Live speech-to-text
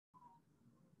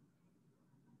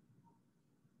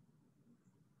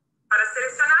Para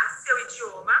selecionar seu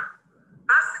idioma,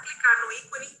 basta clicar no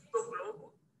ícone do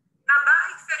globo na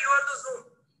barra inferior do Zoom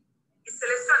e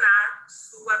selecionar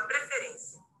sua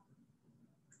preferência.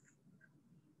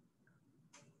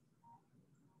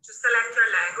 To select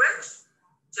your language,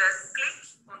 just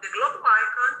click on the globe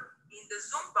icon in the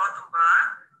Zoom bottom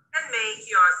bar and make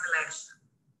your selection.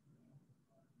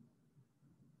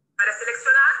 Para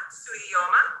seleccionar su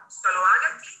idioma, solo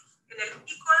haga clic en el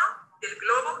icono del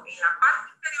globo en la parte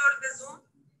inferior de Zoom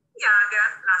y haga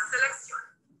la selección.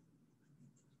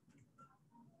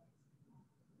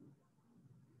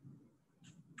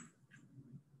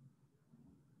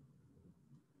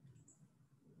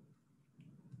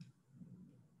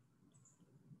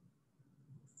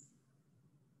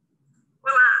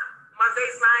 Olá, uma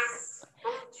vez mais,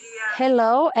 bom dia.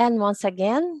 Hello, and once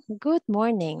again, good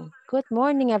morning. Good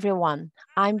morning, everyone.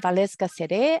 I'm Valesca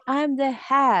Sere. I'm the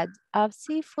head of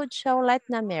Seafood Show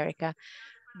Latin America,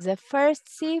 the first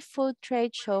seafood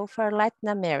trade show for Latin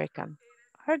America,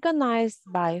 organized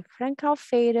by Francal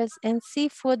Feiras and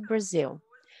Seafood Brazil.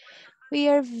 We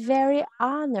are very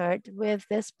honored with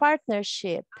this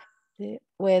partnership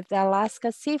with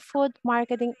Alaska Seafood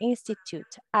Marketing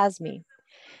Institute, ASME.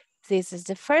 This is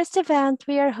the first event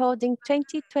we are holding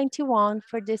 2021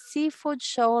 for the Seafood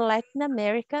Show Latin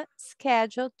America,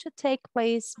 scheduled to take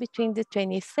place between the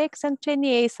 26th and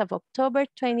 28th of October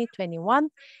 2021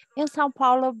 in São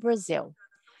Paulo, Brazil.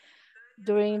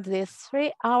 During this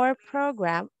 3-hour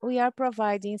program, we are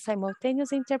providing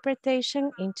simultaneous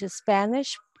interpretation into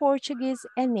Spanish, Portuguese,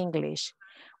 and English,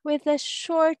 with a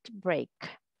short break.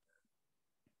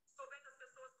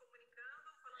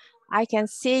 I can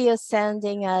see you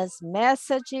sending us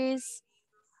messages.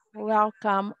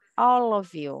 Welcome, all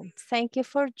of you. Thank you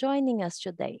for joining us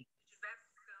today.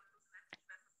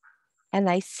 And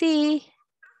I see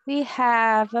we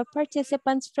have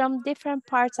participants from different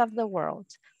parts of the world.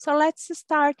 So let's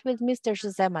start with Mr.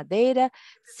 José Madeira,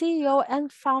 CEO and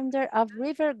founder of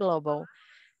River Global,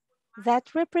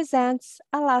 that represents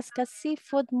Alaska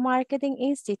Seafood Marketing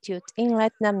Institute in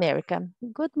Latin America.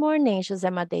 Good morning,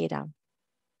 José Madeira.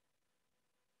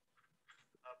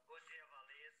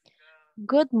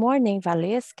 Good morning,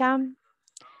 Valesca.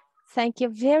 Thank you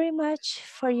very much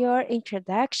for your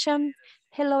introduction.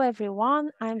 Hello,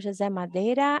 everyone. I'm José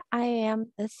Madeira. I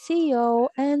am the CEO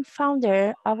and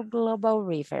founder of Global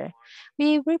River.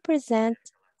 We represent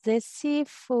the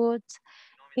Seafood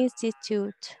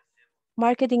Institute,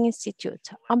 Marketing Institute.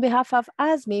 On behalf of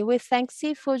ASME, we thank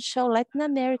Seafood Show Latin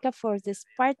America for this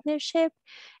partnership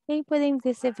in putting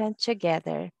this event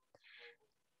together,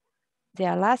 the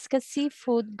Alaska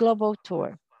Seafood Global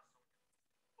Tour.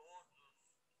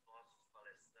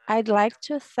 I'd like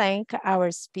to thank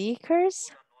our speakers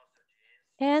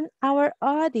and our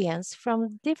audience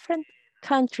from different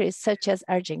countries such as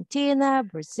Argentina,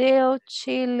 Brazil,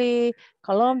 Chile,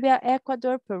 Colombia,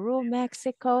 Ecuador, Peru,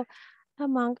 Mexico,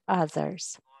 among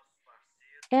others.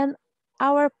 And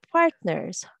our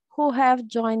partners who have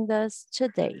joined us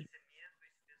today.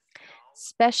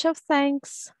 Special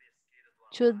thanks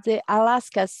to the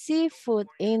Alaska seafood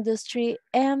industry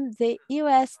and the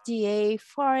USDA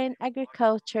Foreign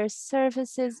Agriculture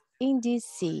Services in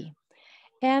DC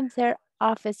and their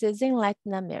offices in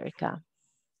Latin America.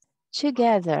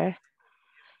 Together,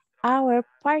 our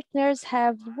partners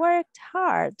have worked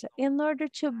hard in order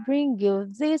to bring you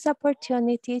this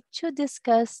opportunity to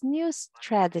discuss new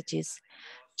strategies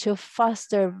to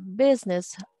foster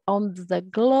business on the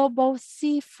global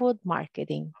seafood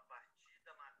marketing.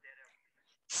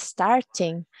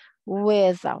 Starting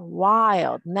with a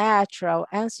wild, natural,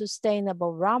 and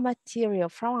sustainable raw material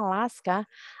from Alaska,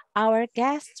 our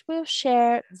guests will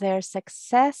share their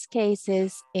success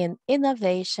cases in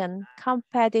innovation,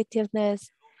 competitiveness,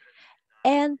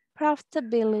 and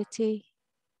profitability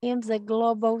in the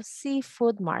global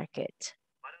seafood market.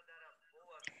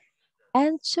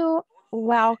 And to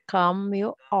welcome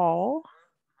you all,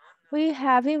 we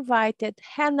have invited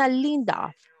Hannah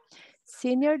Lindoff,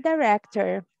 Senior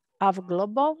Director of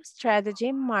Global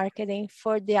Strategy Marketing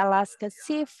for the Alaska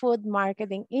Seafood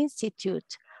Marketing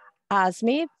Institute,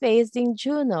 ASME, based in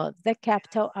Juneau, the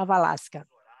capital of Alaska.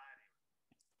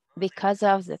 Because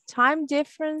of the time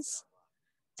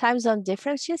zone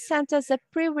difference, she sent us a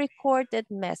pre-recorded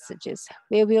messages.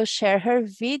 We will share her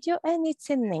video and it's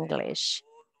in English.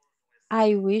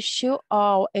 I wish you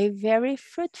all a very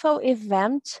fruitful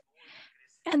event,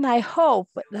 and I hope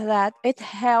that it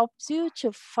helps you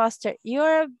to foster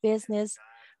your business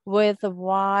with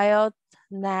wild,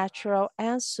 natural,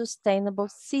 and sustainable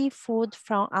seafood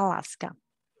from Alaska.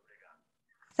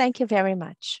 Thank you very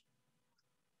much.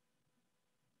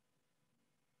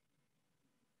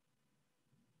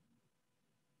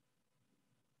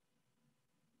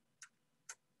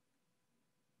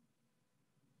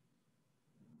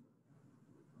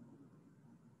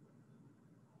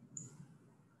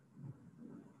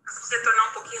 Posso retornar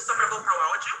um pouquinho só para voltar ao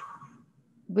áudio?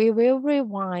 We will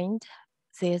rewind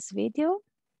this video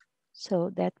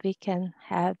so that we can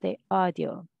have the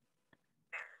audio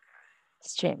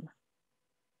stream.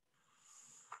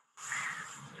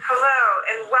 Hello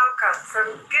and welcome from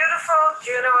beautiful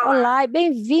Juneau, Alaska. Olá e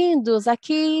bem-vindos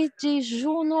aqui de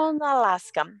Juneau, no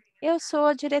Alasca. Eu sou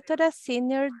a diretora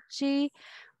sênior de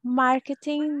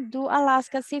marketing do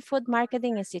Alaska Seafood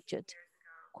Marketing Institute.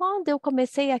 Quando eu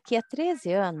comecei aqui há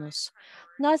 13 anos,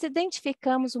 nós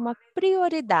identificamos uma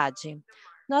prioridade.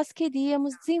 Nós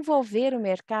queríamos desenvolver o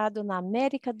mercado na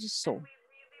América do Sul.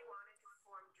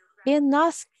 E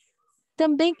nós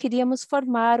também queríamos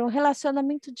formar um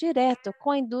relacionamento direto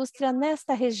com a indústria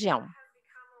nesta região.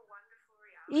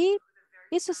 E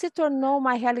isso se tornou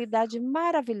uma realidade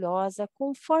maravilhosa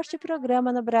com um forte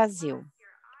programa no Brasil.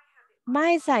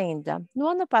 Mais ainda, no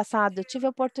ano passado, tive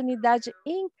a oportunidade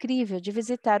incrível de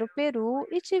visitar o Peru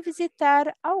e de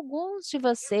visitar alguns de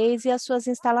vocês e as suas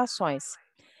instalações.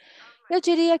 Eu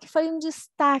diria que foi um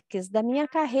destaque da minha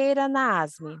carreira na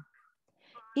ASME.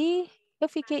 E eu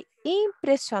fiquei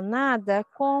impressionada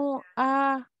com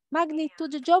a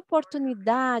magnitude de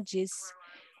oportunidades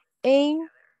em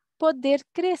poder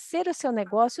crescer o seu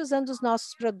negócio usando os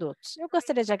nossos produtos. Eu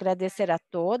gostaria de agradecer a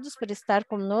todos por estar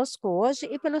conosco hoje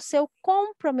e pelo seu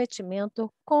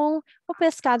comprometimento com o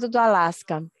pescado do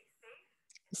Alasca.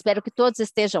 Espero que todos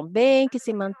estejam bem, que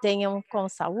se mantenham com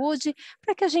saúde,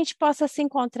 para que a gente possa se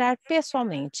encontrar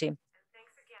pessoalmente.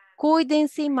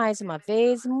 Cuidem-se mais uma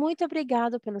vez. Muito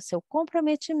obrigado pelo seu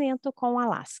comprometimento com o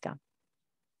Alasca.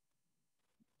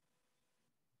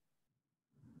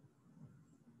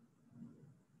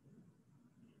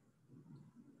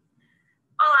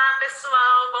 Olá,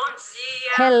 pessoal, bom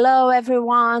dia. Hello,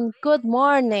 everyone. Good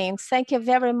morning. Thank you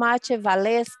very much,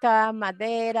 Valesca,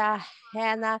 Madeira,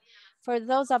 Hannah. For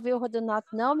those of you who do not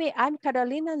know me, I'm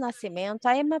Carolina Nascimento.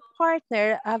 I am a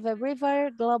partner of a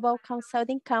River Global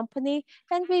Consulting Company,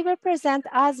 and we represent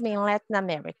ASME in Latin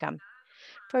America.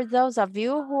 For those of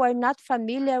you who are not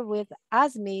familiar with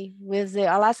ASME, with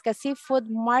the Alaska Seafood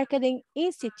Marketing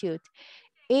Institute,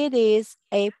 it is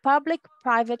a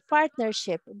public-private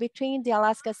partnership between the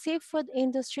Alaska seafood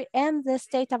industry and the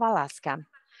state of Alaska.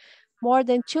 More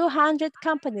than 200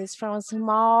 companies from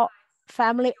small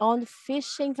family-owned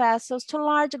fishing vessels to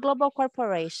large global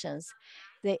corporations.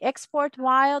 They export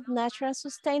wild, natural,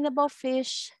 sustainable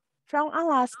fish from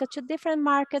Alaska to different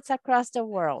markets across the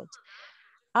world.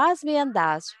 ASME and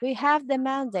us, we have the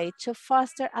mandate to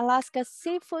foster Alaska's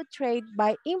seafood trade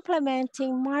by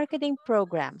implementing marketing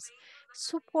programs,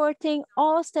 supporting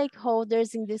all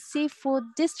stakeholders in the seafood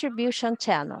distribution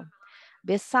channel.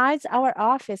 Besides our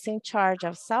office in charge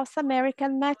of South America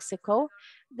and Mexico,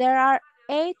 there are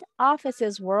 8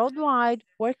 offices worldwide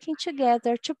working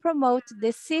together to promote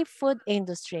the seafood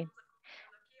industry.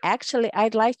 Actually,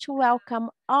 I'd like to welcome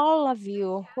all of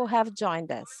you who have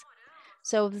joined us.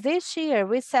 So this year,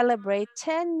 we celebrate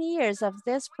 10 years of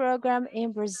this program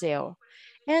in Brazil.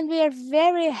 And we are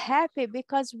very happy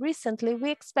because recently we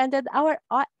expanded our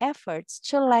efforts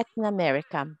to Latin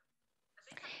America.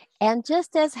 And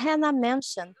just as Hannah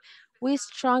mentioned, we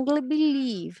strongly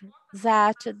believe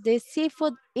that the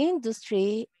seafood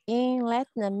industry in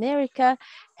Latin America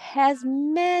has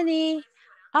many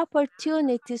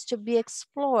opportunities to be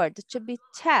explored, to be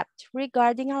tapped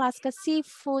regarding Alaska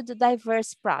seafood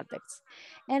diverse products.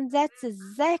 And that's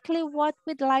exactly what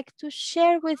we'd like to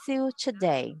share with you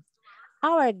today.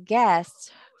 Our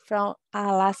guests from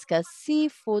Alaska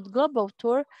Seafood Global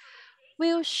Tour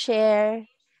will share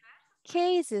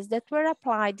cases that were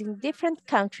applied in different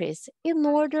countries in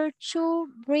order to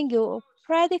bring you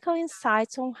practical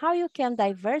insights on how you can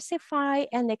diversify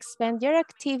and expand your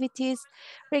activities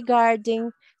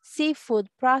regarding seafood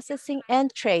processing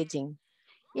and trading.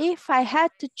 If I had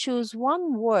to choose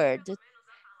one word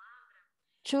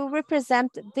to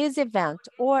represent this event,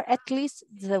 or at least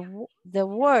the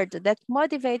word that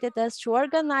motivated us to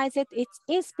organize it, it's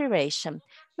inspiration.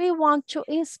 We want to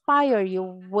inspire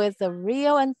you with a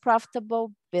real and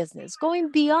profitable business, going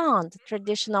beyond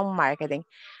traditional marketing.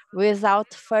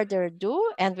 Without further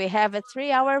ado, and we have a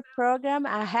 3-hour program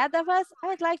ahead of us,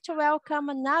 I'd like to welcome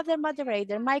another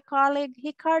moderator, my colleague,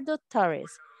 Ricardo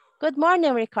Torres. Good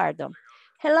morning, Ricardo.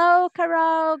 Hello,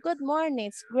 Carol. Good morning.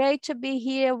 It's great to be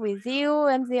here with you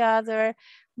and the other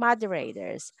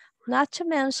moderators, not to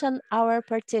mention our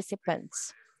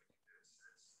participants.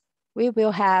 We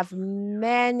will have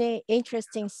many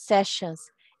interesting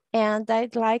sessions, and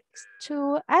I'd like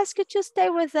to ask you to stay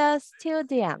with us till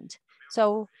the end.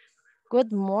 So,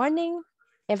 good morning,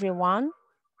 everyone.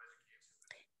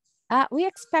 We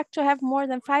expect to have more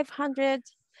than 500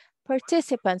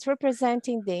 Participants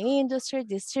representing the industry,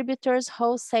 distributors,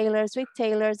 wholesalers,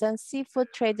 retailers, and seafood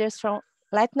traders from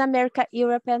Latin America,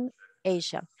 Europe, and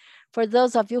Asia. For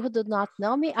those of you who do not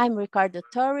know me, I'm Ricardo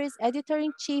Torres,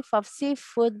 Editor-in-Chief of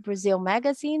Seafood Brazil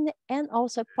magazine and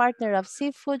also partner of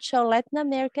Seafood Show Latin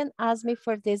America and asked me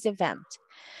for this event.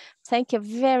 Thank you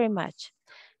very much.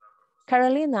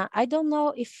 Carolina, I don't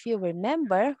know if you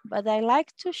remember, but I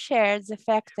like to share the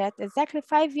fact that exactly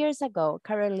 5 years ago,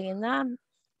 Carolina,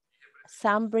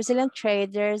 some Brazilian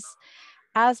traders,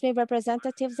 ASME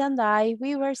representatives and I,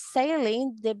 we were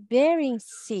sailing the Bering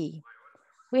Sea.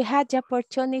 We had the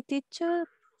opportunity to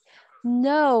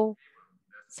know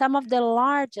some of the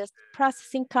largest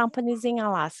processing companies in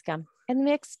Alaska, and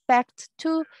we expect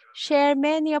to share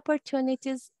many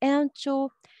opportunities and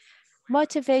to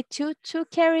motivate you to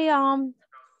carry on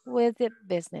with the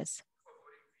business.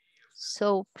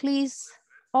 So please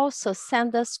also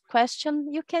send us questions.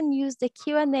 You can use the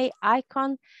Q&A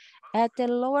icon at the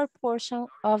lower portion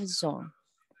of Zoom.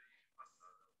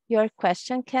 Your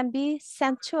question can be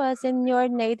sent to us in your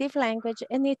native language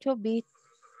and it will be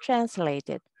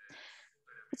translated.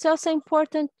 It's also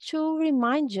important to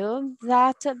remind you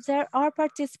that there are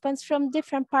participants from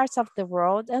different parts of the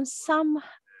world and some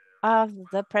of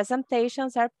the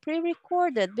presentations are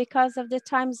pre-recorded because of the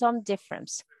time zone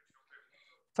difference.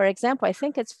 For example, I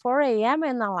think it's 4 a.m.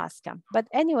 in Alaska. But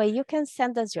anyway, you can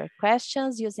send us your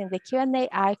questions using the Q&A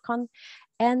icon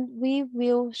and we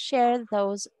will share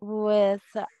those with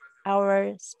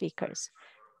our speakers.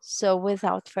 So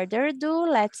without further ado,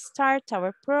 let's start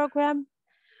our program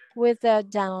with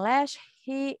Dan Lash.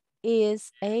 He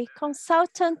is a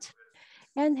consultant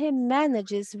and he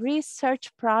manages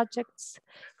research projects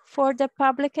for the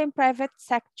public and private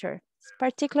sector,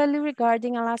 particularly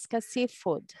regarding Alaska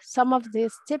seafood. Some of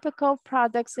these typical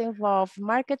products involve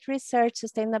market research,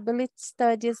 sustainability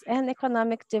studies, and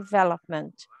economic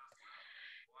development.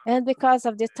 And because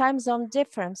of the time zone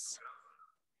difference,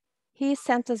 he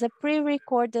sent us a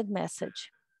pre-recorded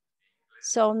message.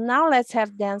 So now let's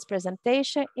have Dan's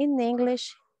presentation in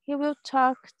English. He will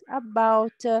talk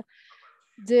about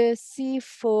the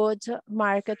seafood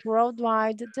market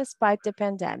worldwide despite the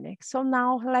pandemic. So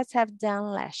now let's have Dan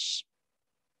Lash.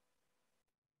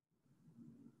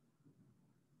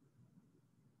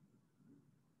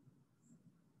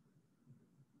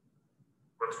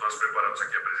 Enquanto nós preparamos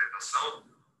aqui a apresentação,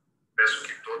 peço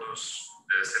que todos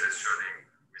selecionem.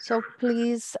 So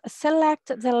please select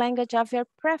the language of your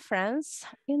preference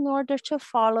in order to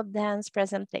follow Dan's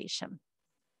presentation.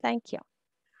 Thank you.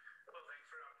 Well, thanks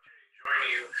for the opportunity to join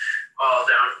you all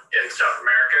down in South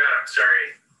America. I'm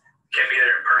sorry can't be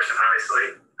there in person,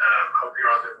 obviously. Hope you're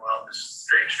all doing well in this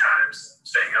strange times,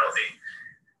 staying healthy.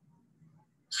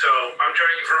 So I'm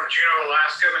joining you from Juneau,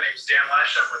 Alaska. My name is Dan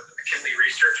Lash. I'm with the McKinley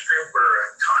Research Group. We're a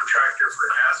contractor for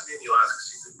ASME, the Alaska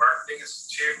Seafood Marketing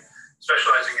Institute,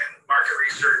 specializing in market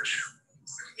research,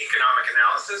 economic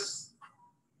analysis.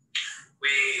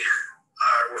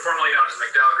 We're formerly known as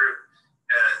McDowell Group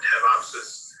and have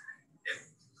offices in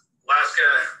Alaska,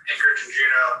 Anchorage, and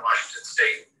Juneau, and Washington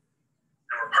State.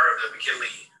 And we're part of the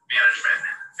McKinley management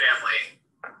family.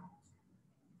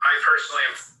 I personally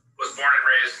was born and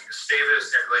raised in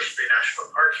Gustavus, near Glacier Bay National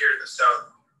Park here in the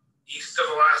southeast of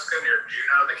Alaska, near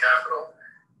Juneau, the capital.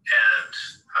 And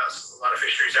so a lot of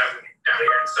fisheries happen down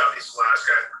here in southeast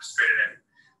Alaska. I participated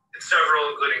in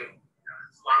several, including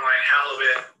longline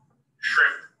halibut,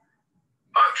 shrimp,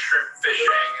 box shrimp fishing,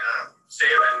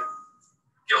 salmon,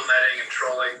 gill netting, and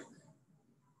trolling.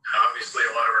 Obviously,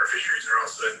 a lot of our fisheries are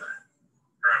also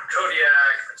around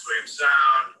Kodiak, Prince William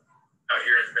Sound, out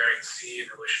here in the Bering Sea and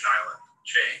Aleutian Island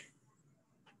chain.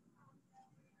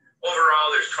 Overall,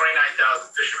 there's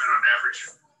 29,000 fishermen on average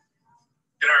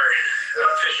in our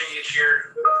fishing each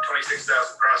year, 26,000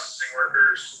 processing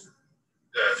workers.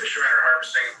 The fishermen are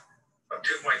harvesting about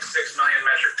 2.6 million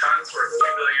metric tons, or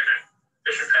 3 billion, and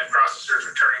fishermen and processors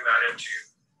are turning that into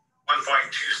 1.26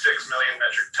 million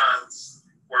metric tons,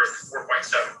 worth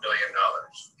 $4.7 billion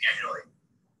annually.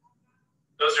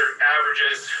 Those are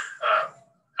averages.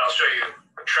 I'll show you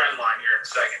a trend line here in a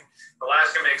second.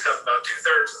 Alaska makes up about 2/3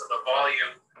 of the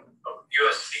volume of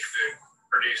U.S. seafood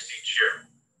produced each year.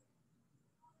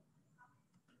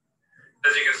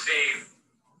 As you can see,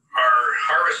 our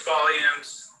harvest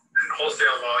volumes and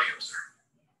wholesale volumes are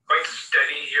quite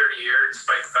steady year to year,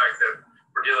 despite the fact that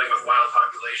we're dealing with wild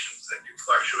populations that do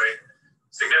fluctuate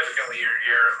significantly year to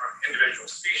year on individual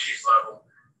species level.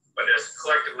 But as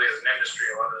collectively as an industry,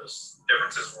 a lot of those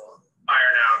differences will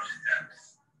iron out and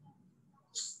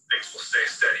things will stay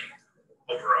steady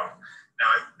overall. Now,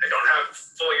 I don't have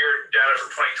full year data for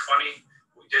 2020.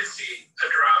 We did see a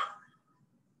drop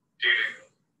due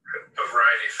to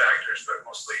variety of factors, but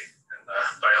mostly in the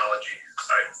biology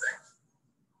side of things.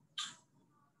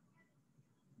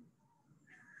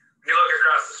 When you look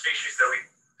across the species that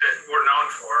we're known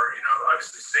for,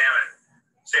 obviously salmon.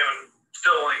 Salmon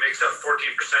still only makes up 14%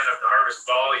 of the harvest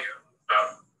volume,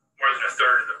 about more than a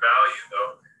third of the value,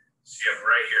 though. See it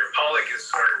right here. Pollock is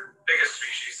our biggest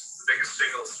species, the biggest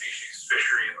single species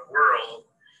fishery in the world.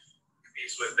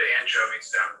 Competes with the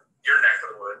anchovies down your neck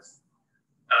of the woods.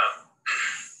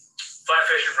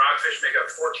 Flatfish and rockfish make up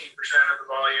 14% of the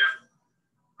volume.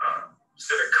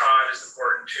 Pacific cod is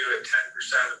important too at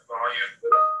 10% of the volume.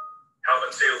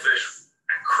 Halibut, sailfish,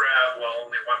 and crab, while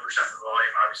only 1% of the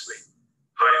volume, obviously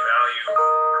high value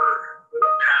per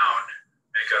pound,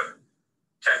 make up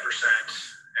 10%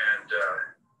 and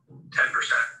 10%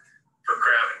 for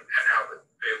crab and halibut,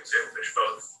 sailfish,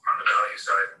 both on the value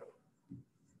side.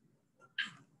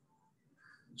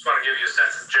 Just want to give you a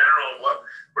sense in general of what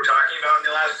we're talking about in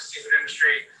the Alaska seafood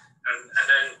industry, and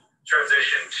then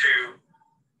transition to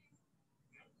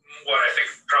what I think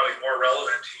probably more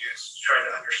relevant to you is trying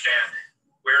to understand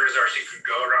where does our seafood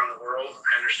go around the world.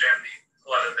 I understand a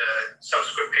lot of the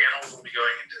subsequent panels will be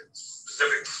going into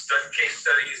specific case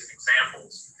studies and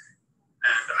examples,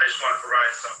 and I just want to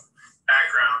provide some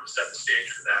background to set the stage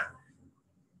for that.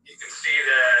 You can see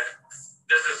that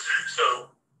this is, so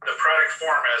the product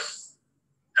form as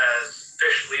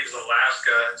fish leaves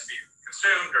Alaska to be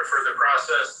consumed or further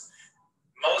processed,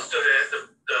 most of it,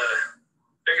 the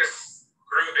biggest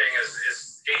grouping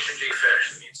is H&G fish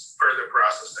that needs further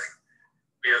processing.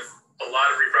 We have a lot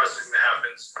of reprocessing that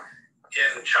happens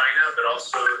in China, but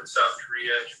also in South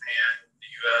Korea, Japan, the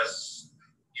US,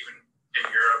 even in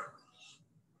Europe.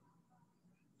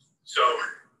 So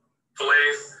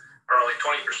fillets are only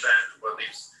 20% of what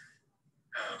leaves.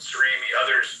 Surimi,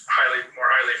 others more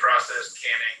highly processed,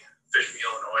 canning, fish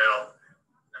meal and oil,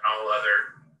 and all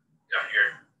other down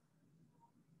here.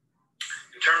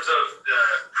 In terms of the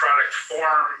product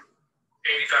form,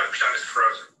 85% is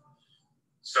frozen.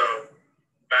 So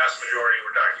vast majority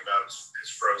we're talking about is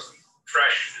frozen.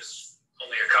 Fresh is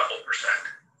only a couple percent,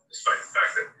 despite the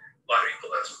fact that a lot of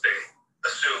people, that's what they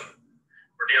assume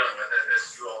we're dealing with. And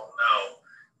as you all know,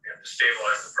 we have to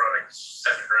stabilize the product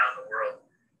centered around the world.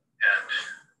 And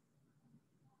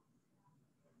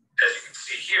as you can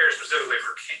see here, specifically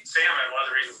for salmon, one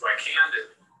of the reasons why canned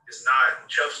is not,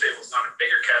 shelf stable is not a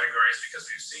bigger category is because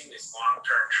we've seen this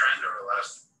long-term trend over the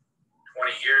last 20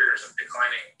 years of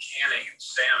declining canning in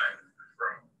salmon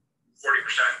from 40%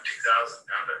 in 2000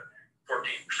 down to 14%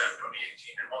 in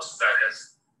 2018. And most of that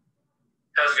has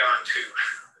gone to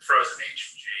frozen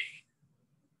H&G,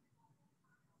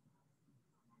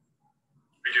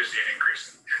 reducing an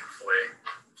increase in filleting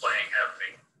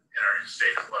happening in our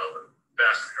state as well, but the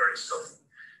vast majority is still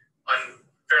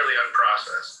fairly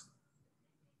unprocessed.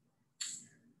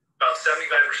 About 75%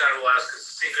 of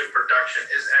Alaska's seafood production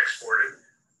is exported.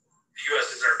 The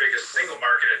U.S. is our biggest single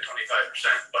market at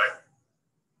 25%, but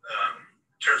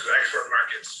in terms of export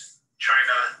markets,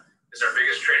 China is our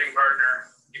biggest trading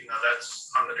partner, even though that's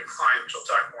on the decline, which I'll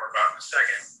talk more about in a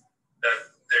second,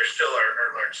 that they're still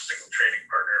our largest single trading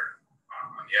partner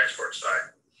on the export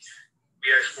side. We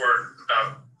export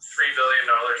about $3 billion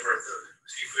worth of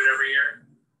seafood every year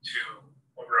to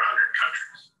over 100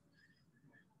 countries.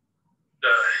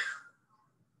 The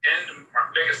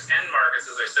biggest end markets,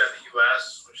 as I said, the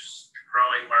U.S., which is a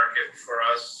growing market for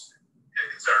us.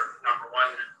 It's our number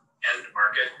one end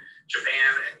market.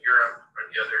 Japan and Europe are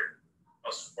the other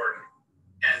most important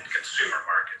end consumer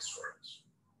markets for us.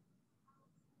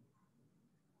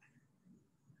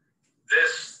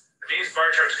 These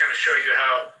bar charts kind of show you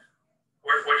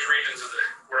which regions of the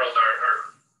world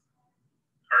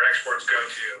our exports go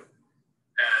to.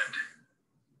 And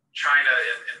China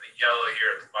in the yellow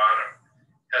here at the bottom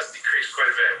has decreased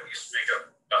quite a bit. We used to make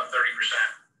up about 30%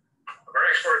 of our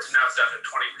exports, and now it's down to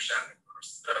 20%. Of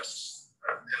course, that's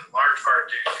in large part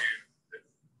due to the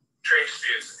trade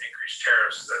disputes and increased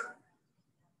tariffs that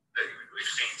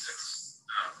we've seen since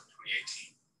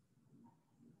 2018.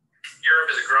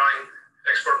 Europe is a growing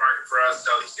export market for us,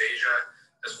 Southeast Asia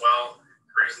as well,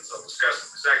 for reasons I'll discuss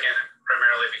in a second,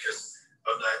 primarily because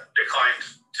of the decline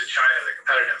to China. The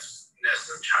competitiveness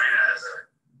of China as a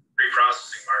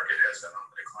reprocessing market has been on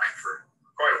the decline for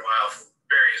quite a while for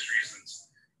various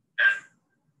reasons. And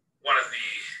one of the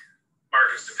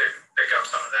markets to pick up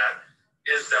some of that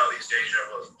is Southeast Asia,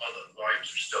 although the volumes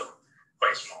are still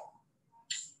quite small.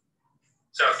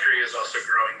 South Korea is also a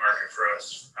growing market for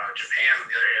us. Japan, on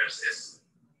the other hand, is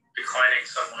declining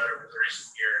somewhat over the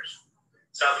recent years.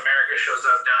 South America shows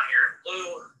up down here in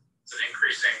blue. It's an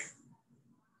increasing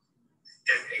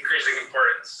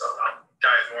importance. So I'll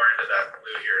dive more into that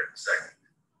blue here in a second.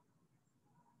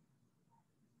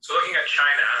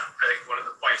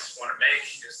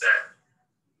 that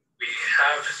we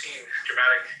have seen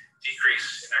dramatic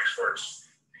decrease in exports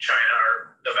to China.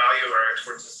 The value of our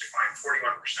exports has declined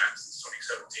 41% since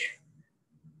 2017.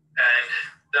 And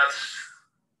that's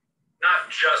not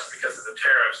just because of the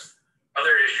tariffs.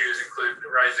 Other issues include the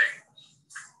rising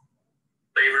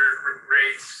labor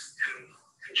rates in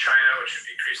China, which have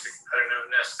decreased the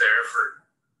competitiveness there for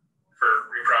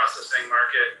reprocessing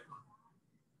market.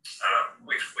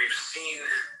 We've seen,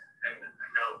 and I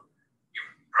know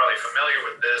you're probably familiar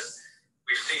with this,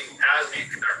 we've seen as we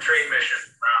conduct trade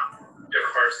missions around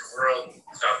different parts of the world,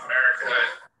 South America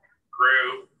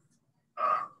grew,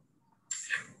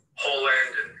 in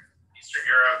Poland and Eastern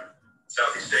Europe,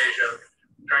 Southeast Asia,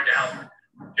 trying to help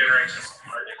generate some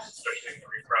markets, especially in the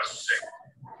reprocessing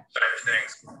side of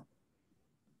things.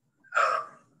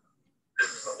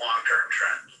 This is a long-term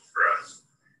trend for us.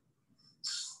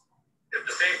 At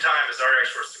the same time as our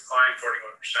exports declined 41%,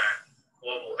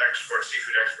 global exports,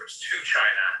 seafood exports to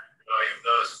China, the value of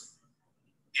those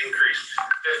increased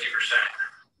 50%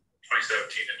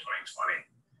 2017 and 2020.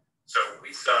 So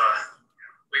we saw,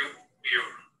 we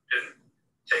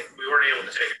weren't able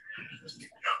to take advantage of this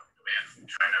demand from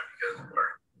China because of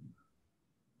our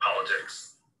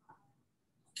politics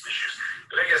issues.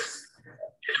 The biggest,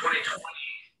 in 2020,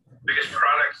 biggest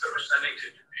products that we're sending to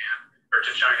Japan, or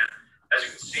to China, as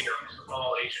you can see, are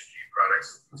small H&G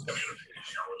products, with the exception of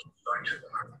fish, which is going to the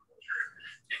aquaculture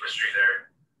industry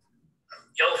there.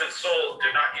 Yellowfin sole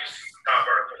did not use to top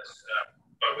our list,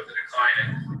 but with the decline in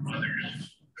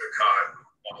others, their cod,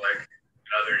 walleye,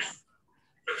 and others,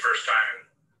 for the first time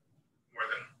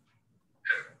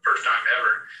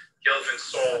ever, yellowfin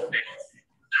sole, a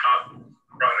top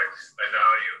product by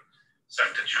value,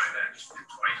 sent to China in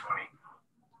 2020.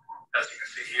 As you can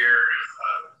see here,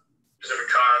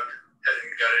 Pacific cod, headed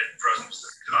and gutted, frozen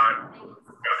Pacific cod,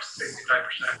 got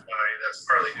 65% value. That's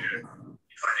partly due to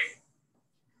finding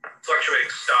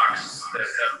fluctuating stocks that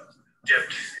have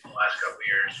dipped in the last couple of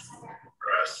years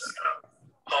for us.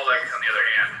 Walleye, on the other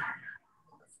hand,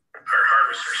 our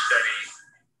harvests are steady.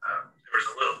 There was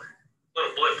a little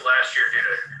blip last year due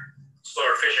to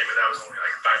slower fishing, but that was only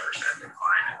like 5%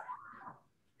 decline.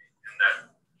 And that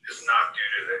is not due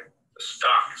to the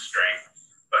stock strength,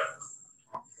 but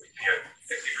we see a 60%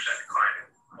 decline in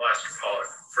Alaska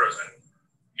pollock, frozen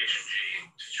H&G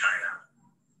to China.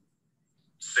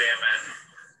 Salmon,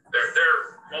 there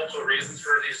are multiple reasons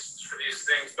for these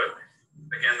things, but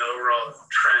again, the overall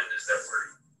trend is that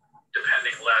we're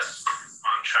depending less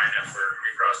on China for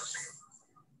reprocessing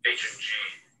H&G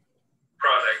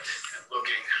product and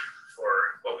looking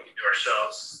for what we can do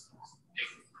ourselves in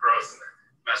growth in the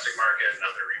domestic market and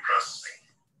other reprocessing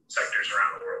sectors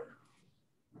around the world.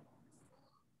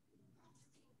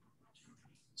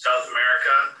 South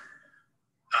America,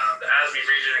 the ASME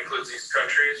region includes these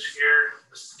countries here.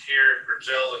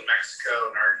 Brazil and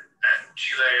Mexico and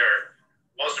Chile are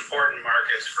most important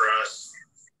markets for us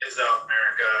in South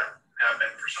America, have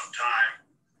been for some time.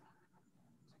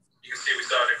 You can see we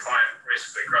saw a decline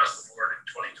basically across the board in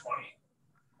 2020.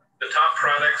 The top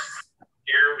products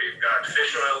here, we've got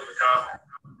fish oil at the top,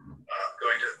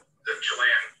 going to the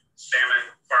Chilean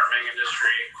salmon farming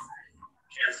industry,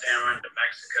 canned salmon to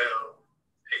Mexico,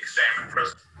 pig salmon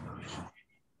frozen.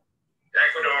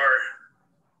 Ecuador,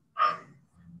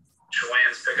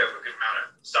 Chileans pick up a good amount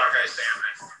of sockeye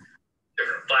salmon,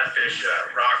 different flatfish,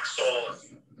 rock sole,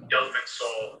 yellowfin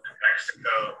sole in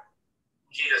Mexico,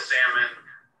 Kita salmon,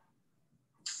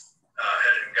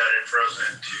 headed and gutted,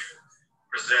 frozen to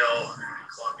Brazil,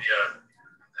 Colombia, and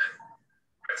then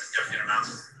quite significant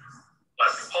amounts of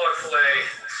Alaska pollock fillet,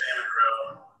 salmon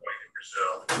roe going to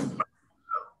Brazil.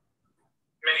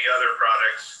 Many other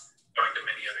products going to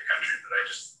many other countries, but I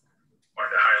just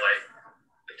wanted to highlight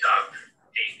the top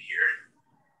 8 here.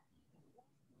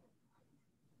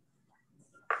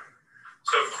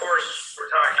 So of course, we're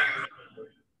talking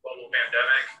global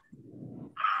pandemic.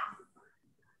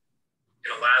 In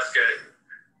Alaska,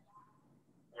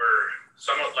 we're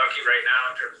somewhat lucky right now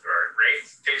in terms of our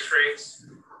case rates.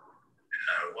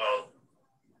 While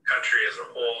the country as a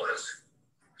whole has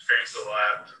experienced a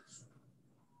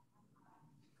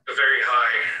very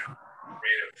high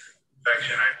rate of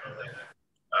infection, I know that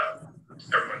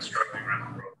everyone's struggling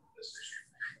around the world with this issue.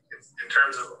 In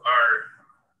terms of our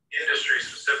industry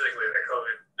specifically, the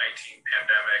COVID-19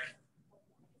 pandemic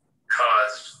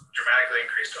caused dramatically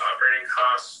increased operating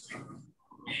costs.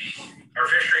 Our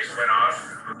fisheries went off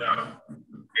without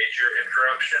major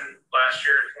interruption last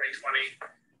year in 2020.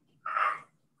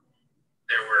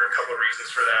 There were a couple of reasons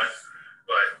for that,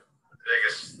 but I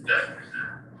guess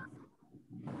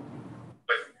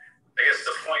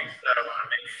the point that I want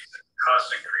to make is that the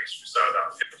cost increase. We saw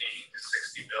about 50 to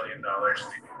 $60 billion in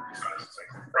costs,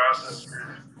 like processors,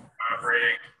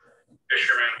 operating,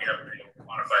 fishermen. We haven't been able to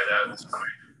quantify that at this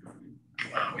point.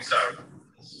 We saw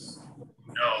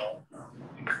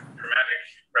dramatic,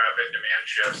 rapid demand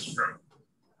shifts from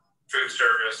food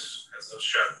service as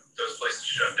those places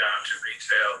shut down to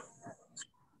retail.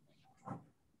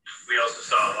 We also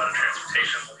saw a lot of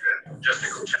transportation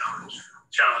logistical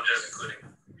challenges, including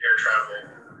air travel,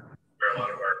 where a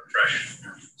lot of our fresh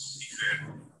seafood,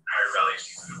 higher value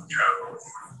seafood travel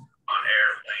on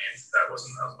airplanes. That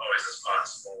wasn't always as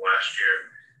possible last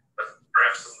year. But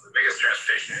perhaps the biggest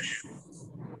transportation issue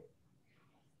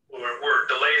were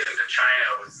delays into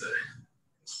China with the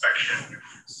inspection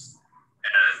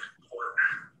and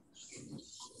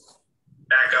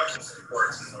backups and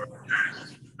supports in northern China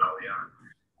early on.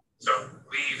 So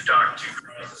we've talked to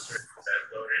processors that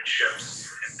loaded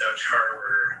ships in Dutch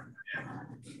Harbor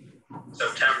in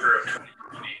September of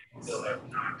 2020, still have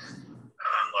not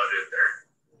unloaded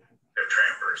their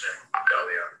trampers in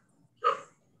Dalian. So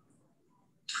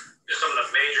just some of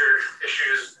the major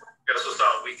issues. We also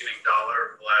saw a weakening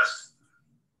dollar over the last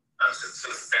since the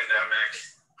pandemic,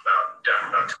 down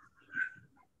about 2%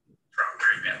 from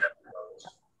pre-pandemic levels.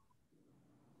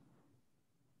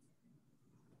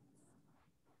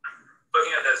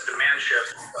 Looking at this demand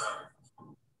shift,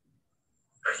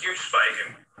 a huge spike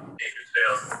in seafood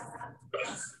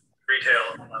sales,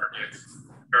 retail market,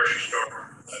 grocery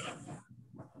store,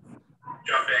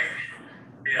 jumping,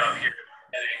 up here,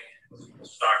 getting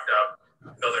stocked up,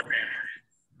 fill their pantry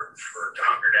to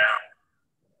hunger down,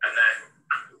 and then,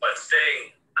 but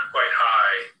staying quite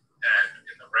high, and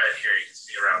in the red here, you can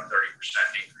see around 30%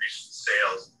 increase in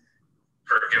sales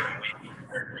per given week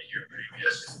compared to the year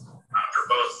previous for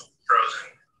both frozen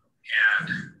and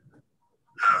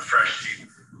fresh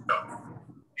seafood. So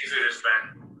seafood has been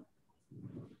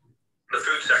the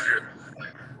food sector,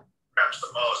 perhaps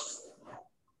the most,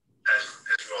 as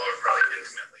you all are probably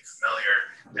intimately familiar,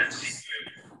 and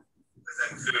seafood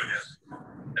within food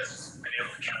has been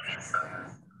able to capture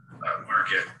that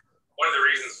market. One of the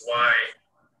reasons why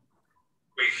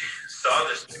we saw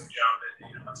this big jump,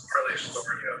 it's partly a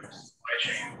story of supply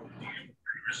chain being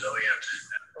pretty resilient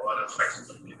and a lot of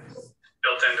flexibility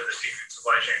built into the seafood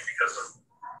supply chain because of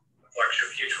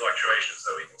huge fluctuations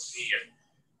that we can see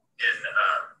in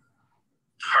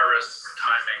harvests and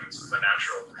timings of the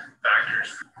natural factors.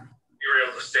 We were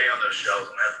able to stay on those shelves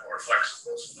and have more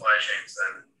flexible supply chains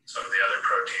than some of the other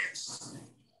proteins.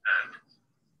 And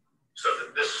so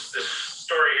this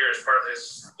story here is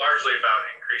largely about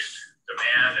increased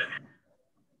demand and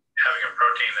having a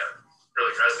protein that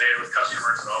really resonated with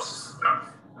customers, and also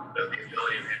about the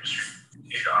ability of the industry to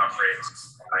continue to operate and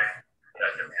supply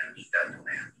that demand.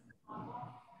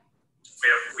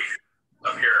 We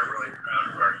up here are really proud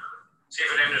of our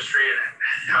seafood industry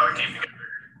and how it came together,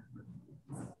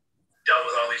 dealt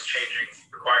with all these changing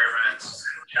requirements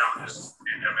and challenges of the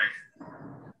pandemic.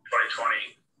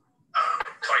 2020,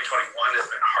 2021 has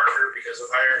been harder because of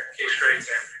higher case rates,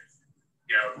 and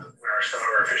when some of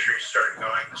our fisheries started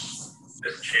going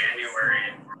this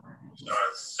January,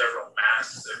 several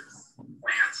massive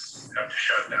plants have to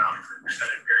shut down for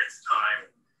extended periods of time.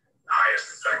 The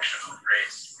highest infection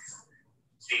rates we've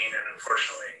seen, and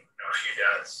unfortunately, a few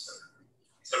deaths.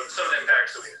 Some of the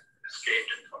impacts that we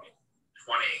escaped in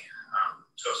 2020.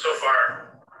 So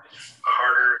far, it's a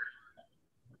harder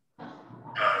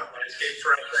landscape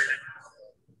for us right now.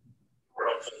 We're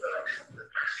hopeful that the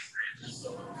vaccine rates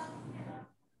will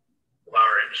allow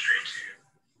our industry to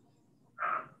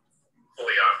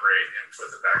fully operate and for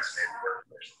the vaccinated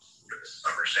workforce for the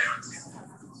summer salmon season.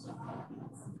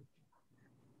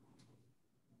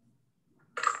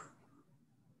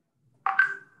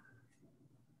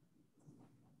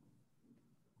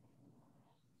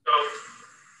 So,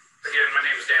 again, my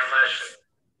name is Dan Lesh, and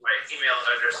my email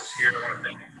address is here. I want to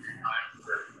thank you for your time,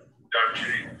 for the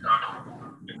opportunity to talk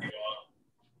with you all.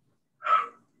 I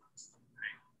hope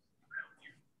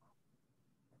you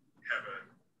have a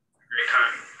great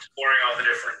time exploring all the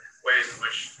different ways in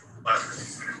which Alaska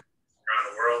seafood is around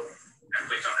the world, and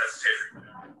please don't hesitate to reach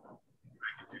out.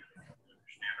 I can do to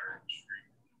understand our industry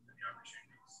and the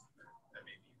opportunities that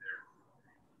may be there.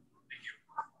 Thank you.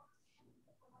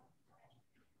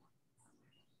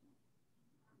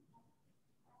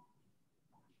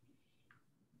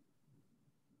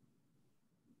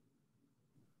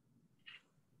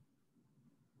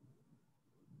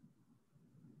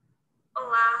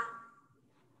 Olá,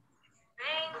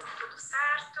 bem? Tudo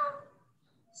certo?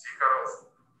 Sim,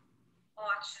 Carol.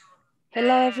 Ótimo.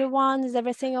 Hello, everyone. Is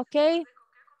everything okay?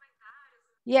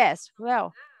 Yes,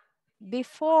 well,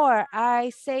 before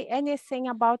I say anything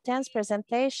about Dan's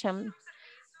presentation,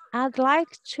 I'd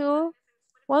like to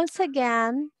once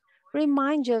again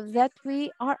remind you that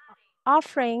we are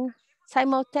offering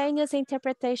simultaneous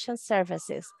interpretation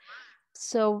services.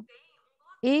 So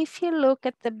if you look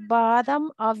at the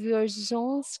bottom of your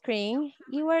Zoom screen,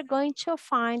 you are going to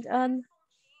find a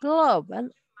globe,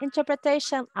 an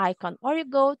interpretation icon, or you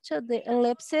go to the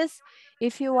ellipsis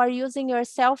if you are using your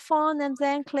cell phone and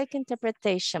then click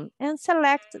interpretation and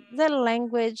select the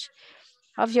language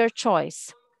of your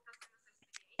choice.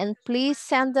 And please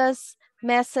send us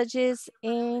messages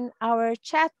in our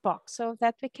chat box so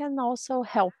that we can also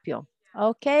help you.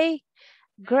 Okay,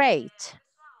 great,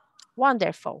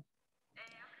 wonderful.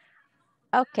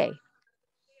 Okay.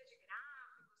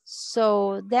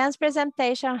 So Dan's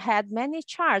presentation had many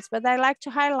charts, but I like to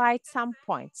highlight some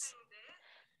points.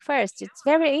 First, it's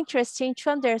very interesting to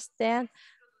understand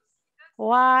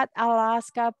what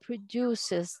Alaska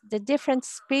produces, the different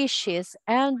species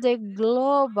and the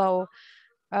global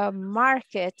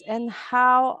market and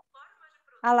how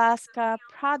Alaska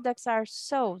products are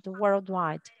sold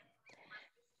worldwide.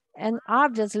 And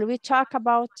obviously we talk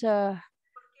about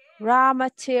raw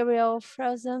material,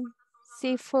 frozen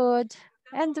seafood,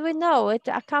 and we know it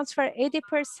accounts for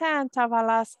 80% of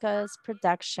Alaska's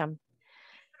production.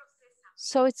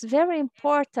 So it's very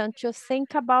important to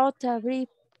think about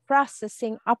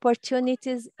reprocessing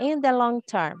opportunities in the long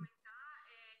term.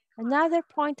 Another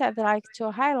point I'd like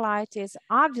to highlight is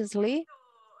obviously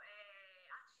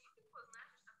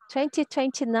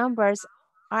 2020 numbers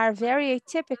are very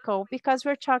atypical because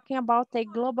we're talking about a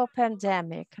global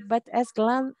pandemic. But as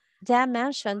Dan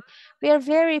mentioned, we are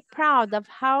very proud of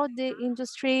how the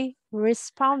industry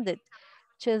responded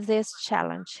to this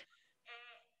challenge.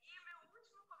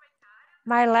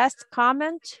 My last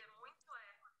comment,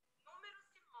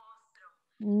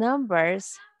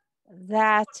 numbers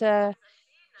that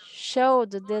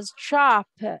showed this drop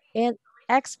in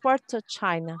export to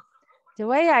China. The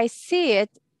way I see it,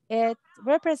 it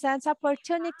represents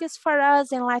opportunities for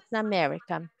us in Latin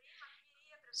America.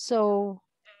 So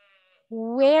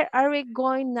where are we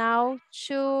going now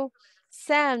to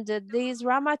send this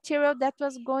raw material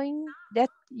that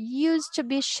used to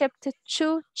be shipped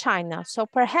to China? So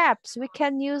perhaps we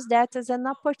can use that as an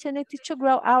opportunity to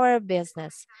grow our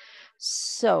business.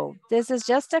 So this is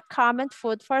just a comment,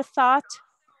 food for thought.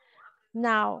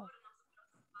 Now,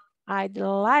 I'd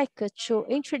like to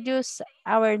introduce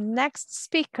our next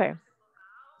speaker.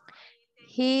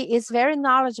 He is very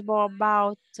knowledgeable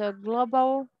about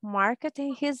global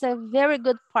marketing. He's a very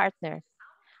good partner.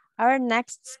 Our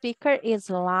next speaker is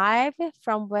live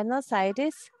from Buenos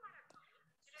Aires,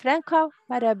 Franco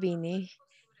Marabini.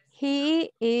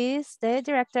 He is the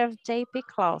director of JP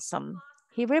Clausen.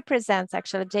 He represents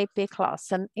actually JP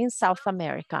Clausen in South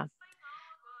America.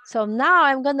 So now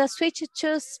I'm gonna switch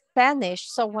to Spanish.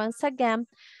 So once again,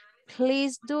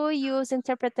 please do use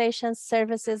interpretation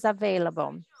services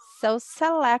available. So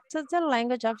select the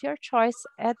language of your choice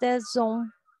at the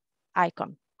Zoom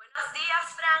icon.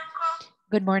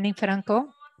 Good morning, Franco.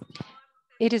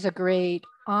 It is a great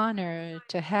honor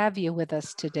to have you with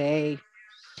us today.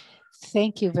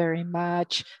 Thank you very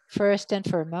much. First and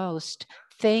foremost,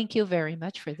 thank you very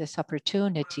much for this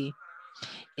opportunity.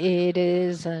 It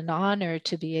is an honor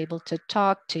to be able to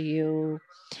talk to you.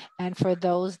 And for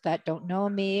those that don't know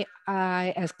me,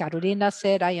 as Carolina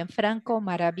said, I am Franco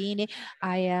Marabini.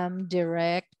 I am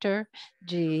director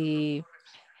de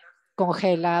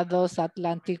Congelados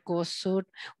Atlántico Sur.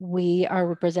 We are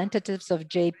representatives of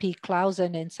JP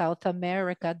Clausen in South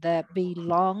America that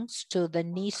belongs to the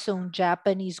Nissan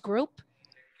Japanese group.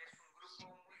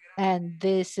 And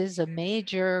this is a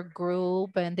major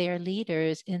group and they are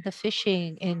leaders in the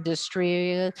fishing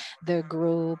industry. The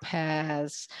group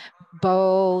has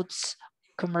boats,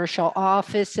 commercial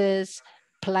offices,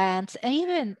 plants, and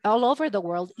even all over the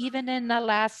world, even in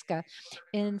Alaska.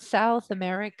 In South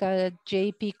America,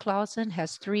 JP Clausen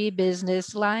has 3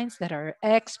 business lines that are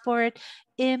export,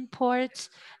 imports,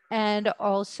 and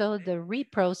also the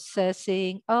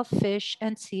reprocessing of fish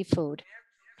and seafood.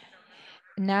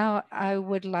 Now I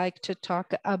would like to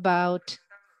talk about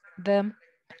them.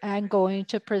 I'm going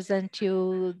to present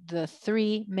you the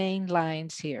 3 main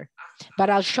lines here, but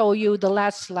I'll show you the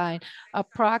last line.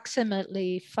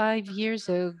 Approximately 6 years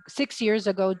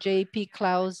ago, JP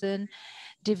Clausen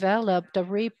developed a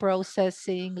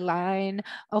reprocessing line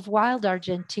of wild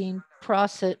Argentine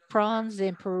prawns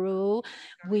in Peru.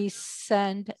 We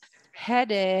send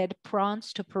headed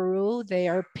prawns to Peru. They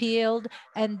are peeled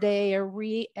and they are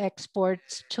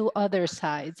re-exports to other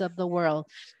sides of the world.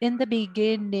 In the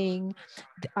beginning,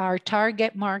 our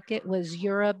target market was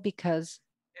Europe because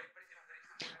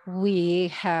we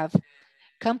have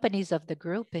companies of the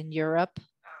group in Europe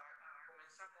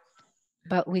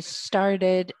But we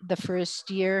started the first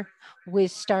year, we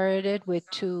started with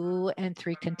 2 and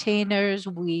 3 containers.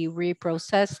 We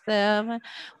reprocessed them.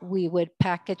 We would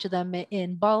package them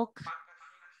in bulk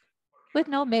with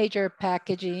no major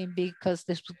packaging because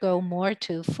this would go more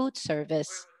to food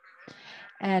service.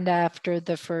 And after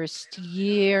the first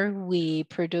year, we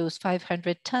produced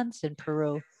 500 tons in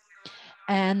Peru.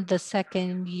 And the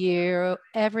second year,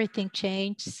 everything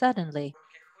changed suddenly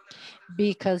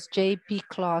because J.P.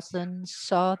 Clausen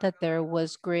saw that there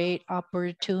was great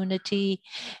opportunity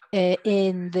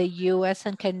in the US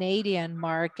and Canadian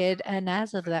market. And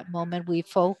as of that moment, we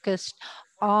focused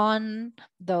on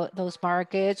those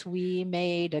markets. We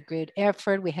made a good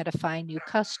effort. We had to find new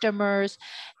customers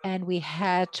and we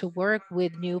had to work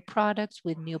with new products,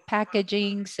 with new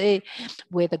packagings,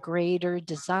 with a greater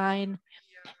design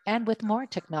and with more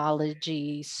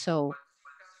technology. So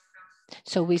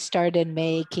we started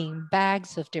making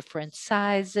bags of different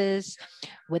sizes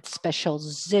with special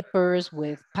zippers,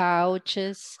 with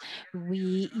pouches.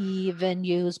 We even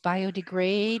use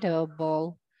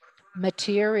biodegradable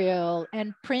material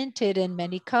and printed in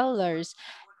many colors.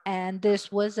 And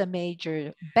this was a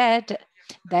major bet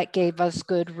that gave us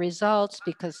good results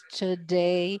because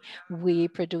today we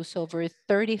produce over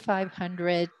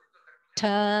 3,500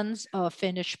 tons of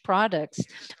finished products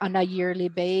on a yearly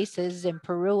basis in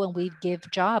Peru, and we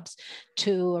give jobs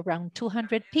to around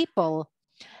 200 people.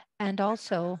 And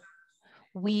also,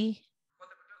 we,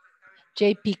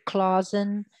 JP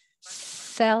Clausen,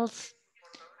 sells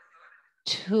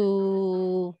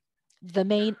to the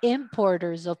main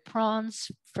importers of prawns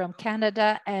from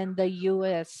Canada and the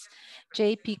US.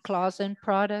 JP Clausen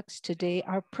products today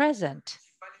are present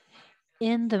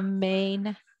in the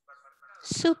main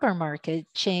supermarket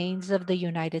chains of the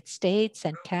United States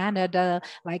and Canada,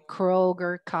 like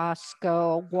Kroger,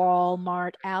 Costco,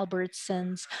 Walmart,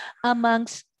 Albertsons,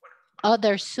 amongst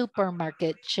other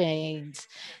supermarket chains.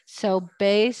 So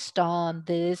based on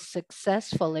this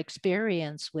successful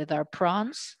experience with our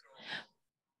prawns,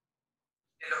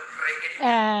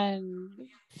 and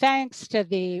thanks to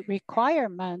the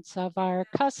requirements of our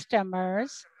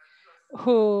customers,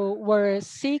 who were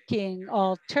seeking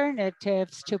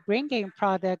alternatives to bringing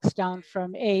products down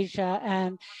from Asia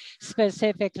and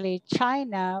specifically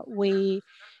China, we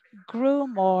grew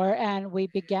more and we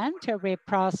began to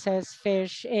reprocess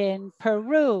fish in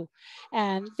Peru.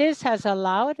 And this has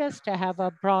allowed us to have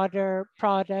a broader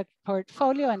product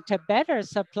portfolio and to better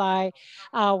supply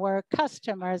our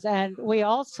customers. And we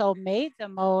also made the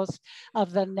most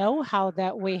of the know-how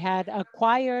that we had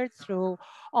acquired through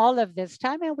all of this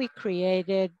time, and we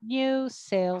created new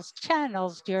sales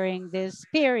channels during this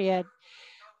period.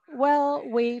 Well,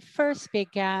 we first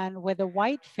began with a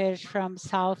whitefish from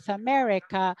South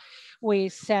America. We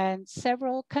sent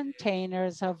several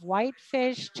containers of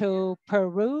whitefish to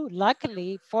Peru.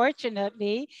 Luckily,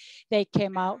 fortunately, they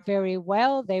came out very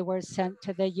well. They were sent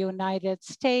to the United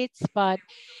States, but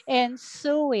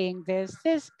ensuing this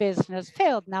business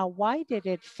failed. Now, why did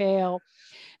it fail?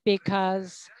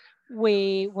 Because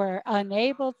we were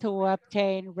unable to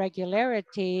obtain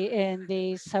regularity in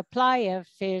the supply of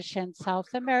fish in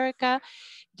South America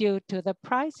due to the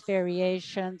price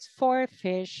variations for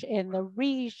fish in the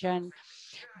region.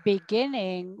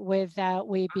 Beginning with that,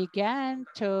 we began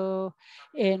to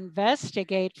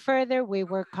investigate further. We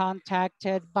were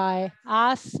contacted by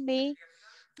ASME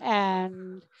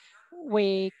and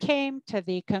we came to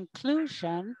the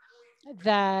conclusion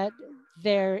that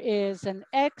there is an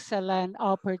excellent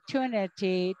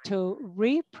opportunity to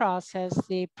reprocess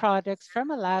the products from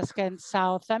Alaska and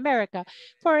South America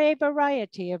for a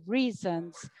variety of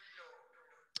reasons.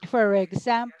 For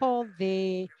example,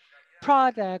 the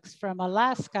products from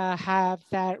Alaska have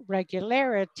that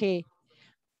regularity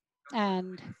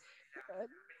and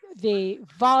the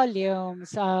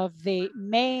volumes of the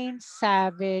main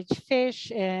savage fish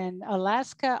in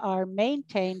Alaska are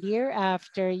maintained year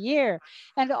after year.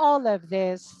 And all of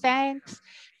this thanks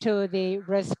to the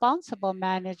responsible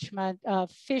management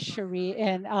of fishery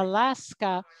in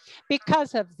Alaska.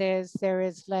 Because of this, there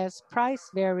is less price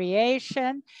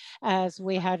variation as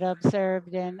we had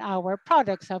observed in our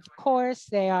products. Of course,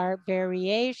 there are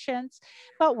variations,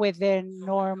 but within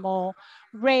normal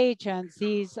regions.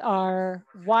 These are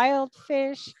wild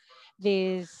fish.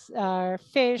 These are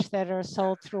fish that are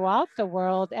sold throughout the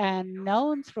world and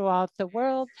known throughout the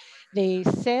world. The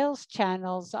sales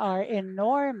channels are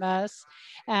enormous,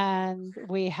 and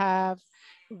we have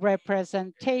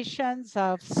representations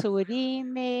of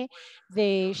surimi,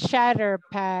 the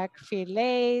shatterpack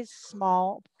fillets,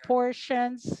 small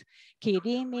portions,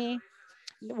 kirimi,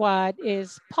 What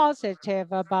is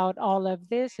positive about all of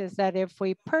this is that if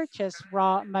we purchase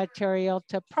raw material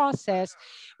to process,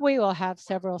 we will have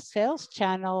several sales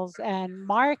channels and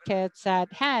markets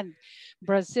at hand.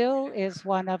 Brazil is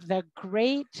one of the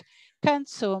great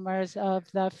consumers of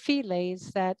the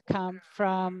fillets that come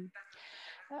from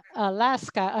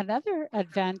Alaska. Another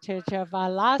advantage of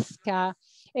Alaska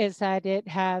is that it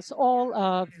has all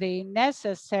of the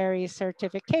necessary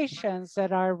certifications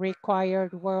that are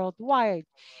required worldwide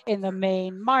in the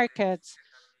main markets.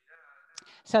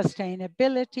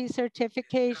 Sustainability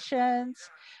certifications,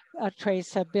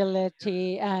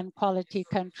 traceability and quality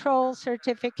control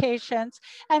certifications.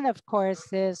 And of course,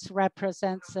 this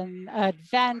represents an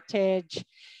advantage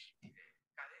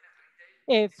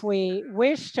if we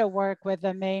wish to work with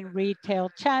the main retail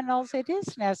channels. It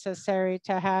is necessary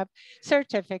to have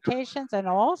certifications and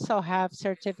also have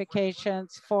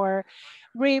certifications for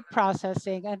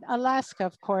reprocessing. And Alaska,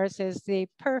 of course, is the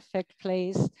perfect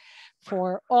place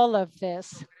for all of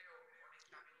this.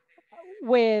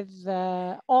 With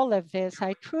all of this,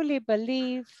 I truly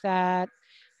believe that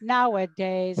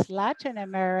nowadays Latin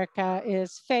America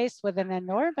is faced with an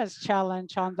enormous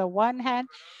challenge on the one hand,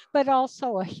 but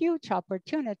also a huge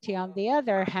opportunity on the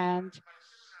other hand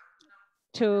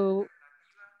to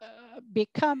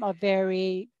become a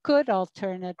very good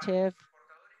alternative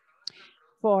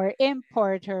for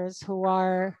importers who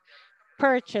are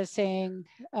purchasing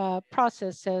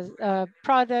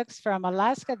products from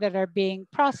Alaska that are being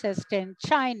processed in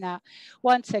China.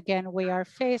 Once again, we are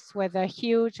faced with a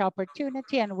huge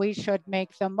opportunity and we should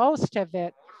make the most of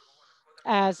it.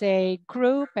 As a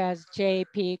group, as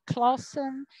JP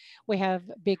Clausen, we have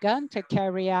begun to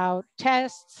carry out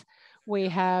tests. We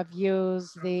have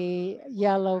used the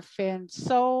yellowfin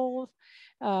sole.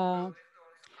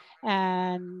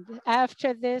 And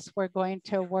after this, we're going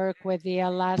to work with the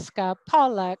Alaska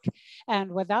pollock.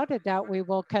 And without a doubt, we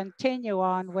will continue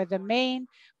on with the main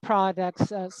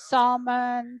products,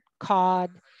 salmon,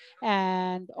 cod,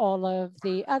 and all of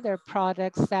the other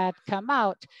products that come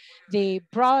out. The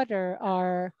broader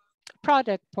our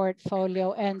product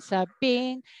portfolio ends up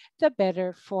being, the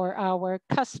better for our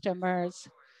customers.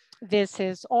 This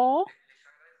is all.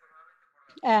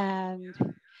 And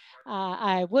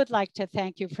I would like to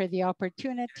thank you for the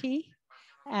opportunity.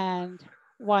 And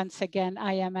once again,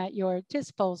 I am at your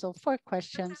disposal for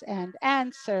questions and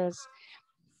answers.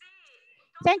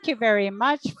 Thank you very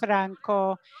much,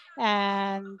 Franco.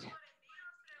 And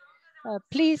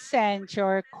please send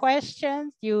your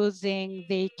questions using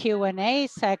the Q&A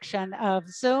section of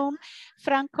Zoom.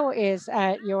 Franco is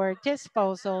at your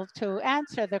disposal to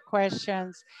answer the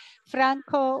questions.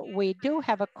 Franco, we do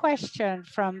have a question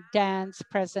from Dan's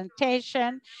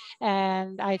presentation,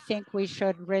 and I think we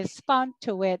should respond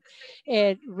to it.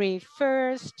 It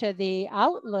refers to the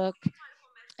outlook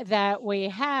that we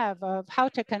have of how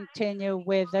to continue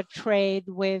with the trade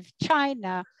with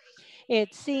China.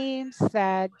 It seems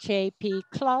that JP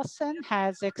Clausen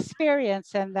has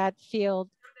experience in that field,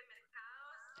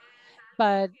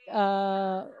 but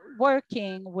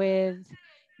working with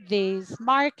these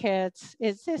markets,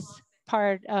 is this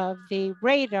part of the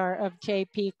radar of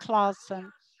JP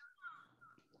Clausen?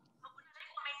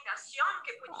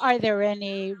 Are there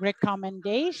any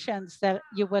recommendations that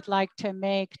you would like to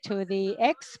make to the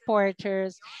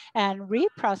exporters and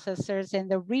reprocessors in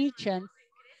the region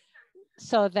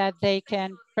so that they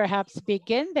can perhaps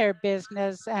begin their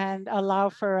business and allow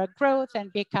for a growth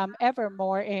and become ever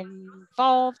more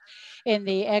involved in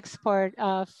the export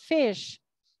of fish?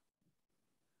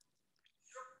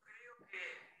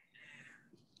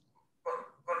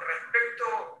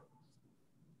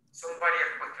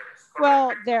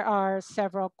 Well, there are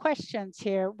several questions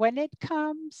here. When it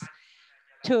comes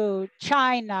to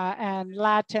China and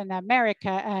Latin America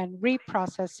and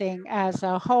reprocessing as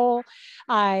a whole,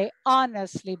 I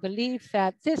honestly believe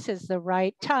that this is the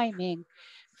right timing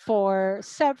for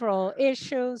several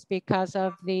issues because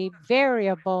of the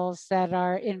variables that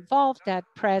are involved at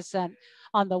present.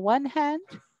 On the one hand,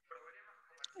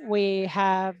 we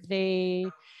have the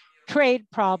trade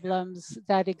problems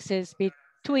that exist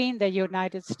between the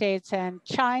United States and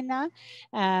China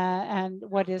and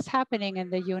what is happening in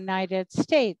the United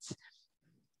States.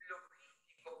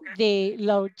 The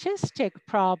logistic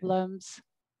problems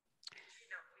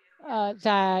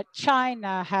that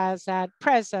China has at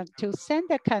present to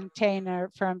send a container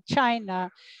from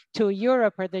China to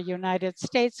Europe or the United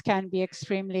States can be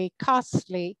extremely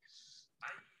costly.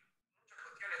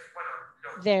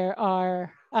 There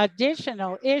are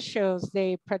additional issues.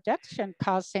 The production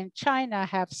costs in China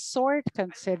have soared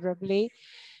considerably.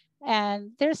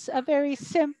 And there's a very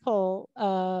simple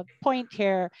point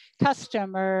here.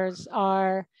 Customers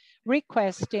are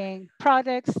requesting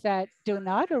products that do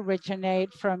not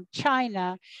originate from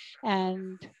China.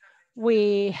 And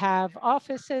we have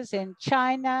offices in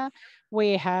China.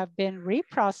 We have been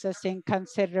reprocessing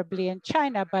considerably in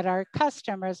China, but our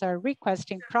customers are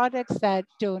requesting products that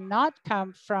do not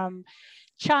come from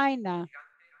China.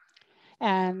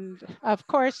 And of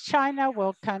course, China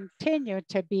will continue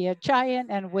to be a giant,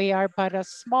 and we are but a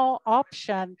small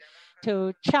option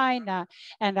to China.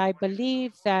 And I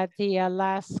believe that the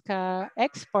Alaska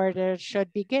exporters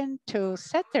should begin to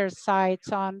set their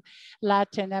sights on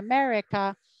Latin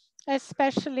America,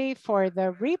 especially for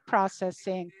the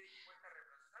reprocessing.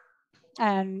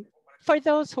 And for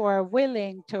those who are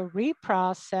willing to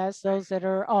reprocess, those that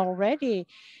are already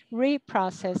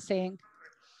reprocessing,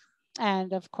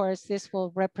 and of course, this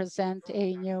will represent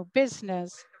a new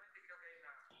business.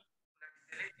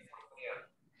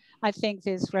 I think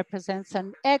this represents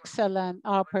an excellent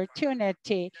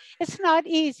opportunity. It's not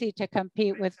easy to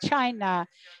compete with China.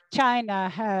 China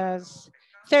has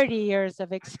 30 years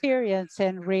of experience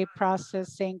in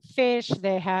reprocessing fish.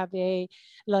 They have a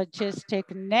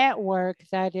logistic network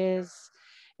that is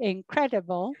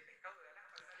incredible.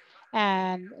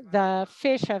 And the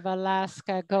fish of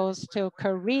Alaska goes to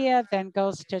Korea, then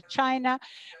goes to China,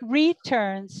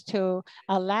 returns to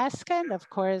Alaska. And of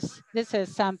course, this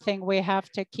is something we have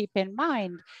to keep in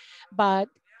mind. But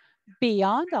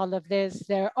beyond all of this,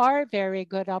 there are very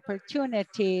good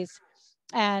opportunities.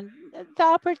 And the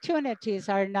opportunities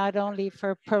are not only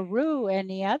for Peru,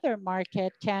 any other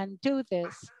market can do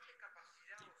this.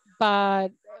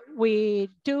 But we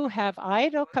do have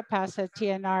idle capacity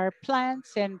in our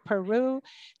plants in Peru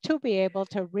to be able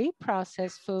to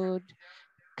reprocess food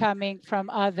coming from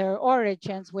other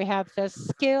origins. We have the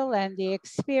skill and the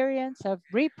experience of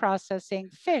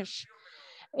reprocessing fish.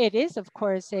 It is, of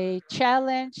course, a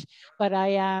challenge, but I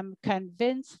am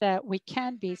convinced that we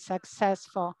can be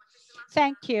successful.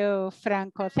 Thank you,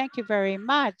 Franco. Thank you very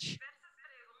much.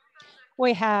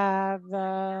 We have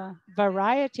a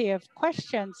variety of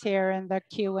questions here in the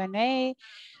Q&A,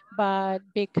 but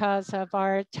because of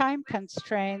our time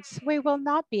constraints, we will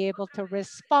not be able to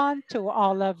respond to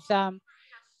all of them.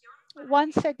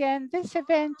 Once again, this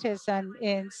event is an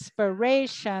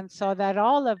inspiration so that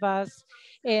all of us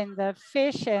in the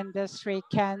fish industry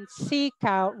can seek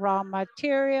out raw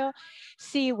material,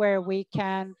 see where we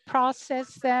can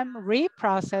process them,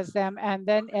 reprocess them, and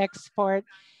then export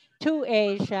to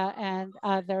Asia and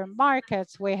other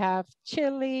markets. We have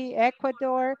Chile,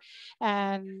 Ecuador,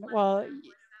 and well,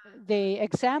 the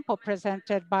example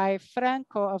presented by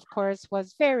Franco, of course,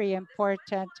 was very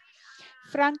important.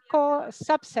 Franco,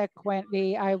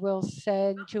 subsequently, I will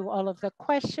send you all of the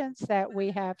questions that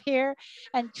we have here,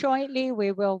 and jointly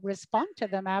we will respond to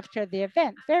them after the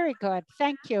event. Very good.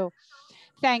 Thank you.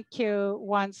 Thank you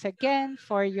once again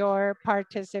for your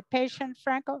participation,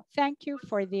 Franco. Thank you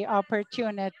for the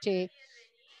opportunity.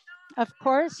 Of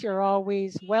course, you're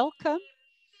always welcome.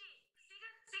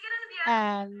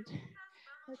 And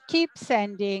keep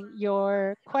sending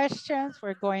your questions.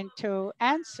 We're going to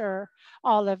answer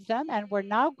all of them. And we're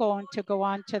now going to go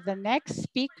on to the next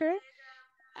speaker.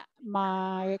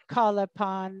 My call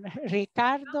upon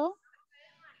Ricardo.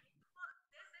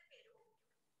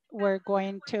 We're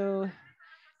going to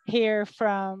hear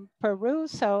from Peru.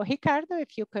 So Ricardo,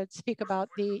 if you could speak about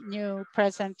the new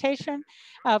presentation.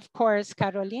 Of course,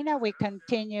 Carolina, we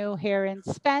continue here in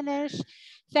Spanish.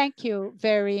 Thank you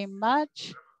very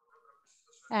much.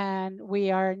 And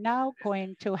we are now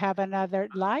going to have another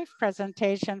live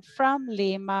presentation from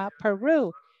Lima,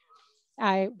 Peru.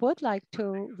 I would like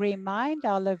to remind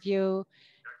all of you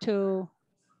to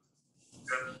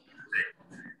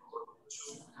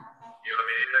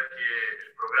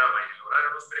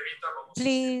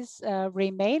please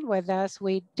remain with us.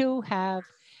 We do have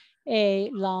a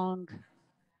long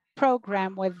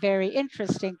program with very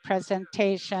interesting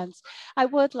presentations. I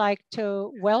would like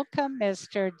to welcome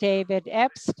Mr. David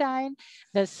Epstein,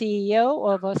 the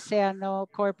CEO of Oceano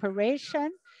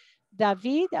Corporation.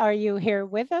 David, are you here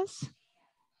with us?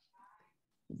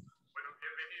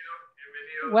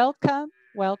 Welcome,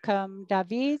 welcome,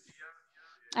 David.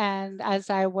 And as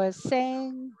I was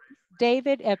saying,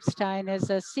 David Epstein is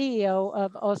the CEO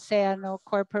of Oceano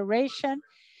Corporation,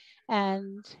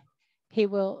 and he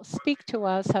will speak to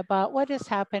us about what is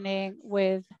happening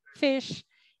with fish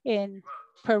in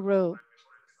Peru.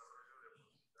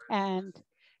 And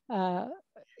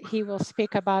he will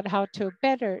speak about how to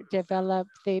better develop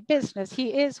the business.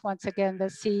 He is once again the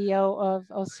CEO of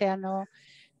Oceano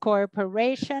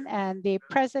Corporation and the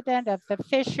president of the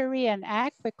Fishery and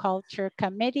Aquaculture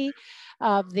Committee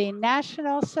of the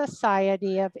National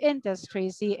Society of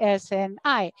Industries, the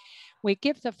SNI. We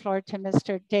give the floor to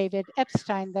Mr. David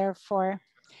Epstein, therefore.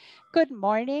 Good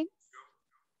morning.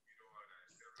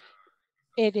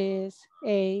 It is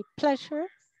a pleasure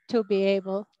to be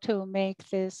able to make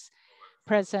this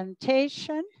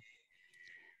presentation.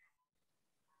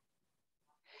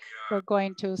 We're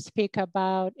going to speak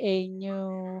about a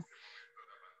new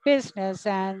business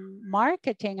and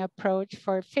marketing approach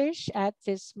for fish. At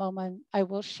this moment, I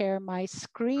will share my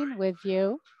screen with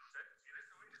you.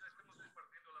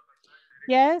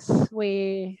 Yes,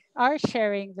 we are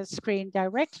sharing the screen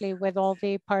directly with all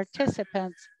the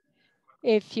participants.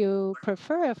 If you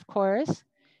prefer, of course,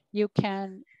 you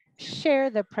can share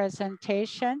the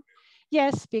presentation.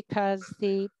 Yes, because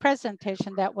the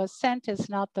presentation that was sent is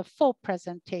not the full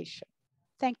presentation.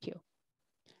 Thank you.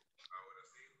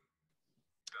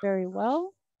 Very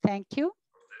well, thank you.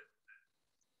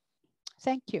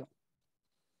 Thank you.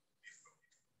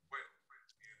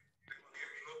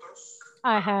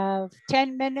 I have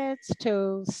 10 minutes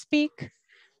to speak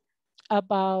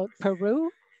about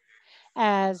Peru.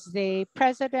 As the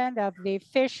president of the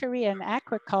Fishery and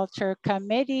Aquaculture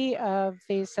Committee of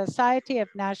the Society of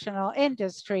National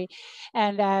Industry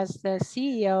and as the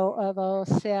CEO of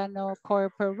Oceano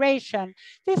Corporation.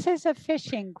 This is a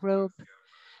fishing group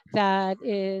that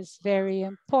is very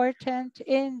important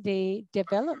in the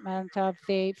development of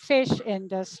the fish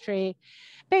industry.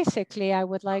 Basically, I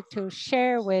would like to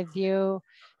share with you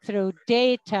through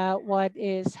data what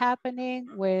is happening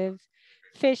with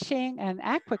fishing and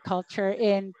aquaculture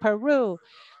in Peru.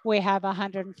 We have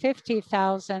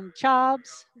 150,000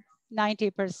 jobs,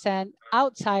 90%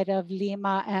 outside of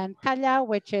Lima and Callao,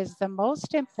 which is the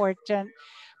most important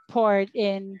port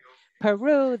in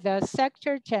Peru. The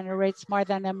sector generates more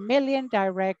than 1 million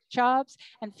direct jobs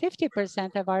and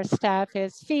 50% of our staff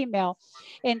is female.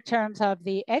 In terms of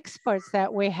the exports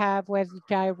that we have with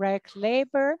direct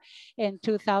labor, in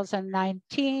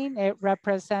 2019, it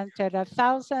represented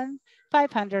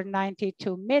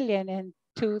 1,592 million. In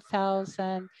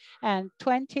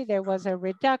 2020, there was a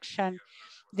reduction.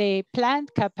 The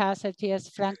plant capacity, as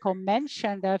Franco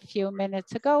mentioned a few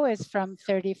minutes ago, is from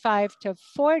 35 to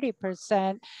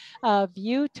 40% of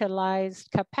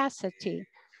utilized capacity.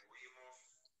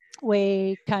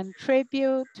 We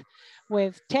contribute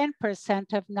with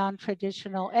 10% of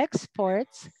non-traditional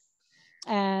exports,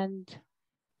 and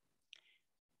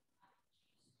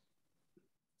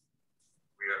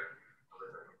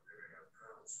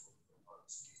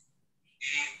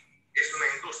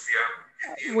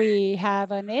we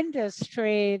have an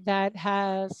industry that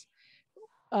has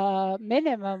a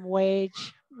minimum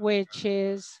wage, which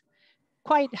is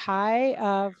quite high,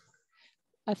 of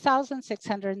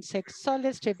 1,606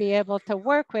 soles to be able to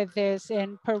work with this.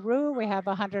 In Peru, we have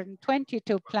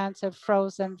 122 plants of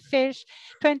frozen fish,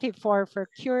 24 for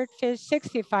cured fish,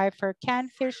 65 for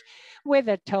canned fish, with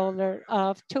a total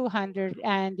of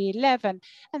 211.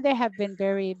 And there have been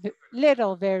very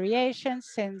little variation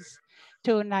since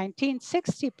 2019.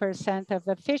 60% of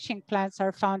the fishing plants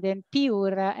are found in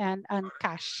Piura and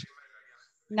Ancash.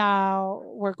 Now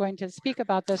we're going to speak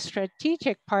about the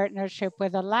strategic partnership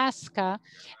with Alaska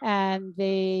and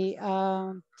the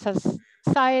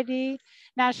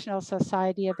National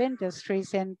Society of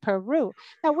Industries in Peru.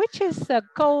 Now, which is the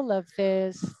goal of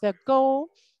this? The goal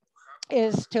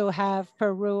is to have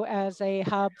Peru as a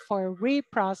hub for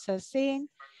reprocessing,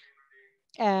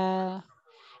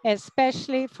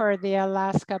 especially for the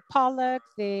Alaska pollock,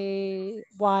 the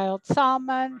wild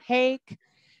salmon, hake,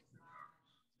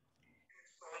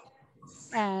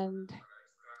 and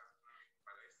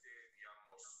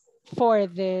for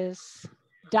this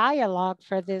dialogue,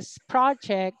 for this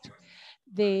project,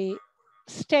 the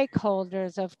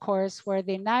stakeholders, of course, were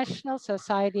the National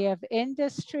Society of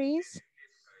Industries,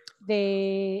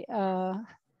 the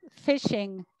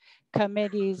fishing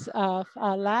committees of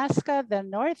Alaska, the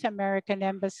North American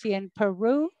Embassy in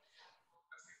Peru,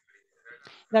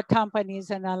 the companies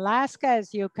in Alaska,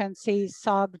 as you can see,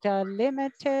 Sogda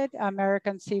Limited,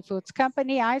 American Seafoods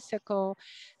Company, Icicle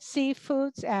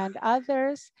Seafoods, and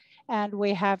others. And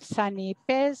we have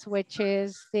Sanipez, which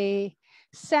is the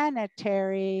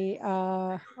sanitary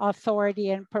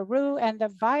authority in Peru, and the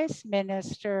Vice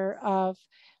Minister of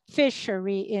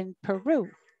Fishery in Peru.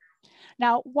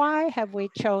 Now, why have we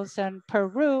chosen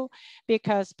Peru?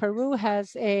 Because Peru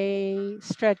has a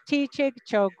strategic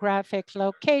geographic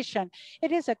location.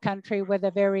 It is a country with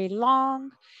a very long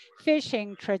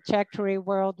fishing trajectory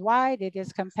worldwide. It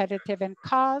is competitive in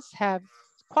cost, have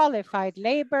qualified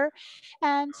labor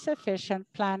and sufficient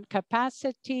plant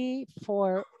capacity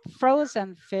for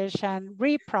frozen fish and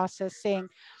reprocessing.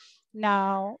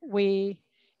 Now we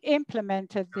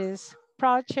implemented this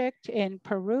project in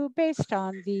Peru based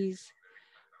on these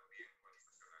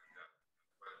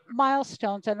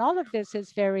milestones. And all of this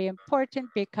is very important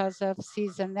because of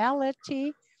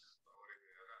seasonality.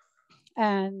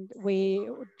 And we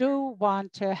do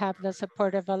want to have the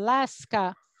support of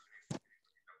Alaska.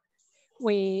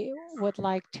 We would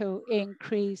like to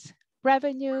increase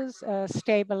revenues,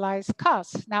 stabilize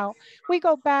costs. Now, we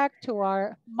go back to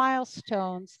our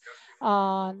milestones.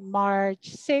 On March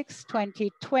 6,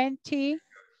 2020,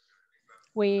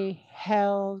 we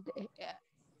held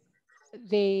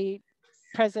the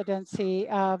presidency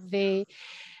of the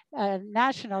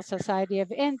National Society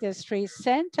of Industry,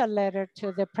 sent a letter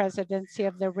to the presidency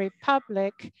of the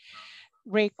Republic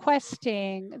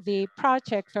requesting the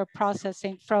project for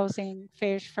processing frozen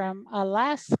fish from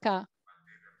Alaska.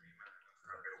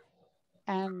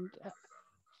 And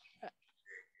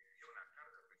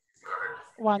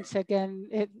once again,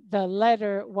 the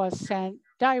letter was sent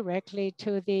directly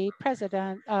to the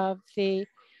president of the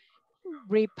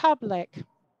Republic.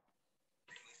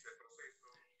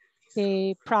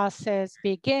 The process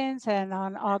begins, and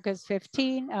on August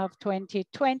 15 of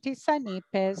 2020,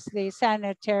 SANIPES, the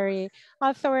sanitary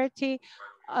authority,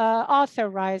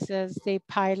 authorizes the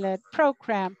pilot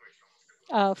program.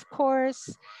 Of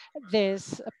course,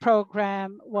 this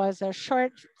program was a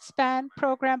short span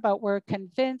program, but we're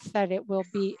convinced that it will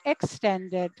be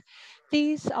extended.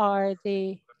 These are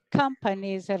the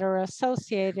companies that are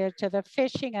associated to the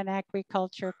Fishing and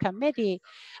Agriculture Committee,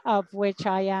 of which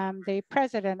I am the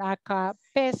president. ACA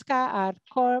Pesca,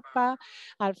 Arcorpa,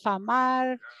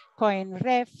 Alfamar,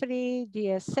 Coinrefri,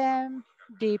 DSM,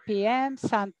 DPM,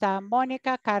 Santa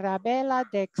Monica, Carabela,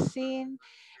 Dexin,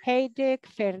 Heidick,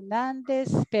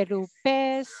 Fernandez, Peru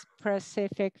Pes,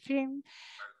 Pacific Film,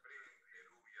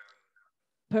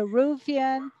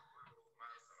 Peruvian,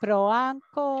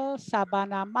 Proanco,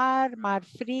 Sabana Mar, Mar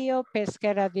Frio,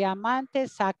 Pesquera Diamante,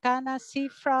 Sacana,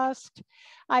 Seafrost,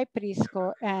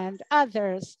 Iprisco, and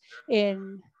others.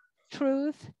 In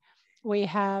truth, we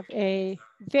have a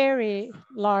very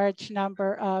large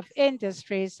number of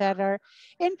industries that are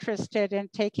interested in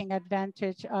taking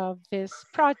advantage of this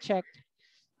project.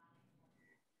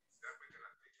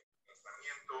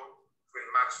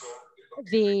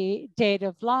 The date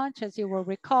of launch, as you will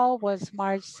recall, was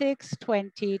March 6,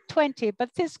 2020,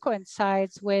 but this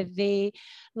coincides with the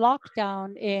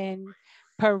lockdown in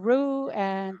Peru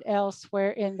and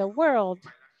elsewhere in the world.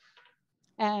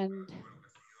 And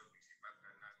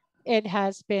it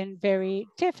has been very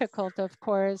difficult, of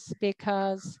course,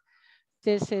 because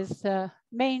this is the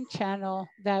main channel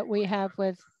that we have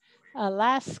with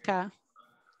Alaska.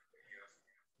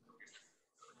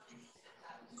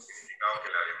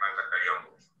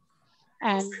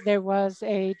 And there was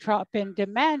a drop in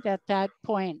demand at that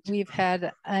point. We've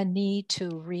had a need to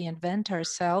reinvent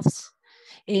ourselves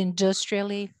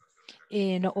industrially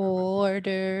in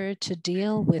order to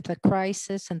deal with the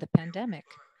crisis and the pandemic.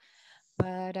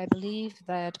 But I believe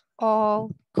that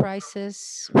all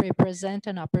crises represent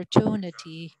an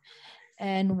opportunity.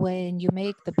 And when you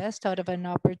make the best out of an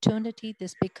opportunity,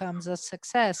 this becomes a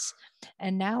success.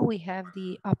 And now we have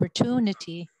the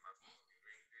opportunity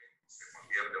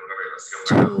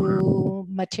to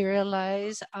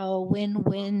materialize a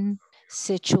win-win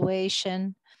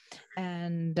situation.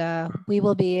 And we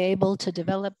will be able to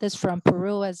develop this from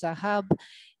Peru as a hub.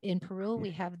 In Peru,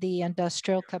 we have the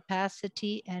industrial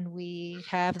capacity and we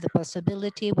have the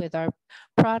possibility with our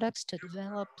products to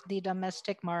develop the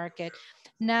domestic market.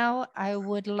 Now, I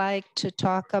would like to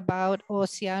talk about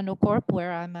Oceano Corp,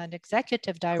 where I'm an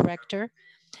executive director.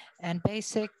 And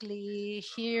basically,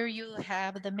 here you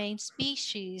have the main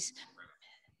species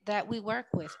that we work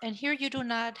with. And here you do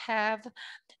not have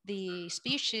the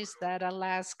species that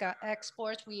Alaska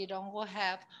exports. We don't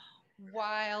have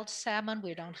wild salmon,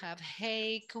 we don't have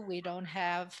hake, we don't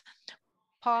have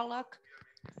pollock.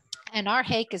 And our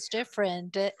hake is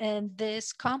different, and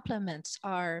this complements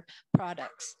our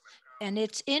products. And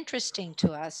it's interesting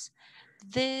to us.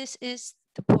 This is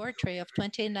the portrait of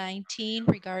 2019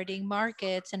 regarding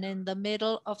markets, and in the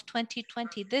middle of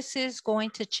 2020, this is going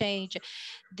to change.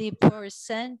 The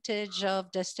percentage of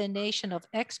destination of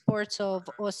exports of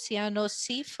Oceano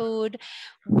seafood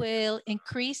will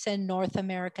increase in North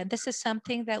America. And this is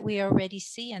something that we already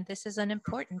see, and this is an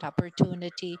important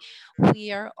opportunity.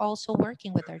 We are also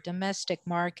working with our domestic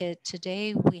market.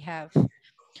 Today, we have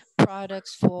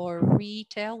products for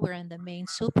retail. We're in the main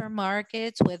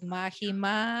supermarkets with mahi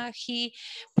mahi,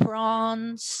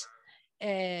 prawns,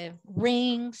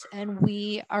 rings, and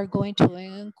we are going to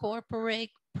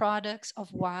incorporate products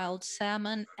of wild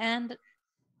salmon and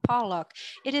pollock.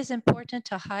 It is important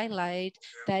to highlight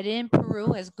that in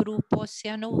Peru, as Grupo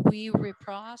Oceano, we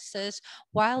reprocess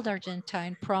wild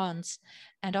Argentine prawns.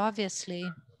 And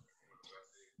obviously,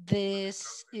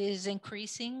 this is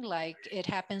increasing like it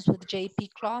happens with JP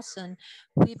Clausen.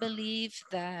 We believe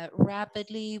that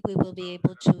rapidly we will be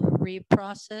able to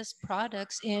reprocess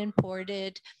products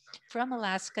imported from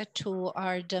Alaska to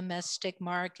our domestic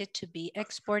market to be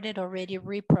exported already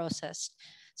reprocessed.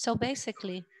 So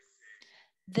basically,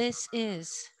 this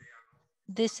is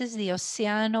the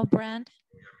Oceano brand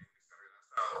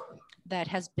that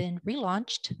has been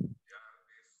relaunched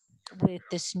with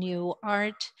this new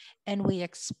art, and we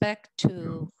expect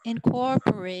to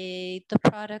incorporate the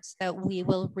products that we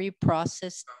will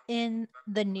reprocess in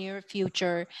the near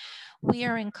future. We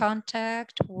are in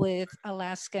contact with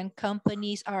Alaskan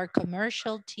companies. Our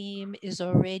commercial team is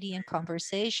already in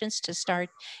conversations to start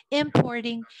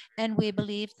importing, and we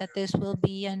believe that this will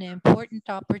be an important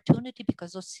opportunity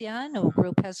because Oceano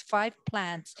Group has 5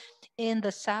 plants in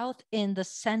the south, in the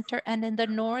center, and in the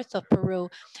north of Peru.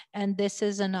 And this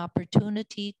is an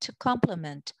opportunity to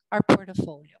complement our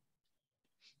portfolio.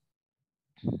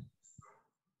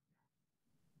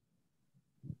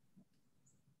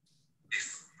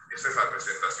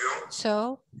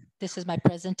 So this is my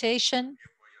presentation.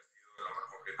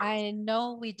 I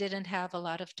know we didn't have a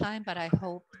lot of time, but I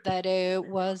hope that it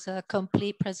was a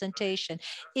complete presentation.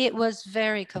 It was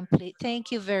very complete.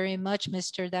 Thank you very much,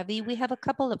 Mr. David. We have a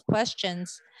couple of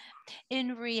questions.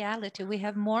 In reality, we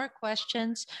have more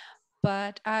questions,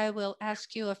 but I will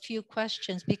ask you a few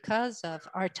questions because of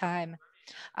our time.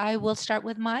 I will start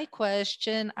with my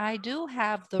question. I do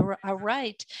have a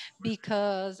right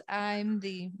because I'm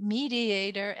the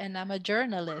mediator and I'm a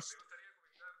journalist.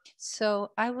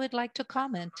 So I would like to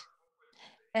comment.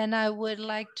 And I would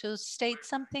like to state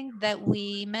something that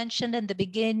we mentioned in the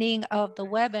beginning of the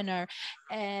webinar.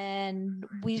 And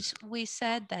we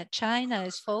said that China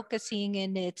is focusing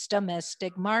in its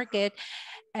domestic market,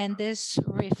 and this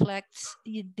reflects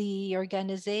the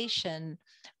organization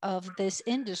of this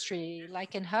industry,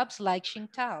 like in hubs like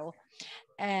Qingdao.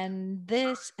 And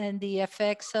this and the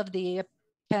effects of the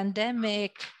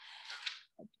pandemic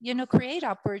create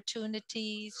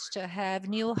opportunities to have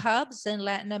new hubs in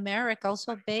Latin America,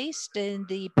 also based in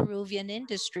the Peruvian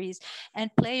industries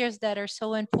and players that are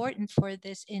so important for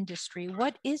this industry.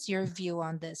 What is your view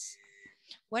on this?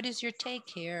 What is your take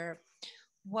here?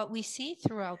 What we see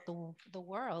throughout the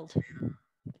world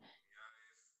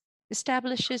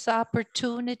establishes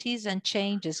opportunities and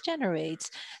changes, generates.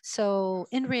 So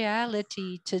in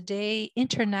reality, today,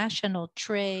 international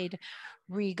trade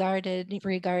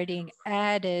regarding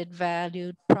added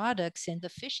valued products in the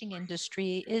fishing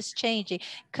industry is changing.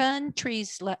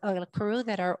 Countries like Peru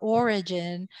that are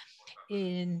origin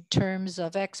in terms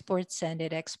of exports, send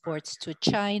it exports to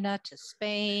China, to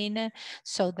Spain,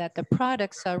 so that the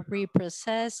products are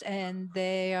reprocessed and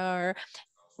they are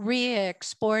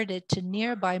re-exported to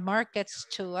nearby markets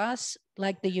to us,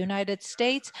 like the United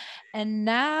States. And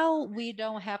now we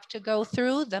don't have to go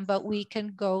through them, but we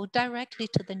can go directly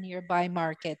to the nearby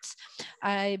markets.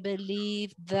 I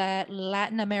believe that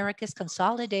Latin America is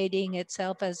consolidating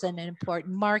itself as an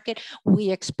important market. We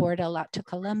export a lot to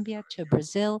Colombia, to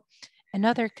Brazil, and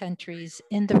other countries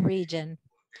in the region.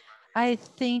 I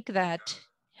think that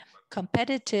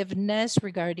competitiveness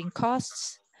regarding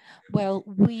costs, well,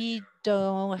 we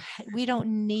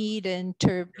don't need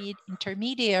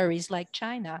intermediaries like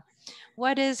China.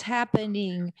 What is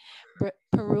happening?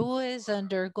 Peru is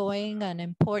undergoing an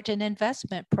important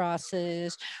investment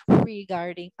process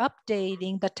regarding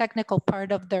updating the technical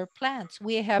part of their plants.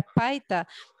 We have Paita,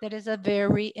 that is a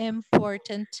very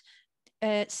important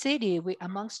city.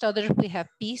 Amongst others, we have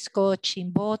Pisco,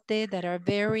 Chimbote that are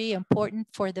very important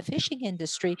for the fishing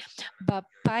industry. But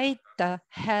Paita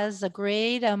has a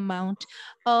great amount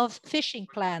of fishing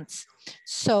plants.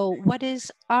 So what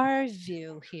is our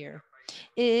view here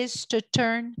is to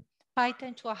turn Paita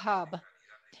into a hub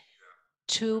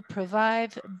to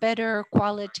provide better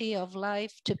quality of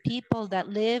life to people that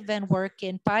live and work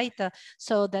in Paita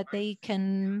so that they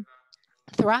can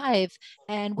thrive.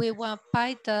 And we want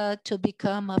Paita to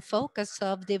become a focus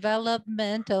of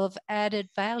development of added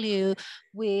value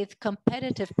with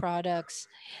competitive products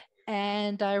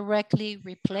and directly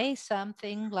replace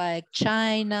something like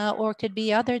China, or could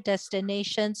be other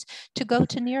destinations, to go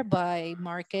to nearby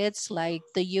markets like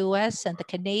the US and the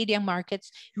Canadian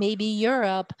markets, maybe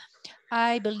Europe.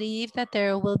 I believe that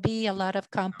there will be a lot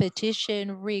of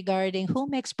competition regarding who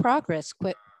makes progress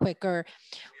quicker.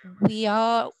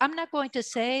 I'm not going to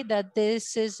say that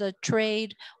this is a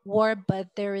trade war, but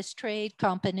there is trade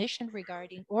competition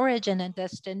regarding origin and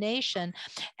destination.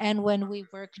 And when we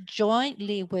work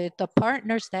jointly with the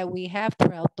partners that we have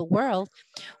throughout the world,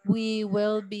 we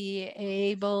will be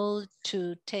able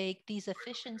to take these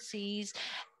efficiencies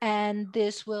and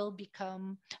this will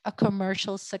become a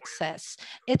commercial success.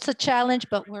 It's a challenge,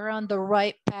 but we're on the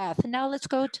right path. Now let's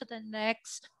go to the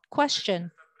next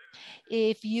question.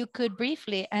 If you could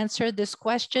briefly answer this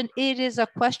question, it is a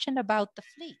question about the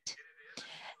fleet.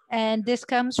 And this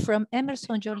comes from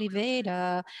Emerson de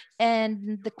Oliveira,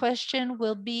 and the question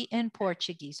will be in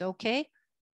Portuguese, okay?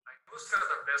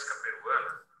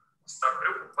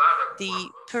 The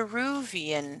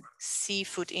Peruvian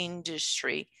seafood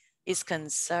industry is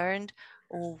concerned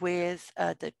with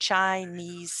the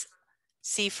Chinese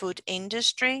seafood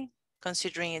industry,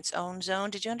 considering its own zone.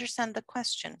 Did you understand the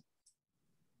question?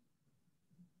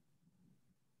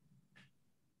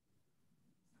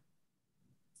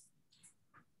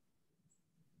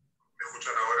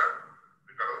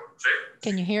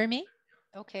 Can you hear me?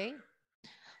 Okay.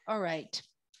 All right.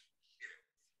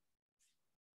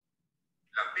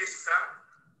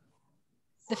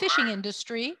 The fishing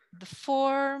industry, the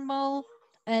formal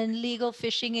and legal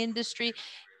fishing industry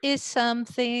is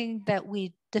something that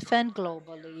we defend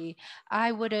globally.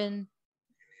 I wouldn't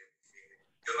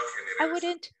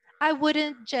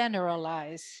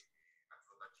generalize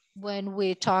when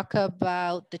we talk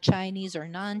about the Chinese or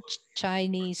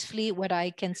non-Chinese fleet. What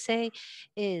I can say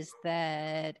is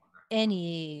that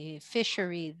any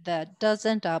fishery that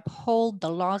doesn't uphold the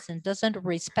laws and doesn't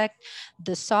respect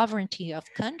the sovereignty of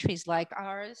countries like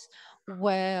ours,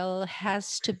 well,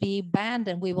 has to be banned,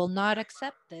 and we will not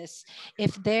accept this.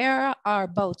 If there are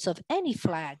boats of any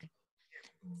flag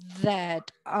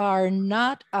that are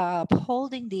not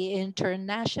upholding the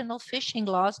international fishing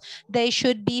laws, they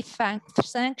should be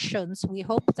sanctions. We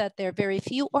hope that there are very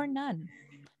few or none.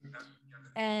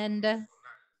 And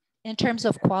in terms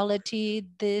of quality,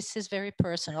 this is very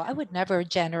personal. I would never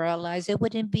generalize. It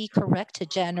wouldn't be correct to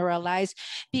generalize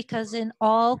because in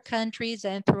all countries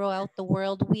and throughout the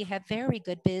world, we have very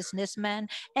good businessmen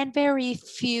and very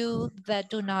few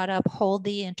that do not uphold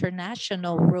the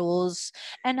international rules.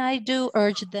 And I do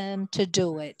urge them to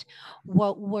do it.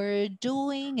 What we're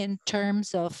doing in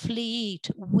terms of fleet,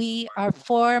 we are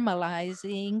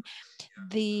formalizing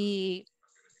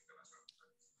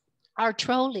our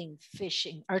troll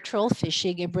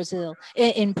fishing in Brazil,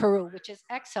 in Peru, which is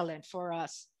excellent for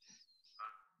us.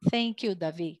 Thank you,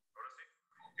 Davi.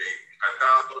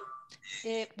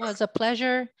 It was a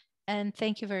pleasure, and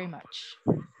thank you very much.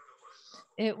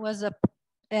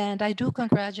 And I do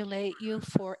congratulate you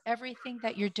for everything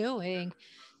that you're doing.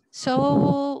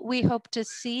 So we hope to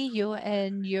see you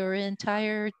and your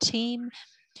entire team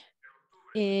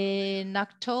in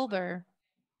October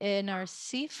in our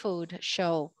seafood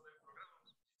show.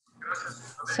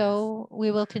 So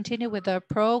we will continue with our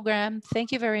program.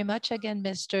 Thank you very much again,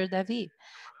 Mr. David.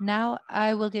 Now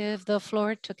I will give the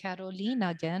floor to Carolina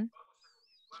again.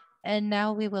 And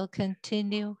now we will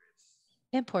continue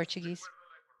in Portuguese.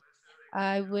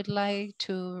 I would like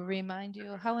to remind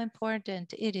you how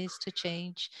important it is to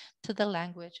change to the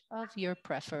language of your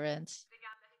preference.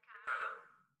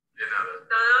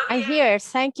 I hear.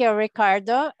 Thank you,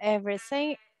 Ricardo.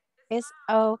 Everything is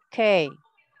okay.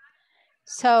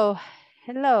 So,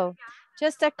 hello.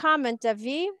 Just a comment,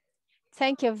 Davi.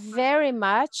 Thank you very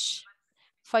much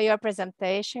for your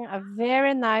presentation. A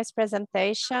very nice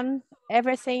presentation.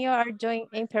 Everything you are doing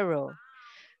in Peru.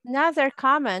 Another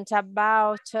comment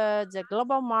about the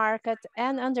global market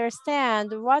and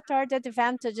understand what are the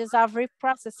advantages of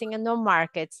reprocessing in new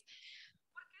markets.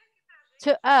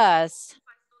 To us,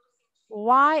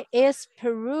 why is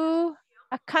Peru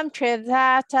a country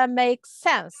that makes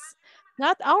sense?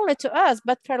 Not only to us,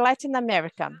 but for Latin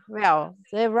America. Well,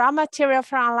 the raw material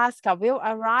from Alaska will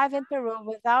arrive in Peru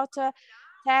without a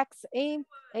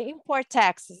import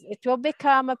taxes. It will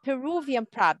become a Peruvian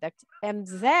product. And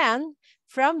then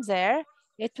from there,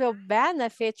 it will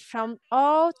benefit from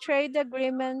all trade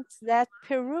agreements that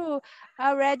Peru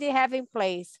already have in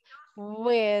place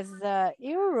with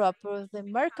Europe, with the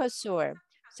Mercosur.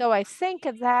 So I think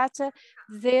that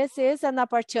this is an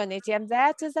opportunity, and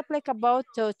that is applicable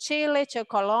to Chile, to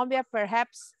Colombia,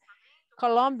 perhaps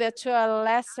Colombia to a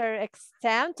lesser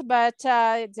extent, but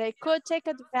they could take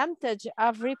advantage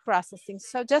of reprocessing.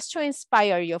 So just to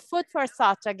inspire you, food for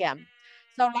thought again.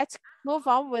 So let's move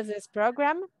on with this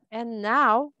program. And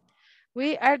now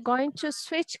we are going to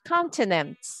switch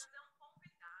continents.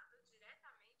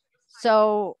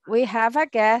 So we have a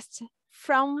guest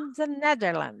from the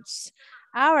Netherlands.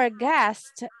 Our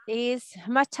guest is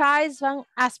Matthijs van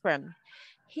Asperen.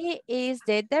 He is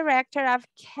the director of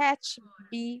Catch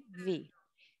BV.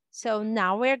 So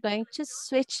now we're going to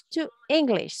switch to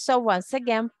English. So once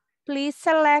again, please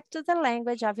select the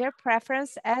language of your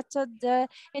preference at the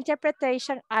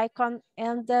interpretation icon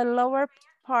in the lower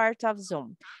part of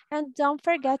Zoom. And don't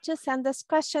forget to send us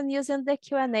question using the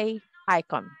Q&A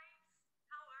icon.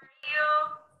 How are you?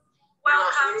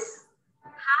 Welcome.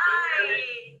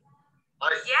 Hi.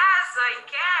 Yes, I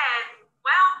can.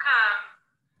 Welcome.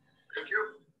 Thank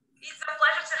you. It's a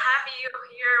pleasure to have you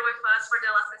here with us for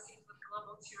the Alaska Seafood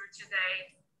Global Tour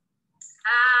today.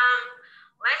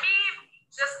 Let me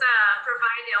just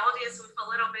provide the audience with a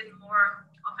little bit more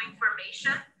of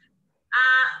information.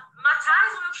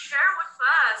 Matthijs will share with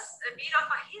us a bit of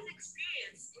his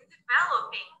experience in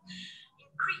developing, in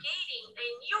creating a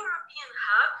new European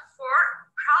hub for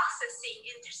processing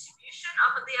and distribution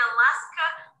of the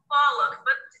Alaska pollock,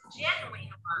 but the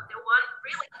genuine one, the one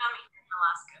really coming from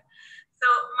Alaska. So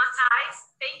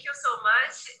Matthijs, thank you so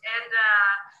much, and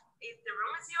the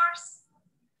room is yours.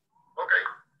 Okay,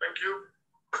 thank you.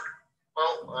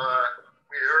 Well,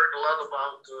 we heard a lot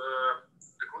about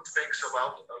the good things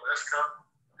about Alaska,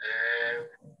 and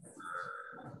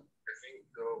I think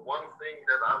the one thing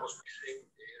that I was missing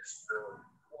is the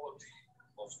quality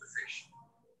of the fish.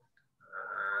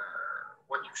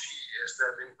 What you see is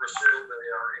that in Brazil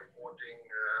they are importing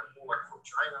pollock from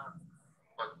China,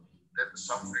 but that is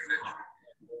something that you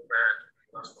can compare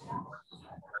to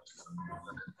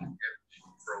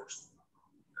frozen.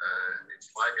 It's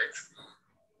like actually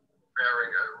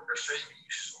comparing a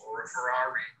Mercedes or a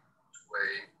Ferrari to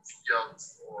a Fiat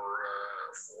or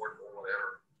a Ford or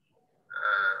whatever.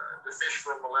 The fish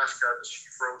from Alaska, the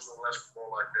sea frozen Alaska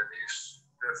pollock, that is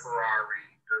the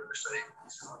Ferrari, the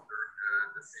Mercedes under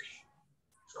the fish.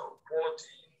 So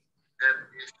quality, that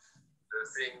is the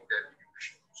thing that you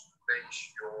should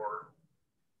base your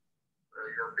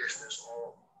business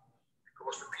on,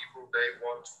 because the people, they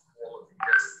want quality.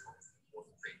 That's the most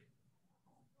important thing.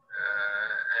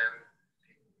 And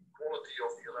the quality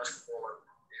of the Alaska pollock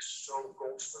is so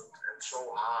constant and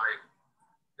so high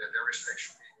that there is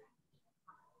actually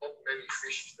not many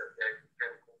fishes that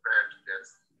can compare to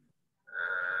that.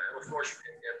 And of course, you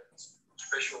can get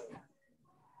special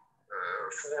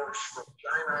forms from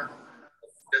China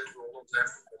that will not have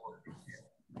the quality in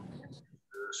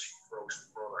the sea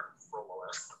frozen product from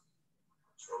Alaska.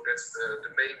 So that's the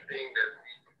main thing that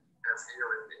we have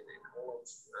here in Holland,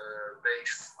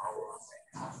 based our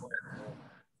platform.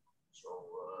 So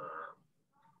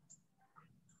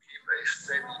to keep a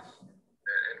steady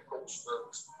and constant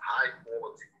high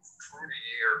quality through the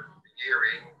year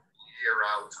in, year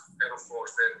out. And of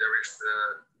course, then there is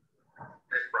the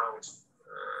background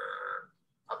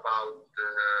about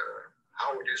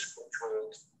how it is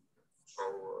controlled. So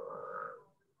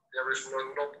there is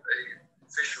not a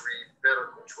fishery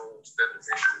better controlled than the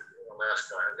fishery in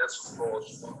Alaska, and that's of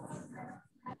course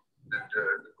the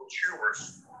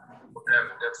consumers for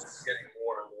them, that's getting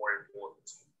more and more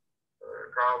important.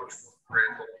 Carbon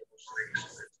footprint, all those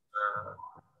things.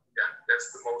 Yeah,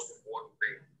 that's the most important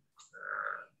thing.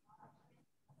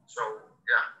 So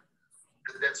yeah,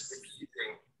 that's the key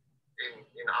thing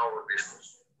in our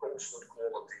business. Constant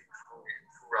quality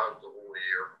throughout the whole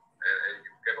year, and you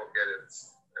cannot get it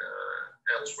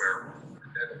elsewhere.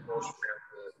 And then of course we have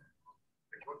the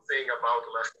good thing about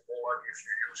Alaska pollock, if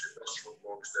you use industrial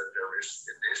box, that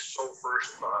it is so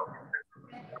versatile.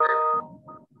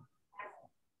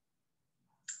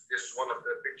 This is one of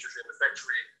the pictures in the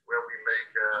factory where we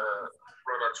make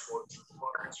products for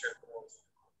supermarkets and malls.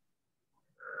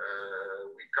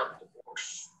 We cut the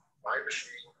box by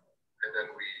machine, and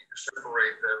then we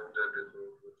separate them, the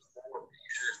smaller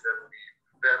pieces, then we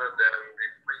batter them, we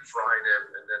pre-fry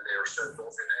them, and then they are sent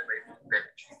off in MAP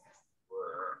packaging to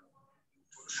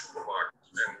the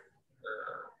supermarkets. And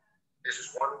this is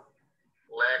one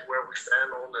leg where we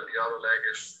stand on, and the other leg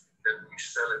is that we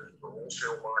sell it to the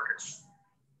wholesale markets,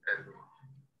 and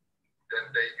then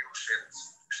they use it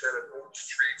to sell it on the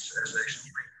streets as a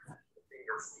street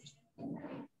finger food.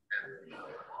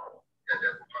 And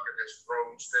that market has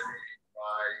grown steadily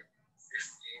by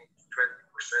 15 to 20%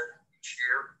 each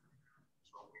year.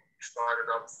 So we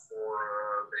started up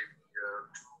for maybe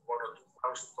 1,000 or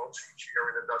 2,000 tons each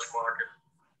year in the Dutch market,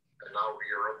 and now we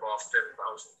are above 10,000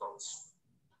 tons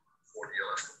for the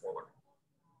Alaska pollock.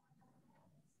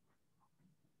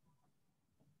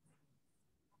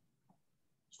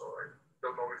 So I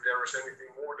don't know if there is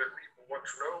anything more that people want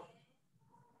to know.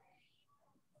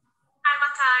 Hi,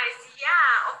 Matthijs.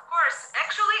 Yeah, of course.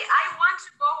 Actually, I want to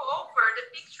go over the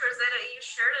pictures that you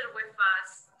shared with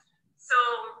us. So,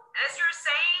 as you're saying,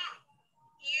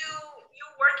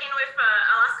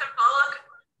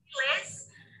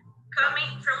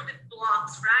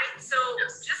 blocks, right? So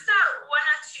Yes. just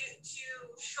wanted to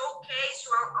showcase to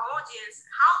our audience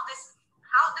how this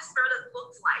product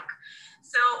looks like.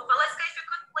 So Valeska, if you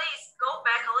could please go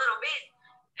back a little bit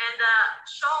and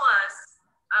show us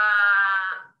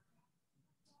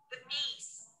the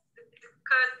piece, the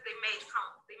cut they make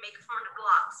from the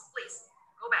blocks. Please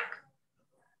go back.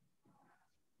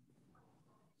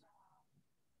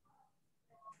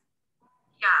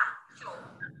 Yeah. So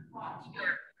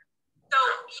here. So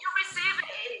you receive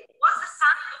it. What's the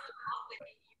size of the block that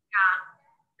you got?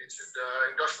 It's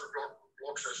the industrial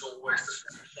blocks as always the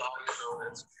same size, so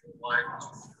it's like a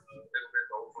little bit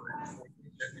over 40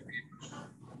 centimeters.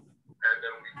 And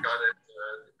then we cut it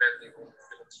depending on the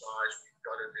fillet size. We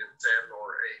cut it in 10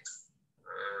 or 8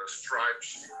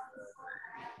 stripes.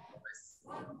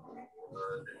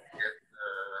 Then we get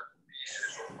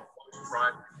pieces of one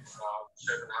stripe, about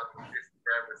 750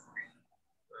 grams. If we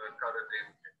cut it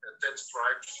in 10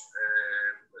 stripes,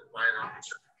 and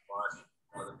 975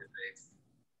 cut it in 8.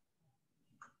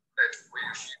 And we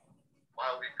usually,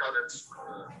 while we cut it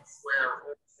square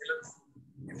or fillet,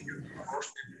 if you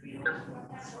roast it, you get of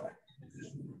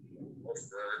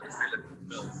the fillet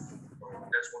itself. So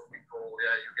that's what we call,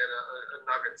 you get a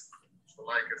nugget, so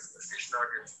like a fish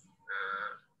nugget.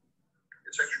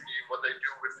 It's actually what they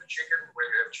do with the chicken, when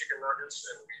you have chicken nuggets,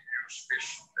 and we use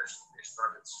fish as fish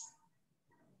nuggets.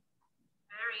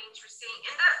 Very interesting.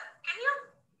 And can you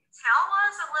tell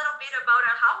us a little bit about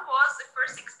how was the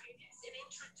first experience in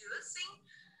introducing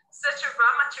such a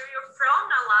raw material from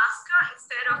Alaska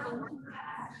instead of a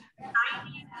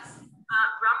Chinese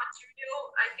raw material?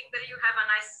 I think that you have a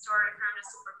nice story from the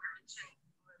supermarket chain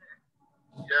over there.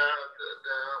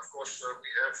 Yeah, of course,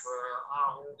 we have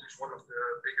Ahold is one of the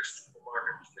biggest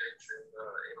supermarket chains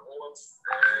in Holland,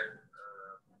 and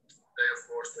they, of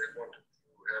course, they wanted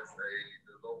to have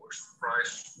the lowest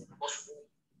price possible,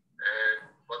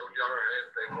 but on the other hand,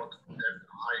 they wanted to have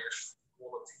the highest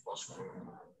quality possible,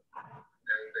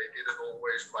 and they did it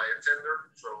always by a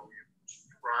tender, so you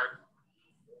subscribe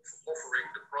offering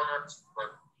the product,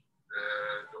 but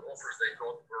the offers they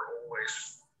got were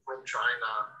always from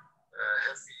China,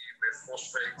 heavy with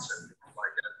phosphates and things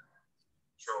like that.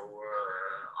 So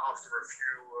after a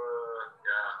few,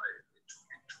 it took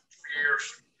me 2 years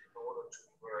in order to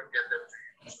get them to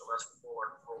use Alaska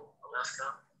product from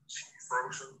Alaska, sea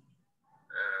frozen,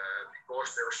 because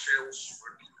their sales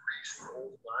were decreasing all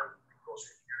the time. Because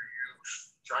if you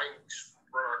use Chinese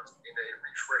product in a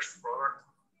refreshed product,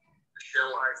 the shell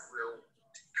life will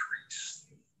decrease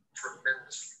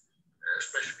tremendously,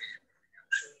 especially if you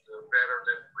use it better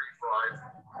than pre-fried.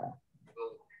 It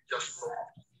will just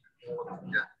not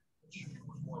quality yet.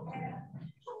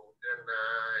 So then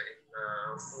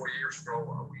in 4 years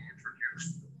ago, we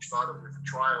started with a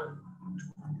trial to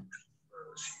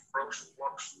sea frozen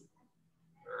blocks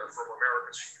from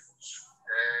American Seafoods,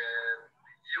 and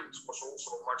the yield was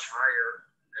also much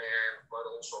higher, but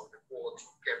also the quality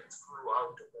kept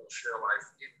throughout the whole shell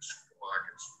life in the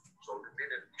supermarkets. So the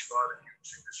minute we started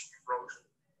using the sea frozen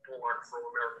product from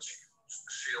American Seafoods,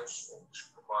 the sales of the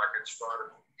supermarket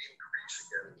started to increase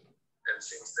again, and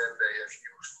since then they have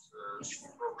used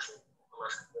sea frozen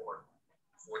Alaska product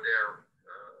for their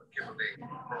kibbeling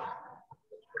product.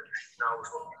 What you see now is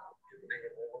what we call kibbeling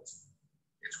in Holland.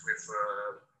 It's with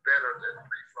better than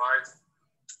pre-fried,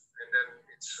 and then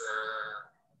it's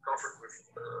covered with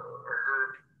a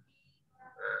herb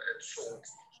and salt,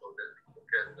 so that people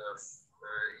can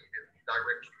eat it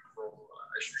directly from,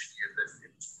 as you see it,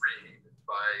 if it's preheated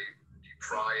by deep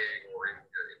frying or in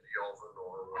the oven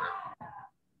or whatever.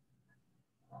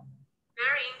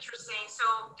 Very interesting. So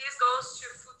this goes to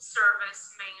food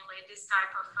service mainly, this type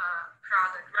of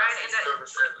product, right? Yeah, food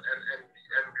service and the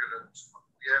ambulance.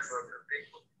 We have a big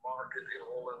market in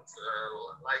Holland,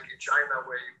 like in China,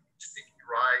 where you eat sticky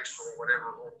rice or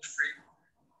whatever on the street.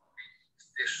 We eat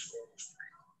this on the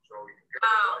street. So you get it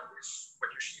like this. What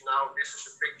you see now, this is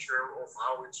a picture of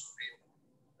how it's been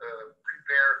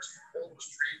prepared on the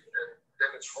street, and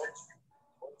then it's hot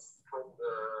from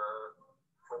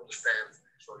the stand.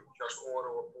 So you just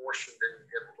order a portion, then you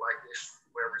get it like this,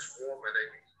 where it's warm, and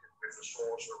then you eat it with a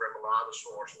sauce, a remoulade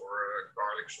sauce, or a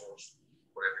garlic sauce,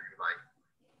 whatever you like.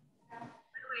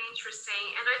 Really interesting.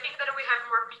 And I think that we have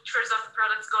more pictures of the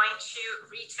products going to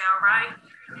retail, right?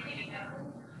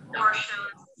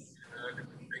 Portions. The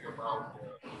good thing about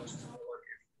industrial product,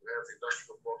 if you have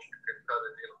industrial blocks, you can cut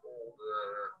it in all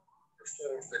the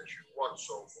forms that you want.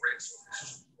 So, for instance, this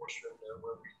is a portion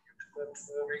where we use cold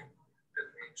forming. That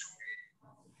means we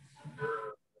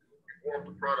warm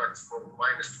the product from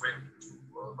 -20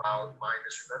 to about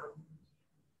 -11,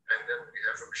 and then we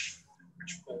have a machine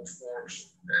which cold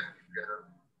forms, and you get a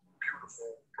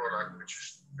wonderful product which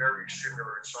is very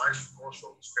similar in size,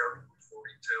 also it's very good for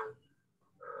retail,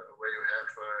 where you have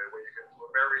where you can do a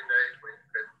marinade, where you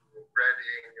can do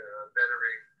breading,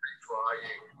 battering,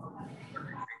 pre-frying,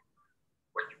 everything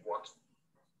what you want.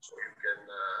 So you can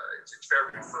it's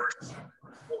very first.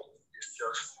 Quality is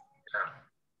just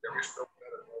there is no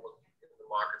better quality in the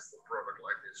market for a product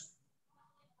like this.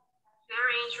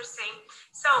 Very interesting.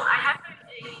 So I have a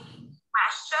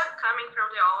question coming from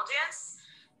the audience,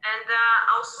 and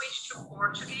I'll switch to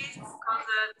Portuguese because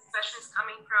the question is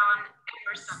coming from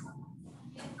Emerson.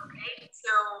 Okay,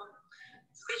 so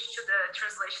switch to the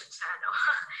translation channel.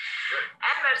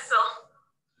 Emerson,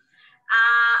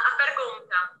 a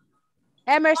pergunta.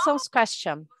 Emerson's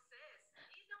question.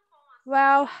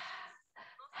 Well,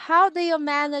 how do you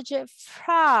manage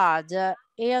fraud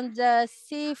in the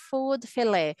seafood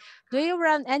fillet? Do you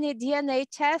run any DNA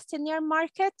test in your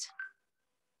market?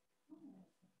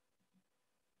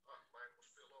 Mine was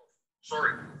still off.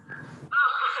 Sorry.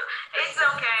 Oh, it's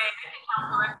okay.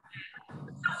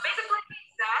 So basically,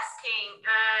 he's asking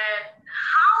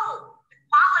how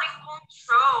quality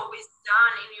control is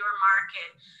done in your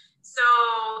market. So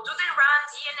do they run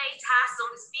DNA tests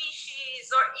on the species,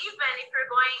 or even if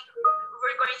we're going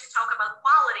to talk about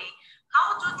quality,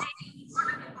 how do they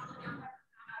ensure the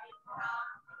quality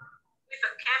with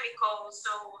a chemical?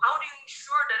 So how do you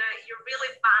ensure that you're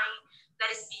really buying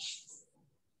that species?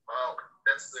 Well,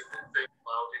 that's the good thing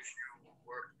about if you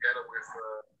work together with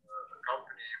a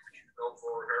company which you know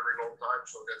for a very long time.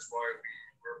 So that's why we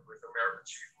work with American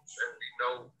seafoods, and we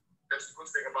know that's the good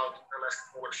thing about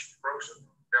Alaskan Polish frozen.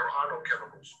 There are no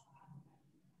chemicals.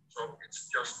 So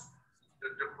it's just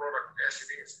the product as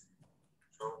it is.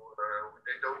 So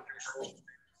they don't use holes,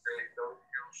 they don't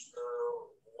use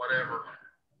whatever.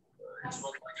 It's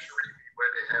not like shrimp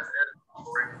where they have additives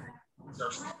or anything.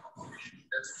 Just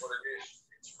that's what it is.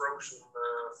 It's frozen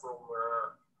from,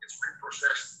 it's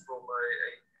reprocessed from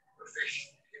a fish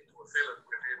into a fillet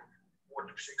within 4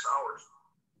 to 6 hours.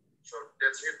 So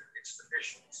that's it. It's the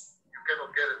fish. You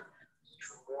cannot get it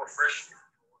even more fresh.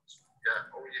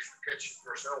 Only if you catch it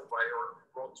yourself by your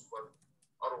rod, but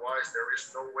otherwise there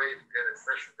is no way to get it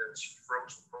fresher than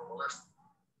frozen from Alaska.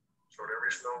 So there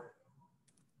is no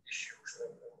issues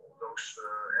on those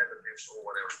additives or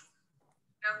whatever.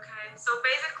 Okay, so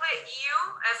basically you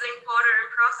as an importer and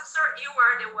processor, you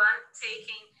are the one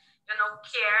taking,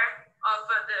 care of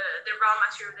the raw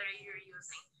material that you're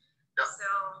using. Yeah. So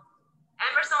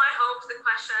Emerson, I hope the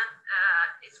question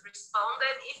is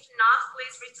responded. If not,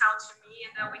 please reach out to me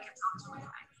and then we can talk to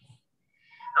Matthias.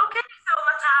 Okay, so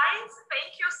Matthias,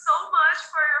 thank you so much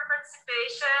for your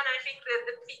participation. I think that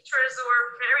the pictures were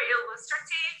very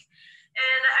illustrative.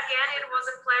 And again, it was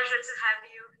a pleasure to have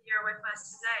you here with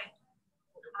us today.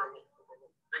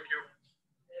 Thank you.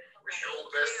 Wish you all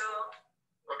the best.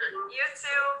 Okay. You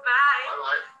too. Bye.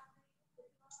 Bye-bye.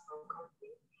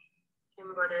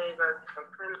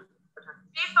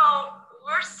 People,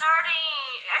 we're starting,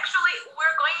 actually,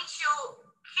 we're going to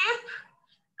keep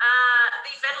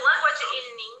the event language in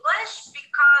English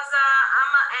because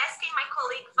I'm asking my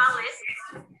colleague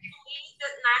Valesca to lead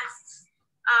the next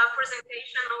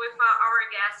presentation with our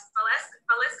guest.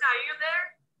 Valesca, are you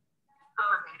there?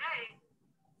 Okay.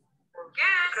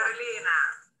 Good. Carolina.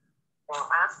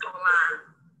 Olá.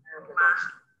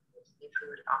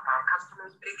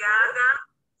 Obrigada.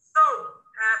 So,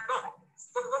 bom,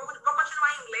 vou continuar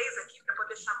em inglês aqui para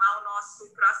poder chamar o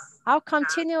nosso próximo. I'll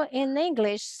continue in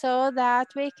English so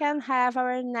that we can have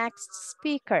our next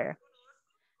speaker.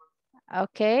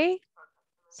 Okay,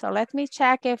 so let me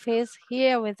check if he's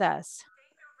here with us.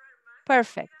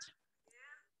 Perfect.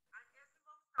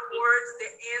 Towards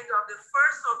the end of the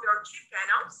first of your two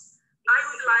panels, I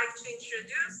would like to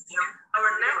introduce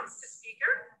our next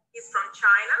speaker. He's from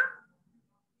China,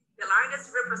 the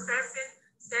largest reprocessing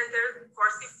center for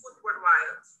seafood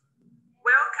worldwide.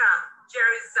 Welcome,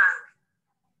 Jerry Zhang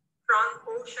from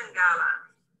Ocean Gala.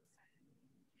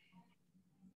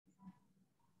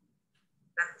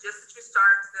 Just to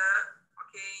start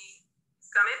okay, it's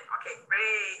coming? Okay,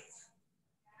 great.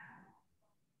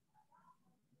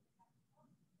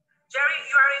 Jerry,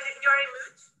 you are in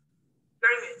mute?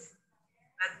 You're in mute.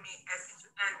 Let me ask you to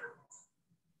unmute.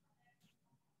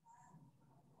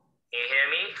 Can you hear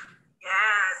me?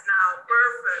 Yes, now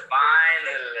perfect.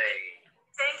 Finally.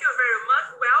 Thank you very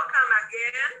much. Welcome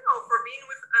again for being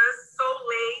with us so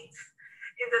late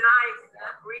in the night.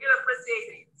 Really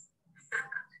appreciate it.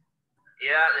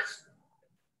 Yeah, it's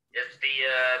the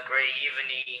great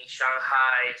evening in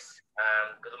Shanghai.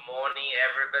 Good morning,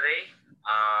 everybody.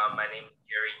 My name is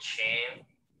Jerry Chen.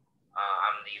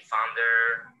 I'm the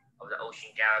founder of the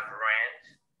Ocean Gala brand.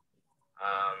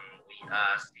 We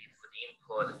seafood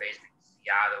import based in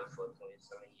Seattle for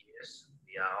 27 years.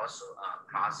 We are also a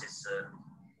processor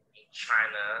in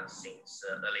China since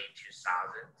early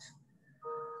 2000.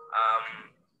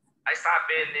 I started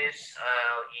business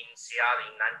in Seattle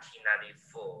in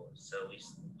 1994. So we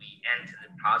entered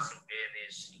the processing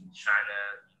business in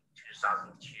China in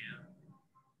 2002.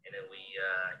 And then we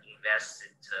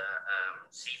invested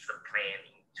seafood plant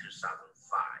in 2005.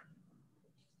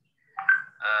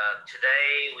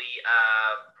 Today we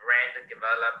brand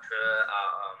developer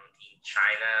in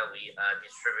China. We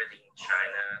distribute in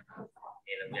China,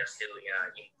 and we are still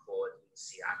import in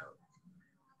Seattle.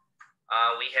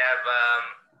 We have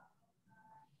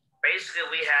basically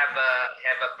we have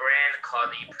a brand called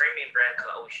the premium brand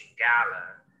called Ocean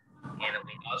Gala, and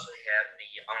we also have the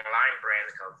online brand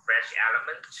called Fresh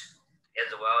Element,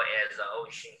 as well as the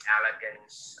Ocean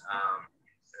Elegance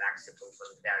flexible for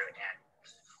the value add.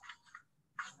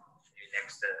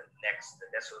 Next,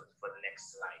 that's for the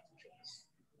next slide, please.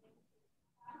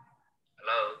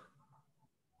 Hello.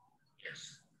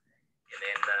 Yes. And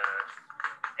then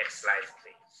next slide,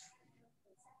 please.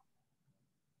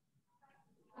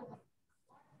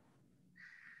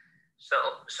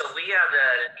 So we are the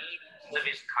lead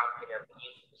service company of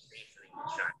seafood in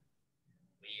China.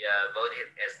 We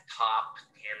voted as top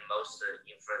 10 most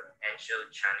influential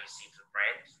Chinese seafood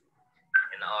brands,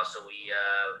 and also we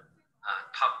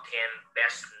top 10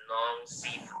 best known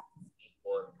seafood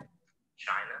for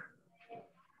China,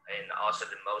 and also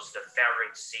the most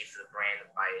favorite seafood brand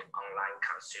by online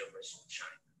consumers in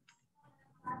China.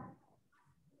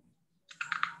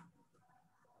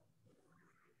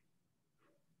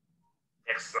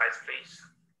 Next slide, please.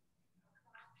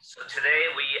 So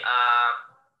today we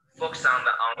focus on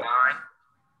the online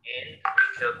and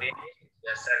retail business. We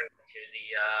are selling to the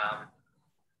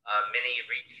many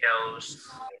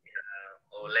retails,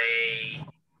 Olay,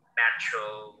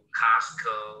 Metro,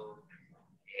 Costco,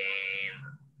 and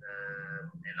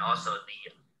also the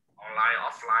online,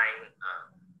 offline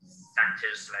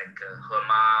sectors like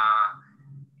Hema,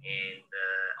 and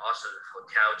also the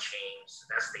hotel chains.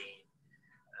 That's the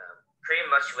pretty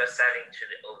much we're selling to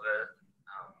the over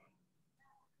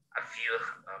a few,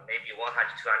 maybe 100,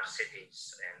 200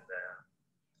 cities, and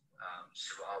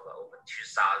over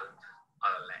 2,000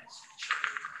 outlets.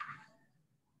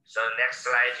 So next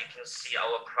slide, you can see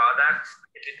our product,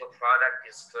 typical product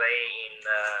display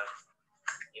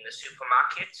in the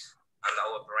supermarket on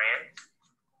our brand.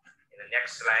 In the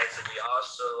next slide, we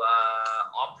also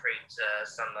operate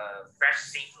some fresh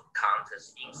seafood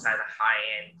counters inside the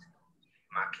high-end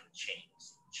market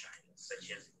chains in China,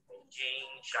 such as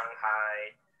Beijing,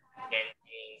 Shanghai,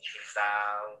 Tianjin,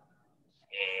 Qingdao,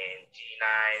 and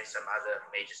Jinan, some other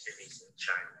major cities in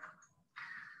China.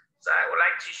 So I would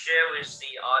like to share with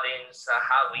the audience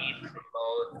how we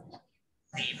promote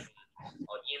seafood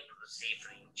or import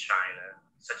seafood in China,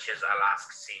 such as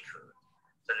Alaska seafood.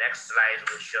 The next slide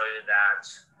will show you that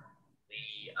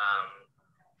we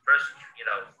first,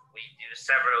 we do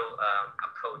several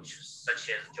approaches,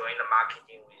 such as joint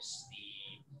marketing with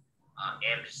the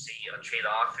embassy or trade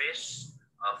office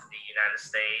of the United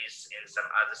States and some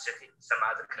other cities, some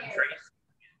other countries,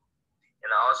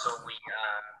 and also we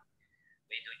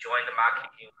do joint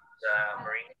marketing with the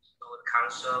Marine Food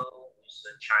Council, with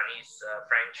the Chinese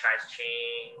franchise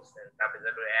chains and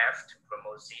WWF to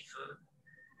promote seafood.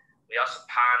 We also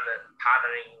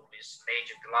partnering with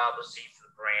major global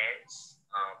seafood brands,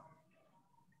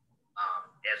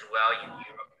 as well in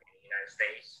Europe and the United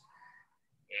States.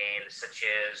 And such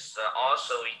as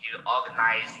also we do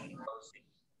organizing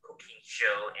cooking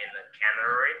show in the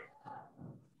cannery.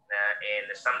 And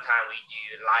sometimes we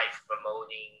do live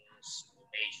promoting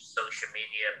major social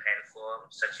media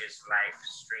platforms such as live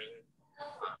stream,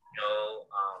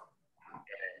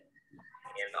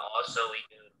 and also we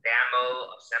do demo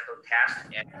of sample test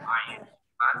at high-end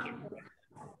market,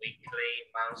 weekly,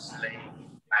 monthly,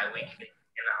 bi-weekly,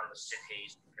 depending on the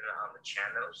cities, depending on the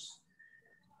channels.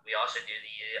 We also do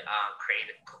the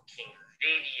create a cooking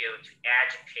video to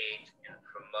educate and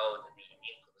promote the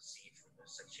import seafood,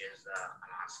 such as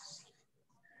Alaska seafood.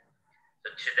 So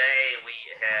today we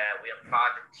are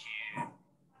proud to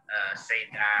say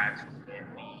that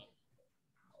we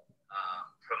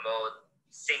promote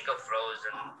single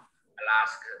frozen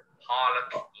Alaska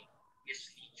pollock in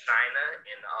East China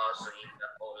and also in the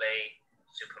Olay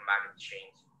supermarket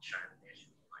chains in China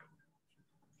nationwide.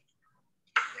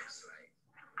 Next slide.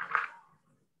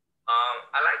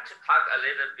 I'd like to talk a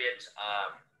little bit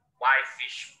why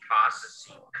fish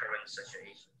processing current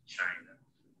situation in China.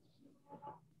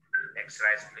 Next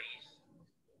slide, please.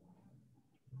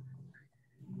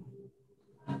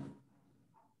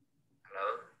 Hello?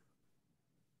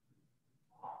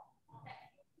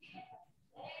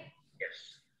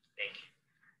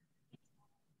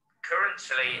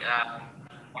 currently,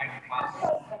 white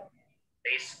process,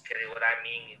 basically what I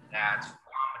mean is that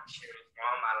raw material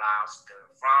from Alaska,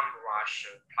 from Russia,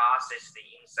 processed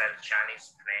inside the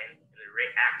Chinese plant and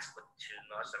re-export to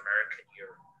North America,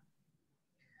 Europe,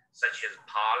 such as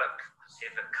pollock,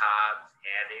 Pacific cod,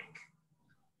 haddock,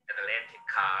 Atlantic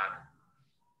cod,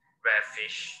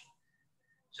 redfish.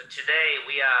 So today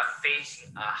we are facing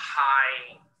a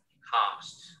high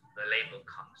cost, the labor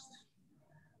cost.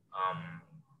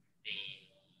 The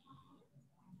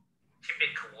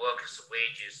typical worker's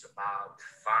wage is about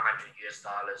 $500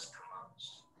 per month.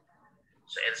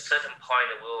 So at a certain point,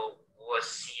 we'll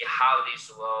see how this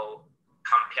will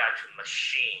compare to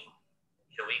machine.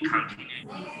 Should we continue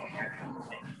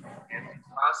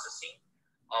processing,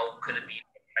 or could it be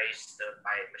replaced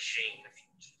by machine in the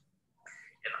future?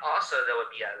 And also, there will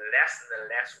be less and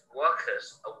less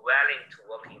workers are willing to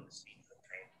work in the seafood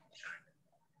plant in China,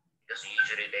 because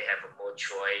usually they have more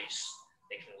choice.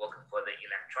 They can work for the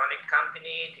electronic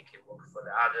company, they can work for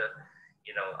the other,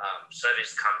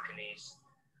 service companies,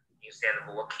 instead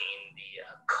of working in the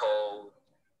cold,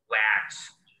 wet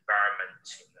environment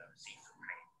in the seafood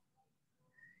plant.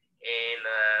 And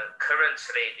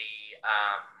currently, the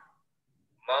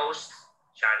most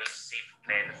Chinese seafood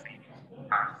plants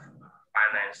have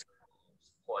finance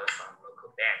support from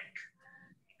local bank,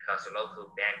 because the local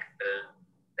bank,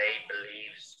 they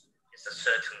believe it's a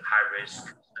certain high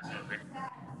risk.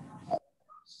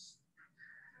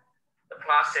 The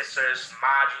processors'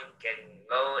 margin getting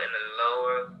lower and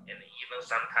lower, and even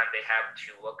sometimes they have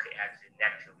to work at the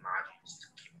negative margins to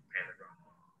keep the plant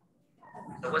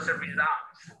running. So what's the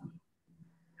result?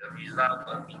 The result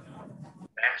will be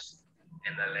less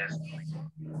and less.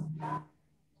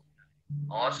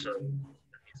 Also,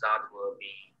 the result will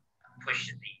be push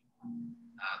the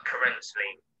currently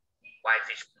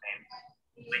whitefish plant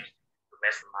with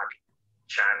domestic market,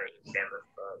 China instead of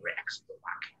re-export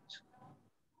market.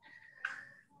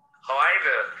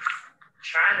 However,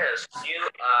 China is still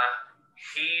a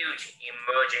huge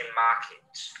emerging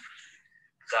market.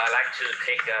 So I'd like to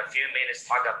take a few minutes to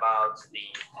talk about the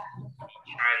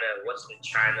China, what's the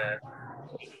China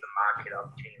in the market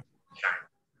opportunity in China.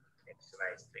 Next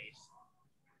slide, please.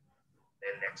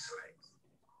 Then next slide.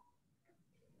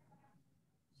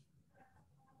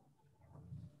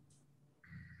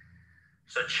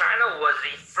 So China was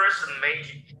the first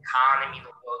major economy in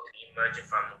the world to emerge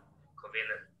from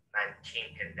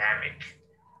COVID-19 pandemic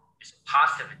with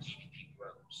positive GDP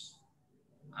growth.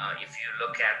 If you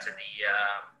look at the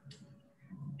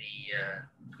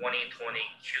 2020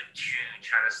 Q2,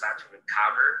 China started to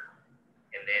recover,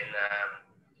 and then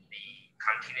the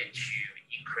continued to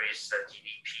increase the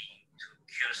GDP to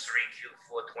Q3,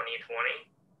 Q4 2020,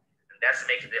 and that's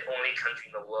making the only country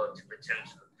in the world to return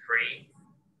to the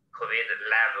pre-COVID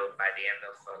level by the end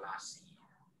of last year.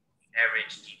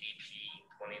 Average GDP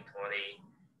in 2020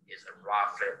 is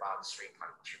roughly about 3.2%.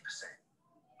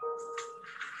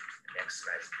 Next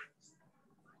slide, please.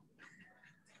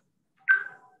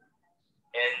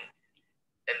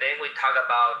 And then we talk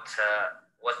about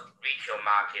what retail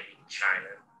market in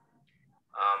China.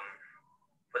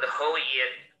 For the whole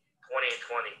year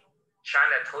 2020,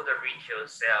 China total retail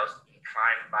sales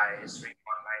declined by 3.9%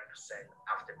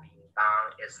 after being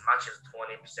down as much as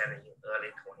 20% in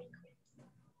early 2020.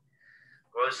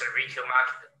 Grocery retail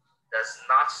market does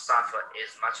not suffer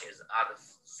as much as other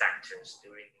sectors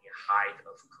during the height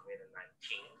of COVID-19.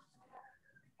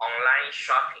 Online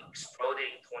shopping exploded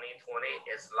in 2020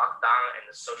 as lockdown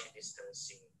and social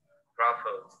distancing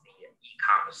propelled the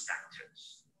e-commerce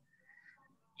sectors.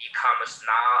 E-commerce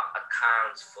now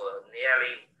accounts for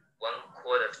nearly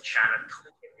 1/4 of China's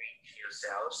total retail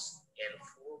sales and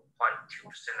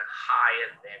 4.2%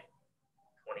 higher than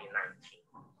 2019.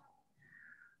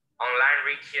 Online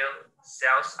retail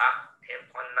sales up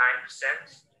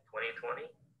 10.9% in 2020,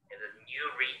 and the new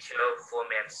retail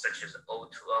formats such as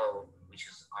O2O, which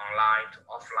is online to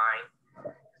offline,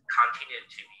 continue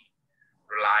to be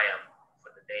reliable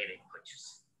for the daily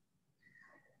purchase.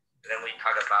 Then we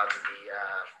talk about the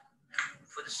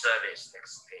food service,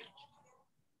 next page.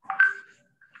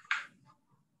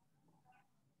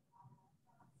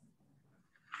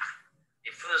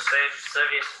 The food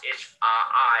service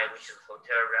HRI, which is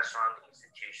hotel, restaurant,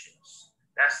 institutions.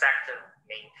 That sector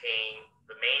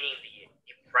remaining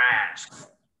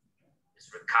depressed, is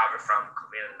recovered from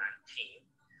COVID-19,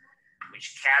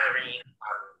 which catering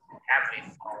heavily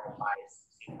followed by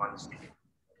 16.6.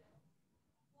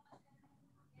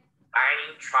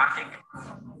 Dining traffic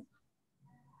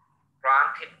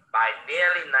plummeted by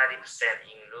nearly 90%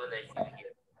 in Lunar New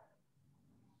Year.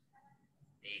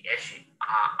 The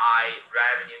HRI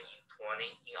revenue in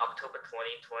in October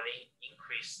 2020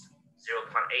 increased 0.8%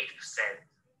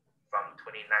 from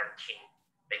 2019.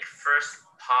 Like first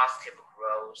positive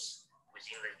growth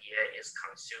within the year is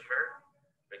consumer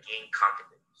regain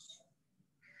confidence.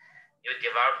 New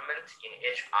development in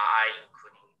HRI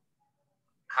including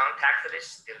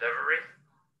contactless delivery,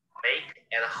 make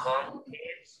at home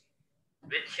kits,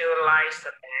 retailized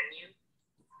menu,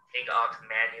 take out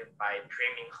menu by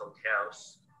premium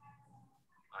hotels,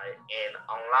 and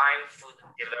online food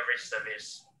delivery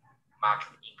service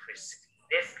market increased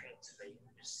significantly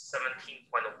with 17.1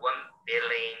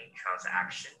 billion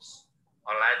transactions.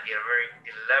 Online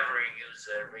delivery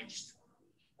user reached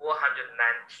 419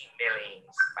 million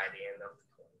by the end of the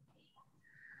quarter.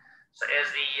 So as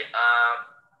the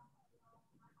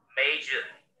major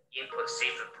input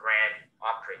seafood brand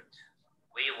operate,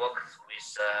 we work with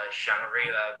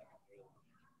Shangri-La.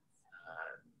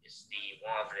 It's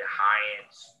one of the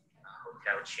high-end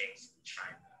hotel chains in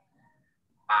China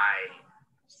by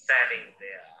selling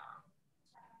their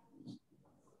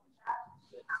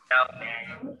hotel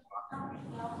menu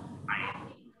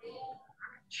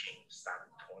chain started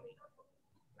 20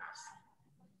 last year,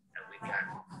 and we got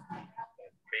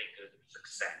pretty good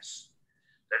success.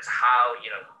 That's how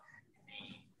the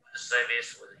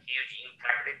service was hugely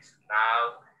impacted.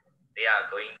 Now they are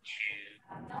going to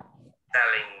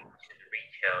selling to the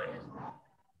retailers.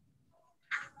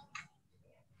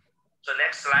 So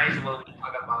next slide will we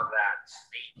talk about that.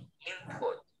 The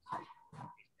input.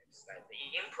 The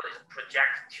input is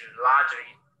projected to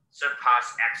largely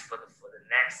surpass export for the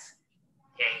next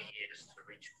 10 years to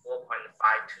reach 4.52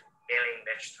 million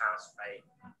metric tons by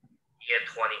year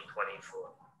 2024.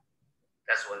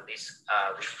 That's what this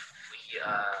we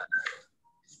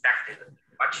expected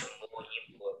much more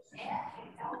input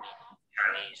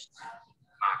Chinese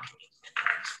market.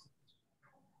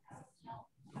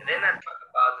 And then I talk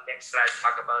about the next slide,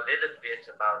 talk about a little bit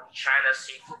about China's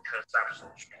seafood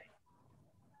consumption trend.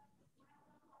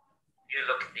 If you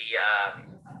look at the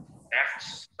left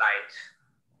side,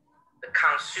 the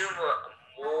consumer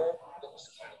more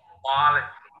focused on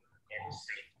quality and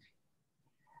safety.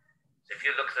 So if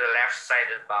you look to the left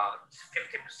side, about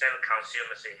 50% of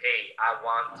consumers say, hey, I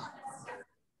want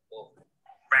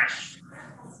freshness,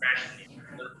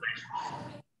 good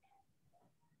freshness.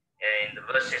 And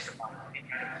versus about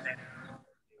 55%,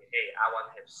 hey, I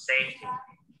want to have safety.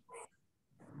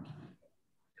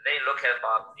 And then you look at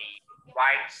about the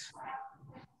right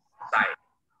side,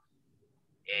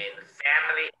 and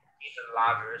family seafood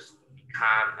lovers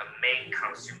become a main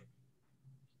consumer.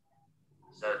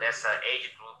 So that's an age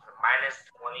group minus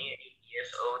 28 years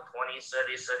old, 20,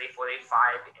 30, 30,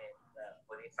 45, and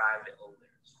 45 and older.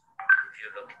 If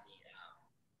you look at the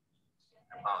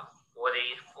about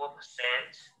 44%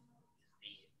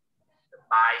 the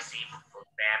buy seafood for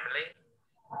family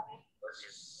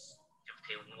versus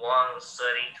 51, 30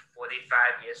 to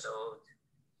 45 years old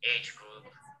age group.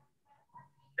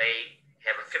 They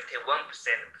have a 51%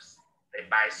 they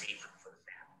buy seafood for the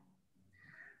family.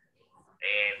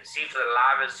 And seafood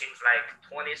lovers seems like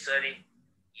 20, 30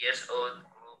 years old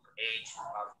group age,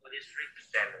 about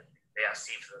 43% they are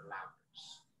seafood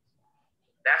lovers.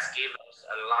 That's given us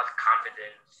a lot of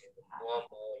confidence in the more and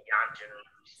more young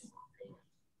generation.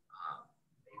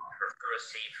 They prefer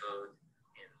seafood,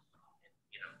 and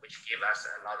which give us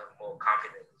a lot of more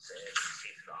confidence in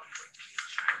seafood operations in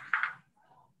China.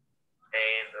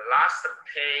 And the last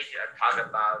page I talk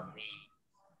about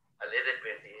a little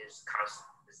bit is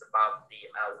about the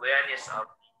awareness of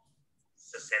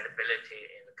sustainability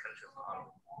in the country of our.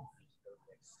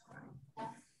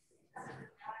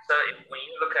 So when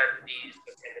you look at these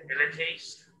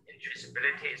sustainabilities and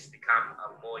traceabilities become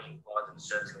more important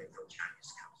certainly for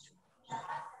Chinese consumers.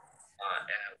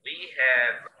 We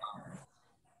have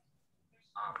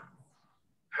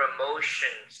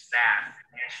promotion staff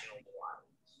nationwide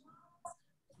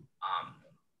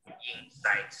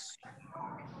insights,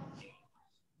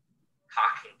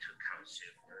 talking to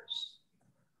consumers,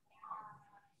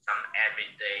 some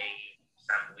every day,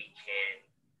 some weekend,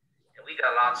 and we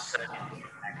got a lot of services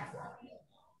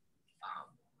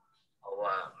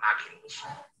our marketing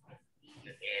team.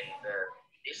 And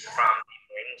this is from the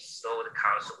Marine Sold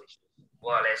Council, which is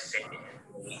more or less same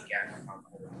we get from our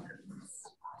customers.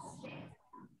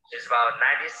 It's about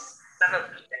 97%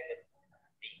 of the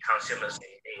consumers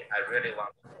say, hey, I really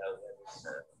want to know where this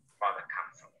product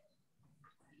comes from.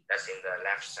 That's in the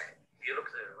left side. If you look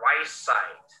at the right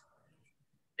side,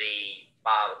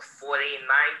 about 49%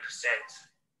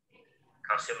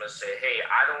 consumers say, hey,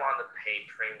 I don't want to pay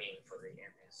premium for the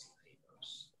MSC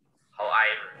labels.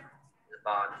 However,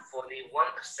 about 41%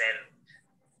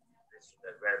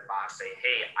 the red box say,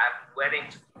 hey, I'm willing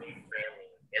to pay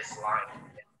premium as long as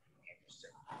you're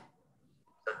interested.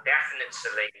 So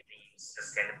definitely the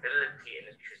sustainability and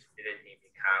the traceability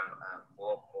become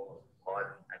more and more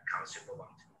important, and consumer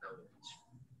want to know it.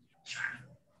 China.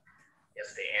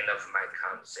 That's the end of my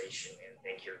conversation, and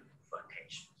thank you for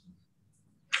attention.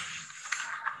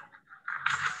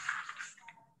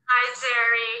 Hi,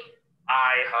 Jerry.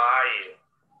 Hi, how are you?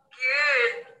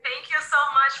 Good. Thank you so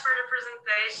much for the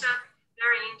presentation.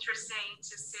 Very interesting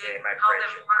to see how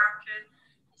the market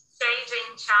is changing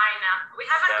in China. We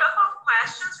have a couple of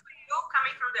questions for you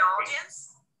coming from the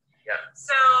audience. Yeah.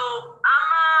 So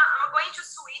I'm going to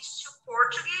switch to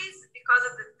Portuguese because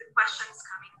of the questions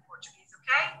coming in Portuguese,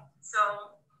 okay?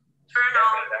 So turn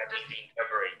on the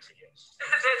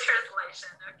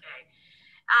translation, okay.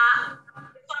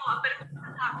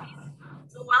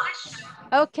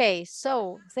 Okay,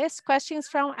 so this question is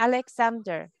from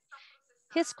Alexander.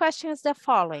 His question is the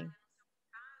following.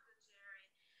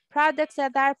 Products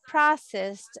that are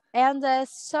processed and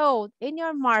sold in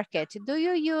your market, do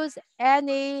you use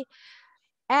any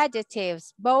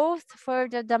additives, both for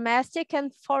the domestic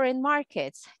and foreign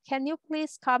markets? Can you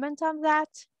please comment on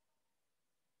that?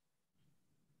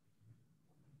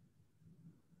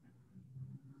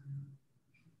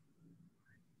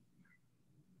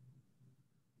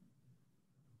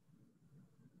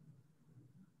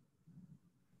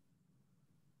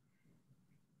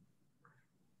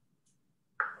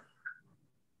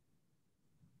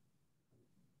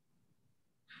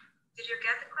 Did you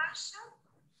get the question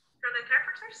from the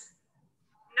interpreters?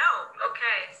 No,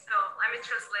 okay, so let me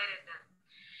translate it then.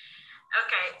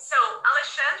 Okay, so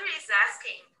Alexandre is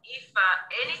asking if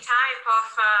any type of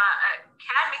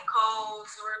chemicals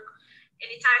or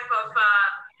any type of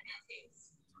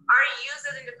additives are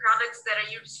used in the products that are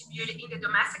distributed in the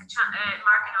domestic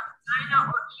market of China,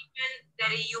 or even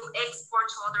that you export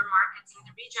to other markets in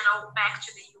the region or back to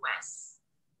the US?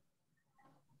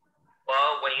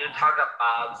 Well, when you talk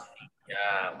about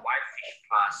the whitefish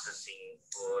processing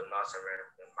for North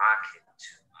American market,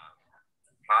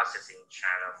 processing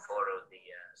China follow the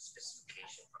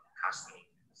specification from the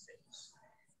customs states,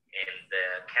 and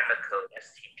the chemical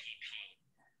STPP,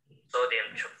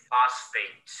 sodium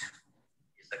triphosphate,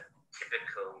 is a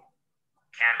typical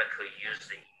chemical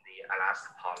used in the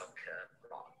Alaska pollock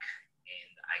block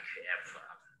and IQF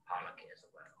pollock as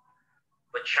well.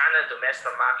 For China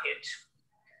domestic market,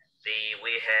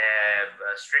 we have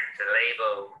a strict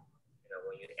label. You know,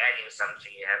 when you're adding something,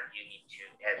 you need to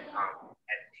add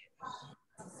additives.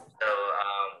 So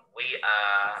we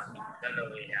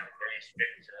generally have very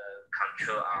strict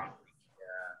control on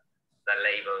the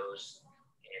labels,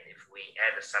 and if we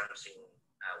add something,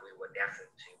 we will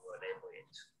definitely label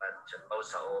it. But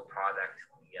most of our product,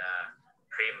 we are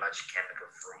pretty much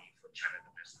chemical free for China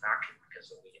domestic market,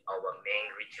 because our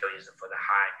main retail is for the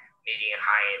medium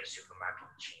high-end supermarket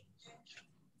chains.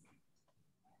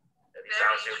 That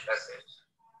sounds your question.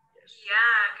 Yes.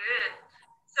 Yeah, good.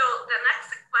 So the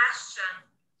next question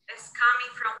is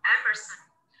coming from Emerson.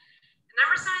 And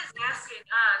Emerson is asking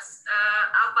us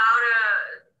about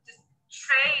the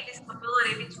trade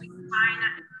instability between China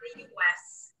and the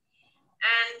US.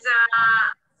 And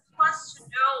he wants to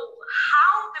know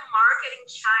how the market in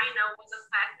China was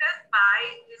affected by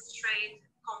these trade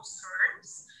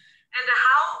concerns, and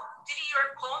how did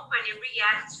your company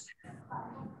react to them?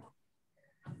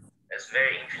 That's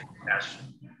very interesting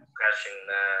question. Question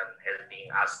has been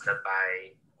asked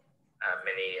by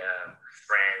many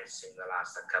friends in the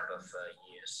last couple of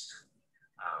years.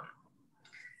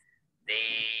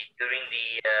 During the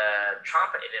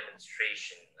Trump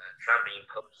administration, Trump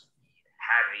imposed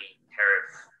heavy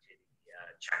tariff to the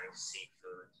Chinese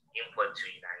seafood import to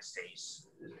the United States.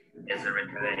 As a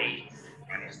retaliation,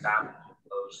 Chinese government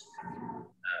imposed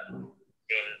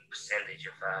same percentage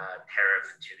of tariff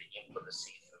to the import of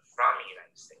seafood from the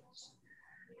United States.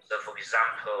 So, for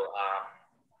example,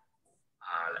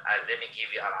 let me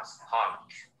give you Alaska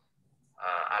pollock.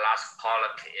 Alaska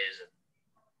pollock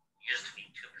used to be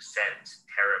 2%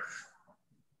 tariff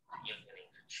importing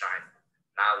to China.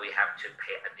 Now we have to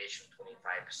pay additional 25%,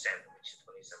 which is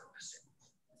 27%.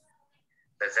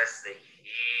 So that's the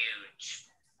huge,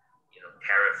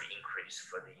 tariff increase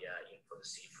for the import of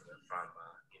seafood from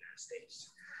the United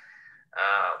States.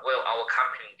 Well, our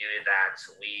company did that.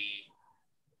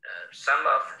 Some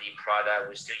of the product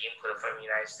we still import from the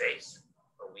United States,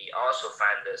 but we also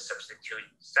find the substituting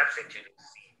seafood,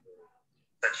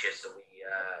 such as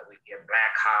we get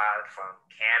black cod from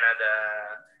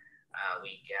Canada,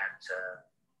 we get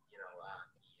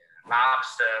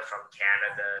lobster from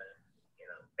Canada.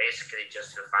 Basically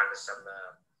just to find some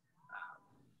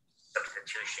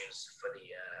substitutions for the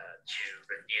to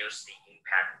reduce the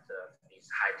impact of these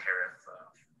high tariff from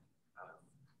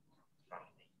the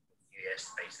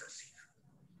U.S.-based seafood.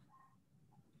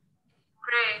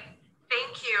 Great,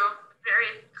 thank you.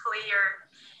 Very clear.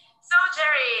 So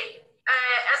Jerry,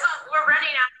 as we're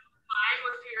running out of time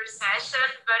with your session,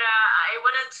 but I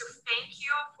wanted to thank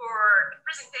you for the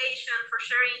presentation, for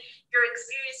sharing your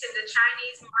experience in the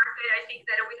Chinese market. I think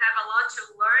that we have a lot to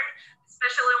learn,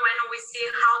 especially when we see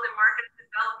how the market is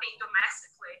developing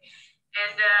domestically.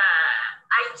 And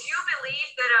I do believe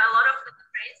that a lot of the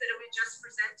trends that we just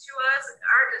present to us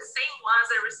are the same ones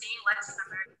that we're seeing in Latin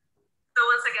America. So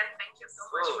once again, thank you so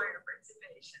much for your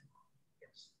participation.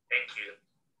 Yes, thank you.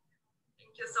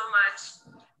 Thank you so much.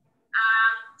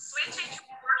 Switching to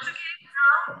Portuguese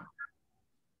now.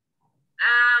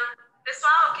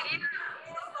 Pessoal, eu queria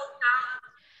voltar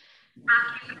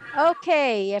aqui.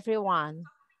 Okay, everyone.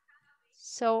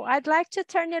 So I'd like to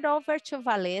turn it over to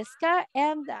Valesca,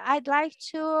 and I'd like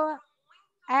to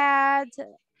add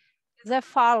the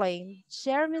following.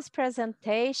 Jeremy's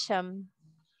presentation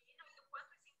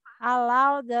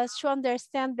allowed us to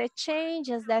understand the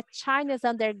changes that China is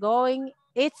undergoing,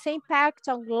 its impact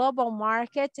on global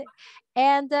market,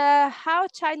 and how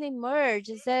China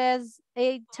emerges as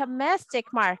a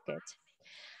domestic market.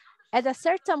 At a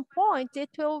certain point, it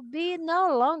will be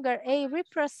no longer a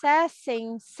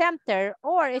reprocessing center,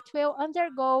 or it will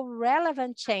undergo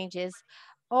relevant changes,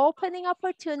 opening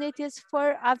opportunities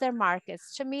for other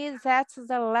markets. To me, that's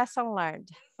the lesson learned.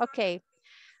 Okay,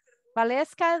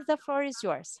 Valesca, the floor is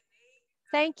yours.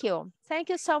 Thank you. Thank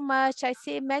you so much. I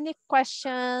see many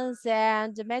questions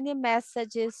and many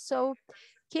messages. So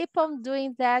keep on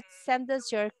doing that. Send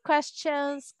us your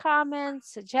questions,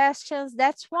 comments, suggestions.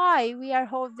 That's why we are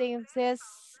holding this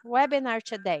webinar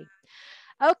today.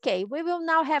 Okay, we will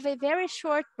now have a very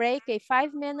short break, a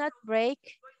 5-minute break.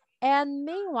 And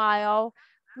meanwhile,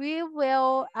 we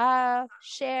will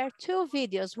share 2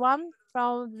 videos, one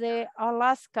from the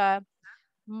Alaska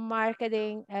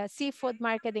Seafood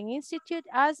Marketing Institute,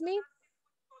 ASME,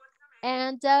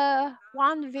 and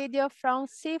one video from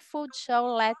Seafood Show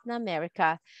Latin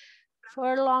America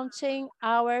for launching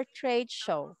our trade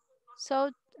show.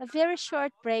 So a very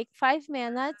short break, 5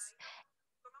 minutes.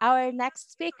 Our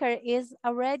next speaker is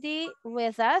already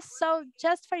with us. So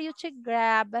just for you to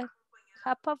grab a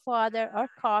cup of water or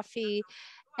coffee,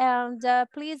 and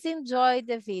please enjoy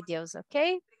the videos,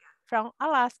 okay? From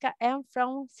Alaska and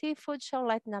from Seafood Show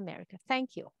Latin America.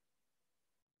 Thank you.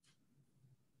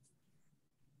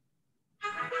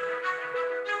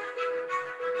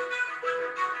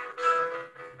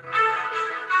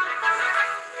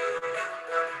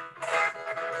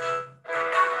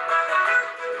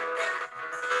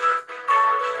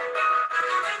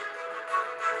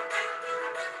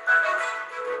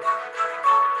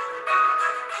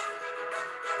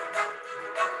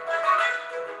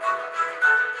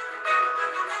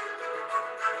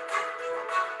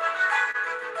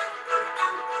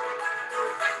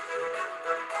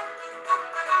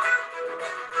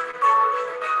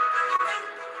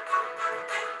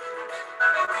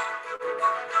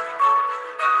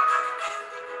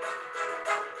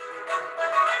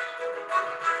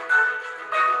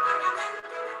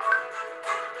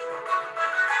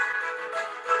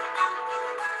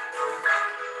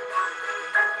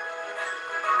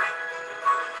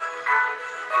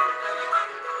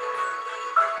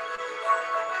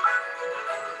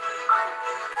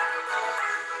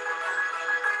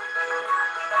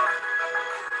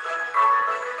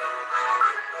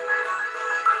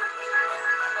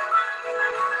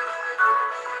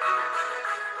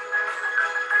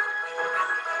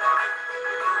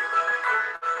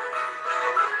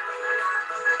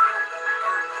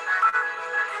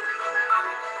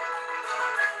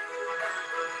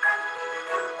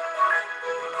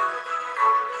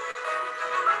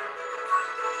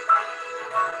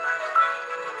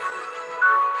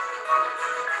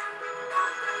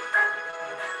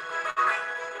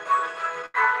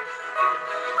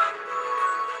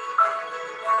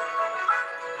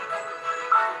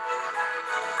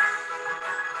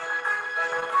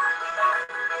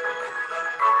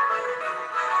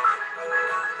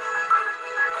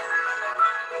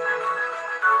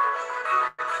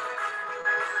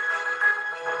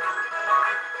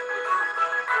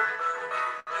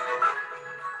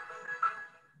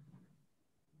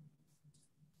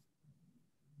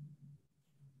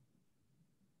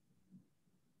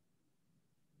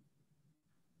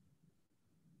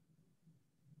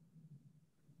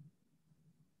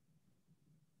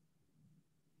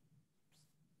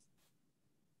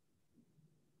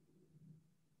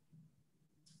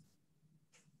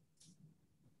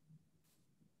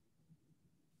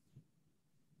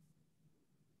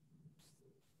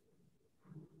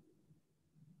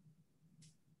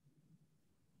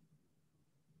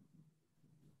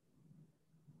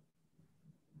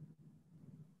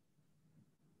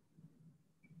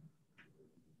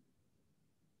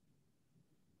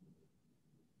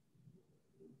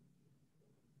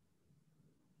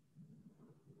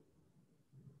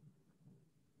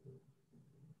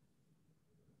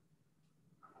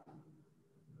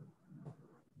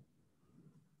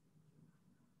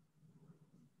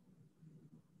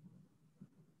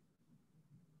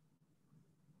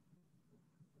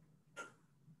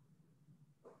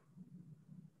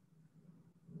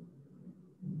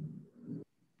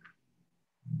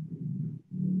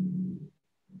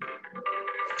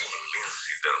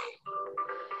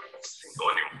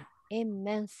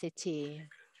 Immensity,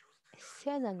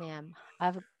 synonym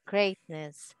of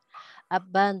greatness,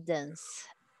 abundance,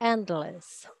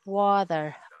 endless,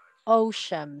 water,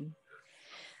 ocean.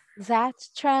 That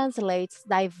translates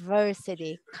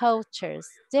diversity, cultures,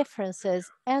 differences,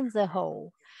 and the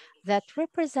whole. That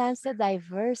represents the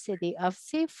diversity of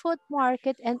seafood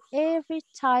market and every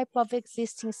type of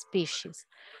existing species.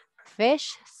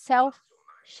 Fish,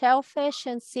 shellfish,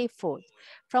 and seafood,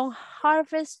 from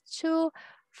harvest to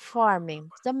farming,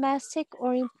 domestic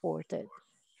or imported.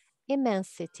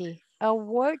 Immensity, a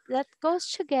word that goes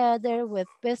together with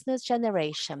business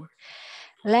generation,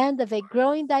 land of a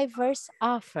growing diverse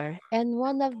offer, and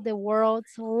one of the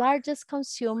world's largest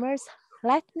consumers.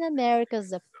 Latin America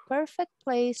is the perfect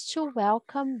place to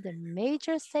welcome the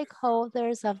major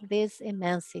stakeholders of this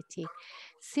immensity,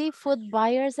 seafood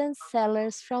buyers and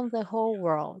sellers from the whole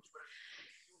world.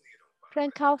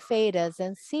 Francalfeiras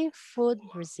and Seafood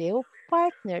Brazil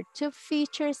partnered to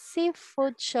feature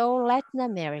Seafood Show Latin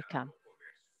America,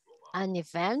 an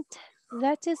event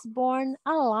that is born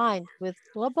aligned with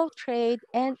global trade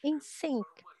and in sync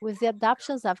with the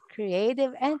adoptions of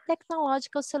creative and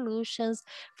technological solutions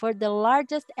for the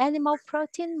largest animal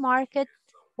protein market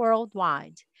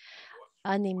worldwide.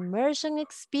 An immersion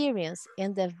experience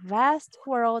in the vast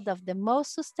world of the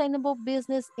most sustainable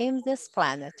business in this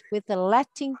planet with a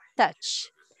Latin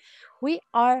touch. We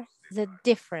are the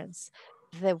difference,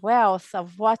 the wealth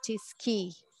of what is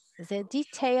key, the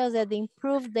details that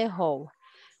improve the whole.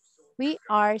 We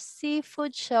are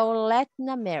Seafood Show Latin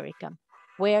America,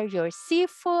 where your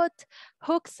seafood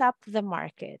hooks up the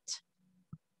market.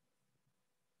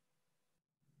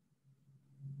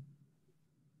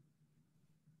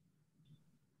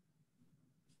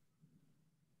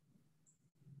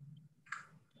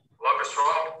 Olá,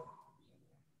 pessoal.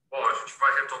 Bom, a gente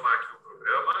vai retomar aqui o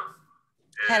programa.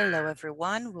 Hello,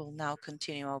 everyone. We'll now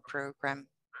continue our program.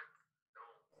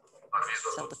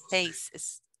 So the pace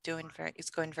is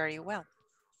going very well.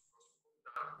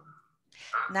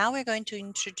 Now we're going to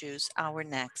introduce our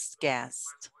next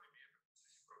guest.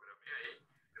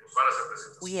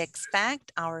 We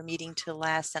expect our meeting to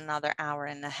last another hour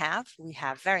and a half. We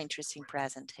have very interesting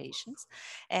presentations.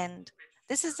 And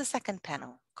this is the second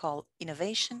panel called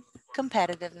Innovation,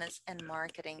 Competitiveness, and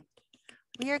Marketing.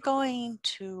 We are going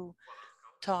to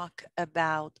talk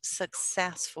about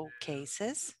successful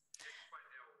cases.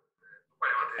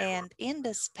 And in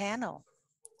this panel,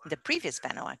 the previous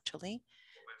panel actually,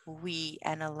 we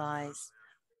analyze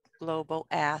global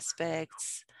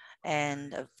aspects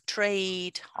and of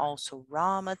trade, also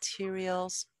raw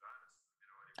materials.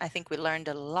 I think we learned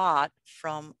a lot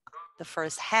from the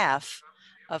first half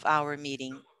of our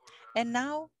meeting. And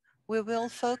now we will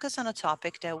focus on a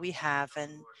topic that we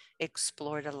haven't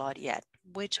explored a lot yet,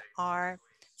 which are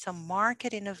some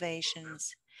market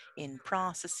innovations in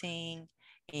processing,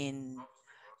 in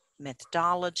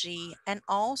methodology, and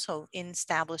also in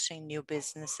establishing new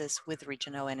businesses with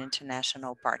regional and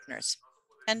international partners.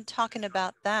 And talking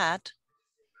about that,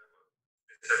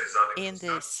 in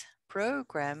this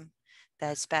program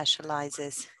that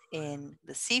specializes in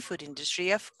the seafood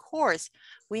industry, of course,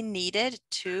 we needed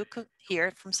to hear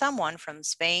from someone from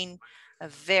Spain, a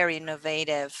very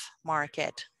innovative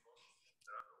market.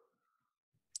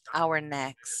 Our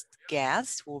next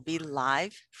guest will be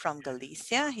live from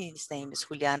Galicia. His name is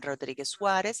Julian Rodriguez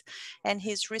Suarez, and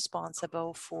he's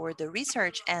responsible for the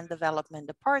research and development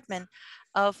department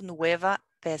of Nueva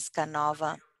Pesca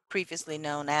Nova, previously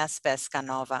known as Pesca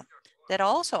Nova, that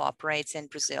also operates in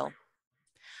Brazil.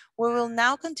 We will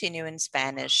now continue in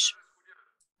Spanish.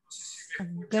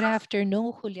 Good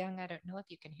afternoon, Julian. I don't know if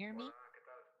you can hear me.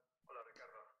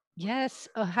 Yes.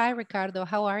 Oh, hi, Ricardo.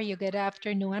 How are you? Good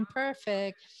afternoon. I'm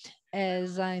perfect.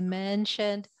 As I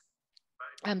mentioned,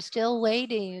 I'm still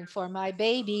waiting for my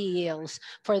baby eels.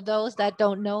 For those that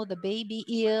don't know, the baby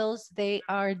eels, they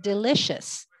are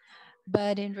delicious.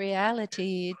 But in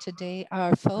reality, today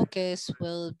our focus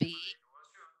will be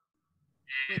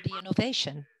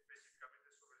innovation,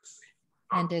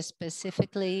 and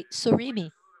specifically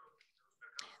surimi.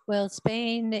 Well,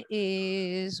 Spain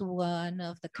is one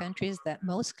of the countries that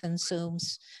most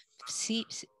consumes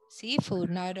seafood,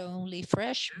 not only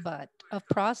fresh, but of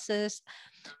processed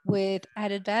with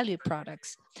added value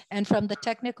products. And from the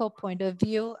technical point of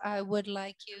view, I would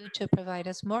like you to provide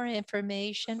us more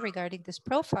information regarding this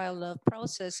profile of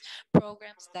process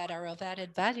programs that are of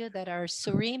added value, that are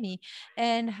surimi,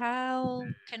 and how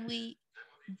can we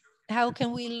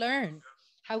learn?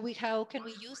 How can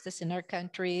we use this in our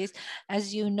countries?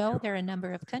 As you know, there are a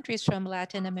number of countries from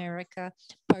Latin America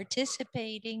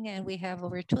participating, and we have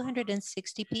over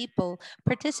 260 people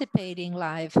participating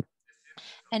live.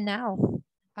 And now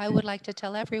I would like to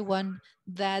tell everyone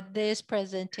that this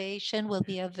presentation will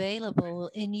be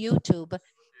available in YouTube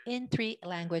in 3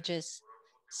 languages.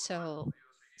 So,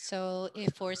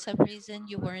 if for some reason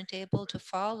you weren't able to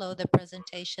follow the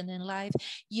presentation in live,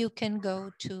 you can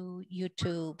go to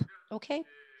YouTube. Okay?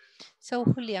 So,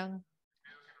 Julian,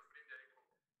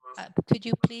 could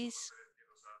you please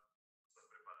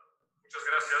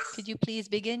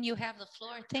begin? You have the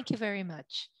floor. Thank you very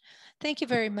much. Thank you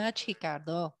very much,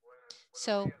 Ricardo.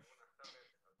 So,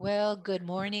 well, good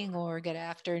morning or good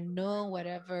afternoon,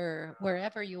 whatever,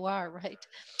 wherever you are, right?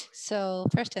 So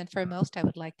first and foremost, I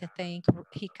would like to thank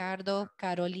Ricardo,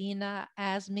 Carolina,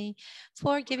 Asmi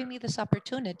for giving me this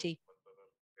opportunity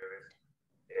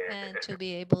and to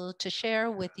be able to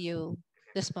share with you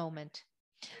this moment.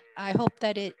 I hope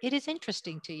that it is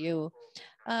interesting to you.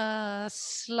 A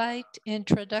slight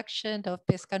introduction of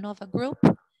Pescanova Group.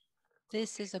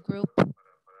 This is a group,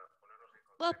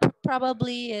 well,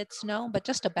 probably it's known, but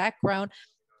just a background.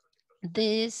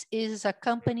 This is a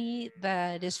company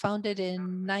that is founded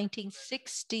in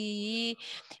 1960.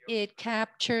 It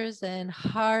captures and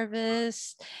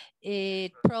harvests,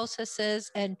 it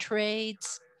processes and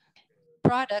trades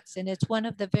products, and it's one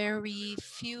of the very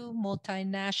few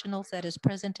multinationals that is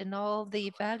present in all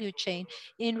the value chain.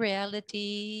 In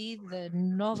reality, the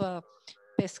Nova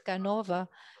Pescanova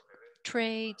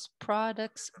trades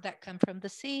products that come from the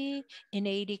sea in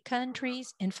 80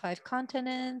 countries, in 5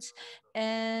 continents,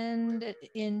 and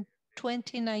in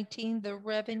 2019, the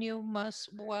revenue was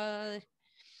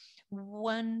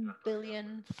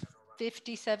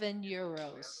 1,057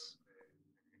 euros.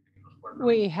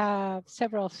 We have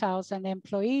several thousand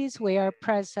employees. We are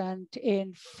present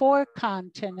in 4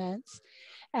 continents.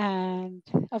 And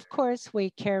of course, we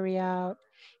carry out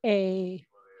a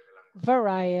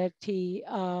variety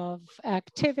of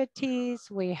activities.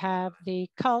 We have the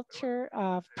culture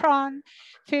of prawn,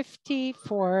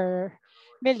 54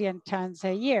 million tons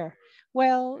a year.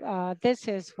 Well, this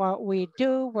is what we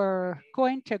do. We're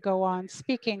going to go on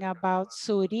speaking about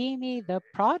surimi, the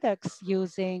products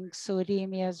using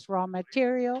surimi as raw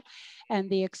material, and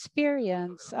the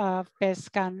experience of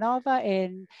Pescanova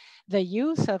in the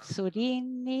use of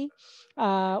surimi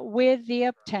with the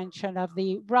obtention of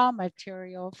the raw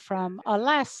material from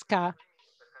Alaska.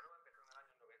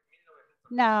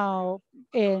 Now,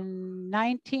 in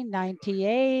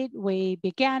 1998, we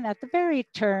began at the very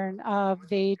turn of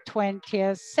the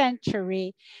 20th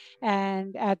century.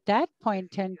 And at that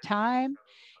point in time,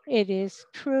 it is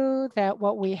true that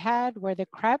what we had were the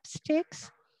crab sticks,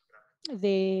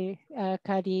 the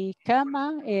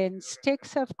caricama in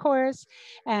sticks, of course.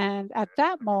 And at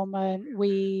that moment,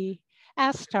 we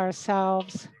asked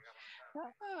ourselves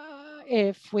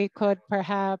if we could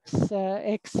perhaps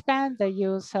expand the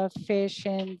use of fish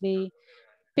in the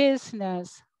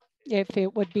business, if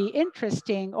it would be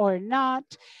interesting or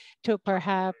not to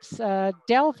perhaps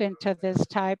delve into this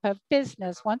type of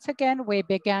business. Once again, we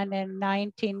began in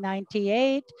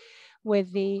 1998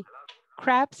 with the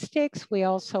crab sticks. We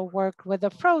also worked with a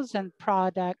frozen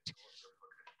product,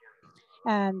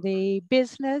 and the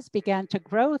business began to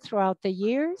grow throughout the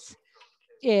years.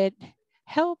 It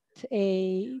helped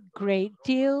a great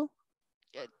deal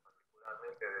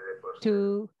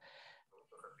to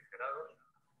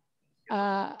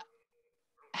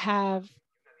have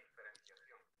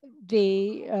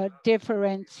the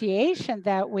differentiation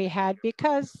that we had,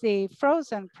 because the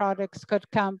frozen products could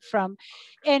come from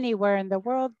anywhere in the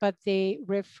world, but the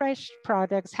refreshed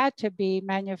products had to be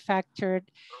manufactured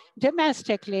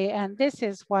domestically, and this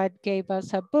is what gave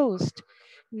us a boost.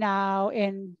 Now,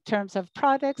 in terms of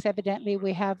products, evidently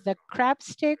we have the crab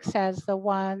sticks as the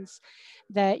ones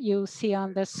that you see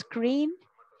on the screen.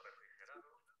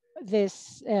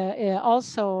 This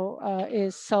also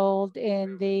is sold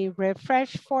in the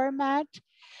refresh format.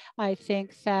 I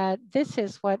think that this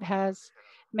is what has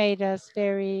made us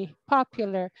very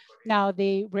popular. Now,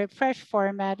 the refresh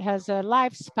format has a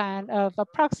lifespan of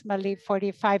approximately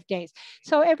 45 days.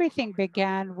 So everything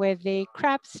began with the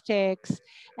crab sticks,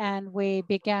 and we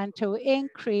began to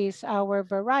increase our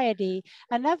variety.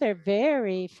 Another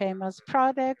very famous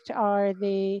product are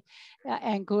the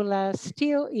Angula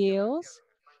steel eels,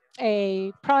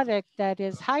 a product that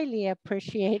is highly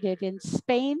appreciated in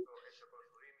Spain.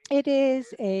 It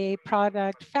is a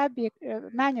product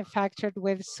manufactured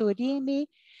with surimi,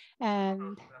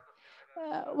 and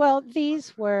well,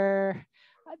 these were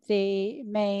the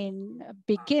main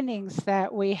beginnings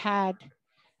that we had.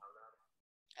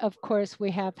 Of course,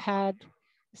 we have had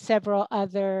several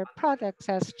other products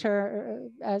as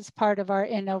part of our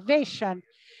innovation.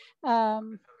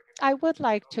 I would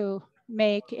like to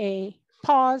make a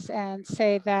pause and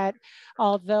say that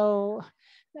although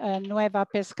Nueva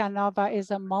Pescanova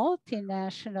is a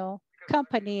multinational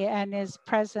company and is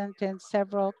present in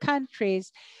several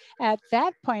countries. At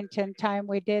that point in time,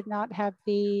 we did not have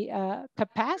the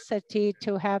capacity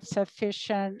to have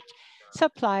sufficient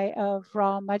supply of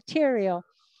raw material.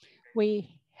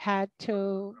 We had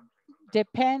to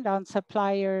depend on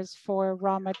suppliers for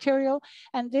raw material,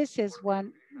 and this is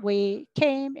when we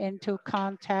came into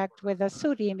contact with the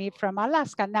surimi from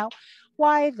Alaska. Now,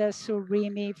 why the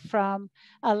surimi from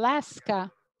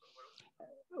Alaska?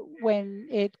 When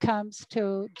it comes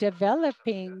to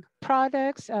developing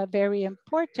products, a very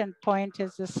important point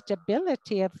is the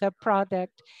stability of the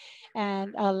product.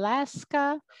 And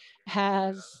Alaska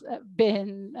has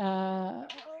been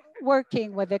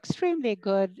working with extremely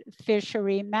good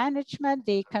fishery management.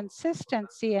 The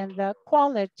consistency and the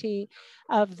quality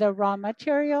of the raw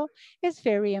material is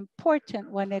very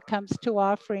important when it comes to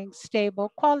offering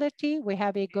stable quality. We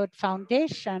have a good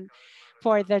foundation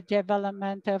for the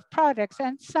development of products,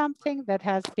 and something that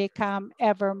has become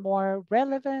ever more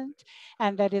relevant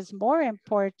and that is more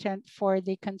important for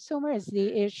the consumer is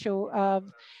the issue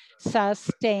of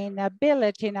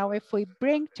sustainability. Now, if we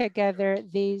bring together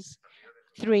these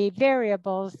three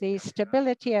variables, the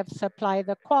stability of supply,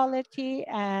 the quality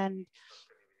and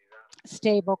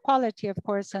stable quality, of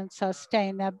course, and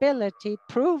sustainability,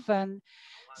 proven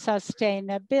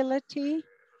sustainability,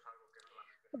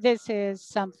 this is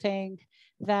something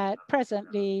that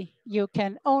presently you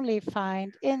can only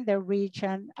find in the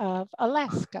region of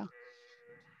Alaska.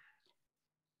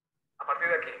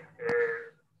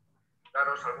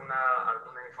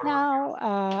 Now,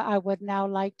 I would now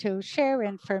like to share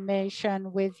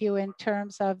information with you in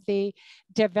terms of the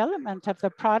development of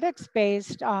the products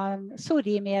based on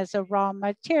surimi as a raw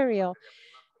material.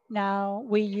 Now,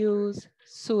 we use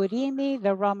surimi,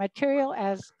 the raw material,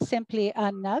 as simply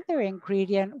another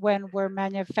ingredient when we're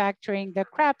manufacturing the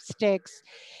crab sticks.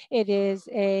 It is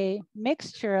a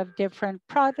mixture of different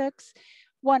products,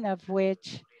 one of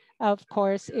which, of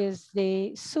course, is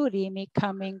the surimi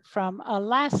coming from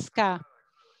Alaska.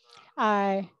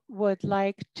 I would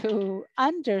like to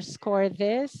underscore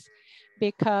this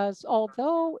because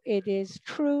although it is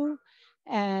true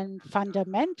and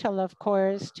fundamental, of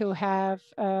course, to have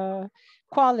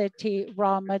quality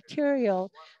raw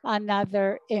material,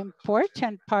 another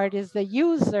important part is the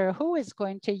user who is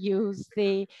going to use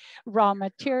the raw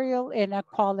material in a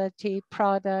quality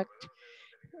product.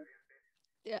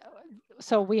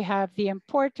 So we have the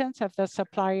importance of the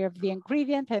supplier of the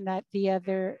ingredient, and at the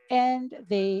other end,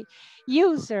 the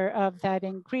user of that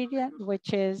ingredient,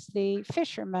 which is the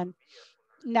fisherman.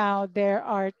 Now, there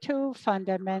are two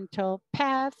fundamental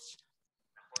paths,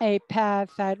 a path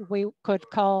that we could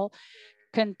call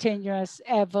continuous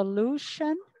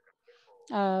evolution.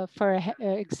 For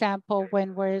example,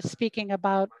 when we're speaking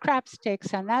about crab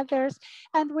sticks and others,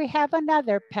 and we have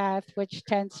another path which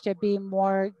tends to be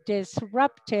more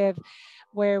disruptive,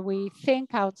 where we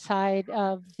think outside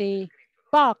of the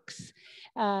box,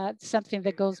 something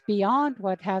that goes beyond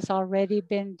what has already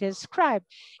been described.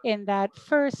 In that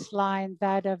first line,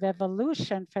 that of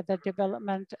evolution for the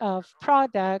development of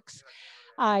products,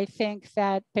 I think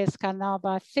that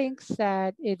Pescanova thinks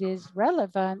that it is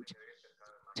relevant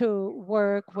to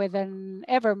work with an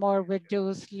ever more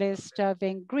reduced list of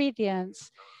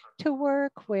ingredients, to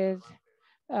work with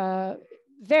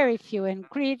very few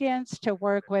ingredients, to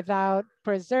work without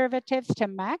preservatives, to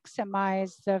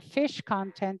maximize the fish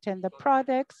content in the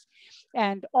products.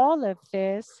 And all of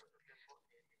this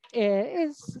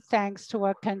is thanks to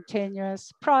a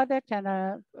continuous product and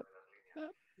a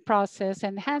process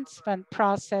enhancement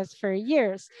process for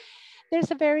years.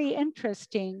 There's a very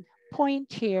interesting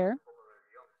point here,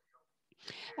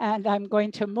 and I'm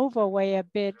going to move away a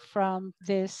bit from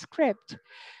this script.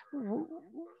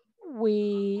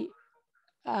 We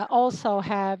also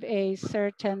have a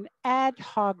certain ad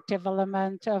hoc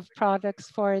development of products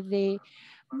for the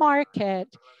market.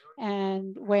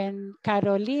 And when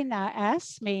Carolina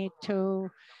asked me to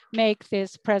make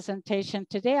this presentation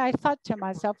today, I thought to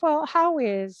myself, well, how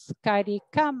is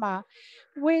caricama?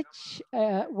 Which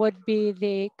would be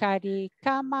the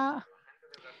caricama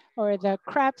or the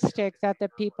crab stick that the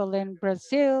people in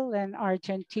Brazil and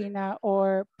Argentina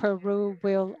or Peru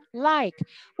will like?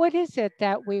 What is it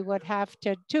that we would have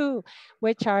to do?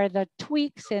 Which are the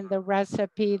tweaks in the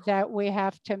recipe that we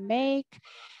have to make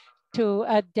to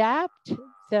adapt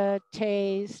the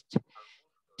taste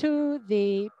to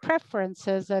the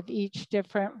preferences of each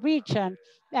different region?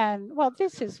 And well,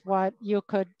 this is what you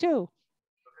could do.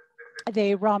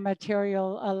 The raw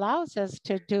material allows us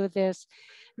to do this.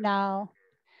 Now,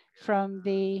 from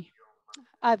the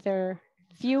other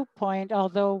viewpoint,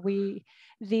 although we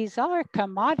These are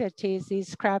commodities. These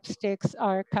scrap sticks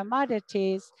are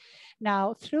commodities.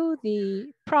 Now, through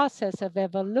the process of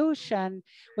evolution,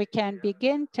 we can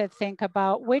begin to think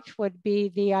about which would be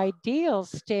the ideal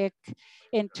stick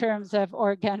in terms of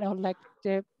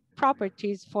organoleptic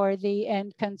properties for the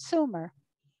end consumer.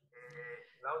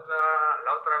 La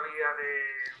otra vía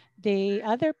The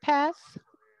other path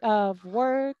of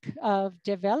work, of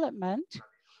development,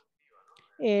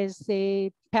 is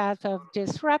the path of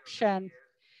disruption.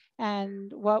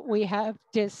 And what we have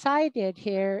decided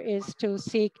here is to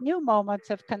seek new moments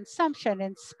of consumption.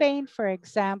 In Spain, for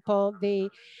example, the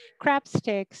crab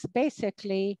sticks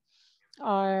basically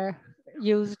are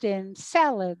used in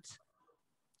salads.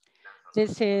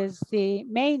 This is the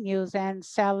main use, and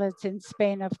salads in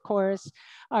Spain, of course,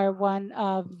 are one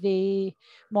of the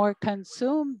more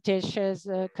consumed dishes,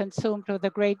 consumed with a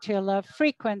great deal of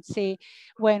frequency.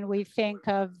 When we think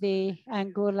of the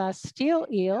Angula steel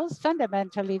eels,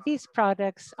 fundamentally these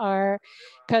products are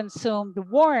consumed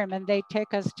warm, and they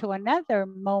take us to another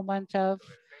moment of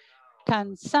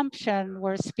consumption.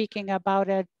 We're speaking about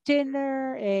a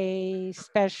dinner, a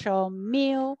special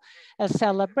meal, a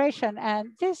celebration. And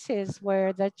this is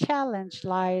where the challenge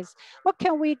lies. What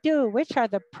can we do? Which are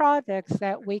the products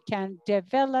that we can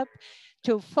develop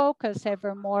to focus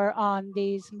ever more on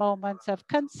these moments of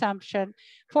consumption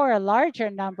for a larger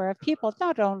number of people,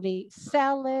 not only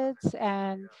salads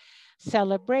and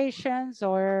celebrations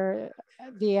or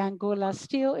the Angula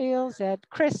steel eels at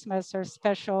Christmas or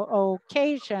special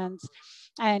occasions.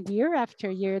 And year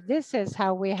after year, this is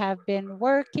how we have been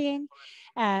working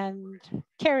and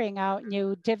carrying out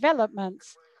new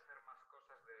developments.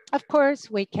 Of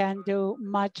course, we can do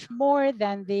much more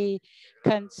than the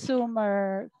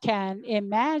consumer can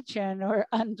imagine or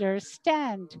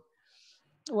understand.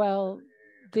 Well,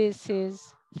 this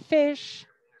is fish.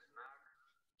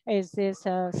 Is this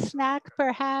a snack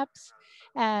perhaps?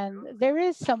 And there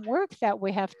is some work that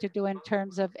we have to do in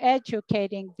terms of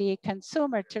educating the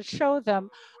consumer to show them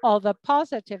all the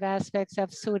positive aspects of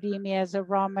surimi as a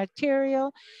raw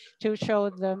material, to show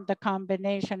them the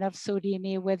combination of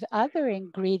surimi with other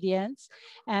ingredients.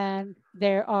 And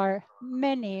there are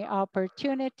many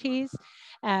opportunities,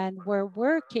 and we're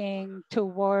working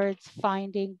towards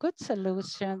finding good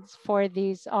solutions for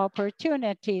these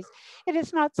opportunities. It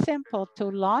is not simple to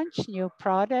launch new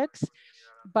products,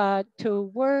 but to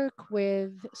work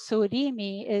with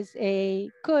surimi is a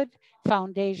good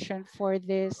foundation for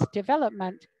this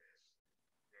development.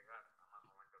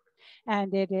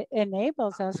 And it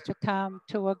enables us to come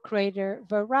to a greater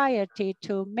variety,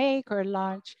 to make or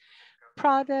launch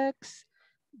products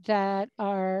that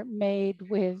are made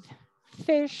with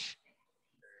fish,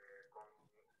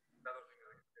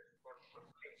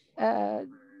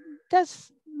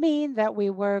 does mean that we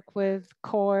work with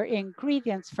core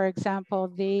ingredients, for example,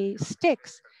 the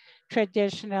sticks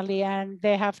traditionally, and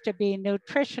they have to be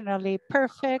nutritionally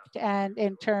perfect. And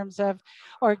in terms of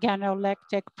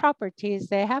organoleptic properties,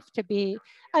 they have to be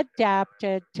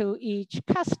adapted to each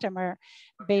customer.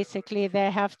 Basically, they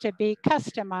have to be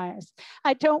customized.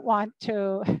 I don't want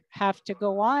to have to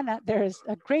go on. There's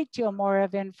a great deal more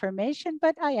of information,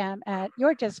 but I am at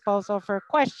your disposal for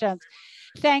questions.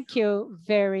 Thank you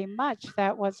very much.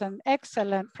 That was an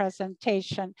excellent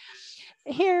presentation.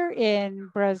 Here in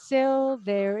Brazil,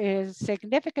 there is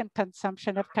significant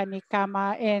consumption of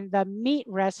canicama in the meat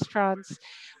restaurants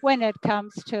when it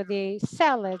comes to the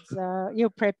salads. You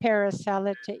prepare a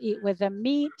salad to eat with the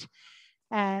meat,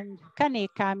 and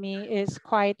canicami is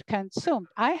quite consumed.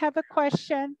 I have a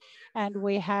question, and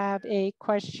we have a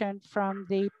question from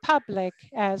the public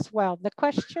as well. The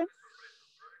question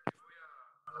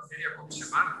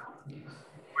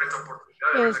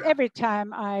is, every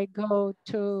time I go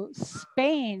to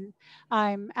Spain,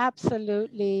 I'm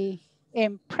absolutely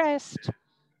impressed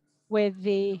with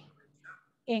the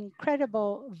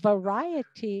incredible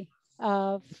variety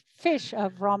of fish,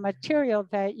 of raw material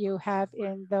that you have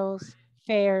in those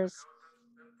fairs.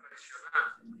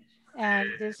 And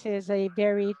this is a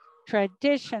very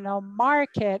traditional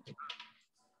market.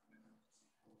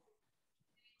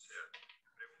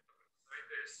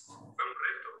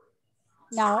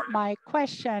 Now, my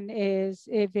question is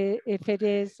if it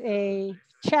is a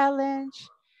challenge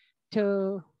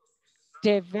to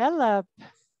develop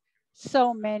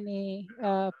so many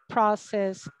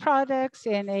processed products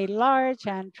in a large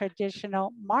and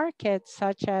traditional market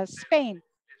such as Spain.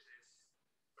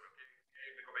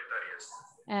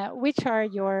 Which are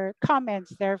your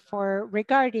comments, therefore,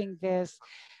 regarding this?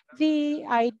 The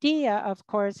idea, of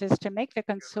course, is to make the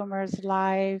consumer's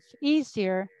life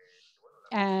easier,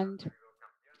 and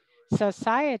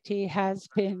society has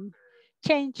been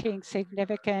changing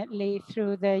significantly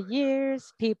through the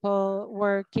years, people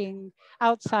working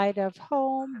outside of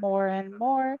home more and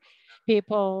more.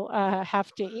 People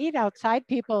have to eat outside.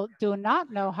 People do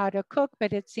not know how to cook,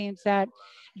 but it seems that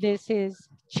this is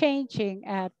changing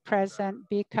at present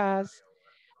because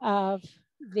of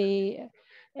the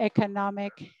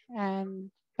economic and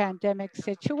pandemic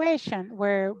situation.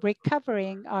 We're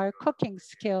recovering our cooking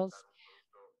skills,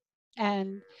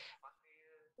 and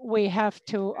we have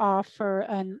to offer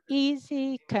an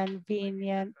easy,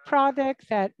 convenient product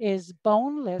that is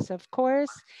boneless, of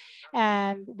course.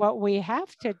 And what we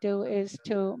have to do is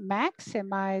to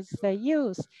maximize the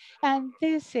use. And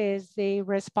this is the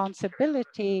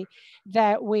responsibility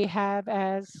that we have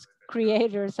as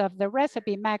creators of the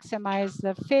recipe: maximize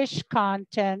the fish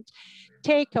content,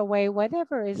 take away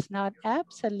whatever is not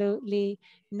absolutely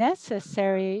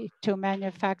necessary to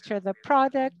manufacture the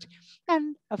product.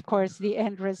 And of course, the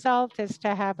end result is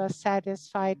to have a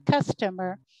satisfied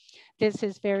customer. This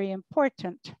is very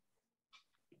important.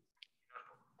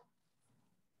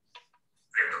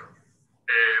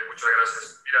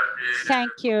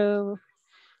 Thank you.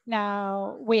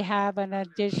 Now we have an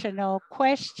additional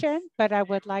question, but I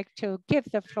would like to give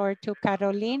the floor to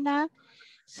Carolina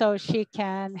so she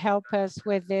can help us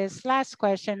with this last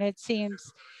question. It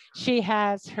seems she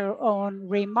has her own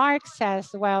remarks as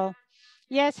well.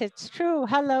 Yes, it's true.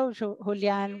 Hello,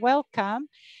 Julian. Welcome.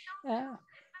 Uh,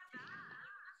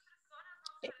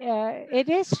 it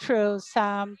is true.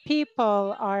 Some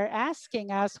people are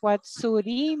asking us what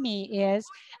surimi is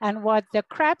and what the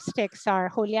crab sticks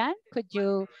are. Julian, could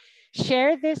you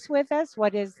share this with us?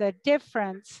 What is the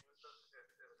difference?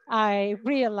 I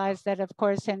realize that, of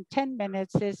course, in 10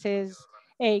 minutes, this is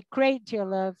a great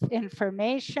deal of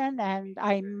information and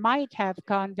I might have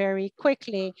gone very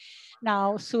quickly.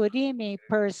 Now, surimi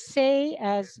per se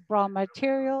as raw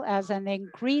material, as an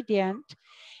ingredient,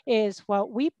 is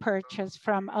what we purchase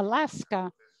from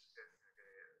Alaska.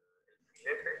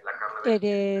 It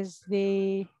is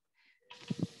the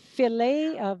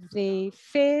fillet of the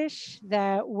fish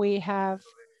that we have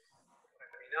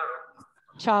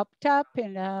chopped up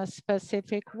in a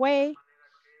specific way.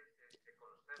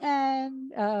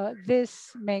 And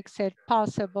this makes it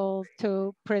possible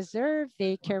to preserve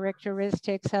the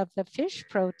characteristics of the fish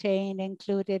protein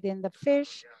included in the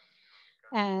fish,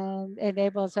 and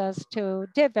enables us to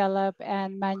develop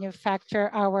and manufacture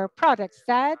our products.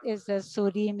 That is the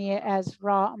surimi as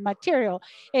raw material.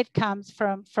 It comes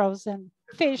from frozen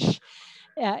fish,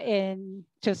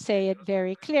 to say it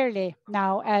very clearly.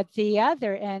 Now, at the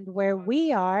other end, where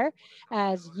we are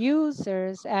as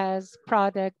users, as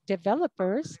product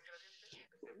developers,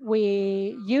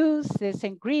 we use this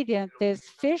ingredient, this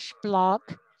fish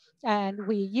block, and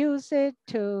we use it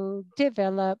to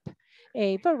develop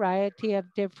a variety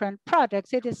of different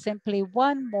products. It is simply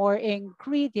one more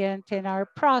ingredient in our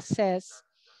process.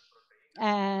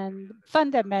 And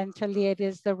fundamentally, it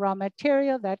is the raw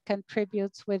material that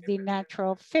contributes with the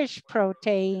natural fish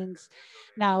proteins.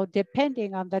 Now,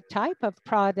 depending on the type of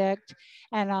product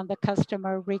and on the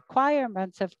customer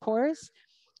requirements, of course,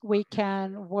 we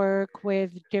can work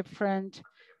with different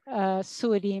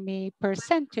surimi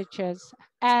percentages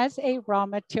as a raw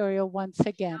material once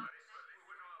again.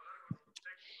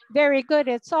 Very good.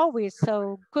 It's always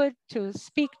so good to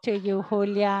speak to you,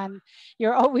 Julian.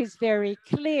 You're always very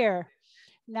clear.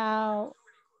 Now,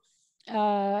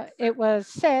 it was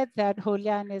said that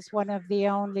Julian is one of the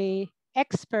only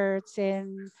experts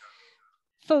in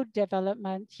food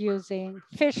development using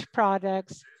fish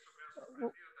products.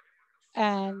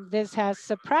 And this has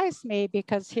surprised me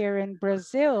because here in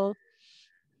Brazil,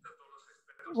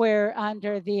 we're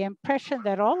under the impression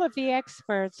that all of the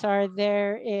experts are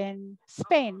there in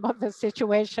Spain. Well, the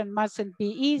situation mustn't be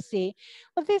easy.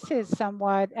 Well, this is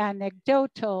somewhat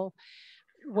anecdotal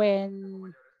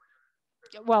when,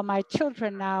 well, my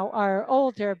children now are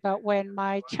older, but when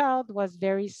my child was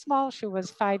very small, she was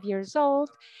 5 years old,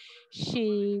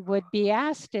 she would be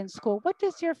asked in school, what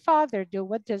does your father do?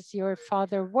 What does your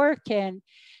father work in?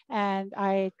 And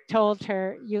I told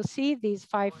her, you see these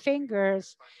 5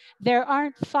 fingers, there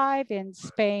aren't 5 in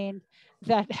Spain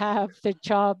that have the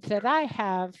job that I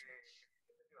have.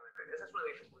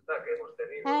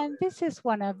 And this is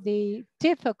one of the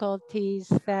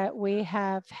difficulties that we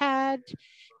have had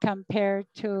compared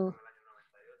to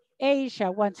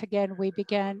Asia. Once again, we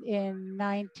began in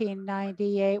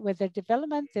 1998 with the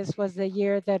development. This was the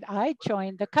year that I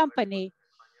joined the company.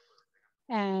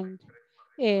 And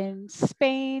in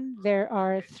Spain, there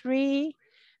are 3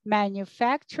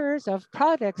 manufacturers of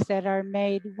products that are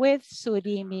made with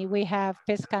surimi. We have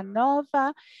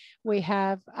Pescanova, we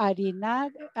have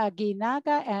Aguinaga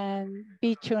and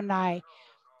Bichunai.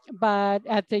 But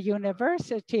at the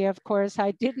university, of course,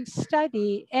 I didn't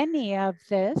study any of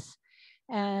this.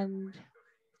 And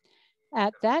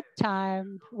at that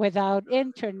time, without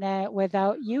internet,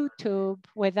 without YouTube,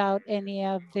 without any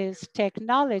of this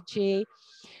technology,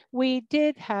 we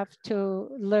did have to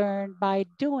learn by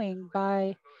doing,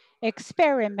 by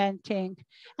experimenting.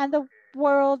 And the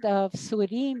world of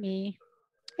surimi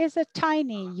is a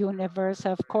tiny universe,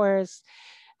 of course,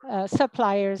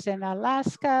 suppliers in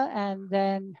Alaska and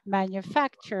then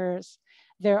manufacturers.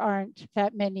 There aren't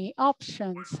that many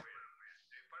options.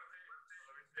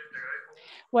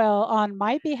 Well, on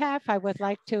my behalf, I would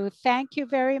like to thank you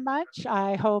very much.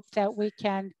 I hope that we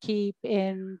can keep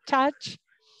in touch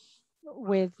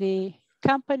with the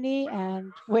company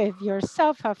and with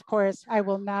yourself, of course. I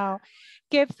will now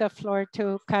give the floor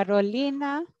to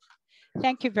Carolina.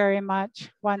 Thank you very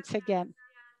much once again.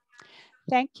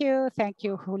 Thank you,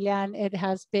 Julian. It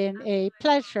has been a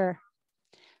pleasure.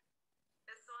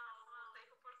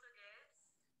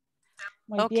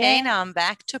 Muy Okay, bien. now I'm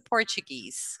back to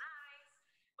Portuguese.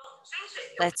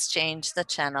 Let's change the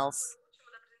channels.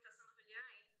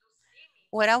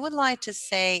 What I would like to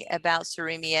say about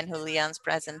Surimi and Julian's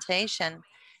presentation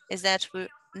is that we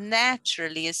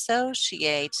naturally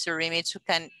associate Surimi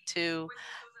to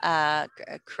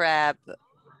crab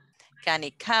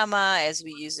kanikama, as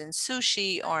we use in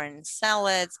sushi or in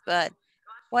salads, but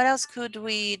what else could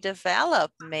we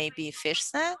develop? Maybe fish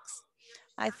snacks?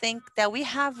 I think that we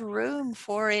have room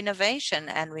for innovation,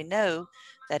 and we know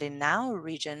that in our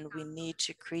region, we need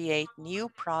to create new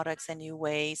products and new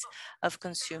ways of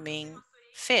consuming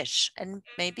fish. And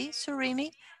maybe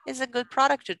surimi is a good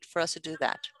product for us to do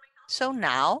that. So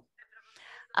now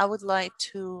I would like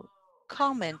to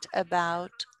comment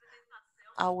about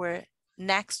our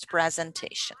next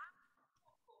presentation.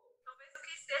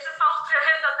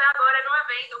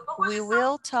 We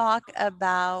will talk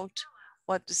about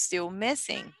what is still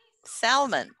missing.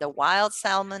 Salmon, the wild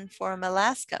salmon from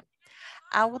Alaska.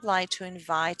 I would like to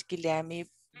invite Guilherme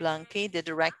Blanqui, the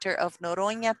director of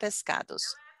Noronha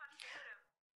Pescados.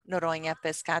 Noronha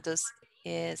Pescados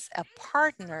is a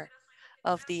partner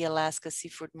of the Alaska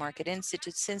Seafood Market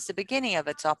Institute since the beginning of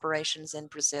its operations in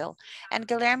Brazil. And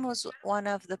Guilherme was one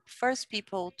of the first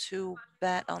people to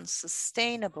bet on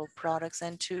sustainable products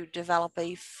and to develop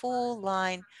a full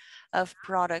line of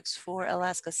products for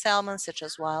Alaska salmon, such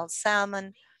as wild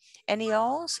salmon. And he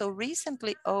also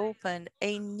recently opened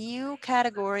a new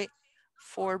category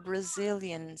for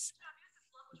Brazilians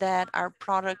that are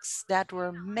products that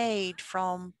were made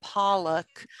from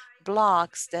pollock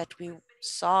blocks that we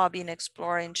saw being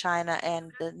explored in China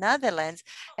and the Netherlands.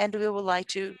 And we would like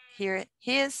to hear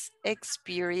his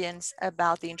experience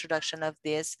about the introduction of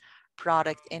this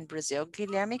product in Brazil.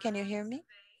 Guilherme, can you hear me?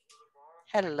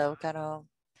 Hello, Carol.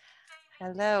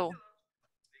 Hello.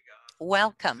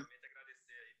 Welcome.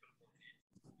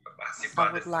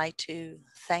 I would like to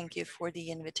thank you for the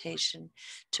invitation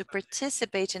to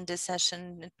participate in this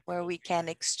session where we can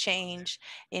exchange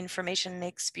information and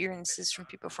experiences from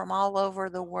people from all over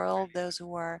the world, those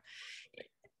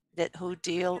who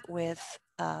deal with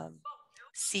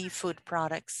seafood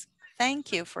products.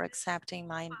 Thank you for accepting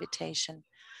my invitation.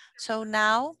 So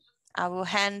now I will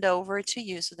hand over to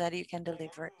you so that you can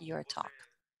deliver your talk.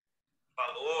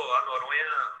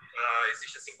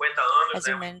 As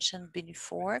you mentioned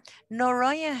before,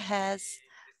 Noronha has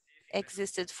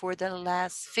existed for the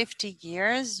last 50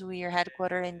 years. We are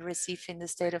headquartered in Recife in the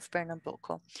state of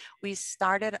Pernambuco. We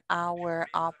started our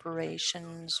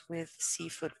operations with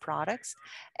seafood products,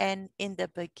 and in the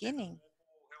beginning,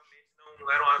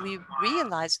 we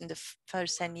realized in the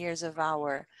first 10 years of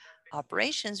our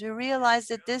operations, we realized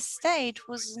that this state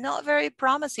was not very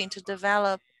promising to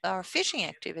develop our fishing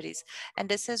activities. And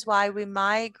this is why we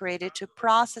migrated to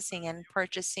processing and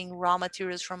purchasing raw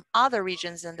materials from other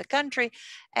regions in the country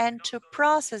and to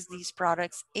process these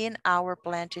products in our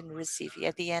plant in Recife.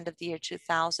 At the end of the year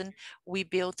 2000, we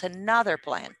built another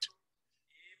plant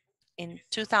in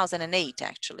 2008,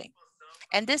 actually.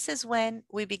 And this is when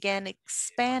we began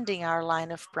expanding our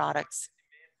line of products.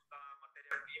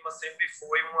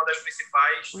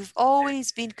 We've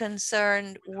always been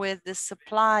concerned with the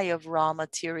supply of raw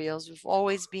materials. We've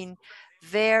always been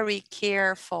very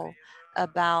careful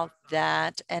about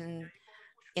that and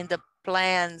in the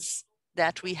plans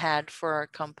that we had for our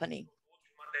company.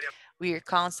 We are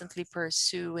constantly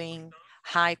pursuing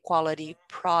high quality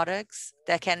products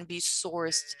that can be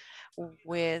sourced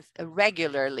with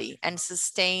regularly and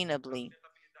sustainably.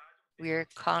 we're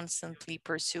constantly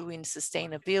pursuing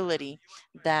sustainability.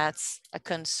 That's a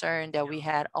concern that we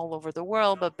had all over the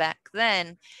world, but back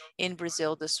then in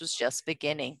Brazil, this was just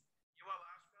beginning.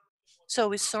 So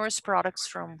we source products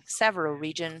from several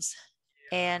regions,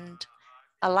 and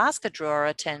Alaska drew our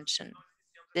attention.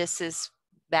 This is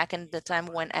back in the time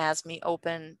when ASME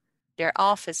opened their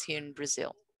office here in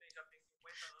Brazil.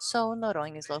 So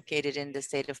Noronha is located in the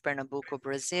state of Pernambuco,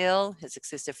 Brazil. Has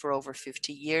existed for over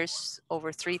 50 years,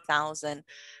 over 3,000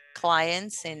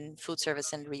 clients in food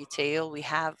service and retail. We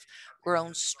have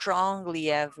grown strongly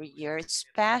every year,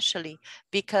 especially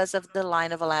because of the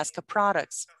line of Alaska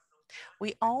products.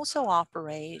 We also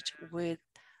operate with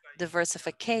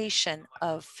diversification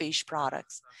of fish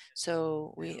products.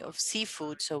 So we of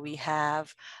seafood. So we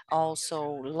have also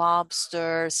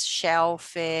lobsters,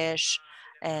 shellfish,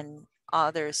 and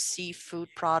other seafood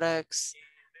products,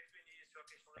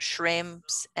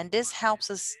 shrimps, and this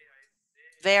helps us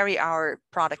vary our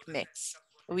product mix.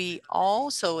 We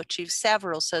also achieve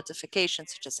several certifications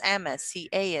such as MSC,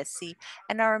 ASC,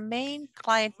 and our main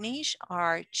client niche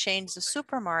are chains of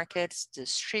supermarkets,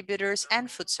 distributors, and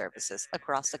food services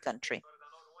across the country.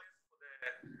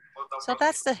 So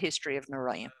that's the history of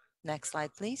Noronha. Next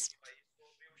slide, please.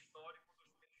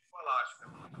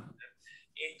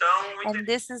 And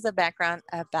this is the background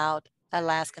about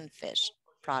Alaskan fish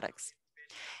products.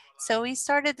 So we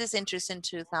started this interest in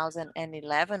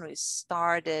 2011. We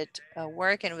started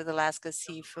working with Alaska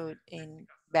Seafood in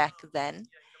back then.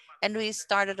 And we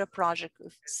started a project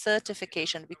of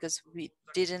certification because we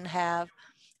didn't have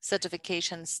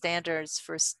certification standards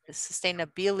for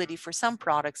sustainability for some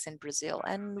products in Brazil.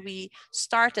 And we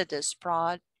started this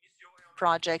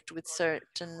project with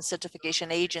certain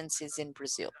certification agencies in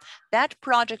Brazil. That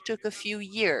project took a few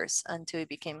years until it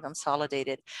became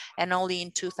consolidated. And only in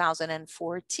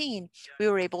 2014, we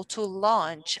were able to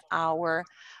launch our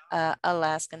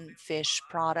Alaskan fish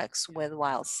products with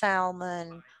wild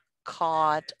salmon,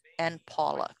 cod, and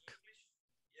pollock.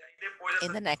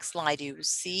 In the next slide, you will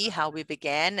see how we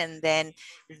began, and then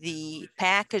the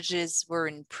packages were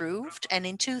improved. And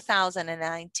in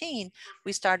 2019,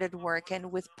 we started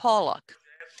working with pollock.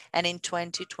 And in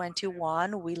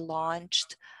 2021, we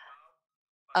launched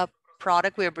a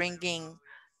product. We're bringing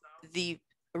the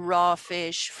raw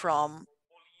fish from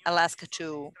Alaska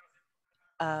to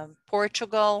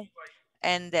Portugal,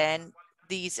 and then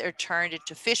these are turned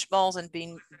into fish balls and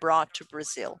being brought to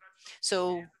Brazil.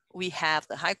 So we have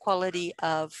the high quality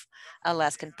of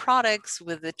Alaskan products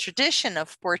with the tradition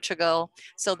of Portugal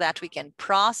so that we can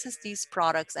process these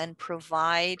products and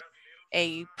provide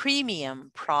a premium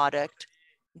product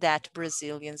that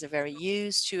Brazilians are very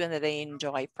used to and that they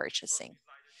enjoy purchasing.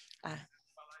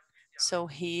 So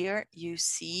here you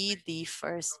see the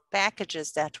first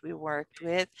packages that we worked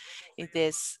with.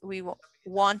 We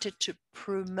wanted to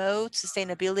promote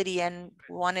sustainability and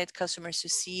wanted customers to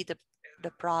see the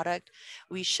product.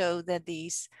 We showed that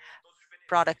this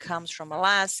product comes from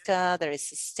Alaska, that is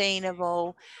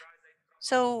sustainable.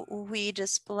 So we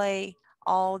display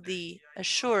all the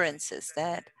assurances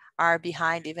that are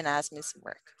behind even ASME's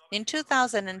work. In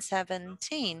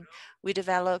 2017, we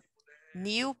developed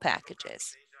new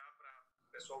packages.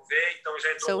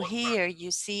 So here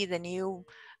you see the new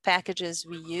packages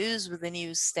we use with the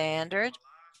new standard.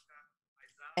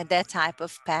 And that type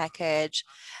of package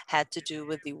had to do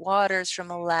with the waters from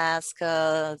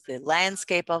Alaska, the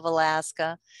landscape of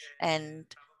Alaska, and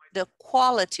the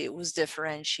quality was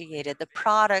differentiated. The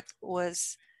product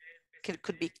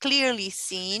could be clearly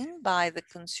seen by the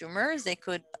consumers. They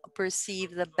could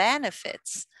perceive the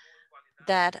benefits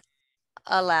that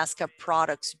Alaska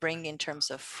products bring in terms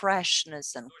of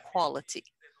freshness and quality.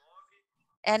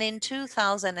 And in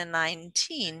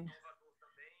 2019,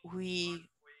 we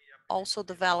also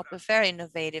developed a very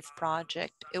innovative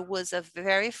project. It was a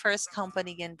very first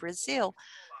company in Brazil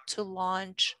to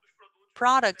launch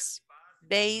products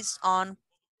based on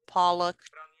pollock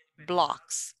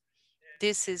blocks.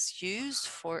 This is used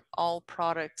for all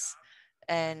products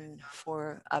and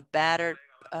for a better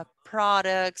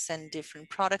products and different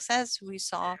products, as we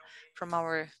saw from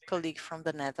our colleague from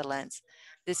the Netherlands.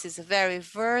 This is a very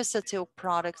versatile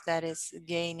product that is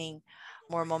gaining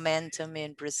more momentum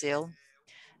in Brazil.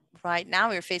 Right now,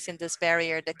 we're facing this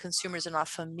barrier that consumers are not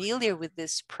familiar with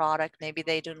this product. Maybe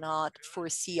they do not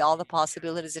foresee all the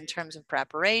possibilities in terms of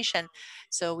preparation.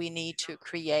 So we need to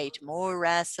create more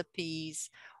recipes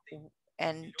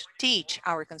and teach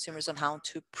our consumers on how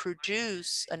to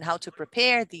produce and how to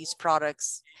prepare these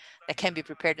products that can be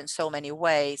prepared in so many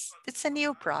ways. It's a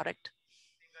new product.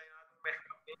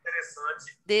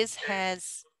 This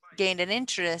has gained an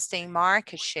interesting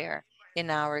market share in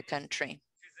our country.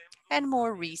 And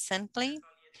more recently,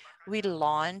 we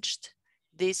launched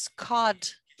this cod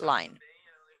line.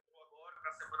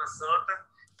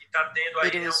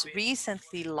 It was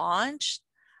recently launched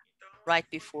right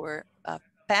before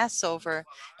Passover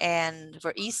and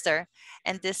for Easter,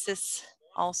 and this is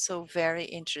also very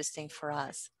interesting for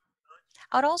us.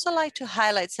 I'd also like to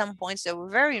highlight some points that were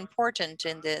very important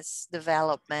in this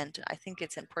development. I think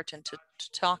it's important to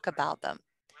talk about them.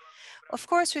 Of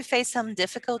course, we faced some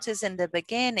difficulties in the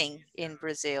beginning in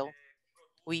Brazil.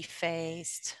 We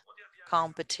faced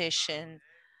competition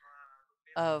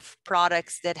of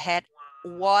products that had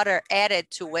water added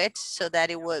to it so that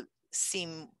it would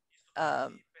seem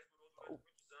um,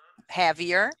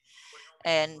 heavier.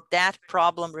 And that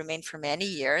problem remained for many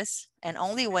years. And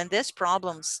only when this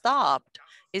problem stopped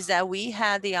is that we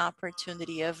had the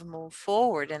opportunity of move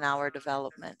forward in our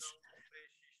developments.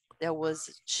 There was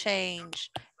a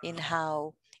change in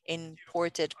how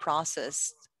imported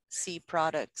processed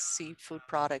seafood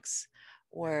products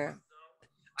were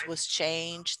was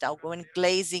changed. When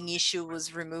glazing issue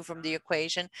was removed from the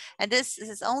equation. And this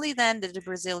is only then that the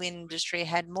Brazilian industry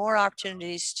had more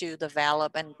opportunities to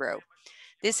develop and grow.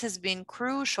 This has been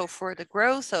crucial for the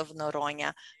growth of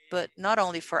Noronha, but not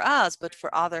only for us, but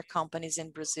for other companies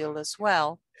in Brazil as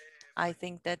well. I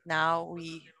think that now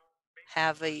we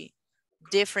have a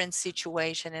different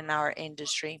situation in our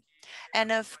industry.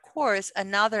 And of course,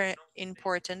 another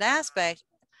important aspect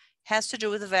has to do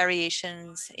with the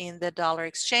variations in the dollar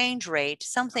exchange rate,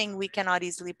 something we cannot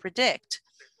easily predict.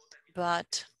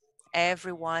 But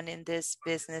everyone in this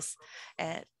business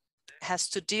has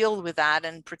to deal with that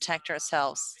and protect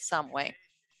ourselves some way.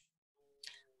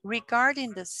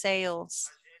 Regarding the sales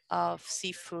of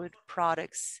seafood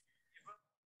products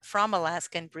from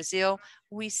Alaska and Brazil,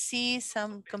 we see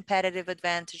some competitive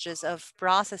advantages of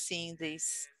processing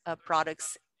these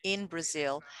products in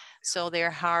Brazil. So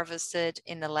they're harvested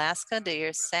in Alaska, they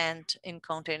are sent in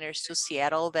containers to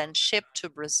Seattle, then shipped to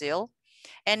Brazil,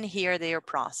 and here they are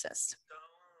processed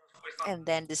and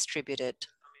then distributed.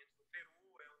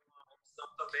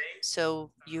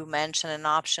 So you mentioned an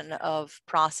option of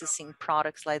processing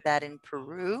products like that in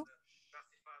Peru.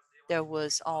 There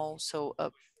was also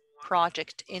a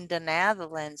project in the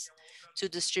Netherlands to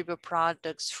distribute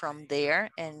products from there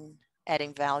and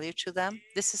adding value to them.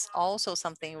 This is also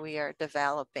something we are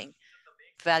developing,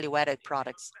 value-added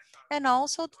products, and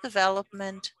also the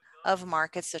development of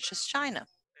markets such as China.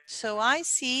 So I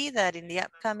see that in the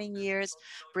upcoming years,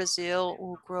 Brazil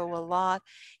will grow a lot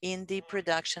in the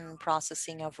production and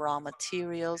processing of raw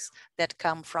materials that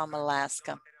come from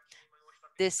Alaska.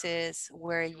 This is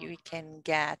where you can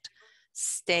get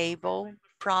stable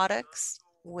products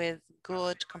with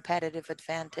good competitive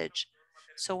advantage.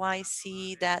 So I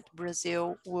see that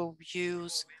Brazil will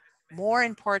use more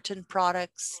important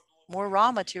products, more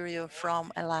raw material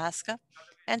from Alaska,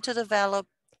 and to develop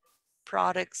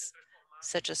products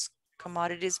such as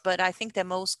commodities, but I think that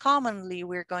most commonly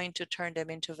we're going to turn them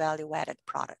into value-added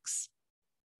products.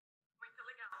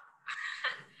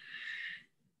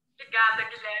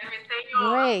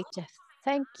 Great.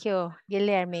 Thank you,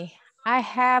 Guilherme. I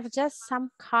have just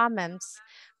some comments.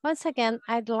 Once again,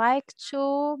 I'd like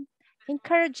to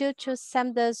encourage you to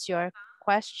send us your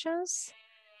questions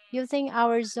using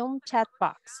our Zoom chat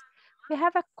box. We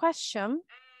have a question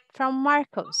from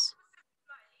Marcos.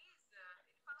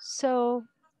 So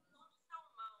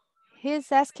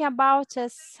he's asking about a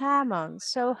salmon.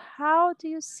 So how do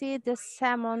you see the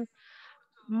salmon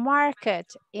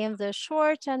market in the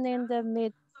short and in the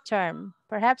mid-term,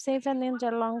 perhaps even in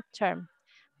the long term?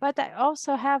 But I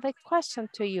also have a question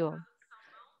to you.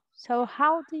 So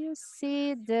how do you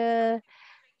see the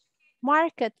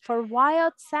market for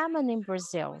wild salmon in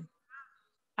Brazil?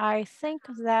 I think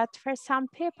that for some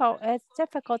people, it's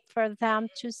difficult for them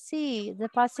to see the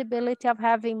possibility of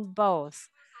having both.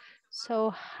 So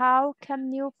how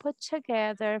can you put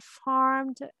together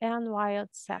farmed and wild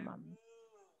salmon?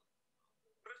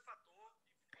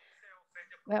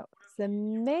 Well, the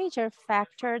major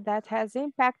factor that has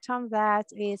impact on that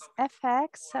is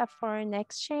FX, foreign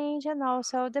exchange, and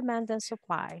also demand and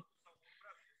supply.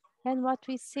 And what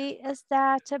we see is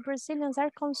that Brazilians are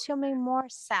consuming more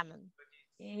salmon.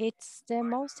 It's the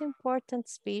most important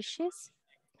species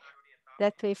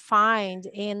that we find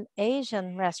in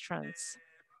Asian restaurants.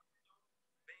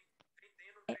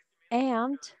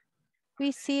 And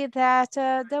we see that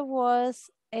there was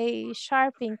a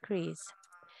sharp increase.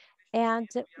 And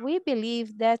we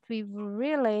believe that we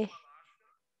really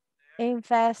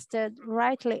invested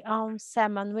rightly on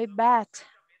salmon. We bet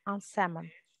on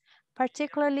salmon.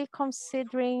 particularly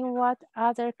considering what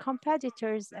other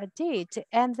competitors did,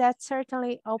 and that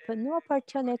certainly opened new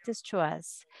opportunities to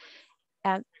us.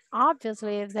 And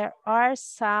obviously, there are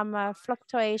some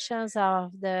fluctuations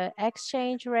of the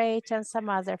exchange rate and some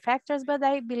other factors, but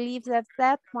I believe that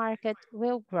that market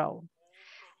will grow.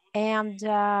 And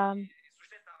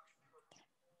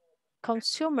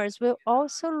consumers will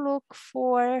also look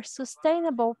for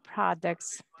sustainable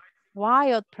products,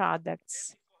 wild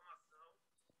products.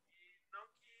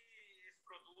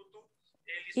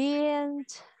 And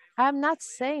I'm not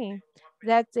saying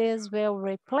that this will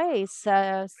replace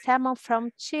salmon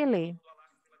from Chile,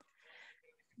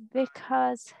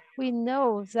 because we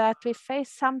know that we face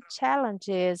some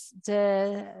challenges.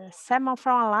 The salmon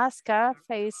from Alaska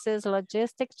faces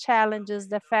logistic challenges,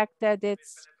 the fact that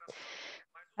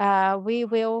we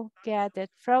will get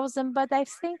it frozen, but I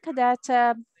think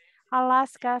that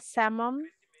Alaska salmon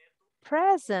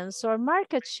presence or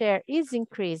market share is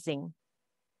increasing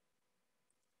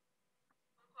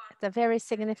at a very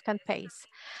significant pace.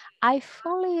 I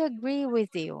fully agree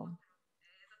with you.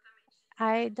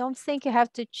 I don't think you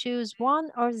have to choose one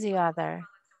or the other.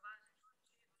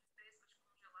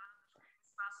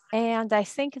 And I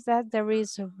think that there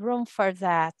is room for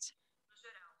that.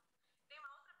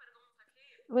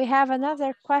 We have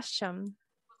another question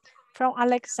from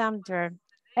Alexander.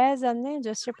 As an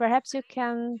industry, perhaps you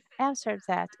can answer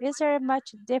that. Is there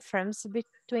much difference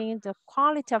between the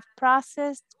quality of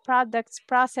processed products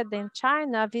processed in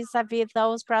China vis-a-vis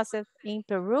those processed in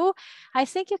Peru? I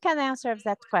think you can answer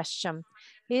that question.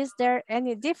 Is there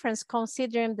any difference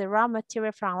considering the raw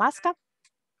material from Alaska?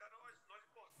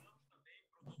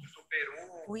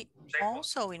 We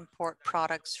also import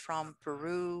products from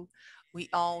Peru. We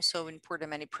also imported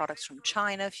many products from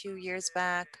China a few years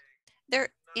back. There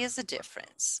is a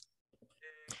difference.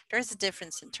 There is a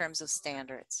difference in terms of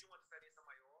standards.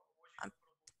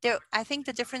 I think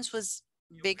the difference was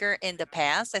bigger in the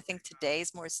past. I think today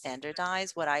is more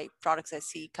standardized. Products I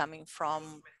see coming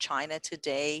from China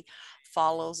today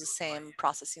follows the same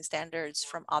processing standards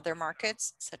from other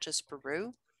markets, such as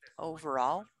Peru,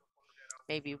 overall,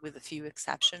 maybe with a few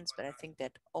exceptions, but I think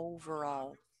that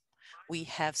overall we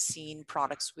have seen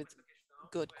products with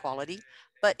good quality.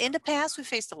 But in the past, we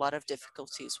faced a lot of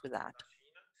difficulties with that.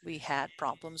 We had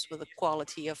problems with the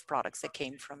quality of products that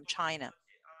came from China.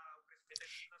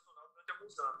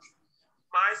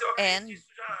 And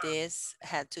this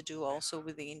had to do also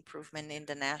with the improvement in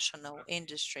the national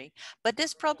industry. But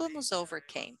this problem was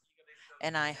overcame.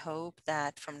 And I hope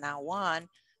that from now on,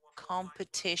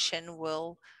 competition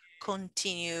will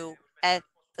continue at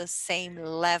the same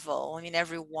level. I mean,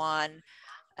 everyone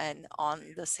and on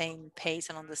the same pace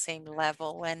and on the same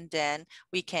level. And then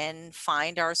we can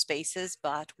find our spaces,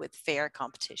 but with fair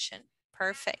competition.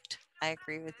 Perfect. I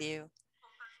agree with you.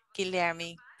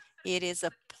 Guilherme, it is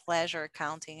a pleasure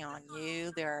counting on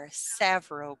you. There are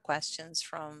several questions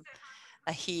from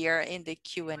here in the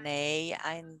Q&A.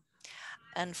 And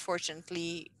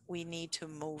unfortunately, we need to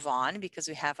move on because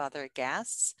we have other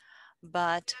guests,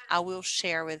 but I will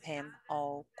share with him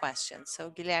all questions. So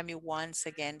Guilherme, once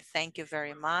again, thank you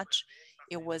very much.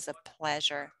 It was a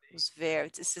pleasure.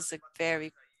 This is a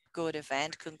very good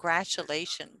event.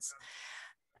 Congratulations.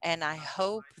 And I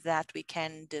hope that we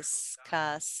can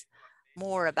discuss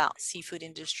more about seafood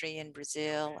industry in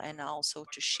Brazil and also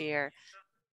to share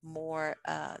more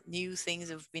new things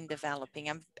have been developing.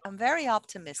 I'm very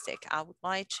optimistic. I would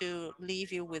like to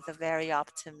leave you with a very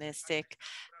optimistic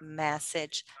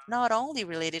message, not only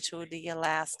related to the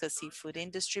Alaska seafood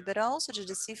industry, but also to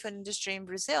the seafood industry in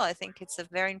Brazil. I think it's a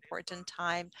very important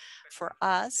time for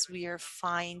us. We are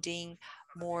finding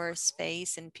more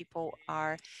space and people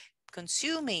are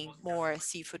consuming more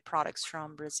seafood products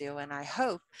from Brazil. And I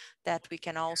hope that we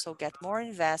can also get more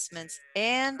investments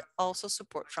and also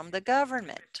support from the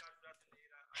government.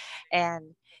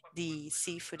 And the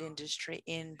seafood industry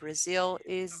in Brazil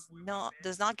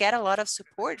does not get a lot of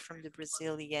support from the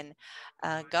Brazilian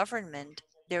government.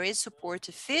 There is support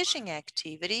to fishing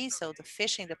activity, so the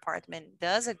fishing department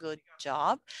does a good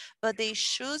job, but they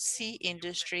should see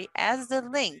industry as the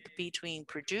link between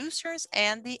producers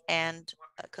and the end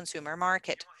consumer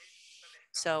market.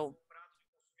 So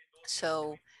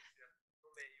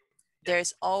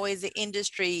there's always the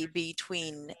industry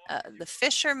between the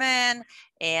fishermen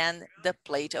and the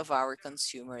plate of our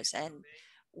consumers. And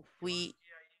we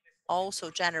also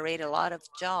generate a lot of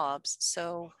jobs.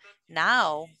 So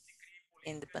now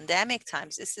in the pandemic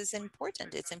times, this is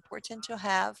important. It's important to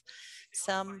have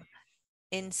some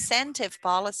incentive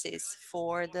policies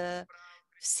for the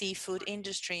seafood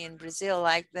industry in Brazil,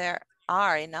 like there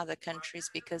are in other countries,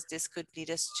 because this could lead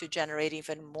us to generate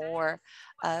even more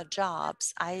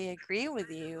jobs. I agree with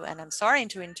you, and I'm sorry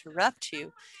to interrupt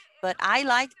you, but I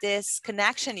like this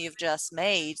connection you've just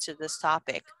made to this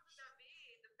topic.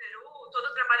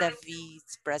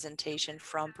 David's presentation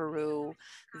from Peru,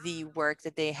 the work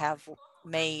that they have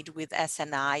made with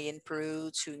SNI in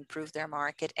Peru to improve their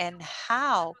market, and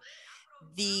how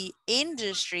the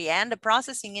industry and the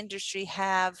processing industry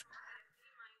have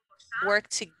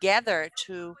worked together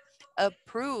to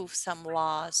approve some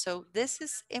laws. So this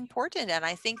is important, and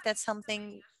I think that's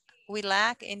something we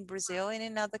lack in Brazil and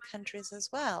in other countries as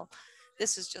well.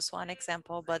 This is just one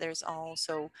example, but there's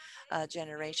also a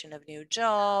generation of new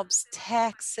jobs,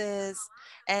 taxes,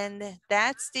 and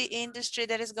that's the industry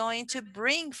that is going to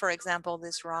bring, for example,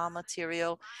 this raw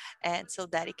material, and so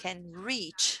that it can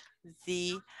reach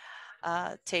the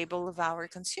table of our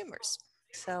consumers.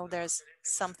 So there's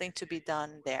something to be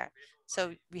done there.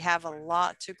 So we have a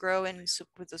lot to grow, and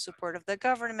with the support of the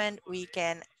government, we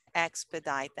can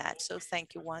expedite that. So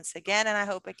thank you once again, and I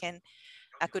hope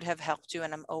I could have helped you,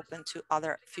 and I'm open to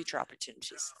other future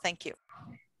opportunities. Thank you.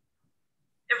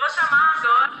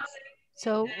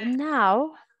 So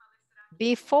now,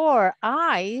 before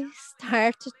I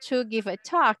start to give a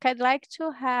talk, I'd like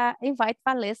to invite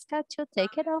Valesca to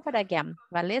take it over again.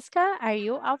 Valesca, are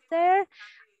you out there?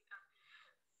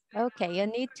 Okay, you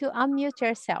need to unmute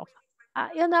yourself.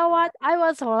 You know what? I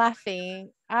was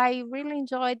laughing. I really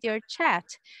enjoyed your chat,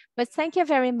 but thank you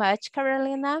very much,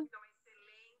 Carolina.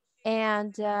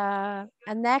 And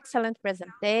an excellent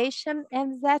presentation.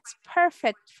 And that's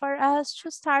perfect for us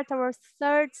to start our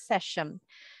third session,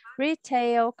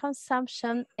 retail,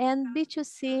 consumption, and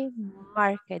B2C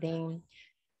marketing,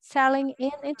 selling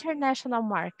in international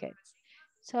markets.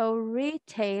 So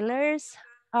retailers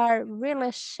are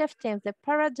really shifting the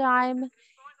paradigm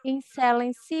in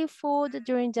selling seafood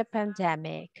during the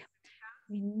pandemic.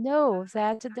 We know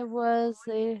that there was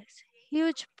a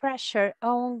huge pressure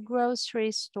on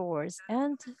grocery stores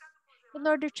and in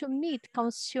order to meet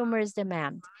consumers'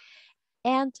 demand.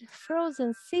 And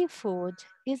frozen seafood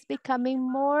is becoming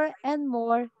more and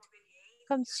more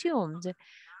consumed.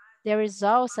 There is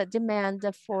also a demand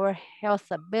for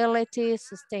healthability,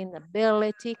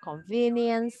 sustainability,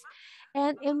 convenience.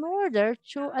 And in order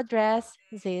to address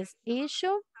this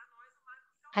issue,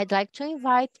 I'd like to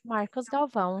invite Marcos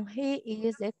Galvão. He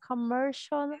is a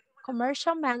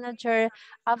commercial manager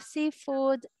of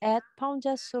seafood at Pão de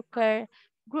Açúcar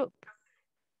Group,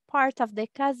 part of the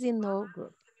Casino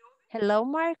Group. Hello,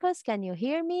 Marcos, can you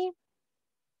hear me?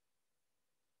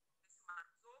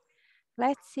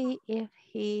 Let's see if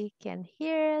he can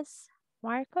hear us.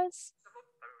 Marcos?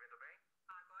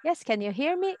 Yes, can you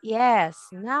hear me? Yes,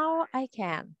 now I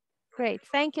can. Great,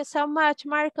 thank you so much,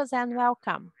 Marcos, and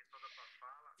welcome.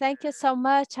 Thank you so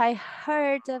much. I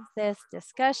heard of this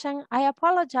discussion. I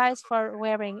apologize for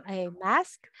wearing a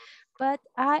mask, but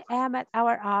I am at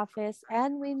our office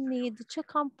and we need to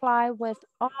comply with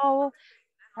all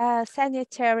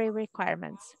sanitary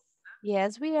requirements.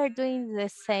 Yes, we are doing the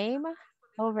same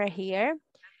over here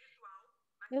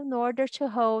in order to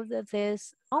hold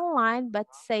this online but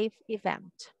safe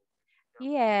event.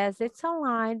 Yes, it's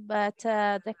online, but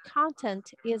the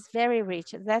content is very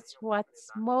rich. That's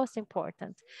what's most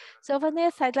important. So,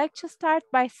 Vanessa, I'd like to start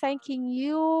by thanking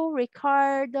you,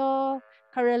 Ricardo,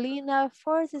 Carolina,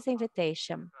 for this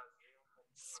invitation,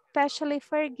 especially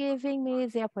for giving me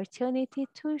the opportunity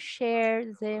to share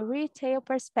the retail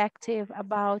perspective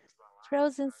about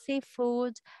frozen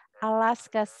seafood,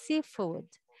 Alaska seafood.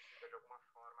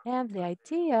 And the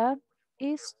idea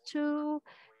is to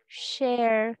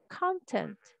share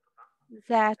content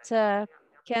that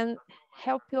can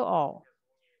help you all.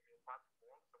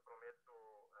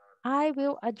 I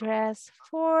will address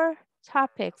 4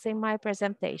 topics in my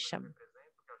presentation.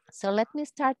 So let me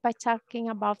start by talking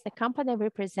about the company I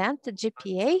represent, the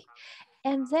GPA,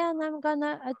 and then I'm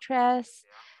gonna address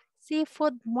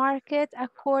seafood market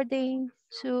according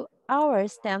to our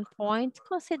standpoint,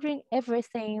 considering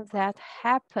everything that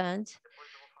happened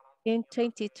in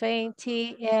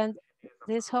 2020 and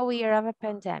this whole year of a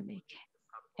pandemic.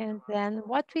 And then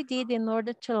what we did in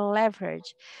order to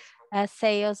leverage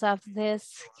sales of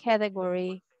this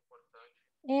category.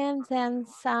 And then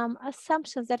some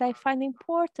assumptions that I find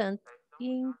important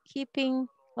in keeping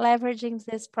leveraging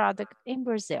this product in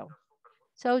Brazil.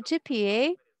 So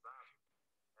GPA,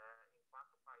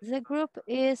 the group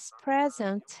is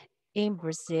present in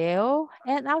Brazil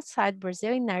and outside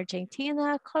Brazil in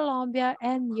Argentina, Colombia,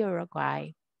 and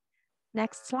Uruguay.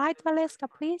 Next slide, Valesca,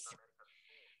 please.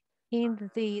 In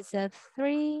these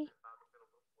 3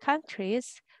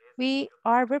 countries, We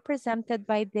are represented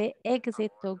by the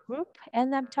Éxito Group,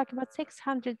 and I'm talking about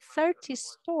 630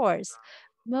 stores,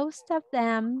 most of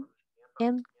them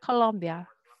in Colombia.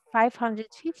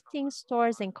 515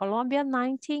 stores in Colombia,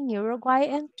 19 Uruguay,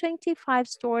 and 25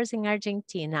 stores in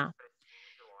Argentina.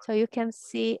 So you can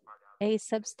see a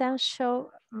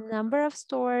substantial number of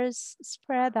stores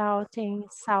spread out in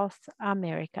South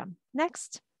America.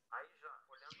 Next.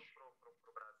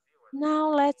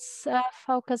 Now let's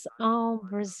focus on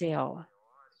Brazil.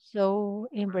 So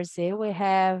in Brazil, we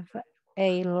have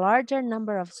a larger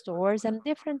number of stores and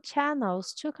different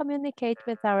channels to communicate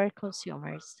with our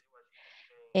consumers.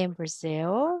 In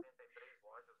Brazil,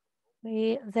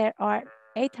 there are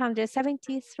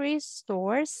 873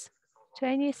 stores,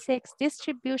 26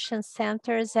 distribution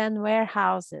centers and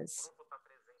warehouses.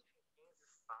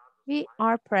 We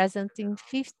are present in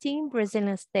 15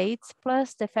 Brazilian states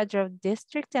plus the federal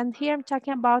district, and here I'm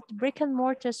talking about brick and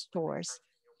mortar stores.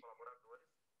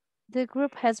 The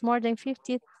group has more than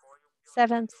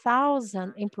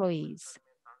 57,000 employees.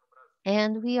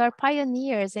 And we are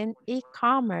pioneers in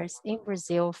e-commerce in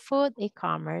Brazil, food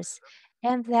e-commerce,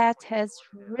 and that has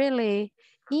really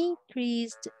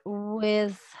increased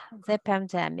with the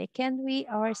pandemic, and we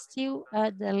are still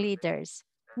the leaders.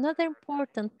 Another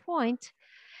important point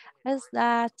is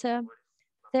that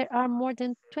there are more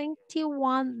than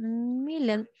 21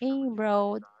 million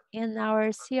enrolled in our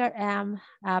CRM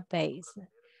base.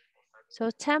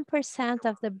 So 10%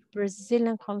 of the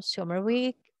Brazilian consumer,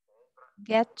 we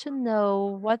get to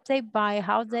know what they buy,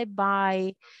 how they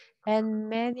buy, and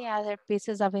many other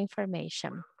pieces of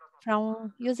information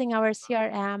from using our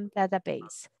CRM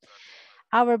database.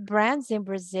 Our brands in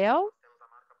Brazil,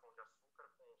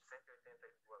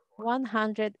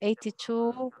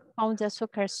 182 Pão de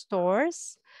Açúcar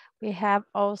stores. We have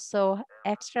also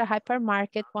Extra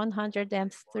Hypermarket,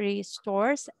 103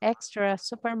 stores, Extra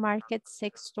Supermarket,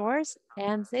 6 stores,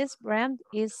 and this brand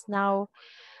is now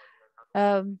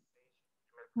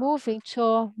moving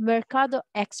to Mercado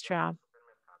Extra,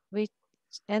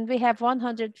 and we have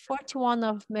 141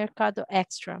 of Mercado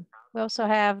Extra. We also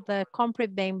have the Compre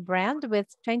Bem brand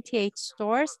with 28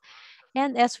 stores.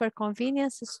 And as for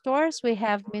convenience stores, we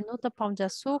have Minuto Pão de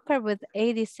Açúcar with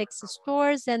 86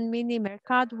 stores and Mini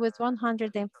Mercado with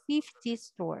 150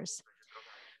 stores.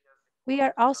 We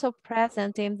are also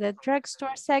present in the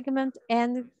drugstore segment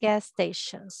and gas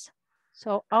stations.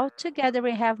 So altogether,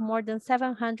 we have more than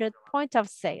 700 point of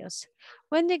sales.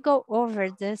 When we go over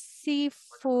the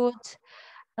seafood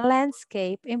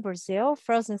landscape in Brazil,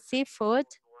 frozen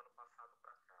seafood,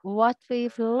 what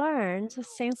we've learned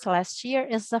since last year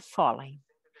is the following.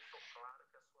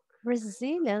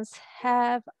 Brazilians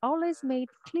have always made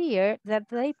clear that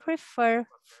they prefer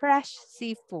fresh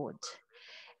seafood.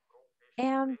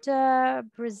 And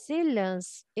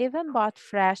Brazilians even bought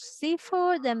fresh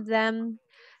seafood and then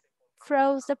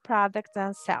froze the product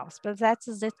themselves, but that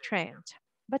is the trend.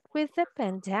 But with the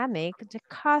pandemic, the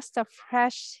cost of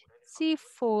fresh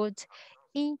seafood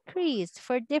increased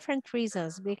for different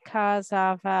reasons because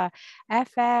of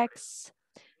FX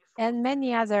and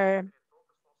many other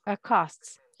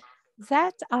costs.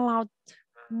 That allowed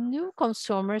new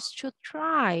consumers to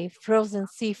try frozen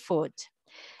seafood.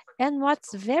 And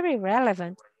what's very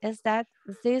relevant is that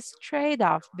this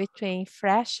trade-off between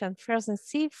fresh and frozen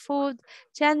seafood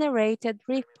generated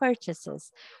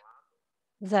repurchases.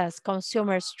 Thus,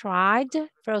 consumers tried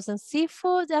frozen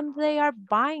seafood and they are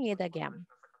buying it again.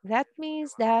 That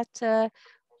means that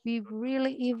we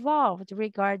really evolved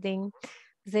regarding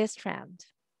this trend.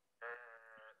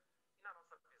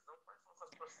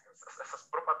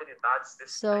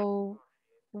 So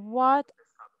what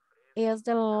is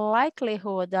the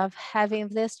likelihood of having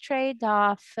this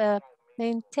trade-off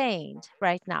maintained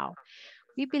right now?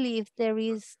 We believe there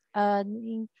is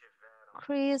an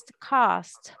increased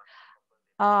cost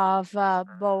of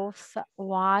both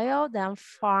wild and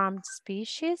farmed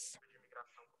species.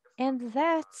 And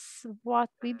that's what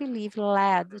we believe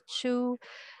led to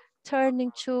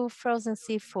turning to frozen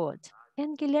seafood.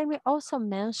 And Guilherme also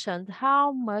mentioned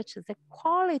how much the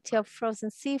quality of frozen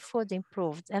seafood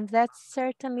improved, and that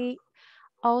certainly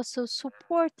also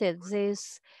supported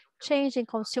this change in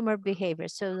consumer behavior.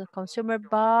 So the consumer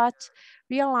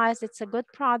realized it's a good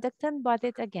product and bought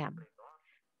it again.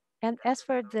 And as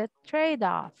for the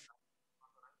trade-off,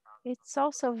 it's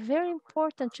also very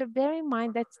important to bear in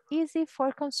mind that it's easy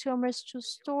for consumers to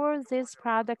store these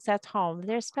products at home.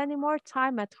 They're spending more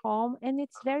time at home, and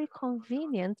it's very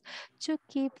convenient to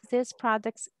keep these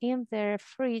products in their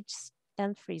fridges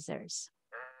and freezers.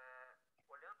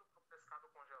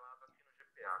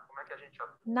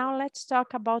 Now let's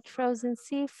talk about frozen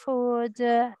seafood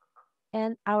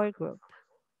and our group.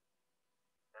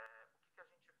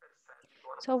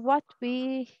 So what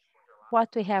we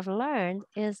have learned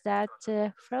is that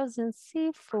frozen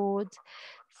seafood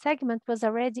segment was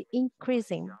already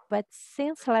increasing, but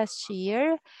since last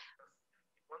year,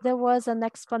 there was an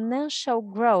exponential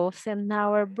growth in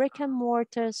our brick and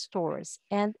mortar stores.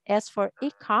 And as for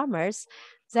e-commerce,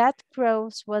 that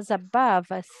growth was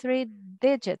above a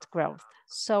 3-digit growth.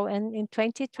 So in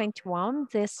 2021,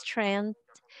 this trend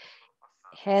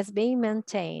has been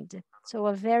maintained. So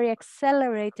a very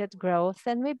accelerated growth,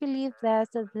 and we believe that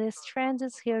this trend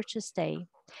is here to stay.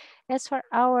 As for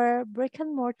our brick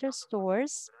and mortar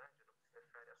stores,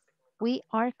 we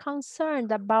are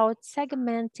concerned about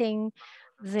segmenting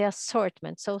the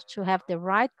assortment, so to have the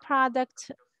right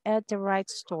product at the right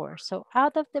store. So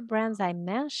out of the brands I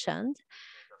mentioned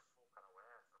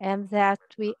and that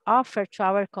we offer to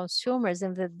our consumers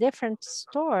in the different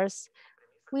stores,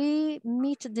 we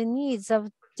meet the needs of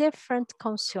different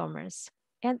consumers.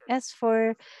 And as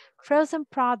for frozen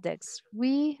products,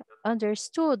 we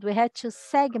understood we had to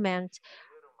segment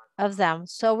of them.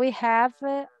 So we have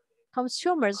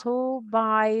consumers who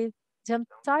buy the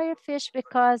entire fish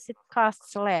because it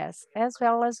costs less, as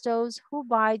well as those who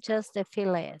buy just the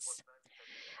fillets.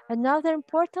 Another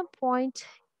important point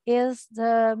is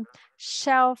the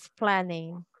shelf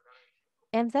planning.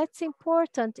 And that's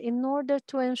important in order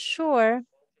to ensure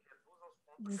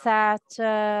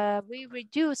that we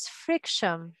reduce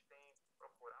friction.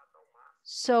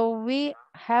 So we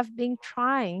have been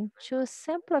trying to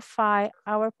simplify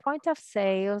our point of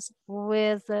sales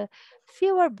with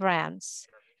fewer brands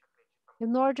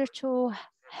in order to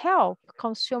help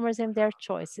consumers in their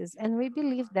choices. And we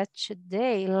believe that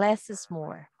today less is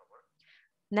more.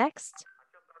 Next,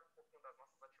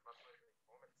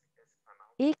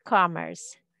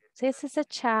 e-commerce. This is a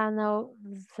channel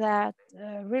that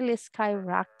really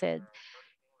skyrocketed.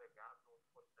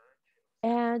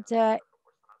 And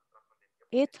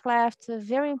it left a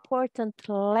very important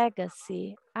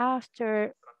legacy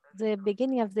after the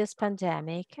beginning of this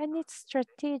pandemic, and it's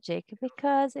strategic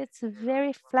because it's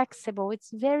very flexible.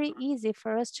 It's very easy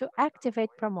for us to activate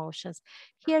promotions.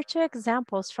 Here are 2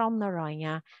 examples from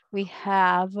Noronha. We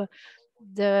have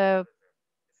the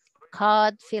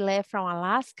cod fillet from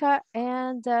Alaska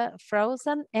and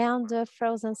frozen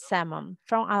salmon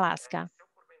from Alaska.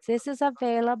 This is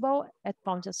available at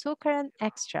Pão de Açúcar and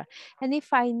Extra. And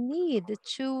if I need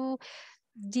to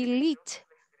delete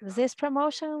this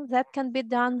promotion, that can be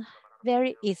done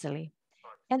very easily.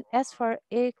 And as for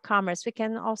e-commerce, we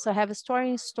can also have a store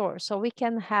in store. So we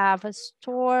can have a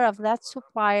store of that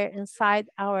supplier inside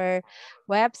our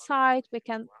website. We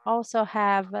can also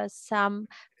have some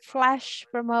flash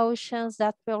promotions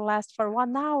that will last for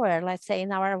 1 hour, let's say,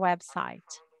 in our website.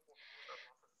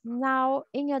 Now,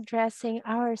 in addressing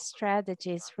our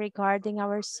strategies regarding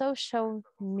our social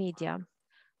media,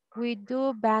 we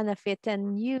do benefit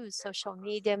and use social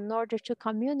media in order to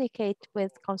communicate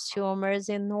with consumers,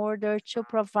 in order to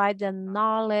provide them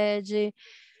knowledge,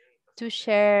 to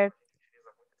share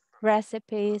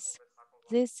recipes.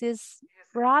 This is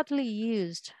broadly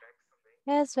used,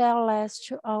 as well as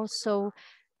to also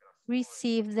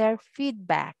receive their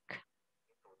feedback.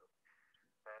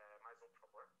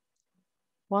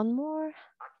 One more.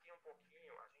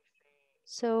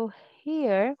 So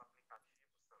here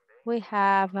we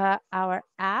have our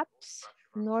apps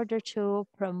in order to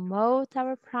promote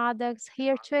our products.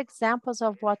 Here are 2 examples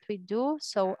of what we do.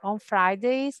 So on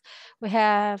Fridays, we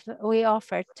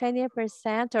offer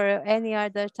 20% or any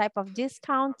other type of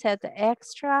discount at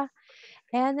Extra.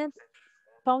 And in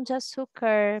Pão de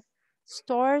Açúcar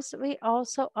stores, we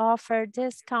also offer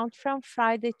discount from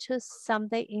Friday to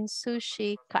Sunday in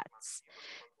sushi cuts.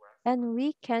 And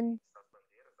we can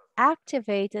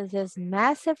activate these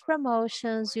massive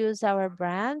promotions, use our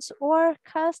brands, or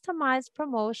customize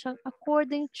promotion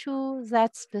according to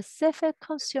that specific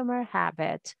consumer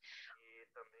habit.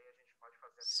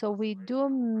 So we do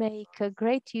make a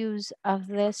great use of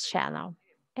this channel.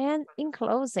 And in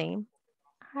closing,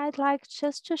 I'd like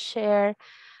just to share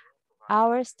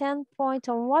our standpoint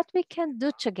on what we can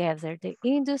do together, the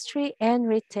industry and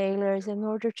retailers, in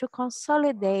order to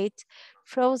consolidate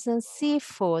frozen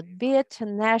seafood, be it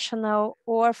national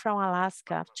or from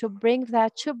Alaska, to bring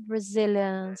that to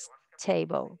Brazilians'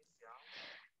 table.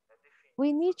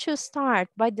 We need to start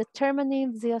by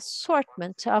determining the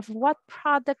assortment of what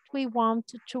product we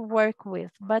want to work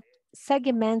with, but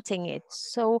segmenting it.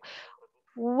 So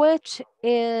which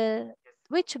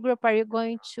group are you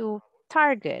going to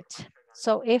target?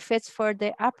 So if it's for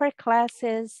the upper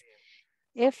classes,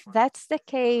 if that's the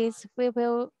case, we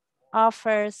will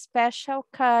offer special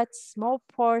cuts, small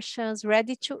portions,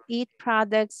 ready to eat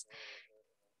products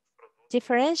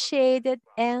differentiated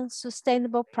and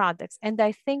sustainable products. And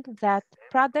I think that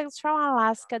products from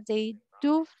Alaska, they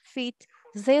do fit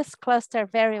this cluster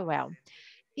very well.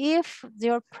 If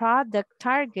your product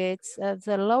targets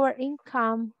the lower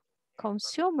income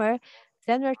consumer,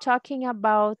 then we're talking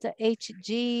about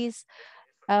HGs,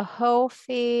 whole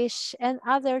fish, and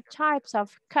other types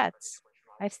of cuts.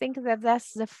 I think that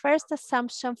that's the first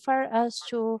assumption for us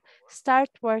to start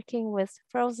working with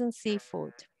frozen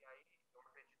seafood.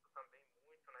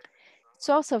 It's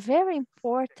also very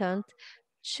important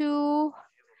to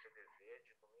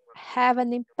have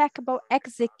an impeccable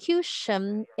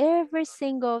execution every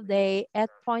single day at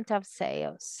point of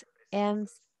sales. And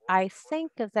I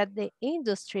think that the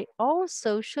industry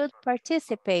also should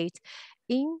participate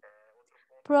in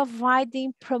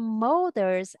providing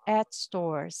promoters at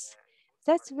stores.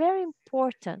 That's very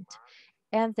important.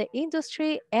 And the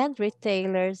industry and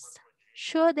retailers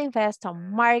should invest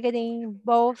on marketing,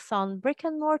 both on brick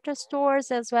and mortar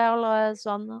stores as well as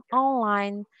on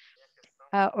online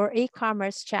or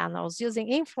e-commerce channels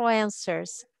using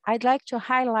influencers. I'd like to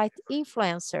highlight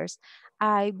influencers.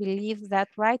 I believe that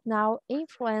right now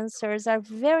influencers are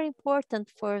very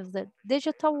important for the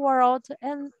digital world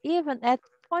and even at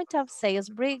point of sales,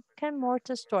 brick and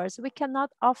mortar stores. We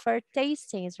cannot offer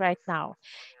tastings right now.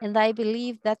 And I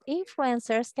believe that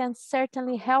influencers can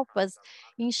certainly help us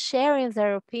in sharing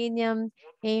their opinion,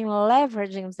 in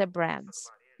leveraging the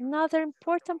brands. Another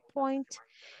important point,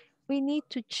 we need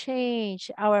to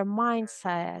change our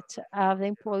mindset of the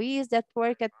employees that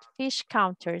work at fish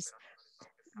counters.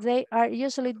 They are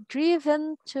usually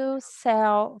driven to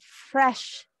sell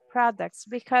fresh products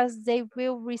because they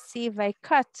will receive a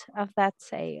cut of that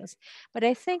sales. But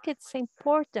I think it's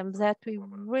important that we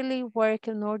really work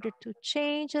in order to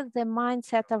change the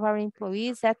mindset of our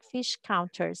employees at fish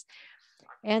counters.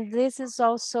 And this is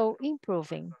also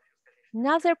improving.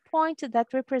 Another point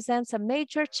that represents a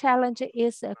major challenge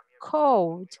is a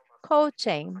cold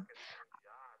chain.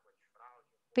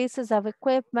 Pieces of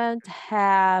equipment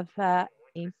have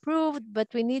improved, but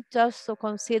we need to also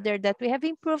consider that we have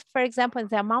improved, for example, in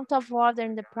the amount of water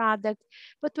in the product,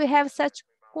 but we have such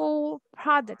cool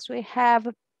products. We have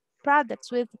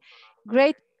products with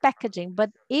great packaging, but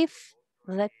if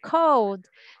the cold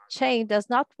chain does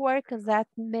not work, that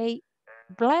may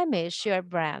blemish your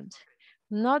brand.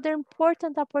 Another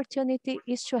important opportunity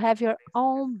is to have your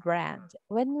own brand.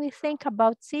 When we think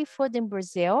about seafood in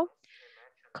Brazil,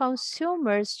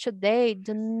 consumers today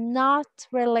do not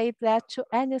relate that to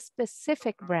any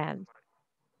specific brand.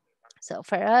 So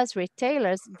for us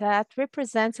retailers, that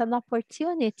represents an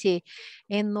opportunity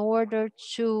in order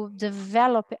to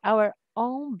develop our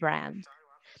own brand.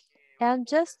 And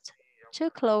just to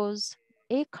close,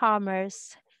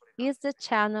 e-commerce is the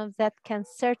channel that can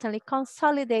certainly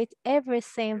consolidate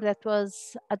everything that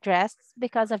was addressed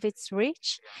because of its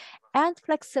reach and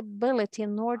flexibility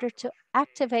in order to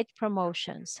activate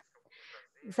promotions.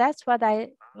 That's what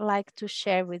I like to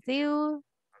share with you.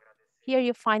 Here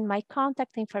you find my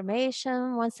contact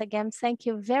information. Once again, thank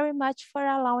you very much for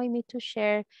allowing me to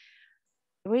share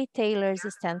retailers'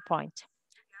 standpoint.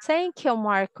 Thank you,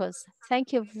 Marcos.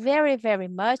 Thank you very, very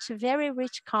much. Very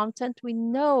rich content. We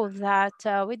know that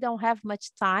we don't have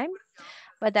much time,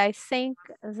 but I think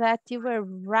that you were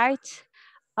right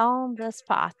on the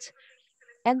spot.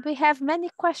 And we have many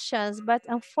questions, but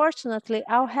unfortunately,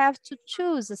 I'll have to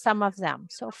choose some of them.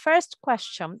 So first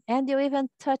question, and you even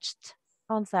touched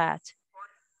on that,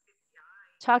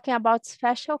 talking about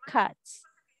special cuts.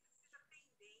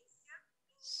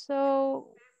 So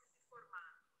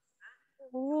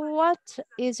what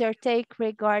is your take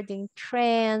regarding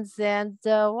trends and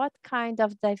what kind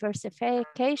of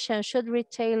diversification should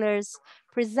retailers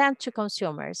present to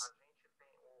consumers?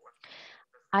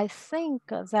 I think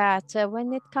that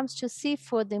when it comes to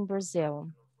seafood in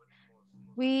Brazil,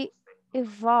 we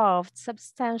evolved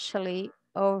substantially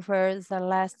over the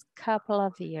last couple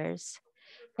of years.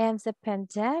 And the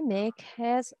pandemic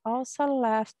has also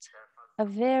left a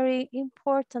very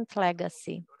important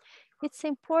legacy. It's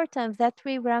important that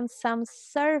we run some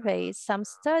surveys, some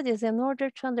studies in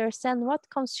order to understand what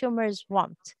consumers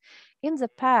want. In the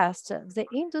past, the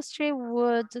industry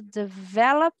would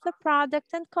develop the product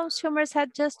and consumers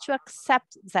had just to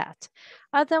accept that.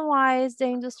 Otherwise, the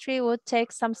industry would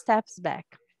take some steps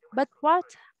back. But what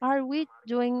are we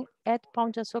doing at Pão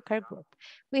de Açúcar Group?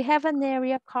 We have an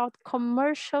area called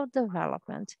commercial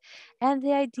development. And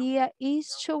the idea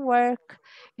is to work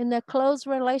in a close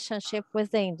relationship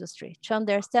with the industry to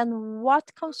understand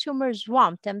what consumers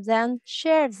want and then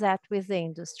share that with the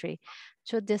industry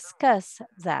to discuss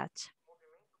that.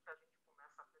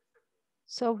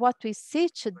 So what we see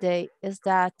today is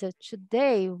that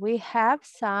today we have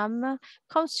some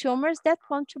consumers that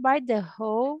want to buy the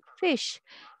whole fish,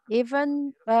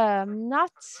 even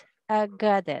not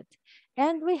gutted.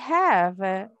 And we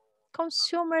have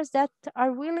consumers that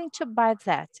are willing to buy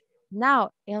that.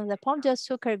 Now, in the Pão de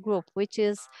Açúcar group, which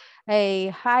is a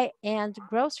high-end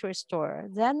grocery store,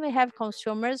 then we have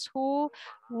consumers who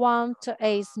want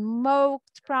a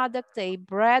smoked product, a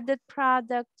breaded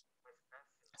product,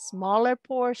 smaller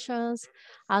portions,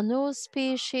 a new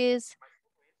species,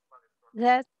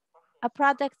 that a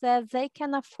product that they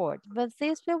can afford. But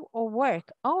this will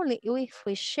work only if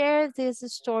we share these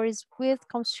stories with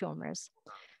consumers.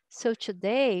 So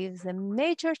today, the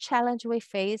major challenge we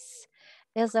face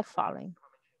is the following.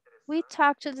 We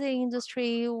talk to the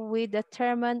industry, we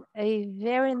determine a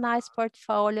very nice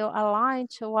portfolio aligned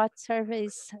to what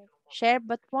surveys share,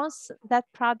 but once that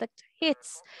product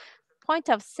hits point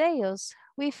of sales,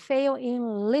 we fail in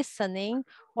listening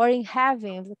or in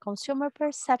having the consumer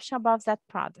perception about that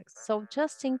product. So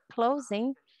just in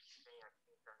closing,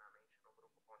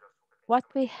 what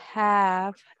we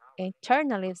have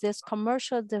internally, this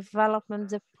commercial development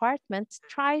department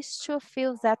tries to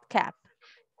fill that gap,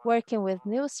 working with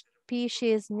new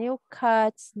species, new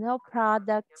cuts, new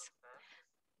products.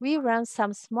 We run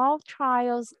some small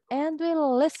trials and we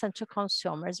listen to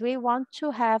consumers. We want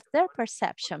to have their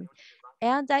perception.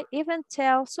 And I even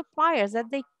tell suppliers that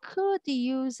they could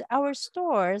use our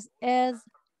stores as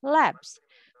labs.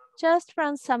 Just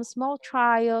run some small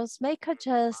trials, make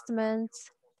adjustments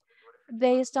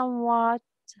based on what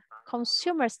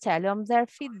consumers tell you on their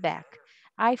feedback.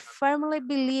 I firmly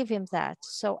believe in that.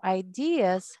 So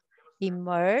ideas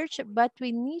emerge, but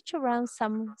we need to run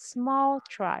some small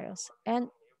trials. And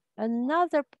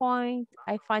another point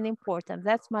I find important,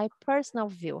 that's my personal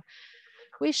view.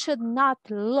 We should not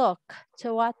look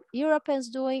to what Europe is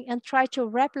doing and try to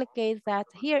replicate that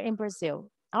here in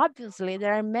Brazil. Obviously,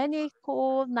 there are many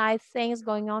cool, nice things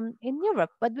going on in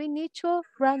Europe, but we need to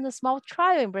run a small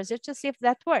trial in Brazil to see if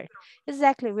that works.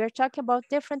 Exactly, we're talking about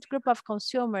different group of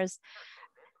consumers,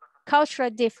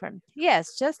 culture different.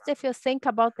 Yes, just if you think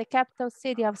about the capital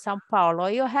city of São Paulo,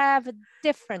 you have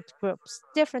different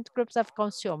groups of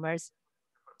consumers.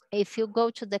 If you go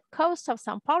to the coast of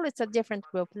São Paulo, it's a different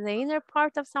group. The inner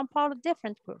part of São Paulo,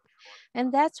 different group.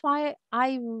 And that's why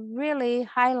I really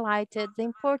highlighted the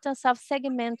importance of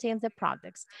segmenting the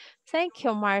products. Thank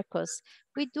you, Marcos.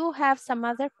 We do have some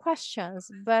other questions,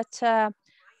 but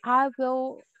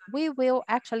we will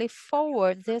actually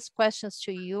forward these questions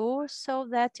to you so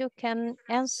that you can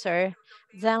answer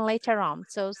them later on.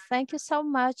 So thank you so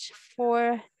much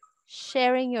for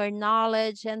sharing your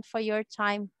knowledge and for your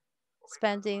time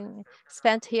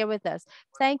spent here with us.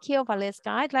 Thank you, Valesca.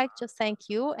 I'd like to thank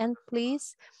you, and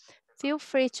please feel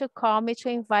free to call me to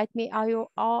invite me. I'll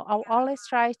always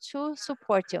try to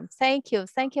support you. Thank you.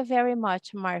 Thank you very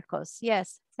much, Marcos.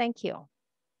 Yes, thank you.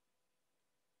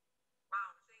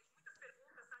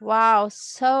 Wow,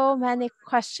 so many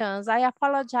questions. I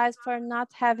apologize for not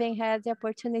having had the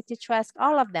opportunity to ask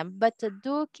all of them, but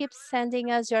do keep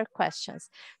sending us your questions.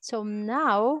 So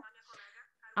now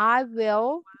I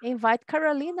will invite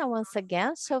Carolina once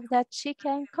again so that she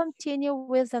can continue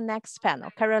with the next panel.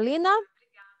 Carolina?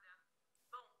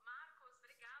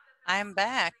 I'm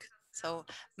back. So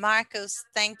Marcos,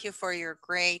 thank you for your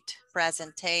great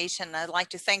presentation. I'd like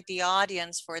to thank the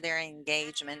audience for their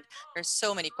engagement. There's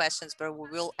so many questions, but we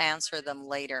will answer them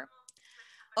later.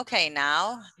 Okay,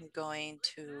 now I'm going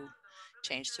to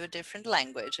change to a different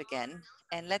language again.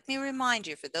 And let me remind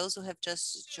you, for those who have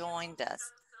just joined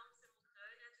us,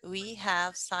 we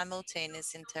have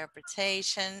simultaneous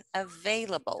interpretation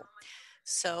available.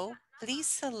 So please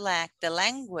select the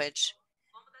language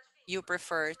you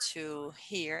prefer to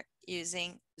hear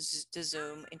using the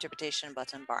Zoom interpretation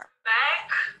button bar. Back,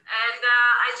 and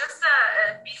I just,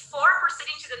 before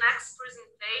proceeding to the next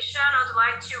presentation, I'd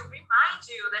like to remind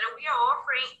you that we are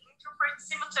offering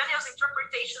simultaneous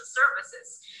interpretation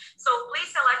services. So please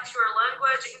select your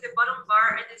language in the bottom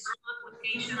bar at the Zoom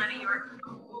application on your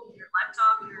notebook, your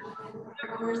laptop, your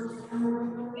computer.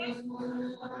 Okay.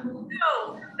 So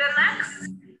the next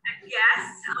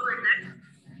guest, our next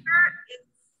speaker is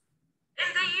in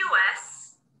the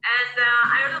US, and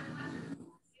I would like to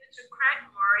introduce you to Craig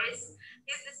Morris.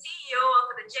 He's the CEO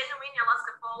of the Genuine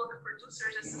Alaska Pollock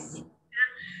Producers Association,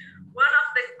 one of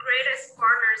the greatest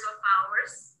partners of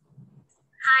ours.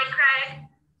 Hi, Craig.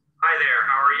 Hi there,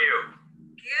 how are you?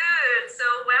 Good, so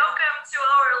welcome to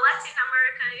our Latin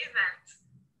American event.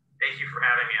 Thank you for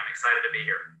having me, I'm excited to be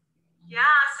here.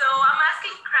 Yeah, so I'm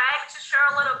asking Craig to share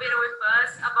a little bit with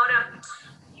us about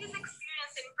his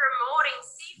experience in promoting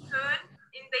seafood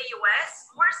in the US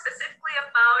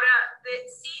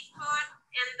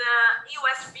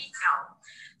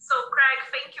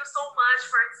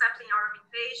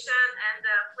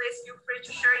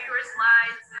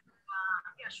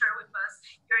us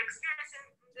your experience in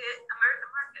the American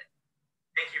market.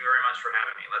 Thank you very much for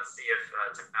having me. Let's see if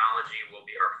technology will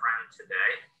be our friend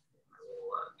today. I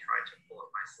will try to pull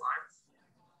up my slides.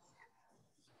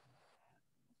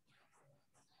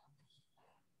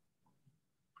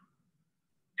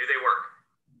 Do they work?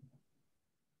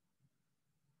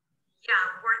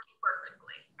 Yeah, working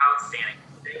perfectly. Outstanding.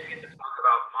 Today we get to talk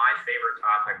about my favorite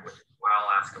topic, which is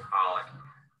wild Alaskapolic.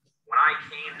 When I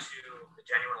came to the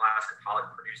Genuine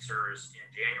Alaskapolic producers in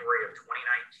January of 2019,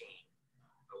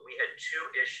 we had two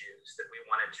issues that we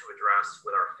wanted to address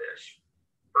with our fish.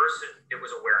 First, it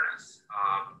was awareness.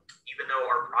 Even though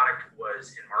our product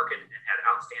was in market and had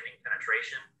outstanding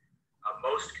penetration,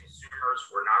 most consumers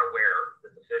were not aware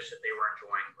that the fish that they were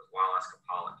enjoying was wild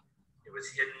Alaskapolic. It was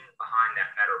hidden behind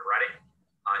that better breading.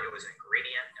 It was an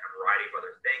ingredient in a variety of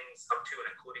other things, up to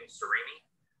and including surimi,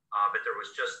 but there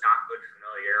was just not good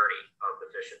familiarity of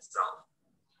the fish itself.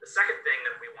 The second thing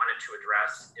that we wanted to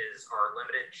address is our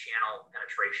limited channel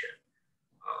penetration.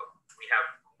 We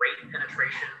have great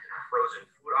penetration in the frozen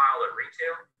food aisle at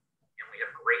retail, and we have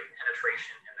great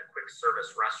penetration in the quick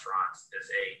service restaurants as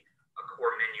a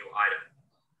core menu item.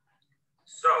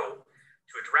 So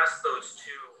to address those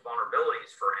two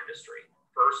vulnerabilities for our industry,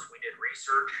 first, we did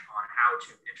research on how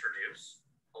to introduce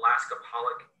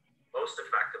Alaskapolic most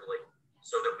effectively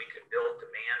so that we could build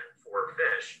demand for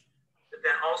fish, but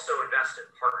then also invest in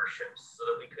partnerships so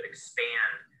that we could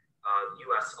expand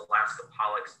U.S.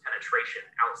 Alaskapolic's penetration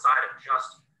outside of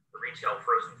just the retail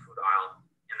frozen food aisle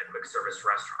and the quick service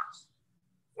restaurants.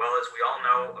 Well, as we all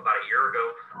know, about a year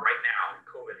ago right now,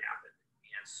 COVID happened.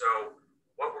 And so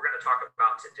what we're going to talk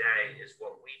about today is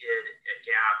what we did at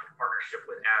GAP in partnership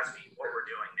with ASB, what we're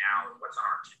doing now, and what's on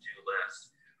our to-do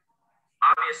list.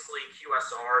 Obviously,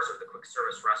 QSRs or the quick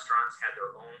service restaurants had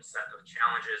their own set of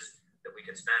challenges that we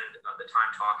could spend the time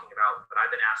talking about, but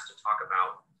I've been asked to talk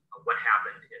about what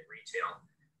happened in retail.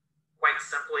 Quite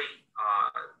simply,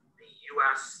 the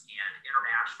U.S. and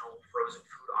international frozen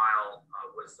food aisle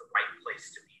was the right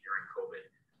place to be during COVID.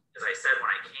 As I said, when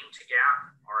I came to GAP,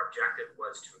 our objective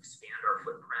was to expand our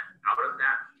footprint out of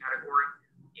that category,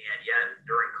 and yet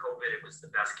during COVID, it was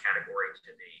the best category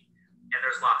to be. And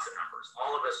there's lots of numbers.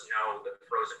 All of us know that the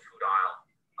frozen food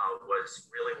aisle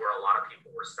was really where a lot of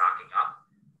people were stocking up.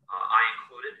 I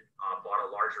included, bought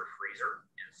a larger freezer.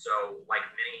 And so like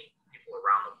many people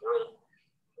around the world,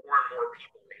 more and more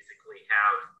people basically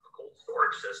have a cold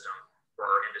storage system for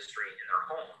our industry in their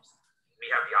homes. We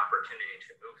have the opportunity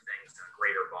to move things in a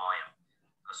greater volume.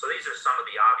 So these are some of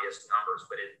the obvious numbers,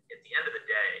 but at the end of the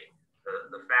day,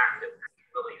 the fact that we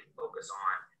really focus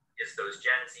on is those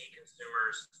Gen Z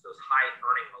consumers, those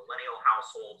high-earning millennial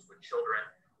households with children.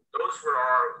 Those were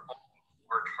our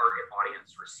target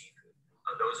audience for seafood.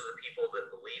 Those are the people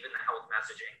that believe in the health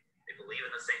messaging. They believe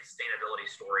in the sustainability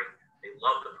story. They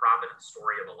love the provenance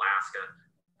story of Alaska.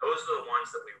 Those are the ones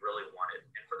that we really wanted.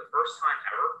 And for the first time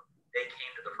ever, they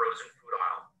came to the frozen food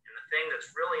aisle. And the thing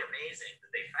that's really amazing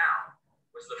that they found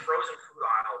was the frozen food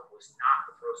aisle was not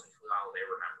the frozen food aisle they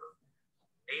remember.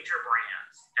 Major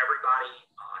brands, everybody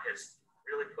has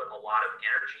really put a lot of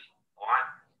energy, thought,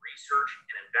 research,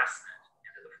 and investment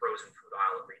into the frozen food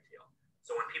aisle of retail.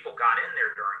 So when people got in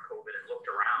there during COVID and looked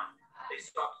around, they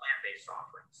saw plant-based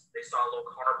offerings. They saw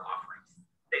low-carb offerings.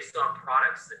 They saw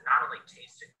products that not only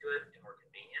tasted good and were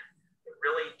convenient, but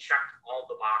really checked all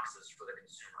the boxes for the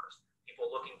consumers. People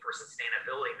looking for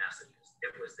sustainability messages,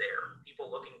 it was there.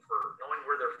 People looking for knowing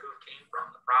where their food came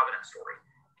from, the provenance story,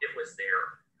 it was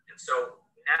there. And so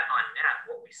net on net,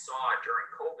 what we saw during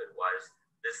COVID was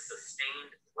this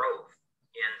sustained growth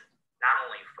in not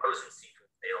only frozen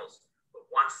seafood sales, but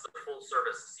once the full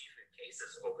service seafood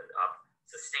cases opened up,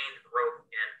 sustained growth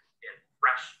in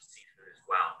fresh seafood as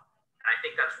well. And I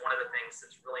think that's one of the things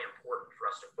that's really important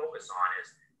for us to focus on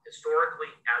is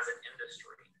historically as an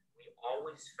industry, we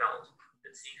always felt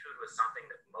that seafood was something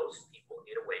that most people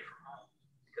ate away from home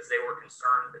because they were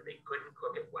concerned that they couldn't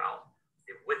cook it well,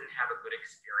 they wouldn't have a good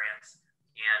experience,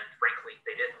 and frankly,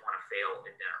 they didn't want to fail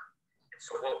at dinner. And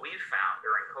so what we've found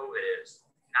during COVID is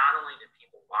not only did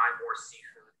people buy more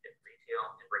seafood at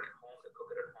retail and bring it home to cook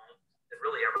it at home than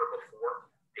really ever before,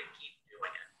 they keep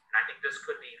doing it. And I think this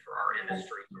could be for our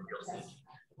industry, for real seafood,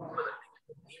 one of the things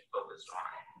that we've focused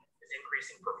on is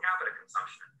increasing per capita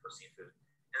consumption for seafood.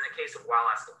 In the case of wild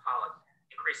Alaskapolic,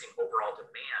 increasing overall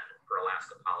demand for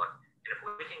Alaskapolic. And if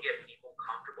we can get people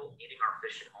comfortable eating our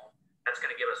fish at home, that's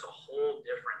going to give us a whole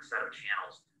different set of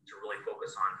channels to really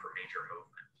focus on for major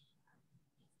movement.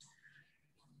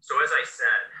 So as I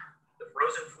said, the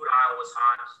frozen food aisle was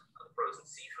hot, the frozen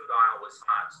seafood aisle was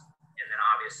hot, and then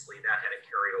obviously that had a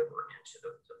carryover into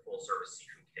the full service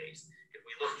seafood case. If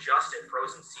we look just at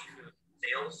frozen seafood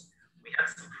sales, we had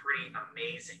some pretty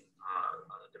amazing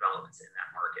developments in that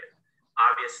market.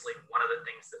 Obviously, one of the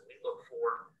things that we look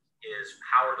for is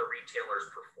how are the retailers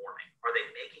performing? Are they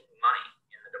making money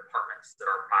in the departments that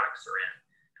our products are in?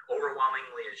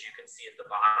 Overwhelmingly, as you can see at the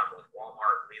bottom with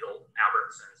Walmart, Lidl,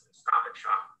 Albertsons, and Stop and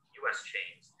Shop, U.S.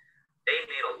 chains, they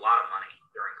made a lot of money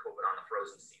during COVID on the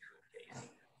frozen seafood case.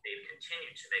 They've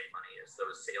continued to make money as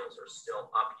those sales are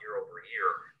still up year over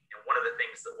year. And one of the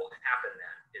things that will happen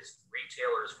then is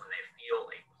retailers, when they feel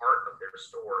a part of their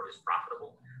store is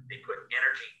profitable, they put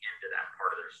energy into that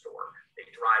part of their store. They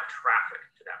drive traffic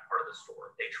to that part of the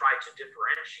store. They try to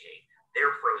differentiate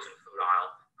their frozen food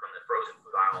aisle from the frozen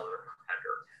food aisle of their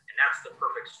competitor. And that's the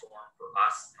perfect storm for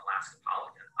us in Alaska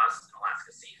Pollock and us in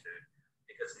Alaska Seafood,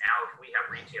 because now if we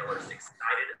have retailers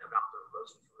excited about their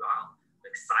frozen food aisle,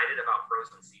 excited about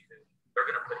frozen seafood, they're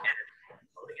going to put energy into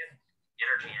promoting it,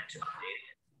 energy into updating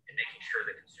it, and making sure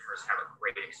that consumers have a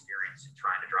great experience in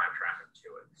trying to drive traffic to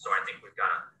it. So I think we've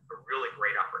got a really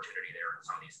great opportunity there in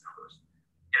some of these numbers.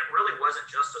 And it really wasn't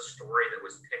just a story that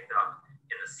was picked up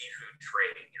in the seafood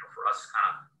trade. You know, for us kind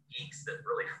of geeks that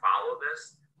really follow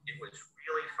this, it was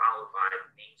really followed by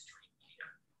mainstream media.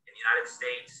 In the United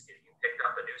States, if you picked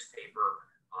up a newspaper,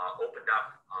 opened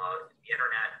up the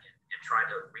internet and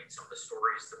tried to read some of the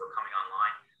stories that were coming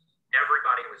online,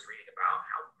 everybody was reading about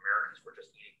how Americans were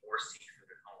just eating more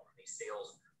seafood at home. These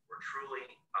sales were truly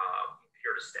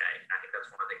here to stay. And I think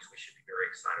that's one of the things we should be very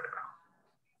excited about.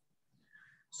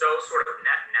 So sort of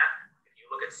net, if you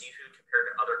look at seafood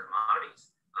compared to other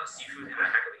commodities, seafood had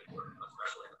a heck of a year,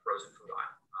 especially in the frozen food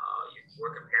aisle.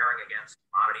 We're comparing against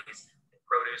commodities in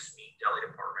produce, meat, deli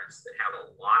departments that have a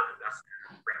lot of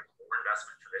investment, more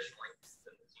investment traditionally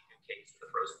than the seafood case of the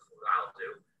frozen food aisle do.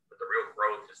 But the real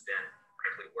growth has been,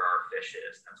 frankly, where our fish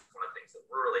is. That's one of the things that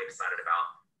we're really excited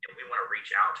about. And we want to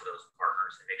reach out to those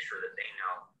partners and make sure that they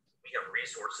know we have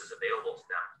resources available to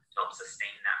them to help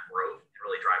sustain that growth and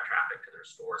really drive traffic to their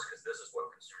stores, because this is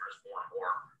what consumers more and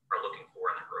more are looking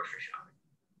for in their grocery shopping.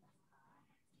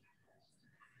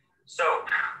 So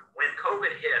when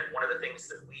COVID hit, one of the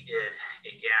things that we did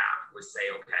at GAP was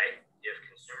say, okay, if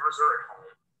consumers are at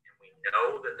home and we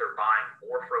know that they're buying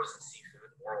more frozen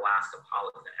seafood, more Alaska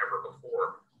Pollock than ever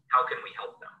before, how can we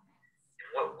help them? And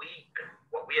what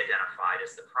we identified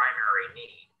as the primary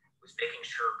need was making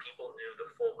sure people knew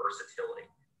the full versatility.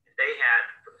 And they had,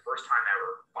 for the first time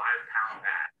ever, 5-pound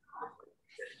bags of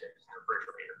fish sticks in the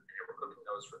refrigerator, and they were cooking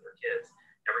those for their kids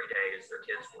every day as their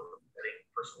kids were heading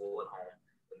for school at home.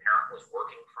 The parent was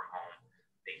working from home.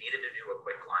 They needed to do a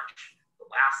quick lunch. The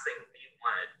last thing we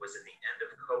wanted was at the end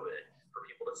of COVID for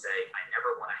people to say, I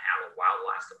never want to have a wild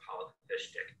Alaska Pollock fish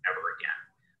stick ever again.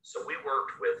 So we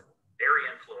worked with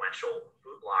very influential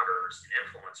food bloggers and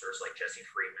influencers like Jesse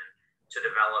Friedman to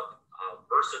develop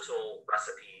versatile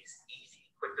recipes,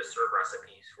 easy, quick to serve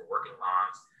recipes for working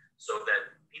moms, so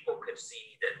that people could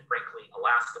see that, frankly,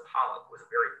 Alaska Pollock was a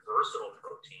very versatile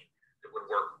protein that would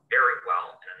work very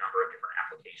well in a number of different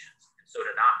applications. And so to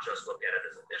not just look at it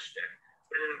as a fish stick,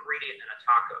 but an ingredient in a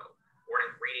taco or an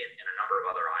ingredient in a number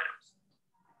of other items.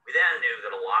 We then knew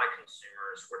that a lot of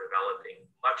consumers were developing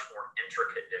much more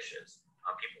intricate dishes.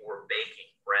 People were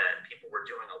baking bread. People were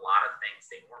doing a lot of things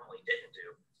they normally didn't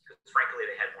do because, frankly,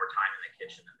 they had more time in the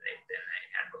kitchen than they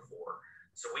had before.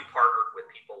 So we partnered with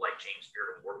people like James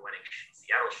Beard award-winning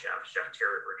Seattle chef, Chef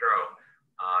Terry Boudreau,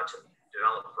 to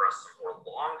develop for us some more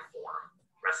long-form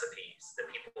recipes that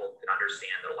people could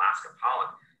understand that Alaska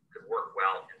Pollock could work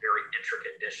well in very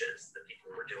intricate dishes that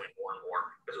people were doing more and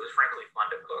more because it was frankly fun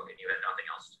to cook and you had nothing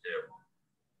else to do.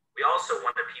 We also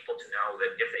wanted people to know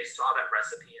that if they saw that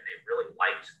recipe and they really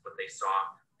liked what they saw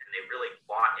and they really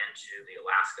bought into the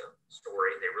Alaska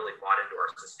story, they really bought into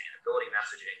our sustainability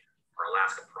messaging, our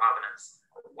Alaska provenance,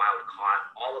 our wild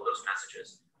caught, all of those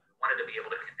messages, we wanted to be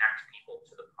able to connect people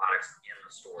to the products in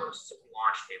the stores. So we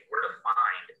launched a where to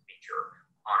find feature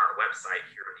on our website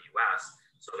here in the US,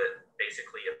 so that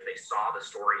basically if they saw the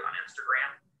story on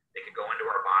Instagram, they could go into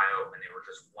our bio and they were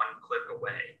just one click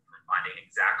away from finding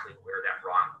exactly where that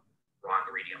raw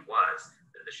ingredient was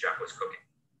that the chef was cooking.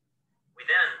 We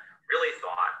then really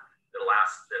thought that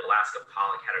Alaska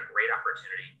Pollock had a great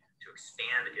opportunity to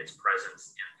expand its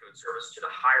presence in food service to the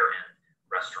higher end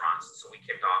restaurants. So we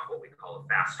kicked off what we call a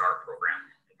Fast Start program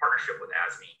in partnership with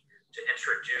ASME to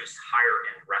introduce higher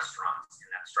end restaurants in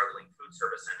that struggling food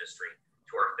service industry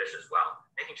to our fish as well,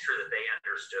 making sure that they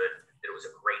understood that it was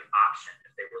a great option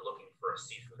if they were looking for a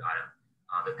seafood item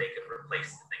that they could replace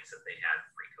the things that they had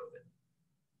pre-COVID.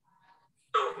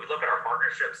 So if we look at our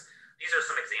partnerships, these are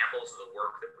some examples of the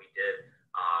work that we did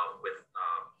with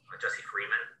Jesse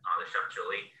Freeman, the Chef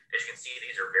Julie. As you can see,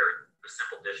 these are very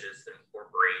simple dishes that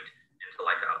incorporate into into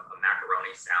like a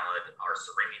macaroni salad, our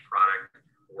surimi product,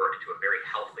 or into a very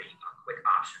healthy, quick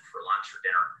option for lunch or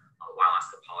dinner, wild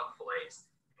Alaska pollock fillets.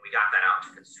 And we got that out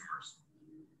to consumers.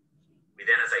 We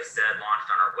then, as I said, launched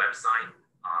on our website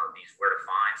these where to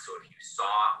find. So if you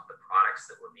saw the products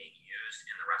that were being used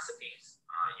in the recipes,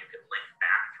 you could link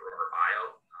back through our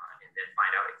bio and then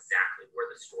find out exactly where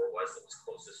the store was that was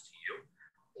closest to you.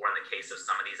 Or in the case of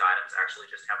some of these items, actually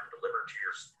just have them delivered to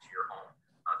your home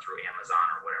through Amazon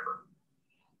or whatever.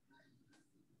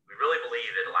 We really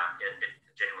believe at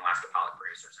Genuine Alaska Pollock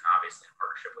Producers, and obviously in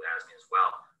partnership with ASME as well,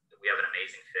 that we have an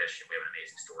amazing fish and we have an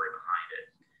amazing story behind it.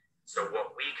 So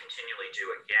what we continually do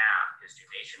at GAP is do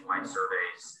nationwide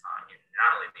surveys in not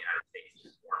only the United States,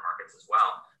 but foreign markets as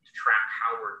well, to track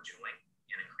how we're doing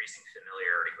in increasing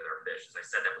familiarity with our fish. As I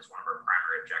said, that was one of our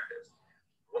primary objectives.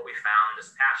 What we found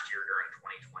this past year during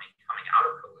 2020, coming out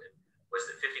of COVID, was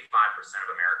that 55% of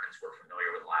Americans were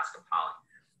familiar with Alaska pollock.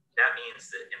 That means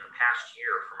that in the past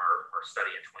year from our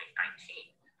study in 2019,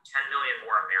 10 million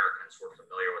more Americans were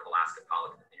familiar with Alaska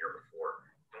pollock than the year before.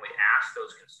 When we asked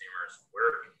those consumers,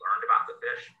 where have you learned about the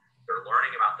fish? They're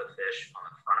learning about the fish on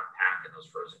the front of pack in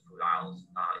those frozen food aisles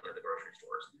in the grocery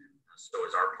stores. So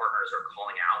as our partners are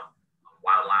calling out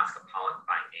wild Alaska pollock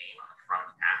by name on the front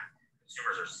of pack,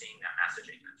 consumers are seeing that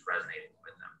messaging and it's resonating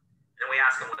with them. And then we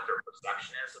ask them what their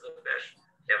perception is of the fish.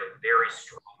 They have a very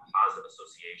strong positive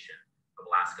association of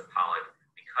Alaska pollock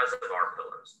because of our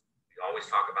pillars. We always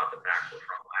talk about the fact we're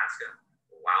from Alaska,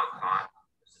 we're wild caught,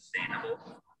 we're sustainable,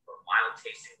 mild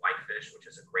tasting whitefish, which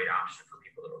is a great option for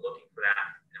people that are looking for that.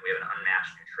 And we have an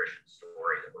unmatched nutrition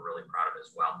story that we're really proud of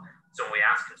as well. So when we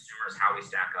ask consumers how we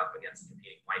stack up against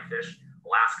competing whitefish,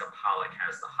 Alaska pollock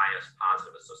has the highest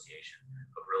positive association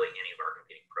of really any of our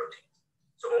competing proteins.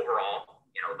 So overall,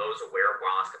 those aware of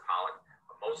wild Alaska pollock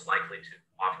are most likely to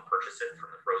often purchase it from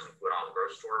the frozen food aisle of the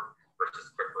grocery store versus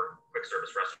quick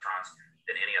service restaurants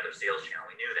than any other sales channel.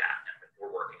 We knew that, and we're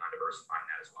working on diversifying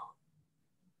that as well.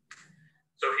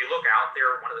 So if you look out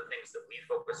there, one of the things that we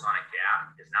focus on at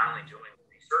GAP is not only doing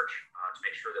research to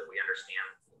make sure that we understand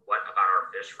what about our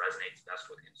fish resonates best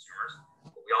with consumers,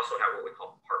 but we also have what we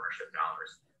call partnership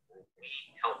dollars, where we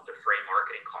help defray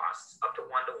marketing costs up to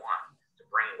 1-to-1 to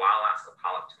bring wild Alaska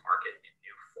pollock to market in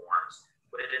new forms,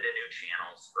 put it into new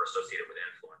channels or associated with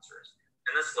influencers.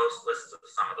 And this lists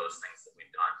some of those things that we've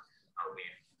done.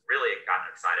 We've really gotten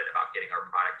excited about getting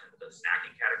our product into the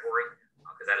snacking category,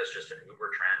 because that is just an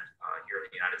Uber trend here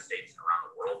in the United States and around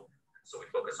the world. So we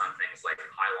focus on things like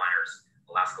Highliner's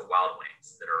Alaska Wild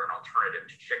Wings that are an alternative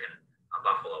to chicken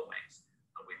buffalo wings.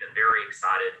 We've been very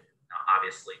excited,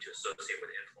 obviously, to associate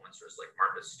with influencers like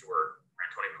Martha Stewart or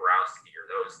Anthony Porowski, or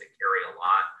those that carry a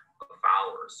lot of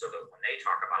followers, so that when they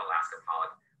talk about Alaska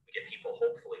pollock, we get people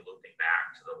hopefully looping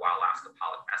back to the wild Alaska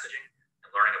pollock messaging and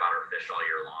learning about our fish all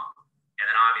year long. And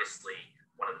then obviously,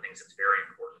 one of the things that's very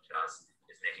important to us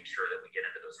is making sure that we get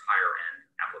into those higher end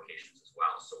applications as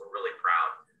well. So we're really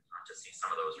proud to see some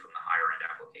of those from the higher end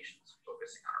applications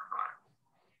focusing on our product.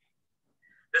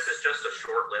 This is just a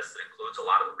short list that includes a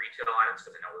lot of the retail items,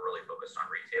 because I know we're really focused on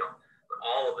retail, but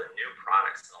all of the new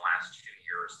products in the last 2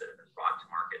 years that have been brought to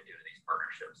market due to these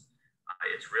partnerships.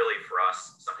 It's really, for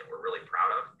us, something we're really proud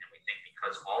of. And we think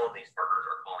because all of these partners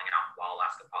are calling out wild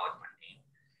Alaska pollock by name,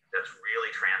 that's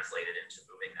really translated into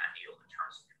moving that needle in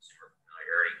terms of consumer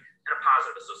familiarity and a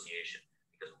positive association,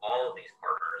 because all of these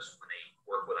partners, when they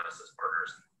work with us as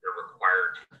partners, they're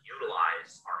required to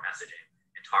utilize our messaging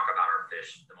and talk about our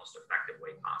fish the most effective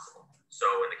way possible. So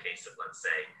in the case of, let's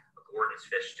say, a Gordon's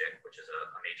fish stick, which is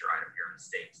a major item here in the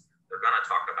States, they're going to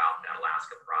talk about that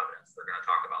Alaska provenance. They're going to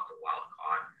talk about the wild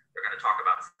caught. They're going to talk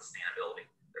about sustainability.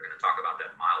 They're going to talk about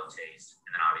that mild taste.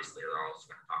 And then obviously they're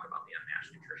also going to talk about the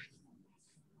unmatched nutrition.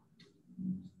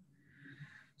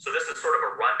 So this is sort of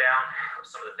a rundown of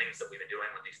some of the things that we've been doing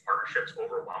with these partnerships.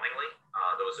 Overwhelmingly,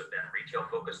 those have been retail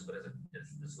focused, but as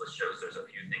this list shows, there's a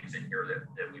few things in here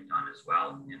that we've done as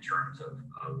well in terms of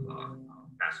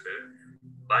fast food.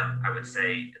 But I would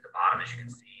say at the bottom, as you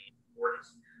can see, Gordon's,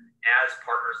 as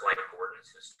partners like Gordon's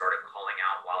who started calling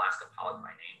out wild Alaska pollock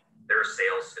by name, their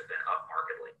sales have been up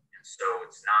markedly. And so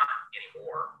it's not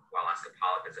anymore wild Alaska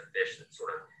pollock as a fish that's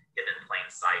sort of hidden in plain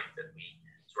sight that we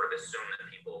sort of assume that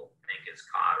people think is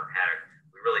cod or haddock.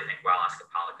 We really think wild Alaska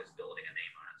pollock is building a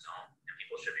name on its own, and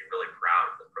people should be really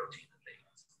proud of the protein that they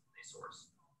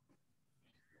source.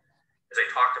 As I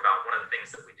talked about, one of the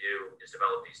things that we do is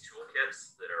develop these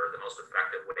toolkits that are the most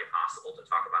effective way possible to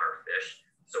talk about our fish.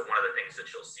 So one of the things that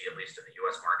you'll see, at least in the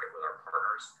U.S. market with our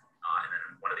partners, and then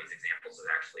one of these examples is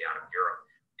actually out of Europe,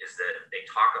 is that they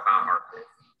talk about our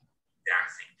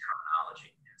exact same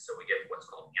terminology. And so we get what's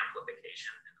called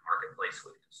amplification in the marketplace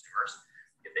with consumers.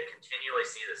 if they continually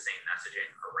see the same messaging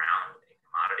around a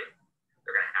commodity,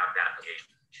 they're going to have that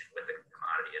engagement with the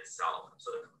commodity itself.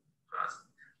 So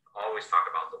always talk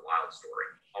about the wild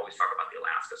story, always talk about the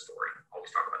Alaska story,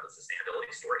 always talk about the sustainability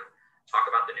story, talk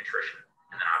about the nutrition,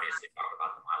 and then obviously talk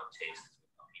about the mild taste.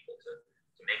 We want people to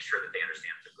make sure that they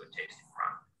understand it's a good tasting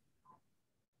product.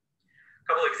 A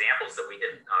couple of examples that we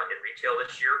did in retail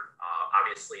this year.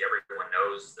 Obviously, everyone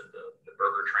knows that the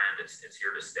burger trend is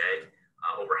here to stay.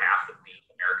 Over half of the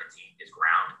Americans eat is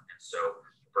ground, and so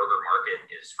the burger market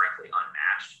is frankly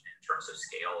unmatched in terms of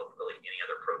scale of really any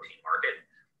other protein market.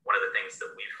 One of the things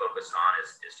that we've focused on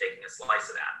is taking a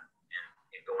slice of that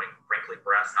and going, frankly,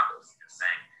 brass knuckles and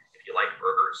saying, if you like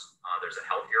burgers, there's a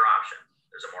healthier option,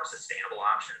 there's a more sustainable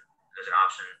option, there's an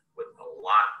option with a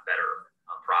lot better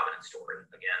provenance story.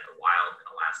 Again, the wild and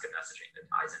Alaska messaging that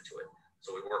ties into it.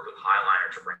 So we worked with Highliner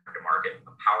to bring to market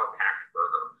a power-packed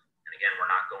burger. And again,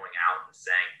 we're not going out and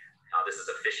saying, this is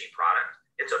a fishy product.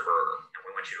 It's a burger, and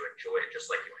we want you to enjoy it just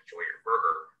like you enjoy your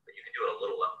burger, but you can do it a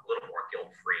little more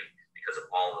guilt-free because of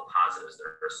all the positives that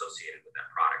are associated with that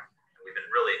product. And we've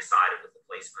been really excited with the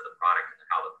placement of the product and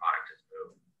how the product has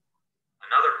moved.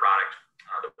 Another product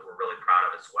that we're really proud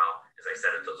of as well, as I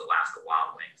said, is those Alaska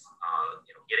Wild Wings.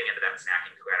 Getting into that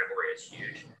snacking category is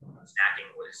huge. Snacking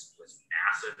was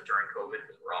massive during COVID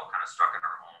because we're all kind of stuck in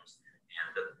our homes,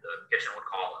 and the kitchen would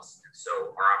call us. And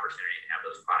so our opportunity to have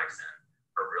those products in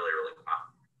are really, really,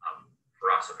 for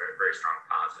us, a very, very strong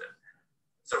positive.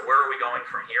 So where are we going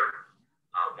from here?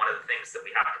 One of the things that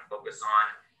we have to focus on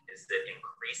is that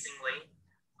increasingly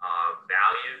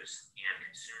values and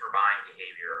consumer buying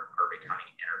behavior are becoming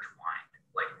intertwined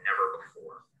like never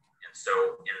before. And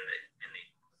so in the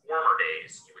former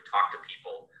days, you would talk to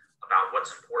people about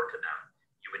what's important to them.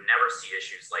 You would never see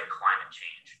issues like climate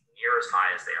change near as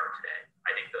high as they are today.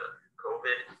 I think the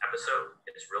COVID episode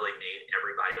has really made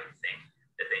everybody think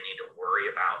that they need to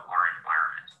worry about our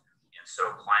environment. And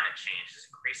so climate change is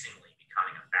increasingly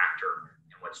becoming a factor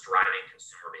in what's driving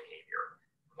consumer behavior.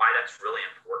 Why that's really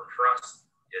important for us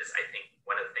is, I think,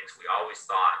 one of the things we always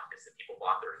thought is that people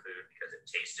bought their food because it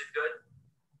tasted good.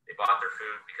 They bought their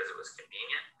food because it was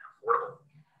convenient and affordable.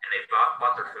 And they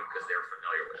bought their food because they're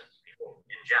familiar with it. People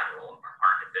in general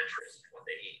aren't adventurous in what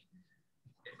they eat.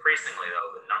 Increasingly,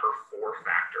 though, the number 4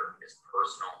 factor is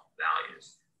personal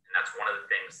values. And that's one of the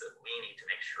things that we need to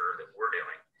make sure that we're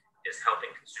doing, is helping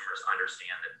consumers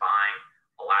understand that buying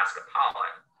Alaska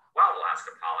Pollock, wild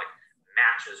Alaska Pollock,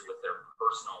 matches with their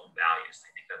personal values.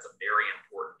 I think that's a very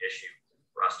important issue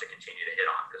for us to continue to hit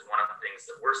on, because one of the things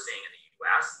that we're seeing in the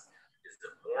U.S. is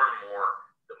that more and more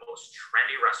the most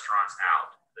trendy restaurants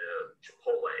out, the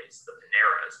Chipotles, the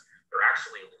Paneras, they're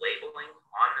actually labeling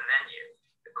on the menu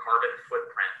the carbon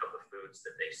footprint of the foods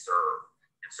that they serve.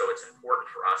 And so it's important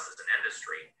for us as an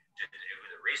industry to do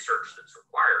the research that's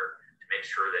required to make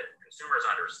sure that consumers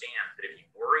understand that if you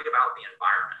worry about the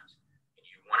environment and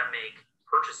you want to make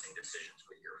purchasing decisions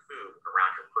with your food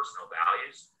around your personal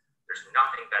values, there's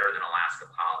nothing better than Alaska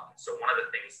Pollock. So one of the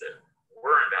things that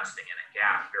we're investing in at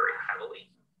GAP very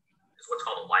heavily is what's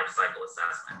called a life cycle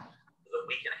assessment, so that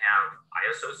we can have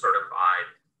ISO certified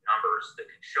numbers that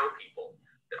can show people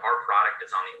that our product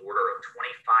is on the order of 25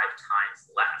 times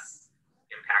less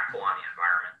impactful on the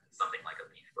environment than something like a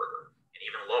beef burger, and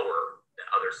even lower than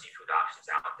other seafood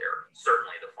options out there,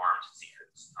 certainly the farmed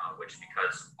seafoods, which,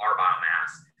 because our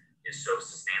biomass is so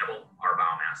sustainable, our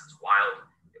biomass is wild,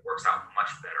 it works out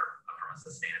much better from a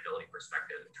sustainability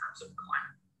perspective in terms of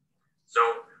climate.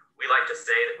 So we like to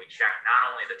say that we check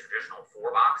not only the traditional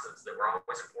 4 boxes that were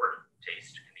always important,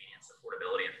 taste, convenience,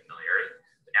 affordability, and familiarity,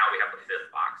 but now we have the 5th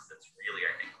box that's really,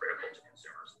 I think, critical to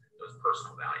consumers, those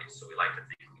personal values. So we like to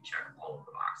think we check all of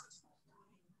the boxes.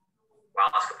 Well,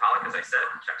 Alaska Pollock, as I said,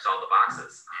 checks all the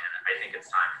boxes, and I think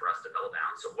it's time for us to double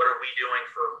down. So what are we doing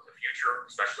for the future,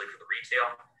 especially for the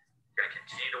retail? We're going to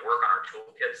continue to work on our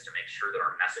toolkits to make sure that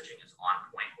our messaging is on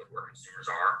point with where consumers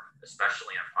are,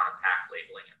 especially in front of pack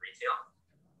labeling at retail.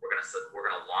 We're going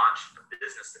to launch a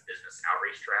business-to-business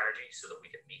outreach strategy so that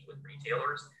we can meet with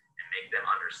retailers and make them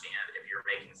understand, if you're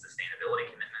making sustainability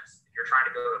commitments, if you're trying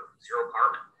to go to zero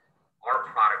carbon, our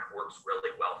product works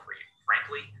really well for you.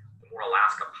 Frankly, the more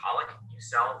Alaska Pollock you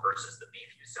sell versus the beef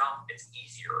you sell, it's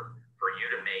easier for you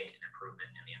to make an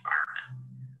improvement in the environment.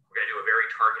 We're going to do a very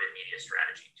targeted media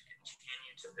strategy to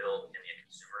continue to build in the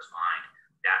consumer's mind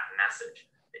that message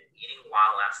that eating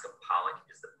wild Alaska Pollock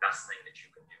is the best thing that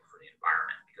you can do for the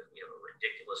environment, because we have a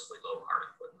ridiculously low carbon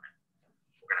footprint.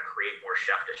 We're going to create more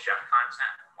chef-to-chef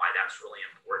content. Why that's really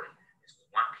important is we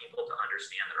want people to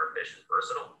understand that our fish is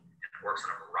versatile and it works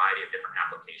in a variety of different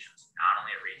applications, not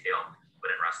only at retail,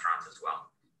 but in restaurants as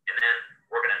well. And then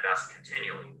we're going to invest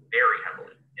continually, very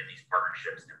heavily,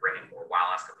 partnerships and bringing more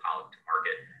wild Escapolic to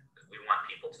market, because we want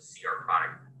people to see our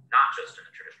product not just in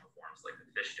the traditional forms like the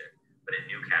fish stick, but in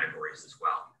new categories as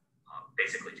well.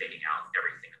 Basically taking out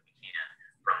everything that we can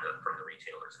from the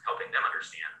retailers and helping them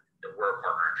understand that we're a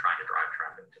partner and trying to drive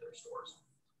traffic to their stores.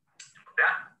 And with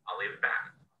that, I'll leave it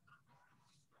back.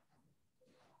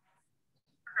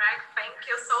 Greg, thank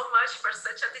you so much for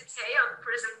such a detailed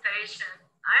presentation.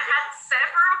 I had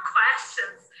several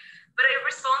questions, but I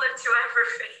responded to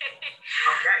everything.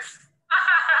 Okay.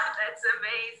 That's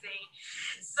amazing.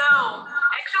 So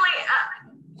actually,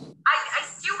 I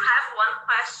still have one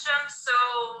question. So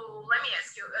let me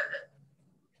ask you,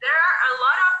 there are a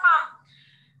lot of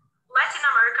Latin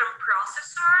American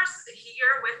processors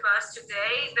here with us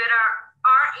today that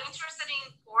are interested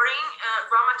in importing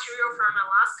raw material from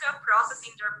Alaska,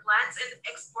 processing their plants and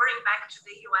exporting back to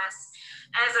the US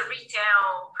as a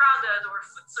retail product or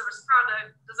food service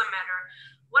product, doesn't matter.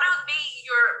 What would be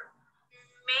your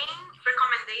main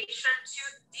recommendation to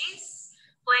these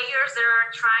players that are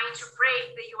trying to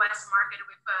break the US market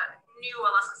with new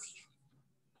Alaska seafood?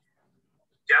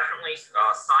 Definitely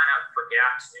sign up for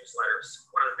GAP's newsletters.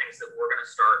 One of the things that we're going to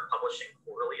start publishing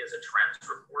quarterly is a trends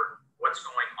report. What's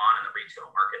going on in the retail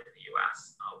market in the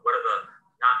US? What are the,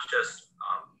 not just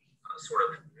sort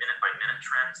of minute-by-minute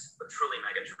trends, but truly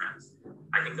mega trends?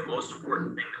 I think the most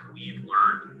important thing that we've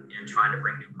learned in trying to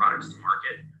bring new products to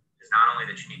market is not only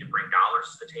that you need to bring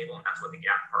dollars to the table, and that's what the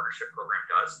GAP partnership program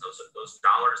does. Those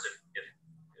dollars, if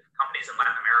companies in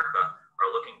Latin America are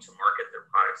looking to market their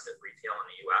products at retail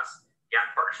in the US,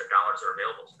 GAP partnership dollars are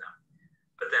available to them.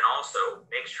 But then also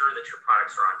make sure that your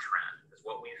products are on trend, because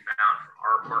what we've found from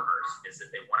our partners is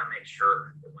that they want to make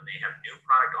sure that when they have new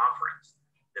product offerings,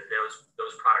 that those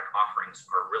product offerings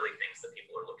are really things that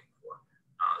people are looking for.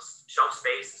 Shelf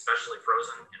space, especially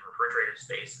frozen and refrigerated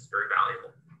space, is very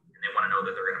valuable, and they want to know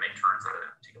that they're going to make turns out of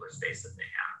that particular space that they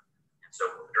have. And so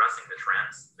addressing the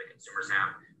trends that consumers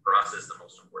have, for us, is the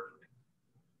most important thing.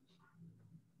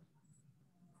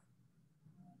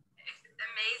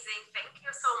 Amazing. Thank you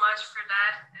so much for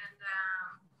that. And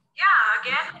yeah,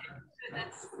 again,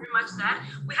 that's pretty much that.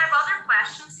 We have other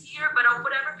questions here, but I'll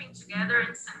put everything together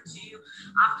and send to you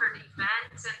after the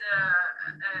event.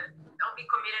 And I'll be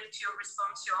committed to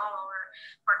respond to all our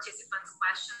participants'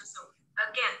 questions. So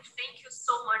again, thank you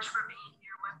so much for being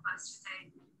here with us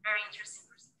today. Very interesting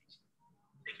presentation.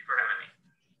 Thank you for having me.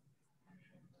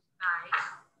 Bye.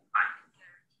 Bye.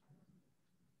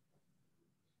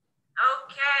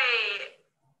 Okay.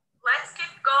 Let's keep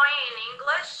going in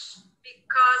English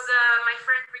because my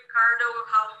friend Ricardo will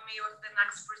help me with the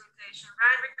next presentation.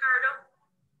 Right, Ricardo?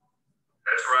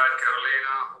 That's right,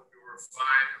 Carolina. Hope you were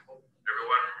fine. Hope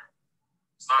everyone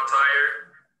is not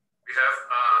tired. We have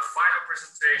a final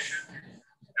presentation,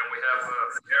 and we have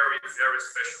a very, very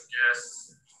special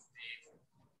guest.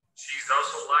 She's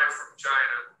also live from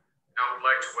China, and I would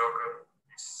like to welcome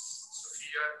Ms.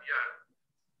 Sophia Yan,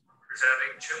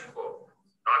 presenting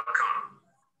Chungpo.com.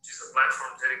 Which is a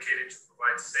platform dedicated to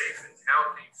provide safe and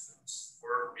healthy foods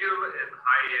for middle and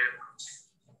high-end consumers.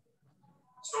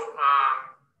 So,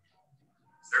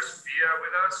 is there Sophia with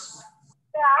us?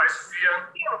 Yeah. Hi, Sophia.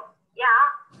 Thank you.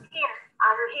 Yeah, here.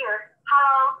 I'm here.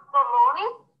 Hello. Good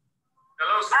morning.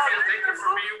 Hello, Sophia. Thank you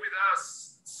for being with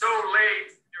us. So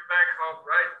late. You're back home,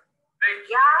 right? Thank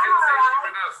you. Yeah. I can't thank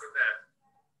you enough for that.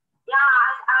 Yeah,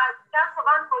 I just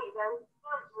want to even.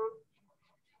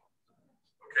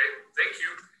 Okay, thank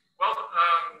you. Well,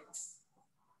 as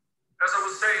I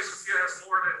was saying, Sophia has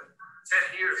more than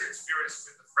 10 years experience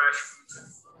with the fresh foods and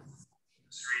food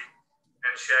industry,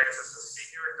 and she acts as a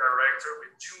senior director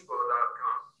with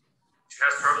Chungpo.com. She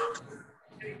has traveled to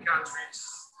many countries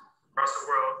across the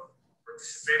world,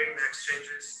 participating in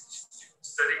exchanges,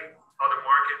 studying other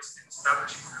markets, and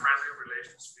establishing friendly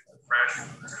relations with the fresh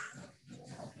foods.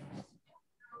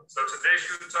 So today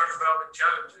she will talk about the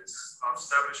challenges of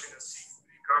establishing a seafood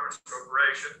e-commerce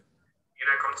corporation in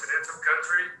a continental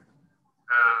country,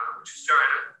 which is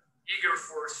China, eager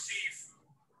for seafood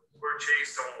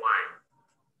purchased online.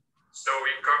 So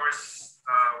e-commerce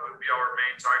will be our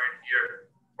main target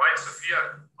here. Right,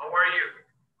 Sophia? How are you?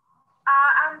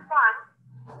 I'm fine.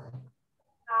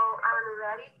 So I'm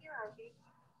ready here, I think.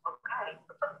 Okay.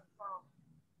 So,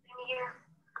 in here.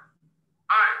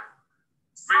 Hi.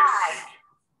 It's great to see you.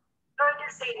 Great to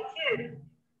see you too.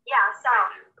 Yeah, so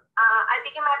I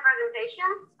begin my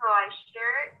presentation, so I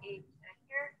share it here.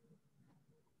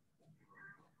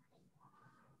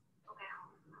 Okay.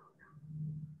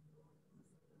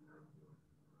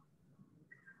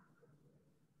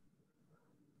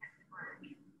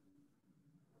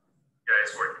 Yeah,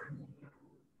 it's working.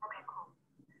 Okay, cool.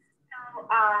 So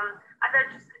I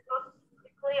just go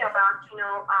quickly about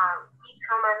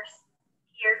e-commerce.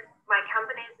 Here, my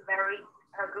company is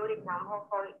a good example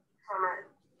for e-commerce,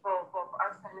 for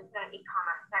us to understand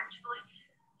e-commerce. Actually,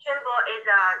 Chunbo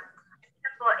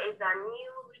is a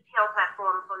new retail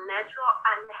platform for natural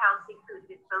and healthy food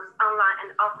with both online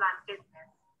and offline business.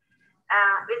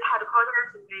 With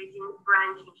headquarters in Beijing,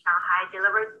 branch in Shanghai,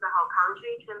 delivers to the whole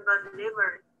country. Chunbo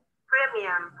delivers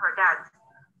premium products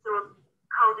through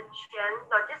cold chain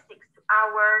logistics to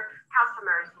our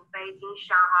customers in Beijing,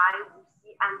 Shanghai,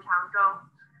 Wuxi, and Changzhou.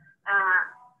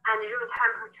 And room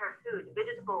temperature food,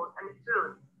 vegetables, and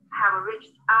fruits have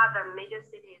reached other major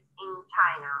cities in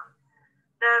China.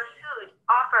 The food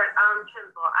offered on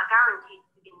Chunbo are guaranteed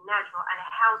to be natural and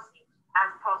healthy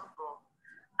as possible.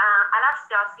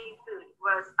 Alaska seafood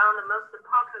was one of the most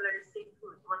popular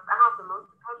seafood on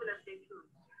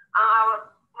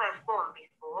our platform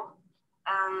before.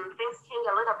 Things changed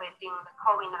a little bit in the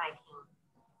COVID-19.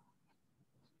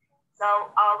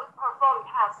 So we perform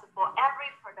tests for every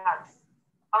product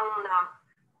on a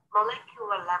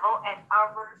molecular level at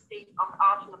our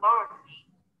state-of-the-art laboratory.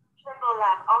 Chunbo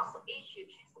Lab also issued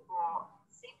traceable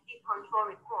safety control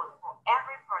report for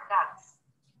every product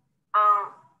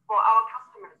for our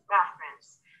customers'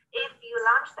 reference. If you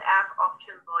launch the app of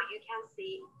Chunbo, you can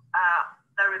see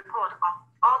the report of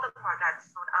all the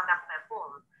products sold on that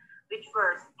platform, which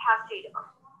was tested,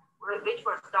 which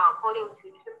was done according to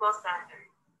Chunbo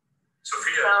standards.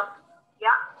 Sophia. So,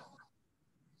 yeah,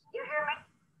 you hear me?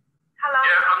 Hello.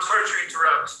 Yeah, I'm sorry to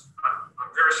interrupt.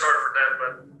 I'm very sorry for that,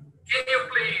 but can you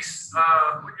please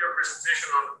put your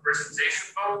presentation on the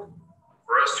presentation mode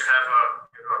for us to have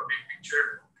a big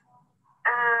picture?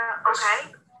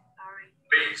 Okay. Sorry.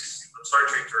 Please. I'm sorry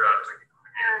to interrupt.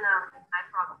 No, no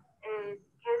problem. Can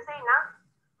you see now?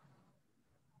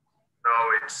 No,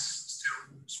 it's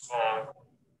still small.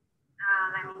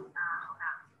 Let me hold on.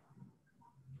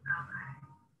 Okay.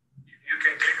 You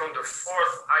can click on the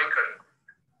fourth icon.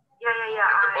 Yeah.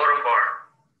 At the bottom bar.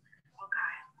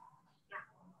 Okay. Yeah.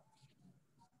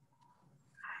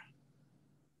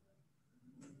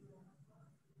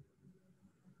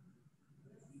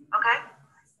 Okay.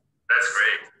 That's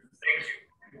great. Thank you.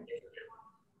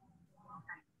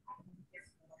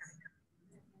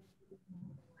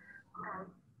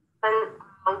 And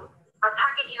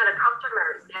targeting the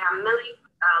customers, there are many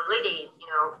ladies,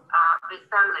 with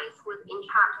families who's in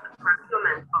charge of the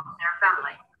procurement of their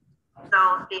family. So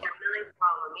they are mainly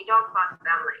from middle-class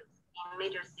families in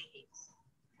major cities.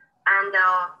 And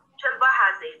Chunbo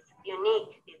has its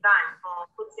unique design for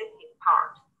food safety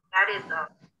part. That is the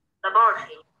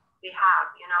laboratory we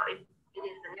have. It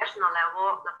is the national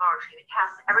level laboratory. We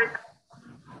test everything.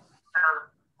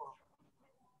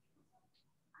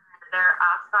 There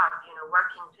are staff,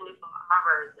 working 24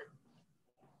 hours,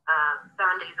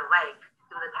 7 days a week to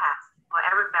do the test for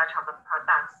every batch of the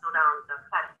products sold on the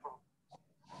platform.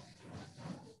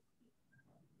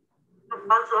 It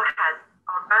also has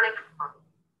organic farming.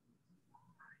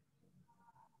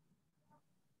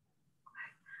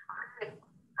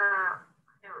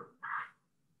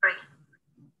 Sorry.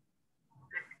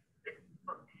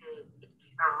 It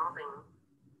keeps on moving.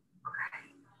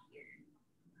 Okay.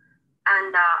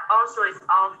 And also it's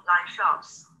offline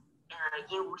shops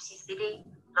in Wuxi City,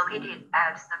 located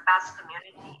at the best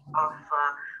community of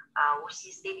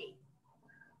Wuxi City.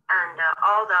 And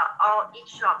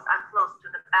each shops are close to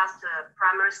the best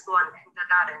primary school and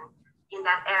kindergarten in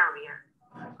that area.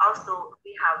 Also,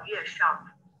 we have Yue Shop.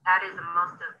 That is the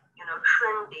most,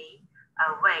 trendy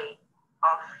way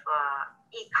of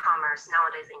e-commerce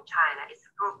nowadays in China. It's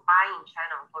a group buying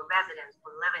channel for residents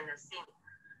who live in the same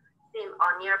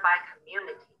or nearby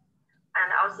community.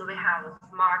 And also we have a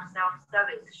smart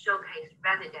self-service showcase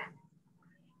residents.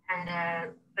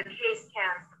 And the case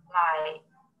can supply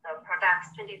the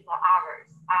products 24 hours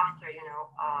after,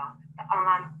 the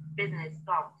online business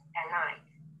stops at night.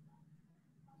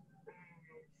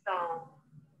 So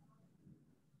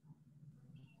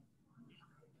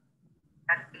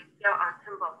that is still on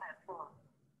Chunbo platform.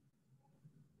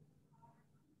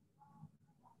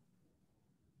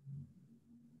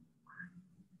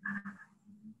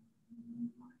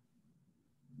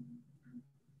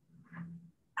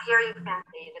 Here you can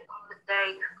see the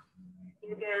day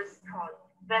users called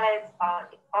beds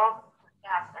all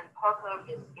gas and popular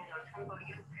is Chunbo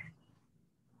users.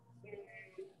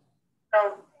 So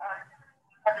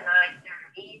organize their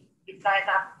needs besides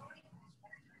that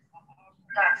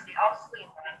products. They also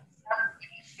invite some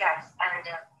chefs and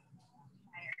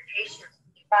patients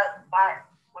developed by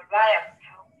various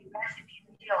healthy recipes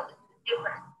tailored to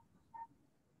different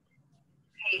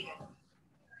occasions.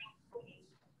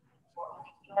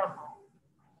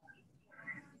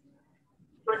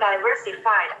 For diverse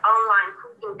diversified online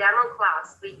cooking demo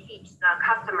class. We teach the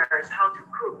customers how to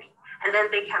cook, and then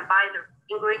they can buy the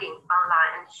ingredients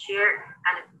online and share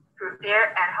and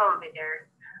prepare at home with their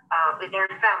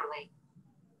family.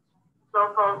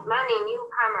 So for many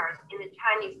newcomers in the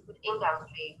Chinese food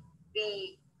industry,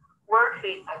 we work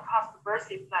with a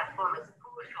cost-versus platform is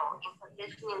crucial in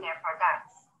positioning their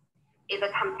products in the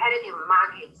competitive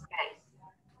market space.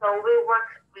 So we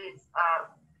work with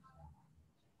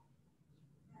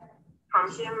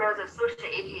consumers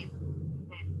associated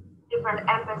with different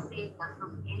embassies,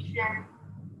 associations,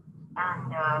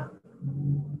 and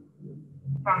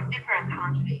from different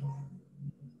countries.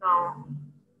 So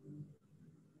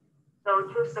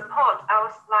to support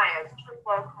our suppliers,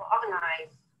 Chunbo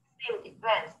organize themed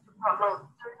events to promote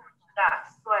certain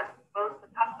products so as to boost the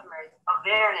customers'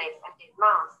 awareness and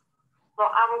demands for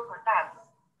our products.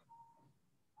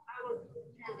 Our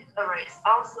delivery is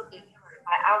also delivered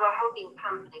by our holding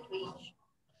company, which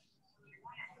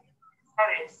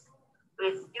service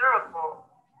with durable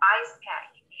ice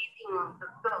pack, keeping the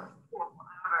goods cool for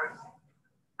hours.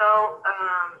 So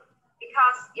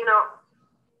because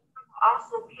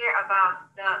also care about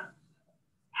the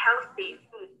healthy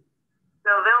food,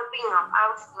 the well-being of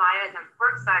our suppliers, and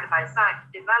work side by side to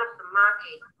develop the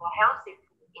market for healthy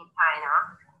food in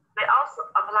China. We also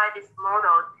apply this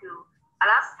model to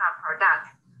Alaska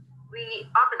products. We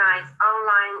organize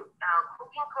online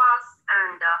cooking class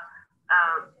and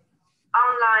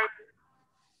online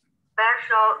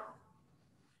special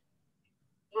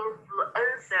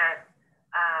influencer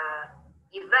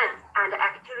events and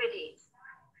activities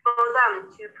for them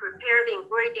to prepare the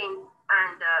ingredients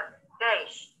and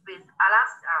dish with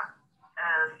Alaska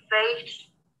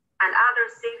fish and other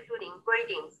seafood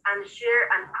ingredients and share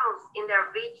and post in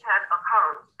their WeChat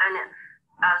account and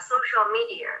social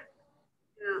media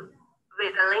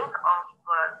with a link of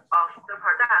the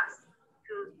products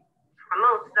to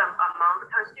promote them among the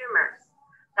consumers.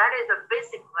 That is a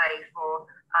basic way for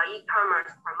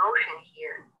e-commerce promotion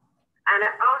here. And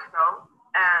also,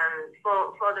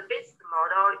 for the business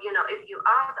model, if you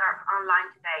order online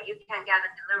today, you can get a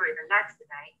delivery the next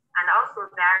day. And also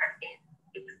there is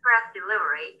express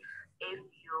delivery. If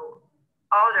you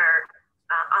order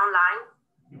online,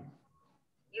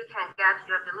 you can get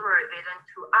your delivery within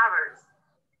 2 hours.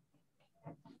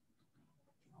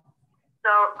 So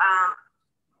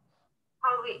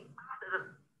COVID-19,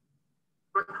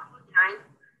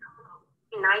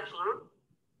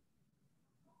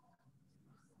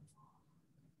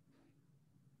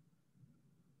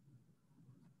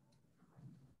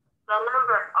 the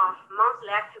number of monthly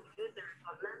active users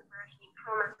of membership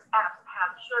e-commerce apps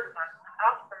have shown that the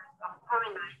outburst of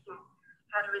COVID-19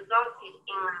 had resulted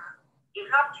in an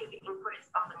eruptive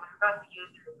increase of the number of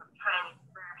users of Chinese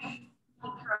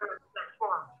e-commerce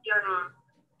platforms during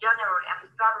January and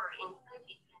February in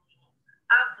 2020.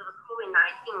 After the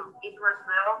COVID-19, it was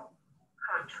well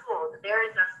controlled. There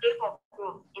is a stable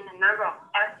growth in the number of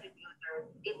active users.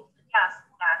 It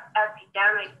suggests that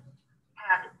epidemic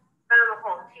had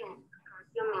somehow changed the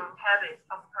consuming habits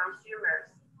of consumers,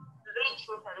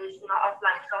 switching traditional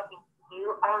offline shopping to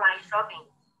new online shopping.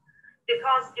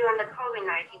 Because during the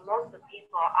COVID-19, most of the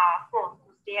people are forced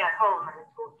to stay at home and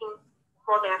cooking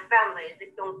for their families.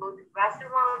 They don't go to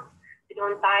restaurants, they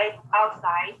don't dine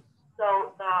outside.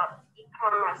 So the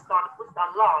e-commerce got boosted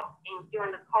a lot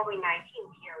during the COVID-19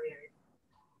 period.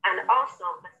 And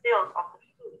also the sales of the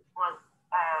food was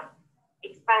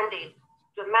expanded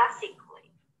dramatically.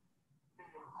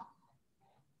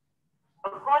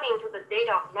 According to the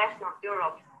data of National Bureau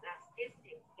of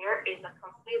Statistics, there is a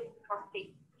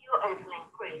constituent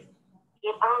increase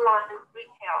in online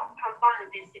retail.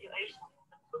 Combined this situation with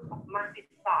the growth of market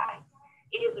size,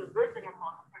 it is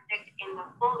reasonable to predict in the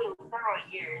following several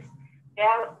years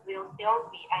there will still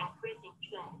be an increasing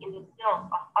trend in the sales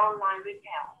of online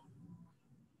retail.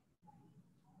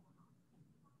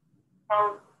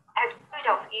 So, as a rate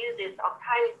of uses of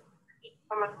Chinese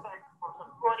e-commerce platforms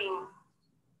according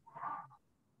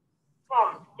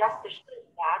from just to show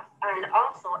that, and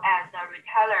also as the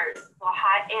retailers for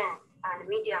high-end and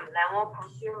medium-level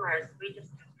consumers, we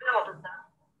just felt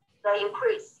the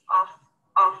increase of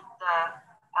the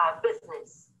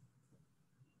business.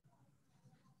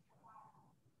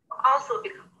 Also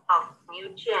because of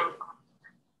new trend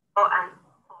and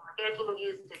getting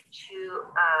used to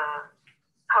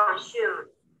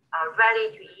consume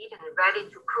ready-to-eat and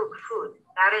ready-to-cook food.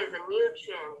 That is a new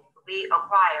trend we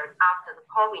acquired after the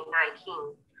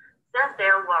COVID-19. Since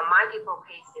there were multiple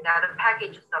cases that the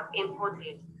packages of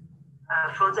imported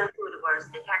frozen food was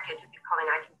detected to be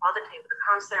COVID-19 positive, the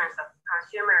concerns of the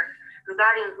consumer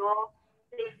regarding raw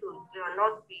seafood will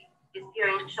not be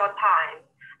during short time.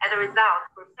 As a result,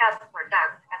 processed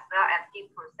products as well as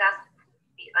deep processed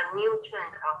be a new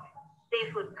trend of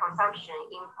seafood consumption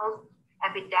in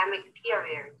post-epidemic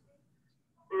period.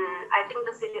 I think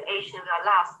the situation will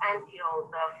last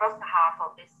until the first half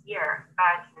of this year,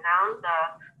 but now the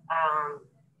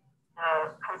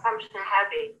consumption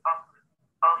habit of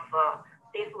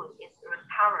seafood is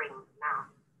recovering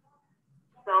now.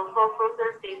 So for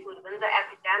frozen seafood, when the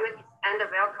epidemic is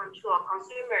under well control,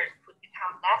 consumers could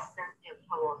become less sensitive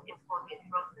towards imported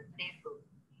frozen seafood.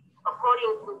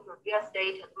 According to previous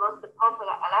data, most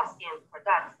popular Alaskan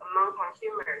products among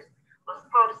consumers was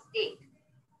called steak.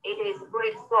 It is a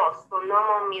great source for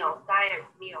normal meals, diet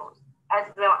meals, as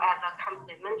well as a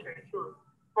complementary food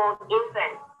for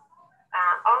infants.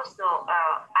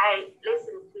 I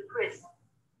listened to Chris'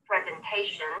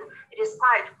 presentation. It is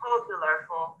quite popular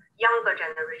for younger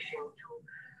generation to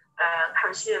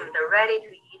consume the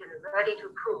ready-to-eat and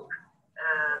ready-to-cook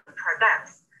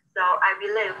products. So I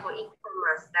believe for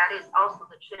e-commerce, that is also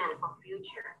the trend for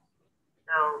future.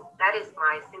 So that is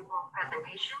my simple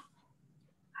presentation.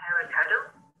 Hi,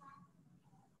 Ricardo.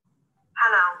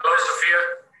 Hello. Hello,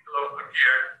 Sophia. Hello, I'm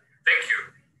here. Thank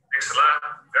you. Thanks a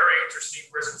lot. Very interesting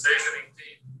presentation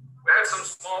indeed. We had some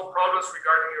small problems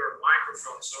regarding your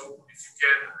microphone, so if you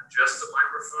can adjust the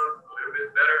microphone a little bit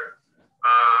better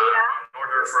in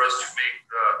order for us to make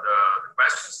the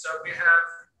questions that we have.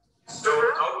 So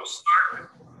I will start with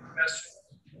a question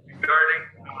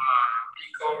regarding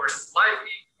e-commerce, live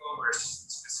e-commerce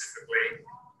specifically,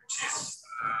 which is,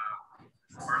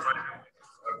 as far as I know,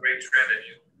 a great trend, and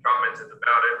you commented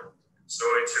about it. So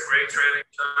it's a great trend in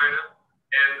China.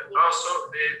 And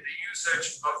also the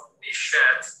usage of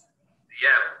WeChat, the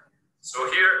app. So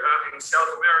here in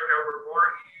South America, we're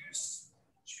more used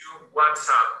to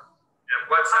WhatsApp. And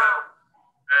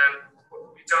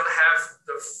we don't have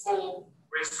the full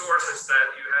resources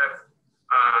that you have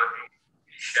in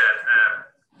WeChat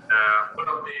app. One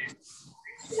of the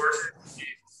resources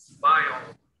is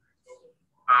Bio.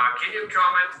 Can you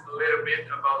comment a little bit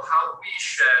about how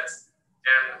WeChat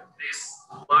and this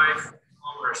live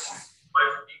e-commerce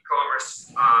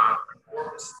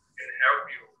platforms can help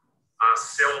you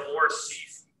sell more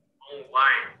seafood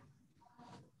online?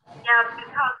 Yeah,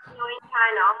 because in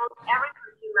China, almost every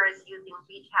consumer is using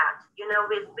WeChat.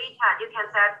 With WeChat, you can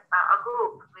set a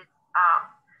group with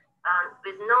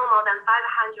no more than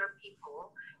 500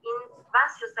 people.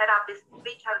 Once you set up this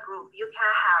WeChat group, you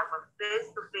can have a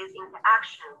face-to-face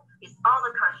interaction with all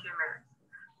the consumers.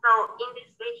 So in this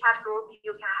WeChat group,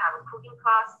 you can have a cooking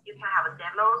class, you can have a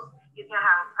demos, you can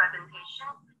have a presentation,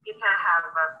 you can have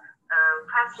a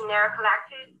questionnaire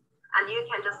collected, and you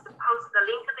can just post the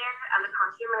link there, and the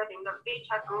consumers in the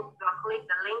WeChat group will click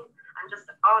the link and just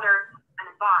order and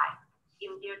buy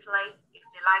immediately if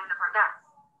they like the products.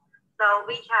 So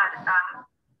WeChat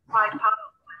quite powerful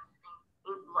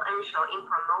and influential in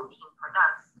promoting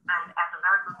products and as a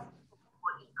very good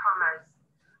for e-commerce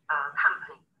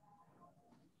company.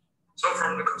 So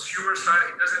from the consumer side,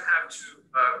 it doesn't have to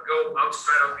go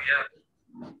outside of the app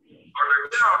in order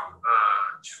to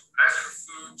ask for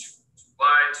food, to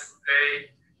buy, to pay,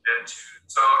 and to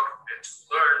talk and to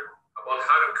learn about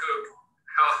how to cook,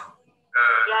 how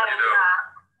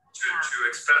to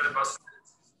expand the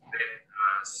possibilities in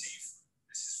seafood.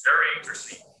 This is very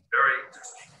interesting. Very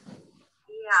interesting.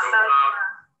 Yeah, so,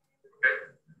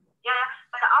 okay. Yeah,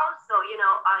 but also, in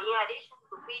addition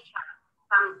to WeChat,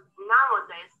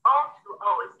 nowadays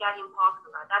O2O is getting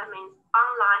popular. That means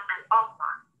online and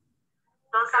offline.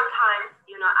 So sometimes,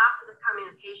 after the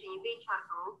communication in WeChat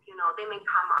group, they may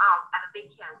come out at the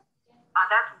weekend.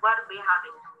 That's what we have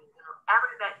been doing.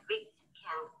 Every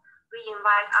weekend, we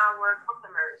invite our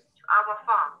customers to our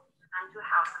farm and to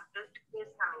have some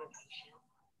face-to-face communication.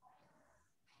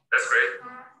 That's great.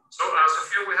 So,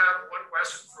 Sophia, we have one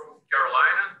question from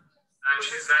Carolina, and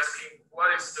she's asking,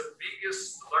 what is the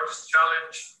largest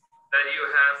challenge that you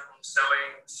have from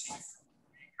selling seafood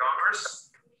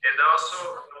e-commerce, and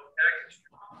also packaging?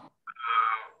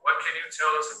 What can you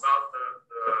tell us about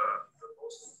the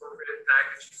most appropriate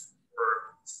packages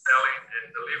for selling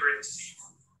and delivering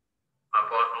seafood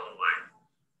online?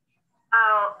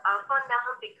 For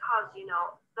now, because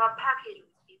the package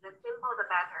is the simple the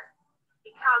better.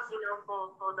 Because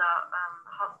for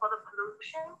the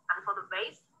pollution and for the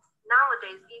waste,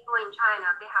 nowadays people in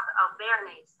China, they have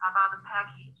awareness about the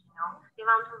package. They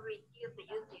want to reduce the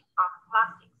usage of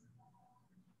plastics,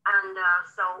 and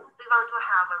so they want to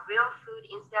have a real food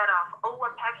instead of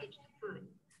over-packaged food.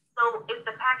 So if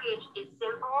the package is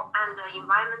simple and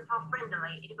environmental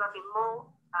friendly, it will be more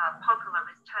popular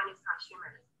with Chinese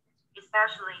consumers,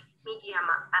 especially medium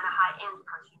and high-end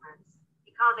consumers.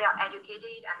 how they are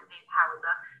educated and they have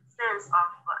the sense of,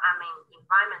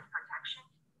 environment protection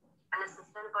and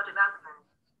sustainable development.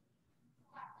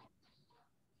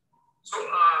 So,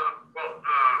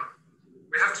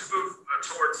 we have to move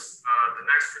towards the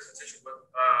next presentation, but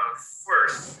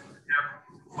first, we have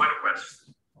one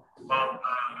question. Well,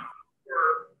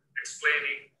 we're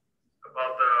explaining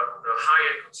about the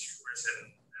high-end consumers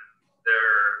and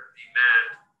their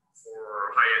demand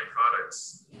for high-end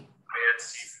products, high-end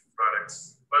seafood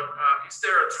products. But is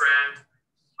there a trend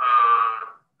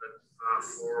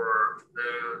for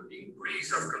the increase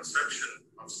of consumption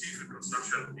of seafood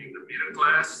consumption in the middle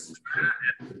class,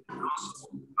 and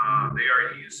also they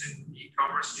are using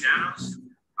e-commerce channels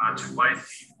to buy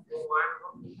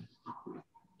seafood?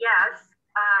 Yes,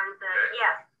 and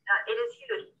yes, it is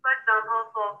huge. For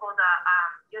example, for the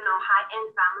high-end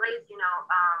families,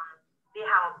 they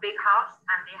have a big house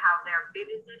and they have their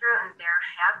babysitter and their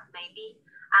chef maybe,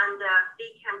 and they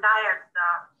can diet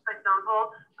for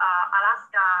example,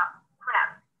 Alaska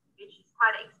crab, which is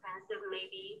quite expensive,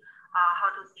 maybe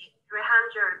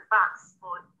 $300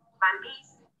 for one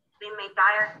piece. They may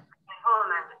diet at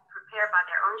home and prepare by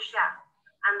their own chef,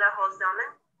 and the whole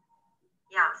salmon.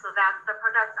 Yeah, so that's the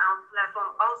products on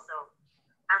platform also,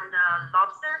 and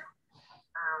lobster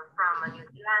from New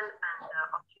Zealand and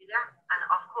Australia, and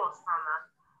of course from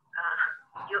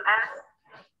US.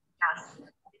 Yes,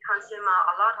 we consume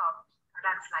a lot of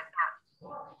products like that.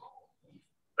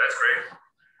 That's great.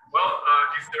 Well,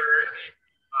 if there are any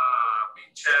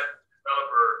WeChat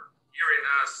developer hearing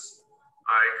us,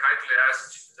 I kindly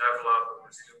ask you to develop a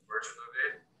Brazilian version of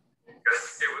it,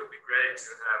 because it would be great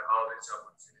to have all these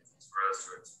opportunities for us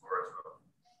to explore as well.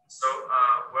 So,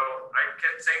 well, I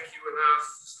can't thank you enough,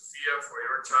 Sophia, for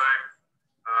your time,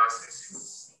 since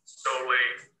it's so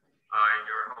late in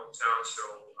your hometown.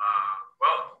 So,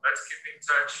 well, let's keep in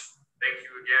touch. Thank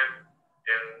you again.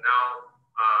 And now,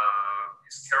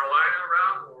 is Carolina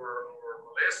around or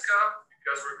Valeska?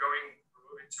 Because we're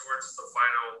moving towards the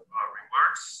final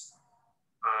remarks.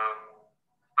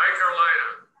 Hi,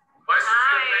 Carolina. Bye,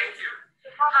 Sophia. Thank you.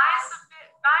 Hi,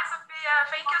 Sophia. Bye, Sophia.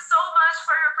 Thank you so much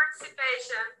for your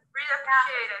participation. Really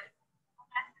appreciate it.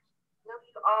 Love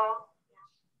you all.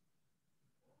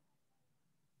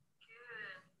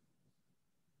 Good.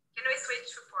 Can we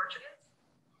switch to Portuguese?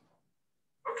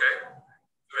 Okay.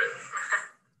 Good.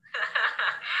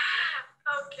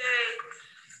 Okay.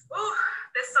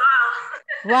 Pessoal.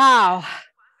 Wow.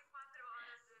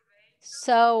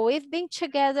 So we've been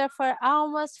together for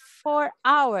almost 4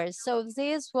 hours. So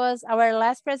this was our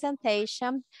last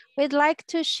presentation. We'd like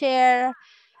to share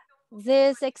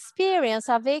this experience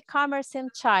of e-commerce in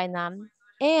China.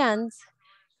 And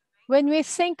when we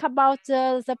think about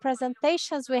the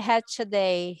presentations we had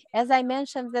today, as I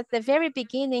mentioned at the very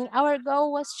beginning, our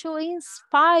goal was to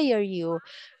inspire you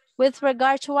with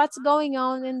regard to what's going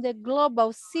on in the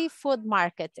global seafood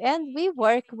market. And we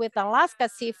work with Alaska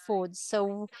Seafood,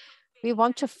 so we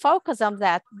want to focus on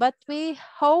that, but we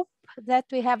hope that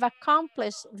we have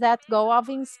accomplished that goal of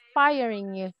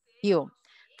inspiring you.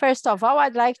 First of all,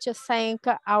 I'd like to thank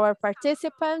our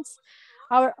participants.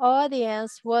 Our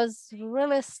audience was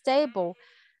really stable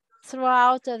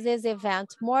throughout this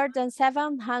event. More than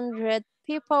 700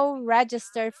 people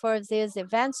registered for this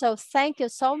event, so thank you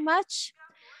so much.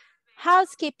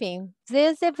 Housekeeping.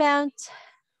 This event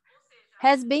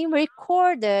has been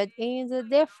recorded in the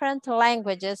different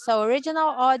languages, so original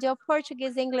audio,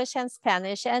 Portuguese, English, and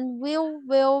Spanish, and we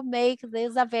will make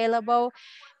this available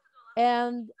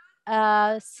in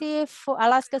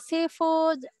Alaska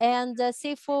Seafood and the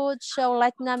Seafood Show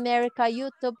Latin America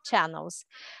YouTube channels.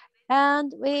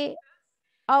 And we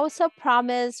also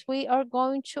promise we are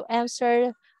going to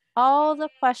answer all the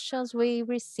questions we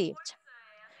received.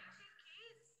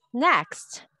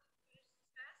 Next.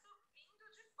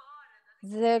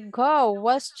 The goal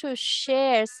was to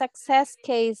share success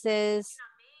cases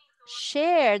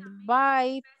shared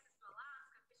by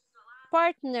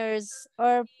partners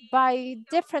or by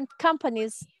different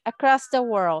companies across the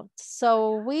world.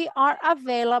 So we are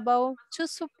available to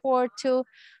support you,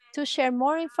 to share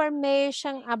more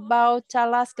information about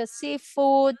Alaska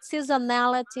seafood,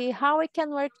 seasonality, how we can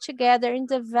work together in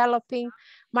developing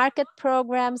market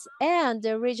programs and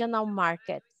the regional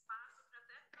market.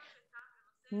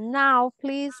 Now,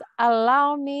 please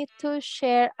allow me to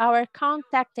share our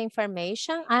contact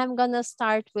information. I'm gonna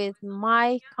start with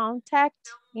my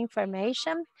contact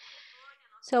information.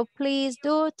 So please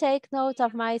do take note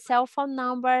of my cell phone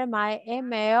number, my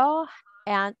email,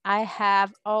 and I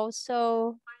have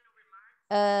also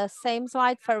same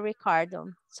slide for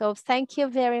Ricardo. So thank you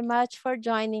very much for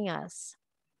joining us.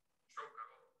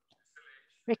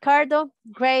 Ricardo,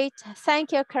 great.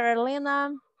 Thank you,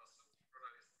 Carolina.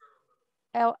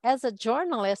 As a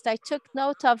journalist, I took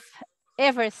note of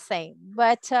everything,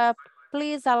 but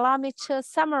please allow me to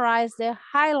summarize the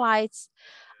highlights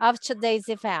of today's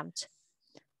event.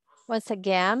 Once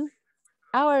again,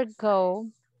 our goal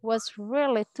was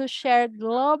really to share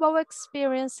global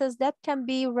experiences that can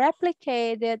be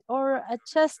replicated or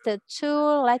adjusted to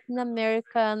Latin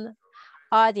American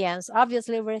audience,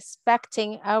 obviously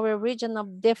respecting our regional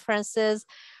differences,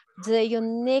 the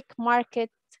unique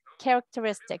market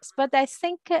characteristics. But I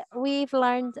think we've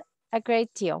learned a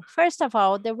great deal. First of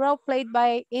all, the role played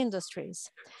by industries.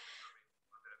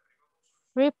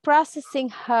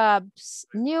 Reprocessing hubs,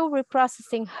 new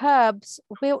reprocessing hubs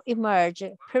will emerge.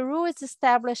 Peru is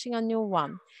establishing a new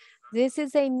one. This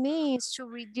is a means to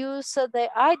reduce the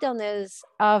idleness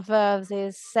of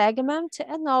this segment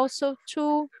and also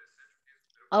to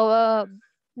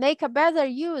make a better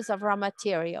use of raw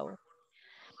material.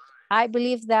 I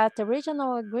believe that the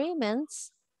regional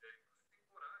agreements,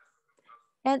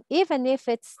 and even if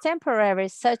it's temporary,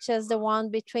 such as the one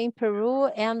between Peru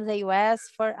and the US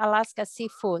for Alaska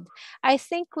seafood, I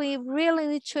think we really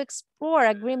need to explore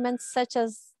agreements such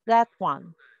as that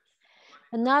one.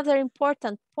 Another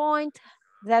important point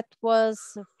that was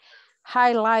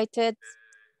highlighted,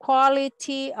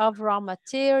 quality of raw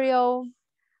material,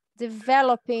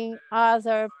 developing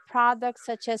other products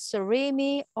such as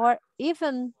surimi, or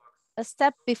even a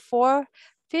step before,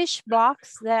 fish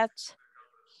blocks that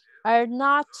are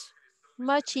not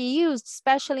much used,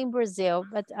 especially in Brazil,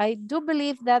 but I do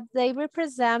believe that they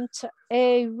represent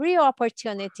a real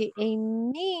opportunity, a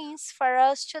means for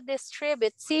us to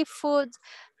distribute seafood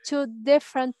to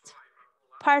different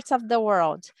parts of the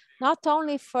world, not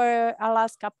only for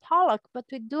Alaska pollock, but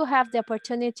we do have the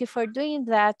opportunity for doing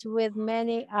that with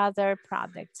many other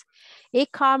products.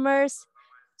 E-commerce,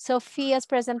 Sophia's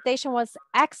presentation was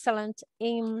excellent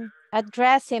in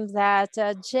addressing that.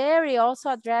 Jerry also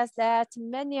addressed that,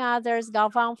 many others,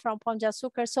 Galvão from Pão de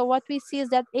Açúcar. So what we see is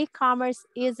that e-commerce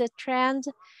is a trend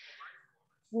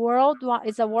worldwide,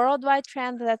 is a worldwide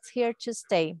trend that's here to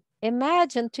stay.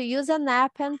 Imagine to use an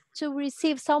app and to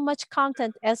receive so much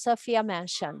content as Sophia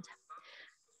mentioned.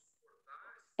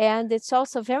 And it's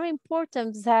also very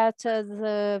important that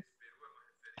the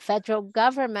federal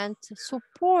government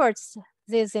supports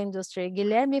this industry.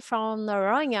 Guilherme from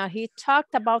Noronha, he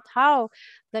talked about how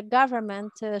the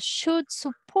government should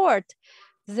support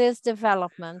this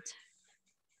development.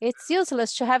 It's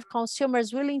useless to have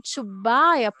consumers willing to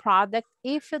buy a product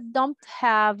if you don't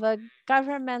have a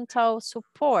governmental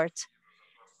support.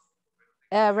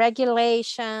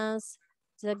 Regulations,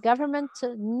 the government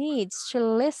needs to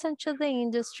listen to the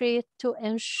industry to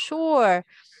ensure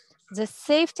the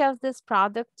safety of this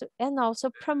product and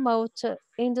also promote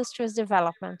industry's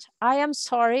development. I am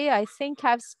sorry, I think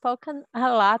I've spoken a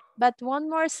lot, but one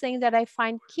more thing that I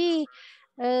find key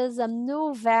is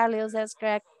new values, as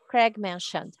Craig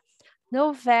mentioned.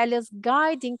 New values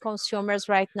guiding consumers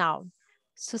right now.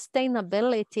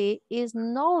 Sustainability is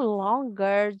no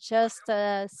longer just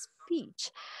a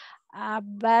speech,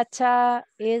 but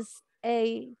is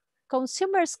a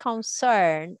consumer's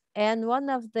concern. And one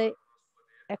of the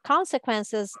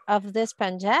consequences of this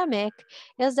pandemic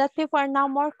is that people are now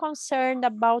more concerned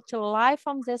about life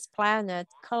on this planet,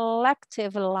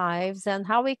 collective lives, and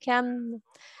how we can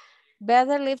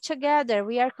better live together.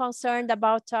 We are concerned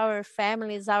about our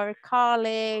families, our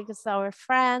colleagues, our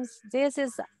friends. This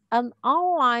is an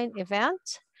online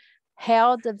event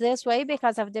held this way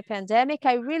because of the pandemic.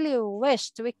 I really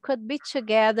wished we could be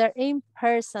together in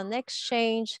person,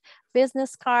 exchange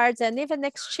business cards, and even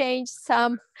exchange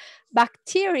some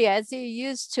bacteria as you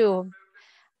used to.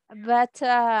 But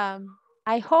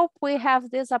I hope we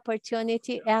have this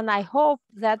opportunity, and I hope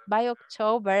that by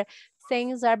October,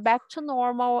 things are back to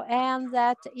normal and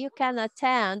that you can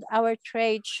attend our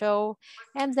trade show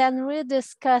and then we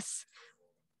discuss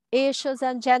issues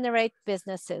and generate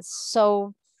businesses.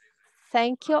 So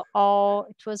thank you all.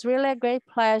 It was really a great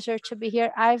pleasure to be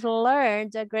here. I've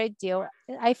learned a great deal.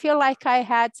 I feel like I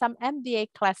had some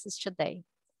MBA classes today.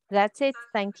 That's it.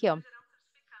 Thank you.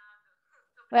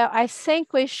 Well, I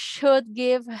think we should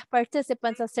give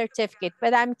participants a certificate,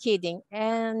 but I'm kidding.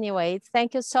 Anyway,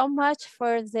 thank you so much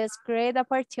for this great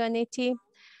opportunity.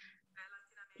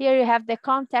 Here you have the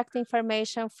contact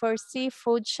information for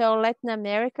Seafood Show Latin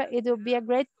America. It will be a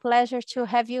great pleasure to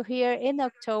have you here in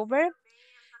October.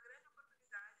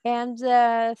 And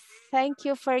thank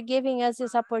you for giving us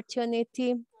this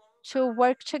opportunity to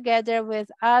work together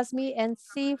with ASME and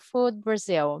Seafood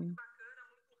Brazil.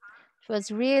 It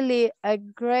was really a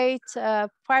great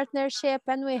partnership,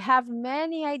 and we have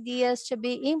many ideas to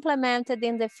be implemented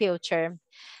in the future.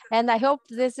 And I hope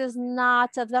this is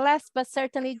not the last, but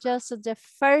certainly just the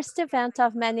first event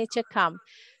of many to come.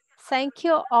 Thank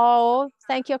you all.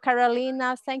 Thank you,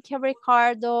 Carolina. Thank you,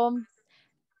 Ricardo,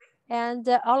 and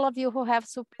all of you who have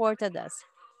supported us.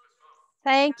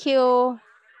 Thank you.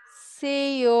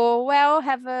 See you. Well,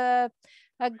 have a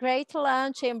great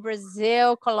lunch in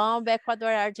Brazil, Colombia,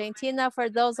 Ecuador, Argentina. For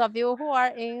those of you who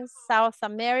are in South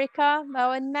America,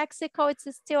 well, in Mexico, it's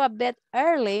still a bit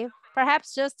early,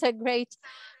 perhaps just a great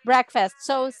breakfast.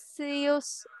 So see you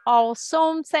all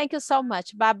soon. Thank you so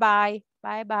much. Bye-bye.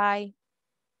 Bye-bye.